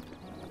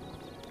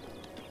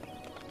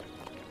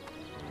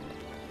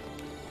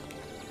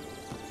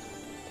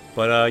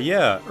 But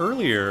yeah,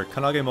 earlier,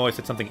 Kanage Moe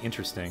said something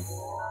interesting.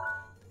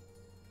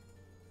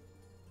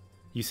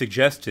 You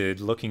suggested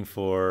looking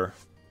for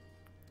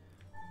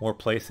more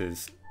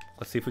places.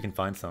 Let's see if we can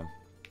find some.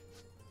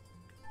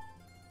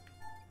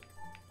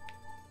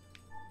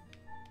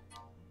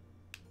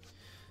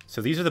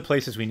 So these are the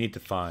places we need to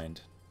find.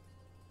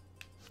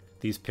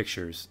 These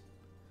pictures.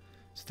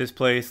 So this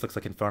place looks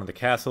like in front of the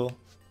castle.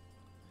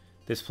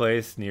 This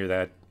place near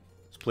that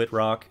split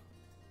rock.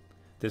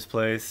 This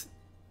place,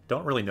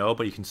 don't really know,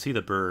 but you can see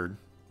the bird.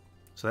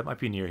 So that might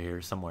be near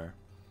here somewhere.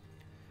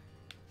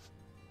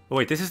 Oh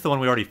wait, this is the one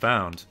we already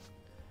found.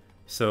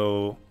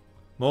 So,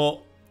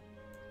 mo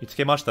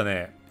mitsukemashita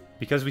ne.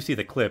 Because we see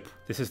the clip,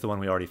 this is the one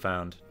we already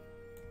found.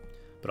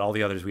 But all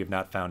the others we have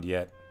not found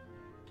yet.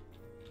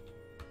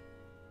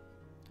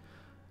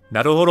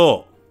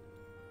 Naruhodo!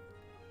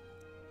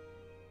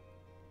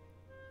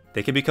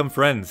 They can become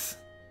friends.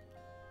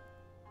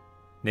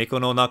 Neko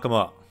no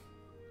nakama.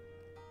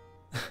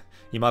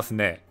 Imasu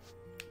ne.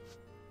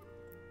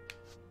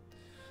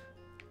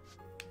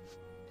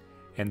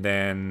 And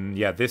then,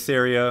 yeah, this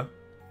area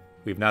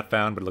we've not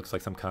found, but it looks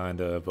like some kind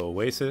of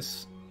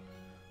oasis.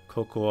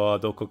 Koko wa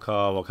doko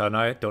ka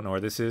wakaranai. Don't know where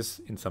this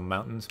is. In some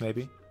mountains,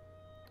 maybe. You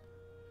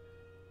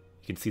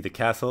can see the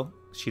castle.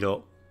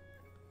 Shiro.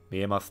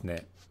 Miemasu ne.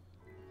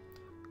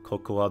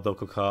 Koko wa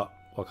doko ka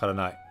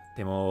wakaranai.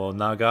 Demo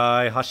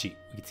nagai hashi. You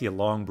can see a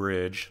long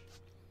bridge.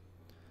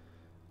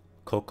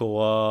 Koko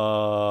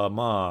wa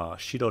ma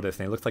shiro desu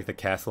ne. Looks like the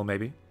castle,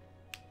 maybe.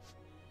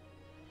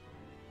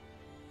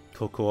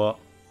 Koko wa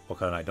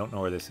wakaranai. Don't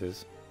know where this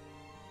is.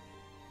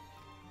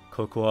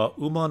 Koko wa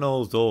uma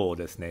no zo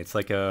desu ne. It's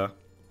like a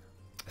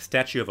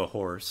statue of a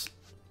horse.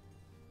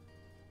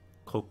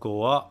 Koko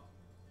wa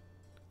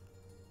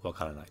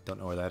wakaranai. Don't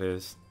know where that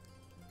is.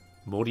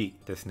 Mori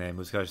desu ne.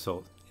 Musukashi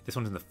so. This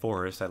one's in the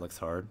forest. That looks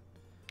hard.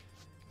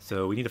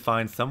 So we need to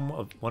find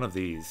one of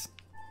these.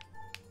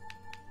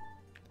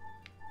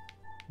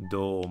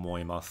 Do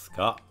omoimasu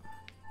ka?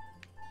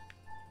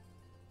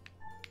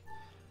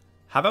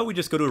 How about we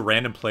just go to a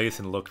random place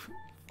and look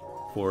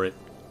for it?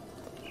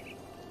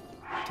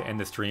 To end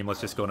the stream,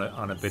 let's just go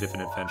on a bit of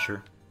an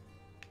adventure.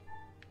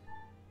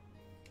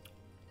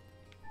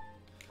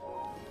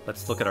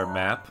 Let's look at our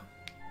map.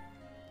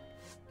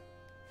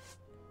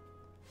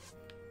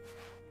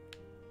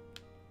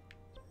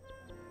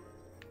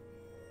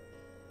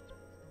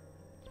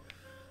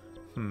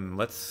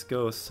 Let's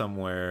go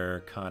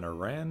somewhere kind of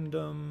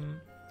random.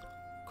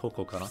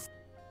 Koko kana?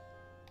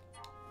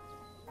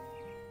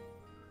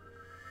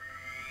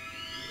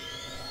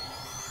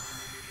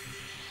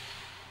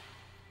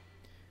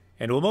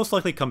 And we'll most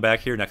likely come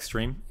back here next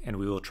stream, and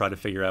we will try to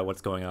figure out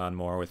what's going on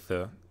more with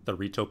the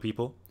Rito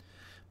people.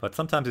 But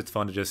sometimes it's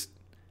fun to just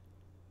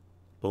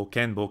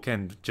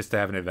boken, just to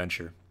have an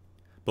adventure.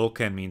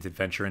 Boken means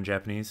adventure in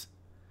Japanese.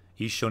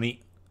 Ishoni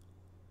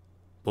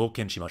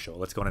Boken shimashou.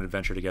 Let's go on an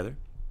adventure together.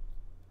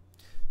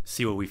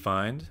 See what we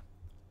find.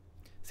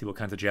 See what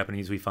kinds of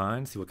Japanese we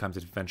find. See what kinds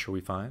of adventure we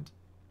find.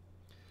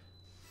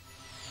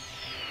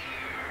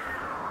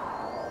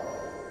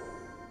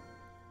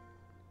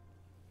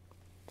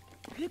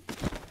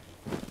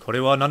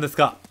 Kore wa nan desu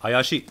ka?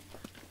 Ayashi.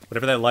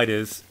 Whatever that light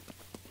is.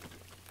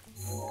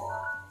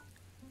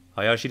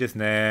 Ayashi desu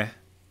ne.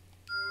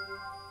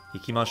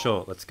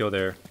 Ikimashou. Let's go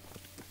there.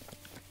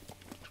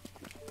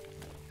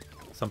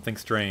 Something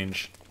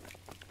strange.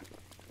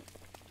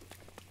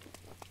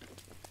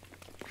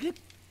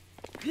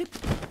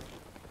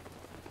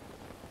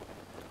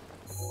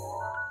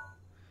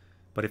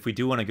 But if we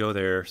do want to go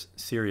there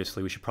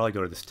seriously, we should probably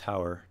go to this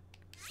tower.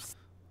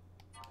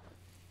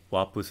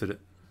 Wapusuru.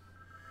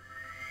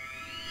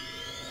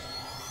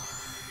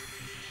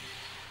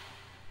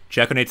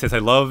 Jaconate says, I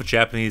love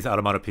Japanese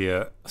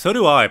onomatopoeia. So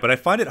do I, but I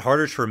find it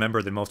harder to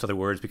remember than most other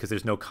words because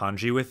there's no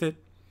kanji with it.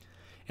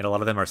 And a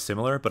lot of them are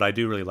similar, but I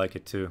do really like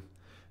it too.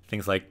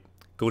 Things like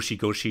goshi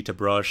goshi to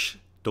brush,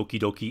 doki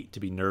doki to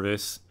be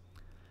nervous.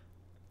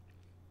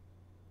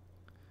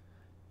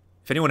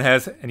 If anyone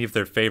has any of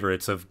their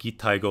favorites of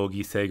Gitaigo,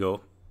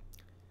 Giseigo,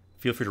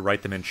 feel free to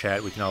write them in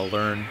chat. We can all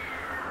learn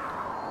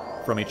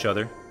from each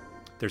other.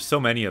 There's so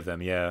many of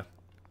them, yeah.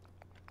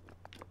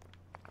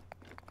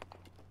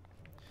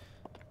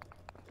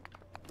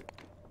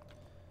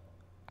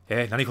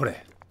 Nani kore?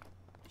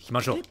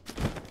 Ikimashou.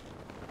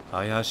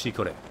 Ayashi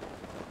kore.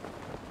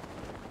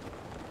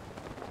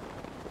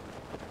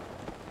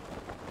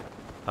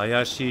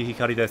 Ayashi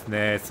hikari desu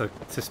ne. It's a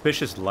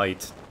suspicious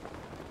light.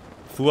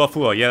 Fua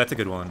fua. Yeah, that's a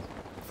good one.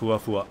 Fua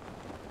fua.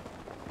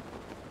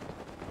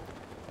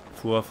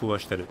 Fua fua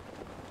shiteru.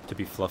 To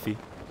be fluffy.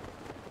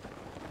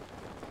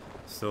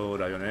 So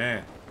da yo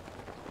ne.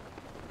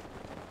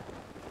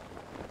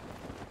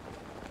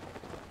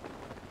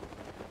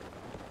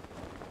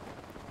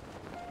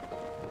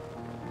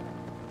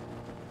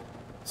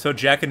 So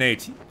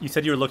Jaconate, you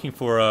said you were looking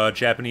for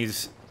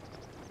Japanese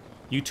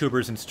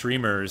YouTubers and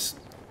streamers.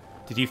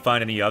 Did you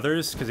find any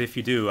others? Because if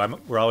you do,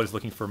 we're always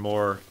looking for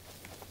more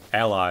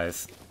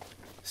allies,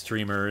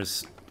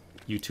 streamers,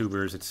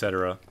 YouTubers,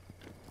 etc.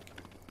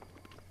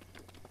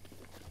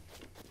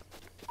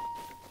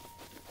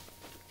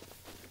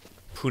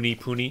 Puni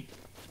puni,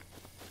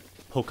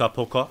 poka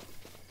poka.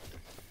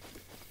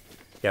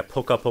 Yeah,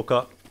 poka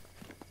poka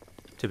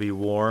to be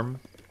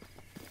warm.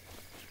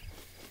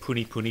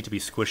 Puni puni to be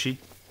squishy.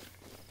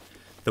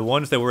 The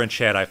ones that were in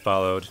chat I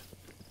followed.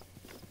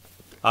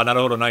 Ah,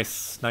 naruhodo,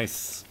 nice,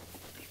 nice.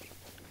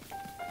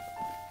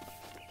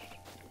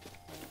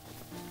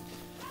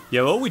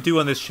 Yeah, what we do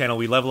on this channel,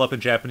 we level up in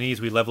Japanese,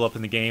 we level up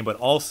in the game, but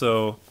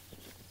also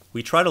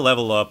we try to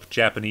level up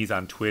Japanese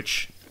on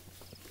Twitch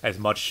as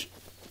much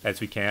as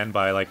we can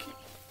by, like,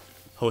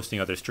 hosting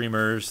other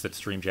streamers that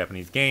stream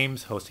Japanese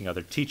games, hosting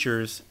other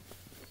teachers,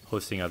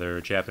 hosting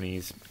other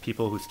Japanese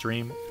people who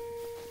stream,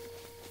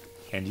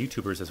 and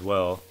YouTubers as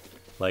well.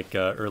 Like,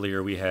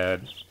 earlier we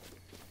had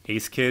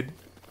Ace Kid,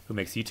 who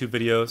makes YouTube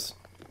videos.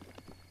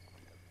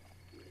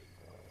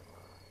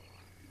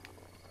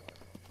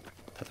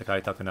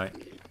 Tatakai takunai.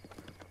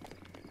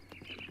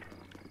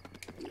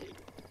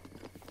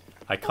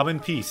 I come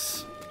in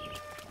peace.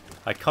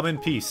 I come in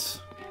peace.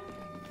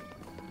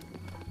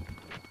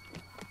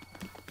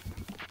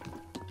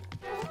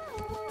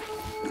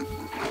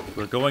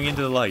 We're going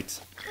into the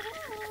light.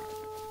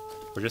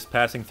 We're just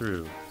passing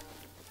through.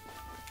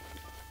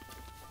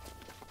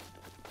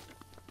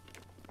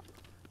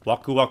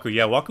 Waku Waku.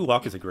 Yeah, Waku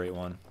Waku is a great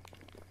one.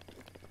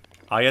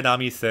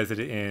 Ayanami says it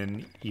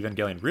in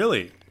Evangelion.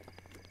 Really?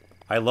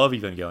 I love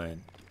Evangelion.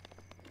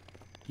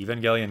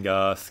 Evangelion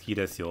ga suki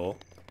desu yo.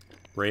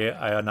 Rei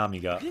Ayanami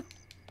ga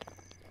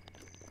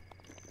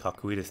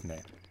kakui desu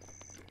ne.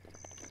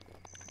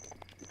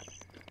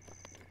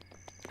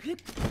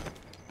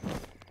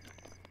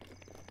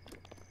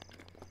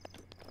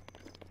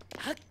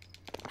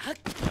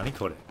 Nani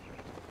kore?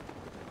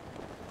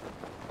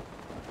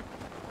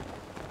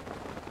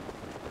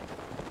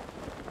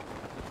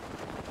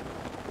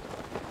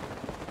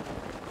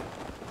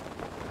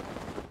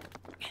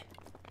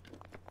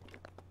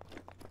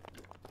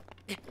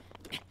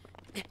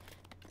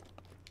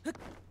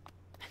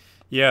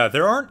 Yeah,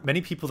 there aren't many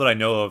people that I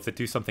know of that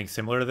do something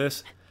similar to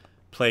this.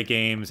 Play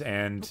games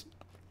and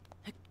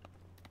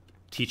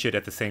teach it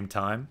at the same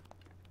time.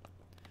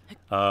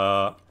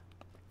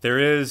 There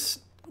is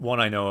one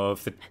I know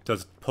of that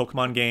does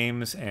Pokemon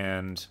games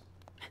and...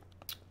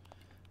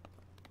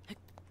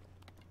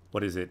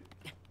 what is it?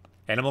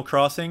 Animal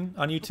Crossing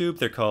on YouTube.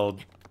 They're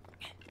called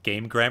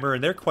Game Grammar,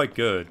 and they're quite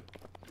good.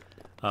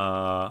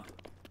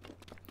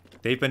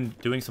 They've been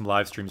doing some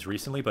live streams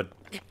recently, but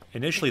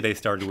initially they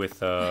started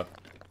with...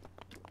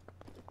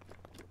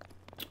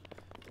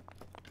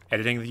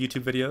 editing the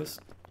YouTube videos.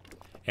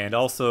 And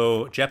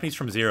also, Japanese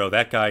from Zero,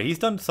 that guy, he's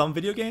done some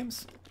video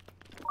games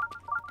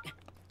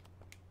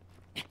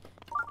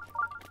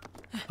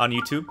on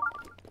YouTube.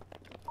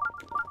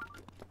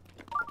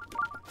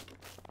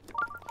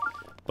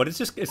 But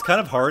it's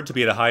kind of hard to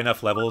be at a high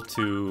enough level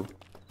to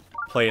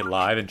play it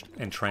live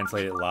and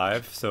translate it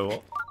live,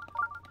 so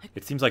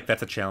it seems like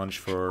that's a challenge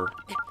for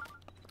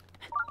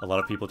a lot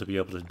of people to be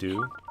able to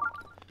do.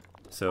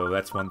 So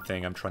that's one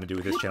thing I'm trying to do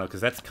with this channel,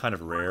 because that's kind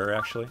of rare,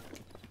 actually.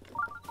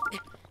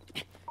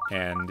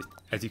 And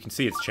as you can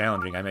see, it's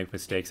challenging. I make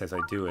mistakes as I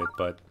do it,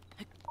 but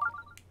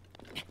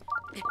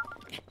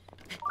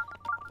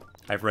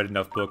I've read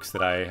enough books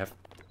that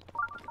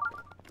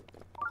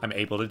I'm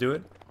able to do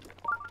it.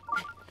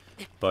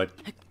 But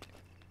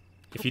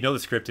if you know the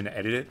script and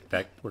edit it,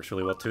 that works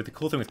really well too. The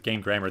cool thing with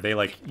Game Grammar, they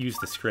like use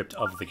the script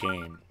of the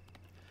game.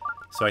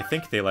 So I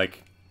think they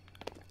like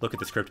look at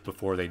the script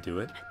before they do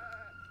it.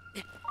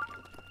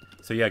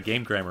 So yeah,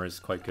 Game Grammar is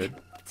quite good.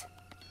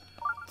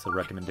 It's a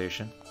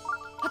recommendation.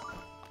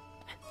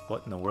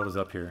 What in the world is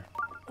up here?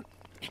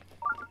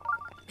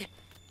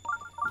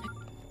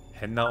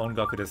 変な音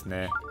楽です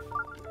ね。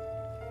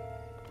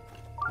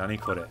何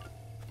これ？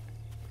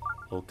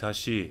おか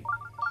しい。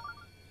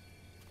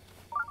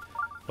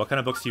What kind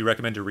of books do you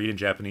recommend to read in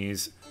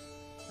Japanese?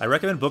 I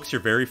recommend books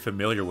you're very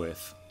familiar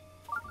with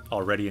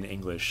already in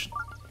English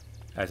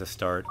as a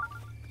start.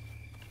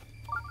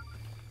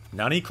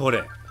 何こ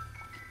れ？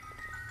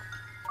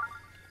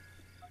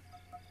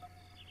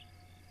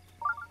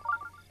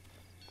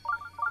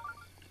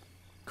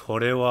こ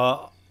れ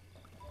は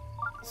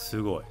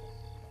すごい。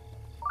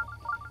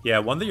Yeah,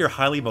 one that you're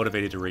highly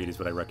motivated to read is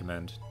what I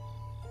recommend.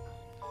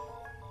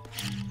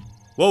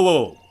 Whoa,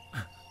 whoa!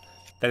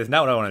 That is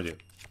not what I want to do.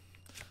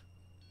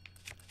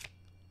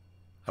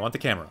 I want the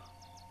camera.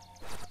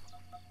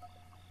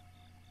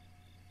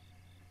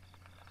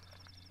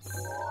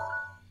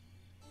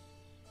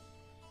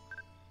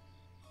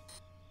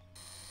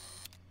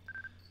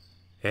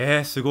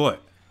すごい。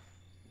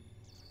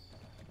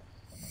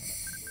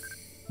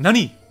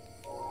何？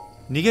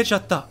逃げちゃ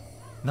った。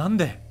なん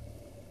で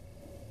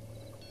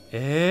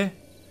？Did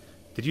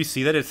you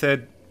see that? It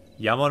said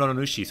Yama no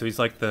Nushi, so he's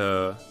like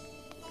the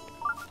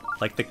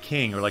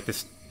king, or like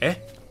this,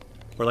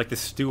 or like the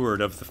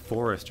steward of the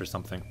forest or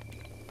something.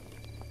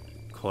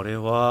 これ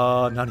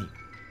は何？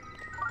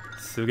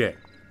すげえ。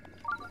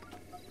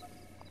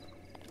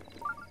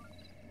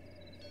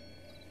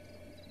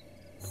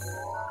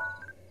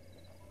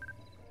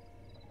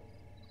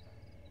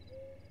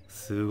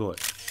すごい。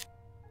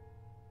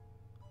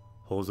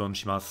保存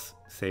します。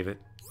Save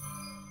it.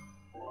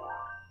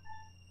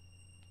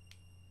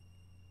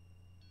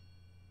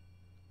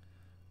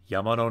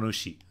 Yama no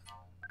Nushi.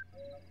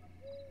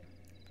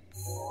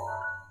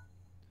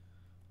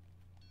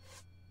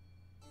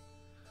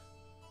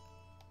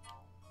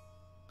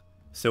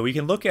 So we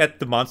can look at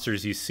the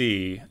monsters you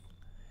see,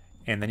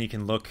 and then you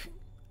can look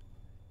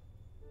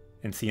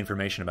and see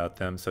information about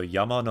them. So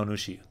Yama no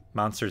Nushi,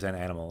 monsters and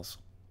animals.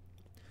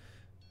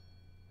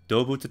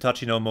 Dobutsu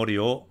tachi no mori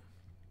o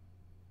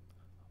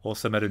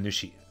osameru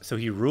nushi. So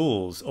he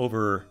rules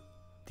over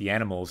the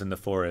animals in the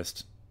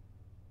forest.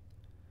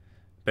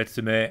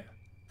 Betsume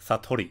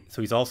Satori.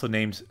 So he's also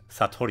named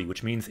Satori,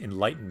 which means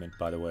enlightenment,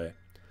 by the way.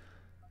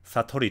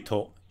 Satori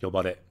to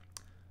yobare.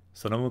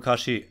 Sono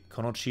mukashi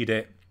kono chi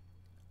de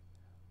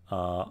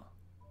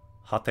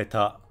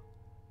hateta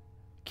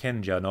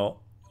kenja no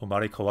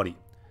umare kawari.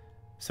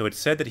 So it's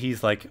said that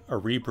he's like a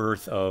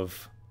rebirth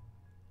of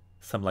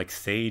some like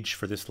sage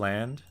for this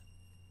land.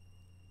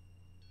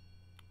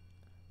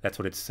 That's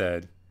what it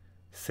said.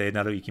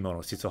 Seinaru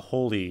ikimono. So it's a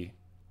holy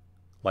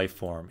life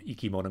form.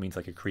 Ikimono means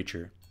like a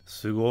creature.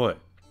 Sugoi.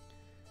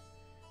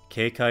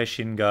 Keikai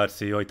shin ga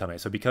tsuyoi tame.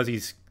 So because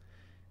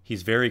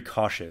he's very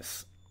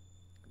cautious.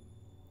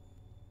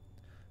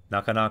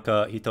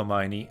 Nakanaka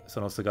hitomae ni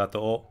sono sugata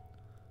o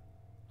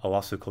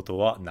awasu koto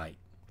wa nai.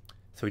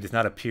 So he does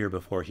not appear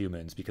before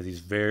humans because he's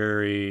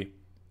very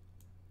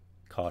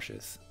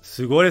cautious.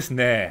 Sugoi desu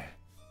ne.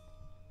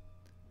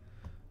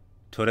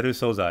 Toreru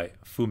sozai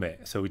fume.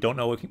 So we don't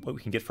know what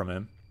we can get from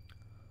him.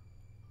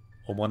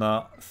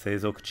 Omona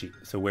seizokuchi.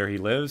 So where he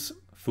lives,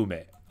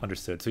 fume.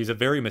 Understood. So he's a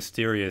very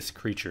mysterious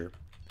creature.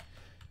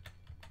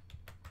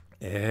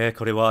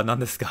 これは何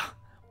ですか?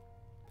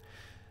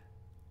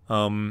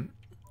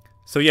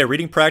 So yeah,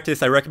 reading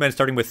practice, I recommend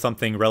starting with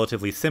something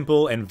relatively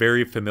simple and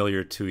very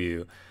familiar to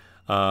you.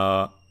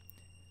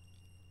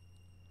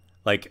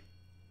 Like,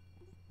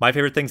 my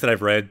favorite things that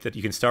I've read that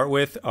you can start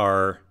with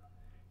are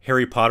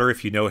Harry Potter,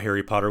 if you know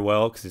Harry Potter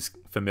well, because it's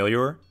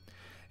familiar.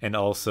 And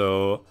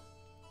also,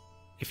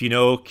 if you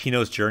know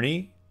Kino's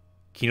Journey,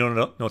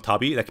 Kino no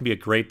Tabi, that can be a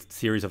great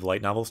series of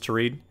light novels to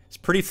read. It's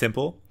pretty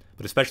simple,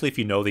 but especially if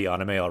you know the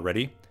anime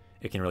already,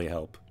 it can really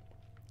help.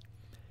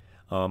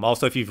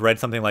 Also, if you've read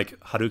something like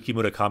Haruki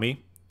Murakami,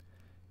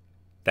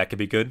 that could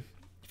be good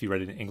if you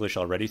read it in English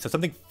already. So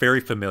something very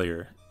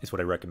familiar is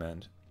what I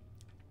recommend.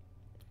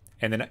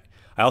 And then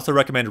I also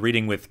recommend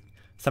reading with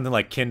something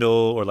like Kindle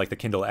or like the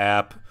Kindle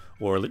app,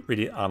 or read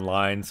it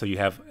online so you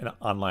have an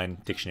online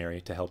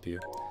dictionary to help you.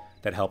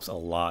 That helps a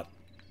lot.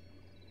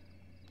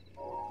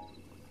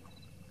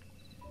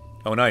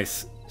 Oh,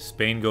 nice.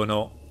 Spain go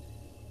no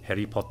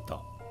Harry Potter.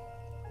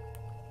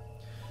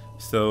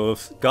 So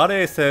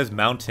Gade says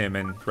mount him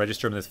and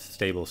register him in the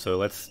stable, so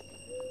let's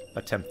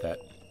attempt that.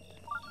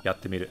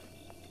 Yatte miru.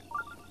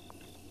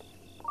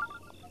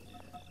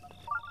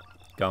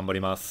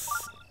 Gambarimasu.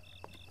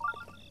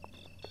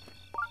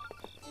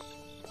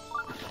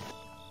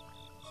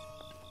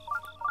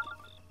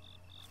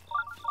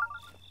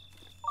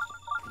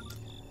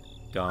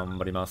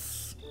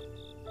 Gambarimasu.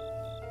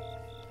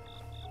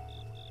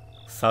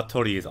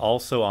 Satori is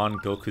also on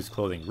Goku's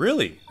clothing.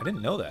 Really? I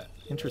didn't know that.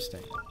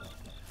 Interesting.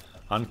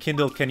 On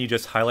Kindle, can you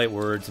just highlight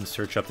words and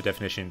search up the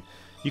definition?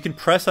 You can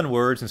press on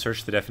words and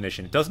search the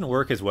definition. It doesn't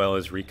work as well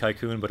as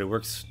Rikai-kun, but it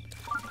works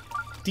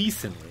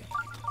decently.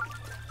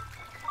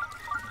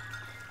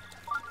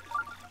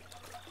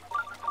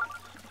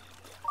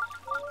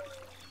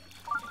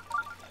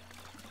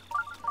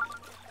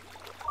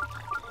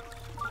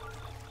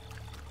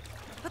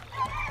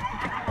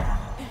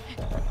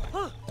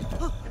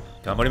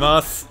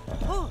 Gambarimasu!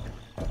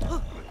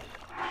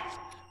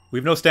 We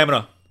have no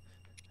stamina.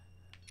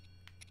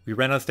 We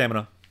ran out of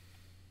stamina.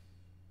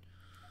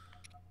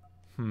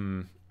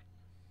 Do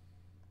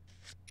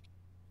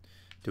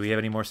we have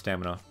any more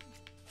stamina?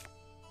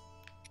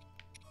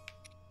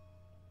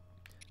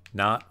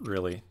 Not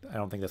really. I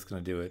don't think that's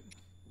going to do it.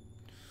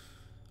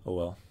 Oh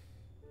well.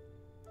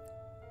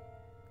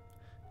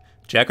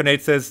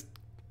 Jackonate says,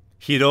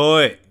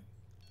 Hidoi.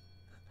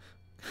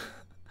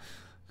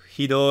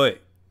 Hidoi.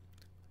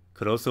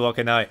 Kurosu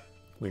wake nai.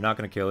 We're not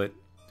going to kill it.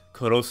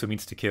 Kurosu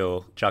means to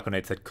kill.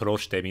 Jackonate said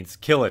kuroshite means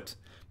kill it.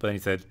 But then he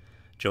said,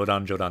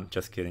 Jodan, Jodan.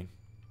 Just kidding.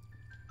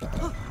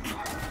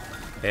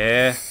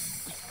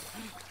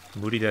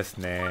 Moody desu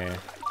ne.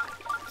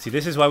 See,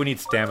 this is why we need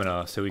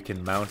stamina, so we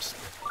can mount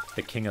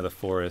the king of the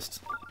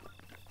forest.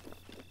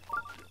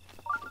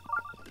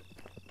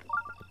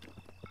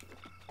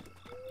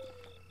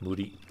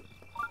 Moody.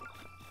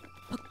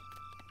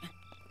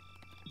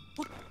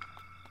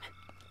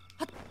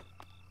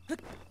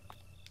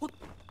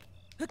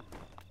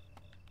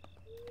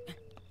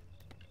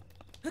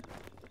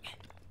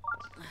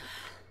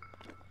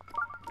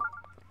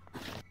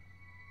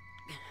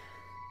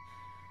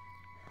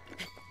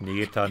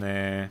 Nigeta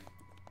ne.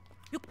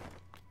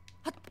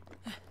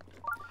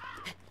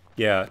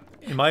 Yeah,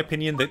 in my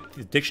opinion, the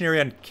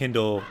dictionary on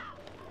Kindle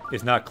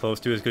is not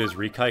close to as good as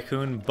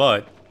Rikai-kun,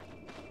 but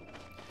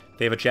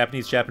they have a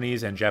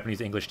Japanese and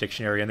Japanese-English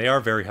dictionary, and they are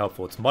very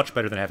helpful. It's much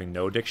better than having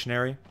no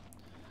dictionary.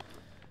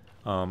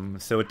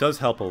 So it does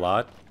help a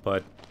lot,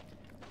 but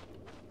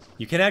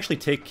you can actually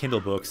take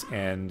Kindle books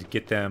and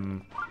get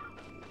them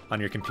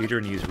on your computer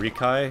and use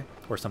Rikai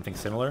or something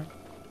similar.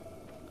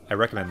 I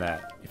recommend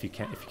that if you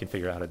can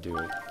figure out how to do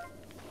it.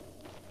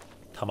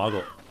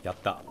 Tamago,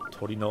 yatta.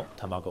 Tori no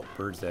tamago,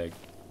 bird's egg.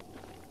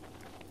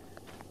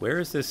 Where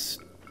is this?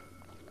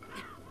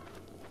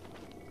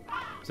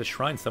 There's a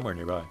shrine somewhere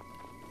nearby.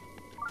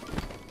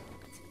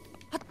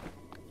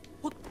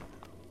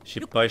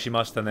 Shippai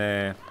shimashita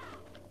ne.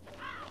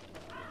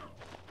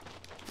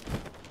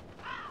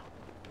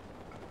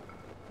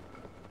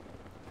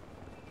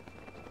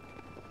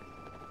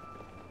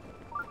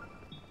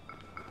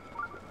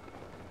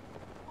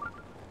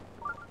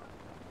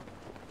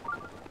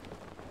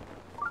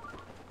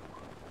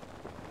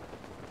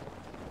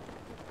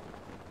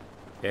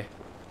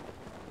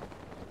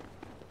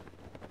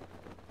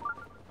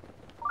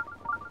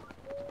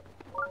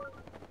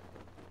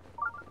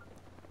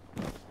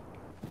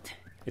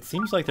 It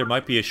seems like there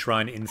might be a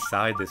shrine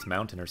inside this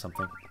mountain or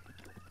something.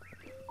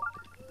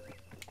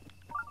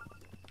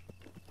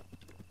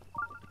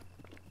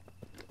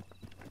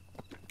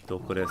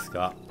 Doko desu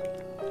ka?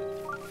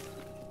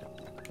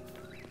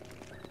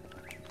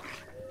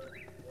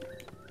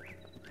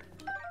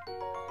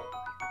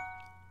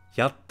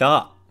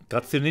 Yatta!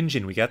 Gatsu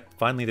Ninjin! We got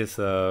finally this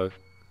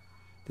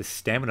this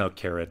stamina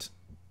carrot.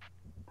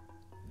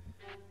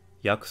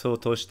 Yakusou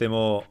toshite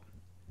mo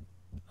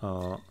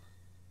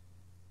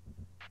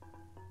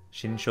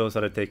Shinsho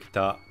sarete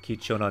kita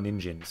kichou na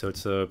ninjin. So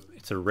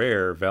it's a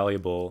rare,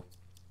 valuable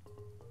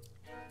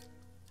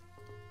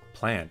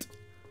plant.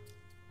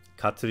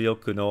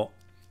 Katsuryoku no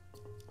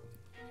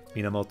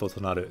minamoto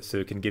tonaru. So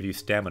it can give you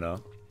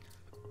stamina.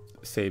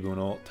 Seibun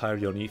no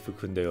tairyo ni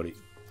fukunde yori.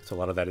 So a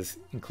lot of that is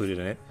included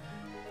in it.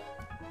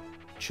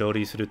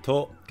 Chori suru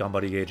to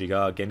ganbari geiji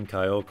ga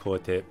genkai o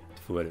koete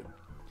fueru.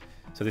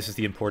 So this is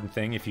the important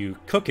thing. If you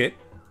cook it,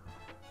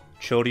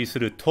 chori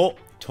suru to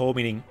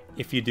meaning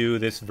if you do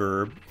this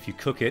verb, if you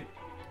cook it,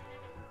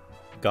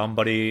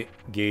 ganbari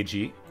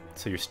geiji,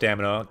 so your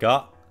stamina,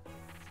 ga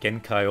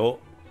genkai o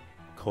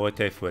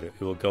koete fueru.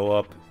 It will go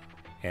up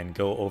and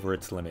go over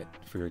its limit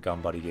for your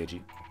ganbari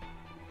geiji.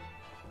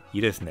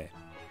 Ii desu ne.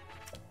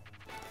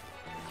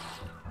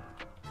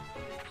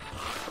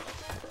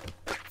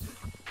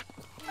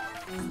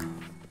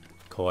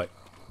 Kawai.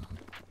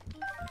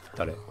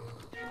 Dare?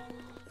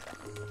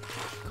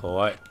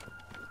 Kawai.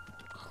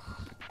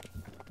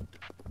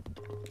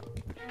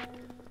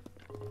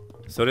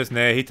 そうです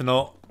ね、人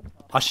の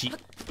足。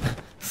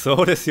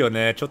そうですよ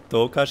ね、ちょっ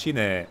とおかしい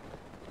ね。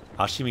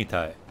足み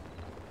たい。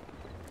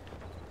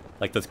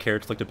Like those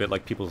carrots looked a bit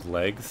like people's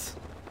legs.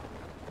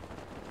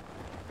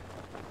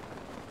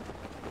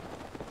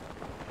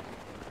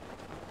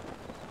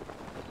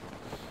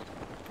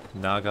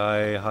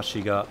 Nagai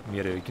hashi ga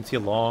mieru. You can see a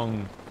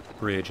long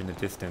bridge in the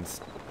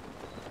distance.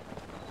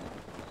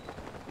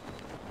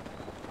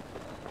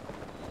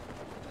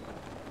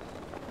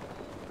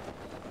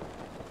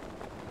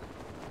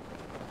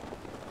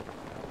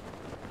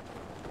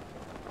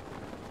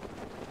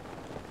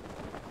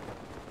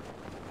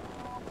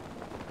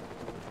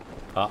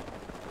 Ah,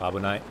 危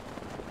ない。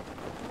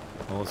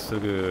もうす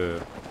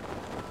ぐ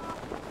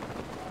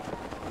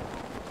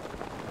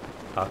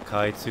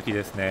赤い月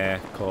です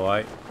ね。怖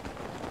い。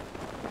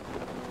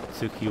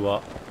月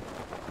は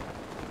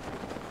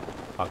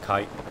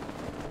赤い。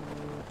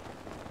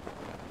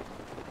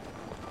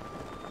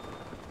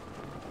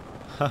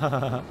ははは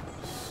は。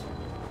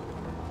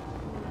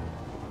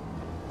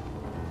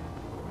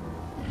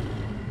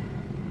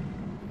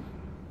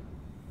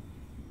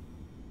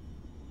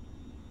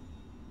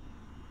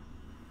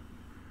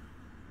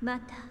ま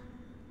た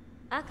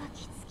赤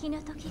き月の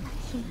時が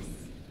来ま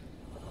す。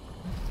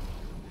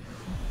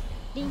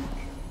リンク、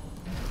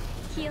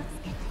気をつ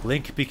けて。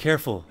 Link, be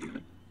careful.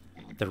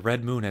 The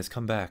red moon has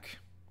come back.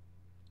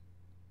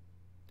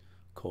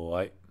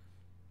 怖い。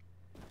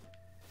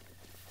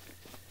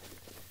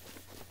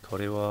こ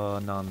れは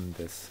何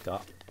です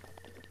か？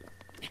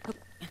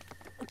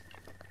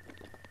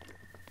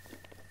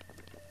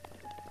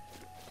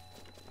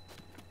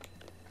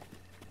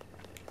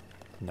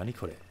何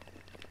これ？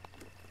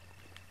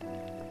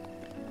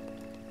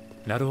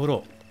なるほ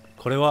ど。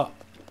これは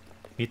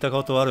見た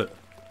ことある。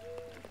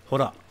ほ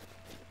ら。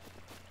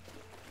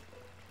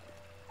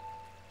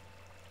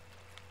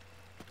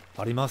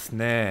あります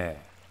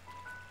ね。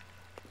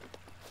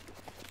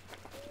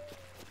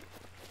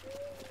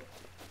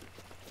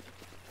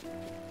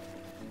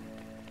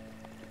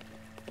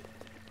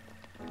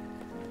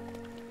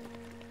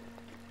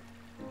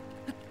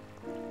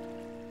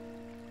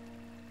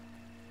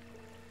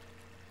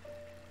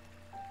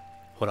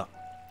ほら。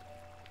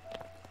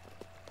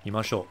見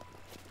ましょう。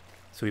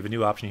So we have a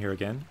new option here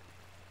again.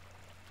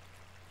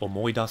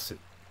 思い出す。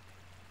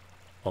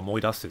思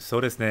い出す。そ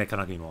うですね、か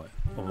なりも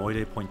思い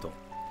出ポイント。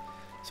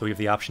So we have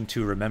the option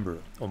to remember.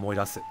 思い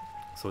出す。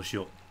そうし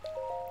よ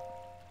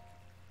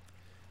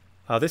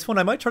う。This one,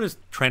 I might try to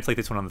translate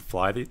this one on the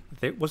fly.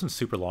 It wasn't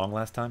super long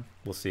last time.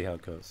 We'll see how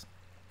it goes.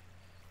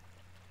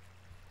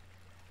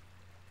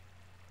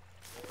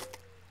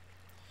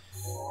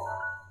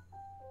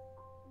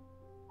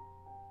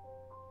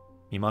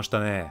 見ました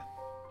ね。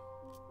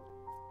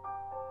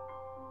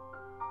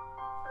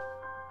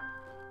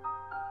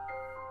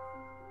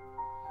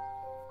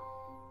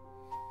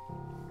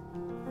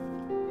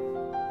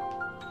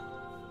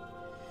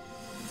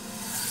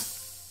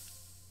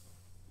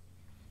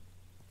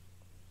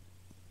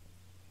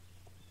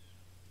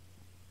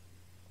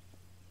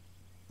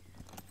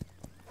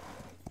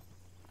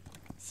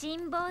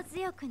辛抱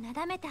強くな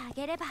だめてあ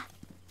げれば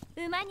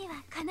馬には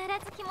必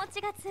ず気持ち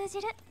が通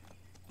じる。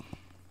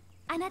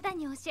あなた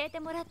に教えて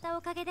もらった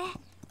おかげで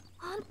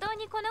本当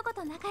にこの子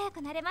と仲良く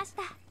なれまし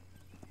た。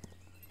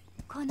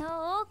こ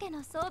の王家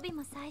の装備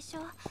も最初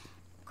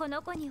こ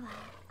の子には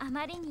あ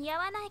まり似合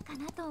わないか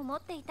なと思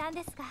っていたん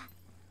ですが、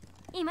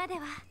今で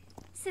は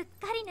すっ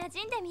かり馴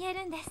染んで見え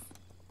るんです。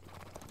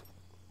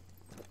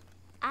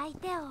相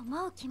手を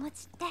思う気持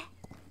ちって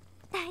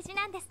大事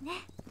なんですね。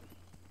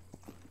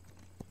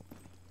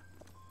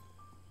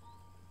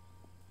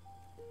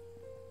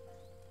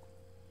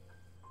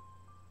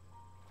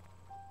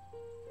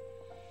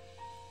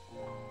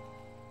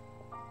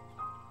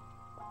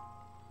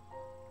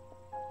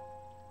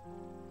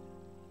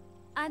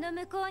あの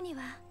向こうに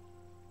は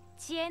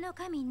知恵の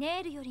神ネ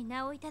ールより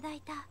名をいただ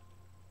いた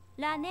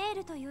ラネー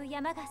ルという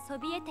山がそ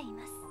びえてい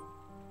ます。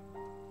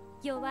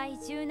弱い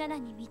17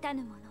に満た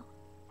ぬ者、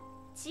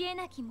知恵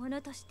なき者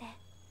として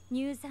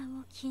入山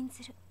を禁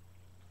ずる。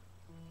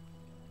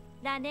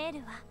ラネール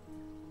は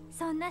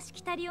そんなし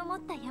きたりを持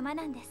った山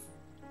なんです。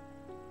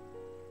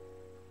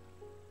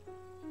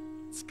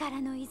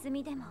力の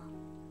泉でも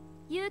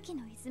勇気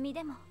の泉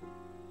でも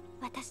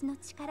私の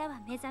力は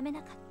目覚め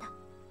なかった。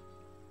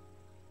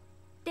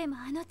でも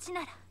あの地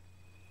なら、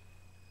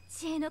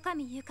知恵の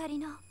神ゆかり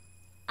の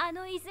あ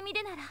の泉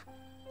でなら、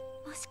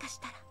もしかし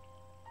たら。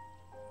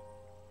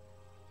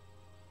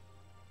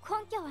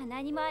根拠は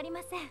何もあり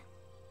ません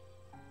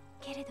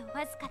けれど、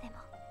わずかでも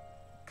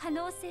可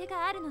能性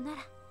があるのなら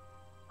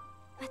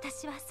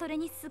私はそれ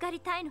にすがり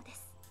たいので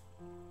す。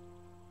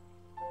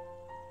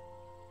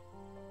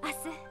明日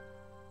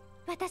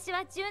私は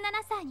17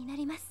歳にな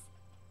ります。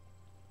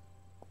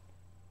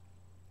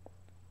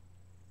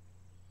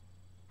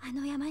あ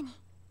の山に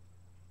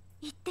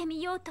行って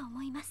みようと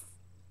思います。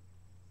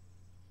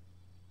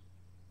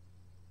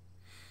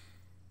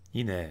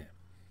いいね。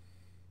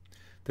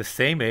The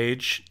same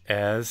age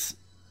as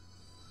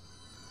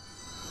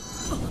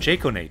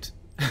Jaconate.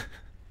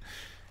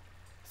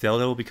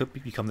 Zelda will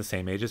become the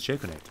same age as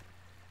Jaconate.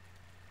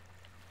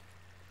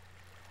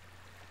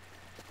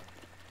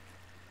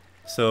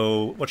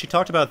 So what she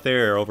talked about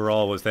there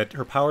overall was that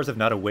her powers have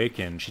not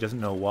awakened. She doesn't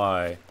know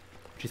why.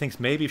 She thinks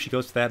maybe if she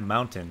goes to that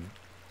mountain.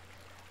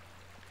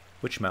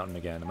 Which mountain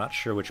again? I'm not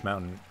sure which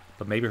mountain,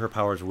 but maybe her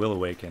powers will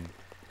awaken.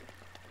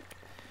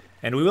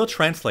 And we will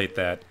translate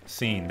that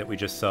scene that we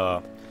just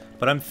saw.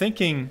 But I'm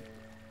thinking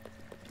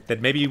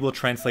that maybe we'll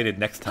translate it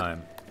next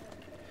time.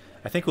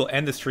 I think we'll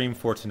end the stream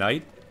for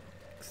tonight.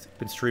 I've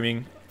been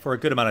streaming for a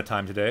good amount of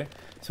time today.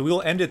 So we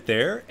will end it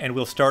there, and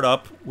we'll start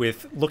up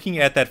with looking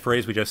at that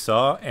phrase we just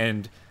saw.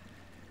 And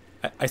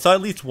I saw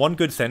at least one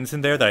good sentence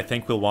in there that I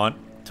think we'll want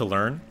to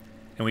learn.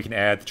 And we can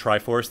add the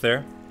Triforce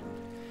there.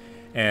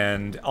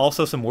 And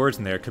also some words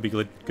in there could be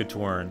good to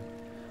learn.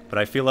 But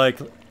I feel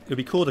like it would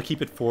be cool to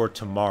keep it for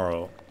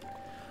tomorrow.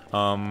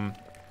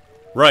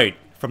 Right,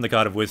 from the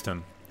God of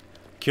Wisdom.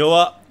 Kyo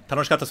wa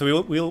tanoshikatta,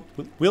 so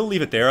we'll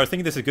leave it there. I was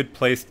thinking this is a good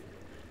place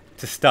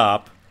to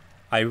stop.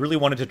 I really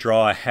wanted to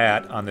draw a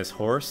hat on this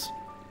horse.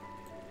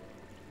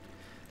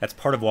 That's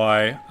part of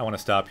why I want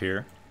to stop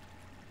here.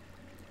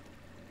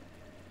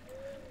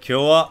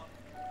 Kyo wa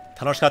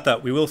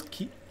tanoshikatta. We will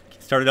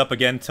start it up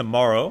again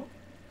tomorrow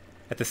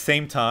at the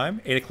same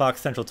time, 8 o'clock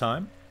Central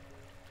Time.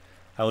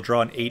 I will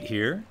draw an 8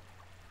 here.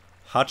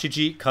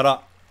 8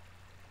 kara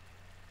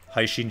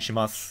haishin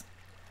shimasu.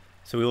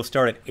 So we will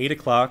start at 8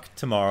 o'clock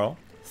tomorrow,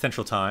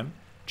 Central Time.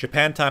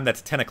 Japan time,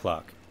 that's 10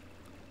 o'clock.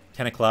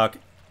 10 o'clock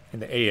in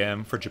the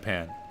AM for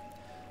Japan.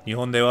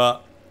 Nihon de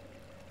wa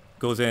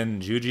gozen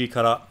 10時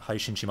から配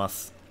信しま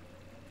す。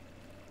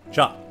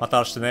じゃあ、また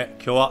明日ね。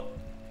今日は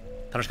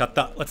楽しかっ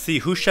た。Let's see,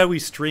 who shall we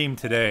stream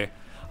today?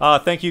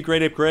 Thank you,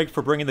 Great Ape Greg,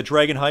 for bringing the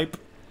Dragon Hype.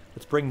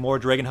 Let's bring more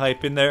Dragon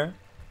Hype in there.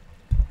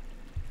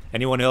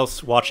 Anyone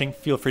else watching,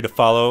 feel free to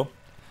follow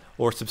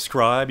or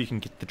subscribe. You can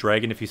get the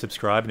dragon if you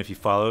subscribe, and if you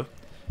follow,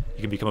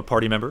 you can become a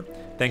party member.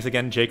 Thanks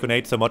again,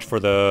 Jaconate, so much for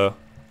the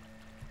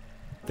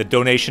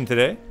donation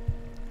today.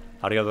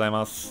 Arigatou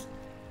gozaimasu.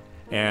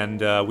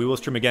 And we will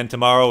stream again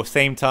tomorrow,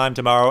 same time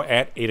tomorrow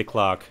at 8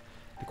 o'clock.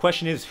 The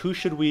question is, who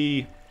should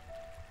we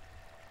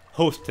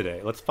host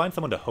today? Let's find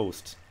someone to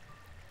host.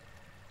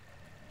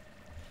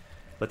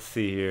 Let's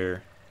see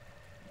here.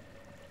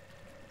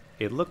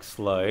 It looks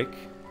like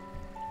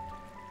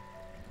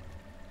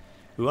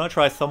we want to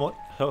try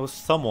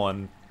host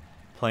someone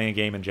playing a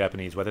game in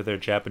Japanese, whether they're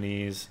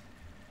Japanese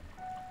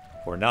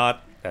or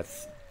not. That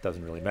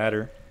doesn't really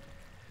matter.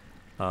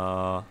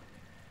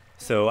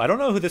 So I don't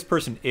know who this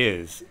person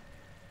is,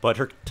 but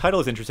her title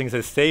is interesting. It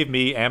says "Save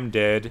Me, Am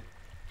Dead,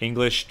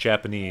 English,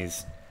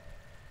 Japanese,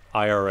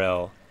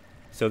 IRL."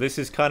 So this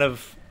is kind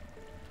of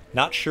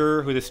not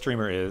sure who this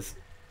streamer is.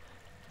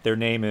 Their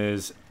name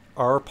is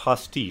R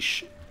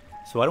Pastiche.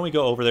 So why don't we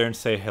go over there and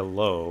say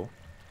hello?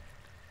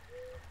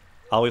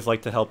 I always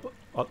like to help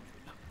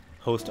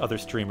host other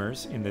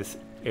streamers in this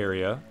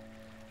area,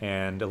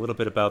 and a little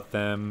bit about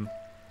them.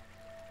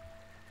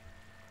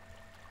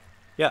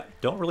 Yeah,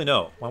 don't really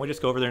know. Why don't we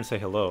just go over there and say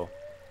hello?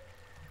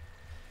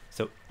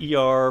 So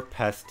ER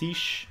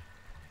Pastiche.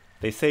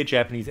 They say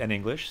Japanese and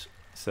English,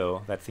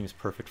 so that seems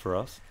perfect for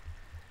us.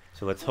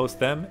 So let's host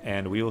them,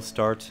 and we will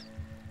start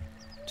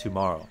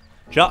tomorrow.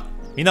 じゃあ、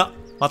みんな、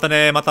また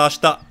ね、また明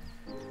日。今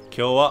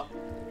日は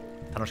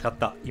楽しかっ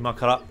た。今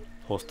から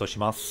ホストし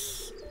ま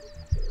す。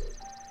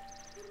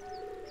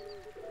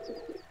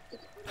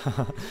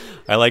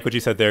I like what you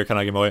said there,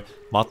 Kanagimoe.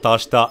 また明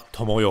日、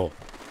友よ。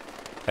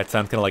That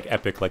sounds kind of like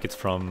epic, like it's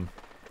from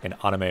an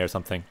anime or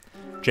something.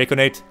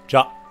 Jaconate, じ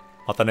ゃあ、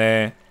また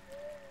ね。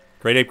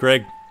Great Ape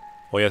Greg,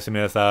 おやすみ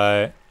な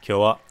さい。今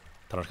日は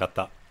楽しかっ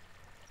た。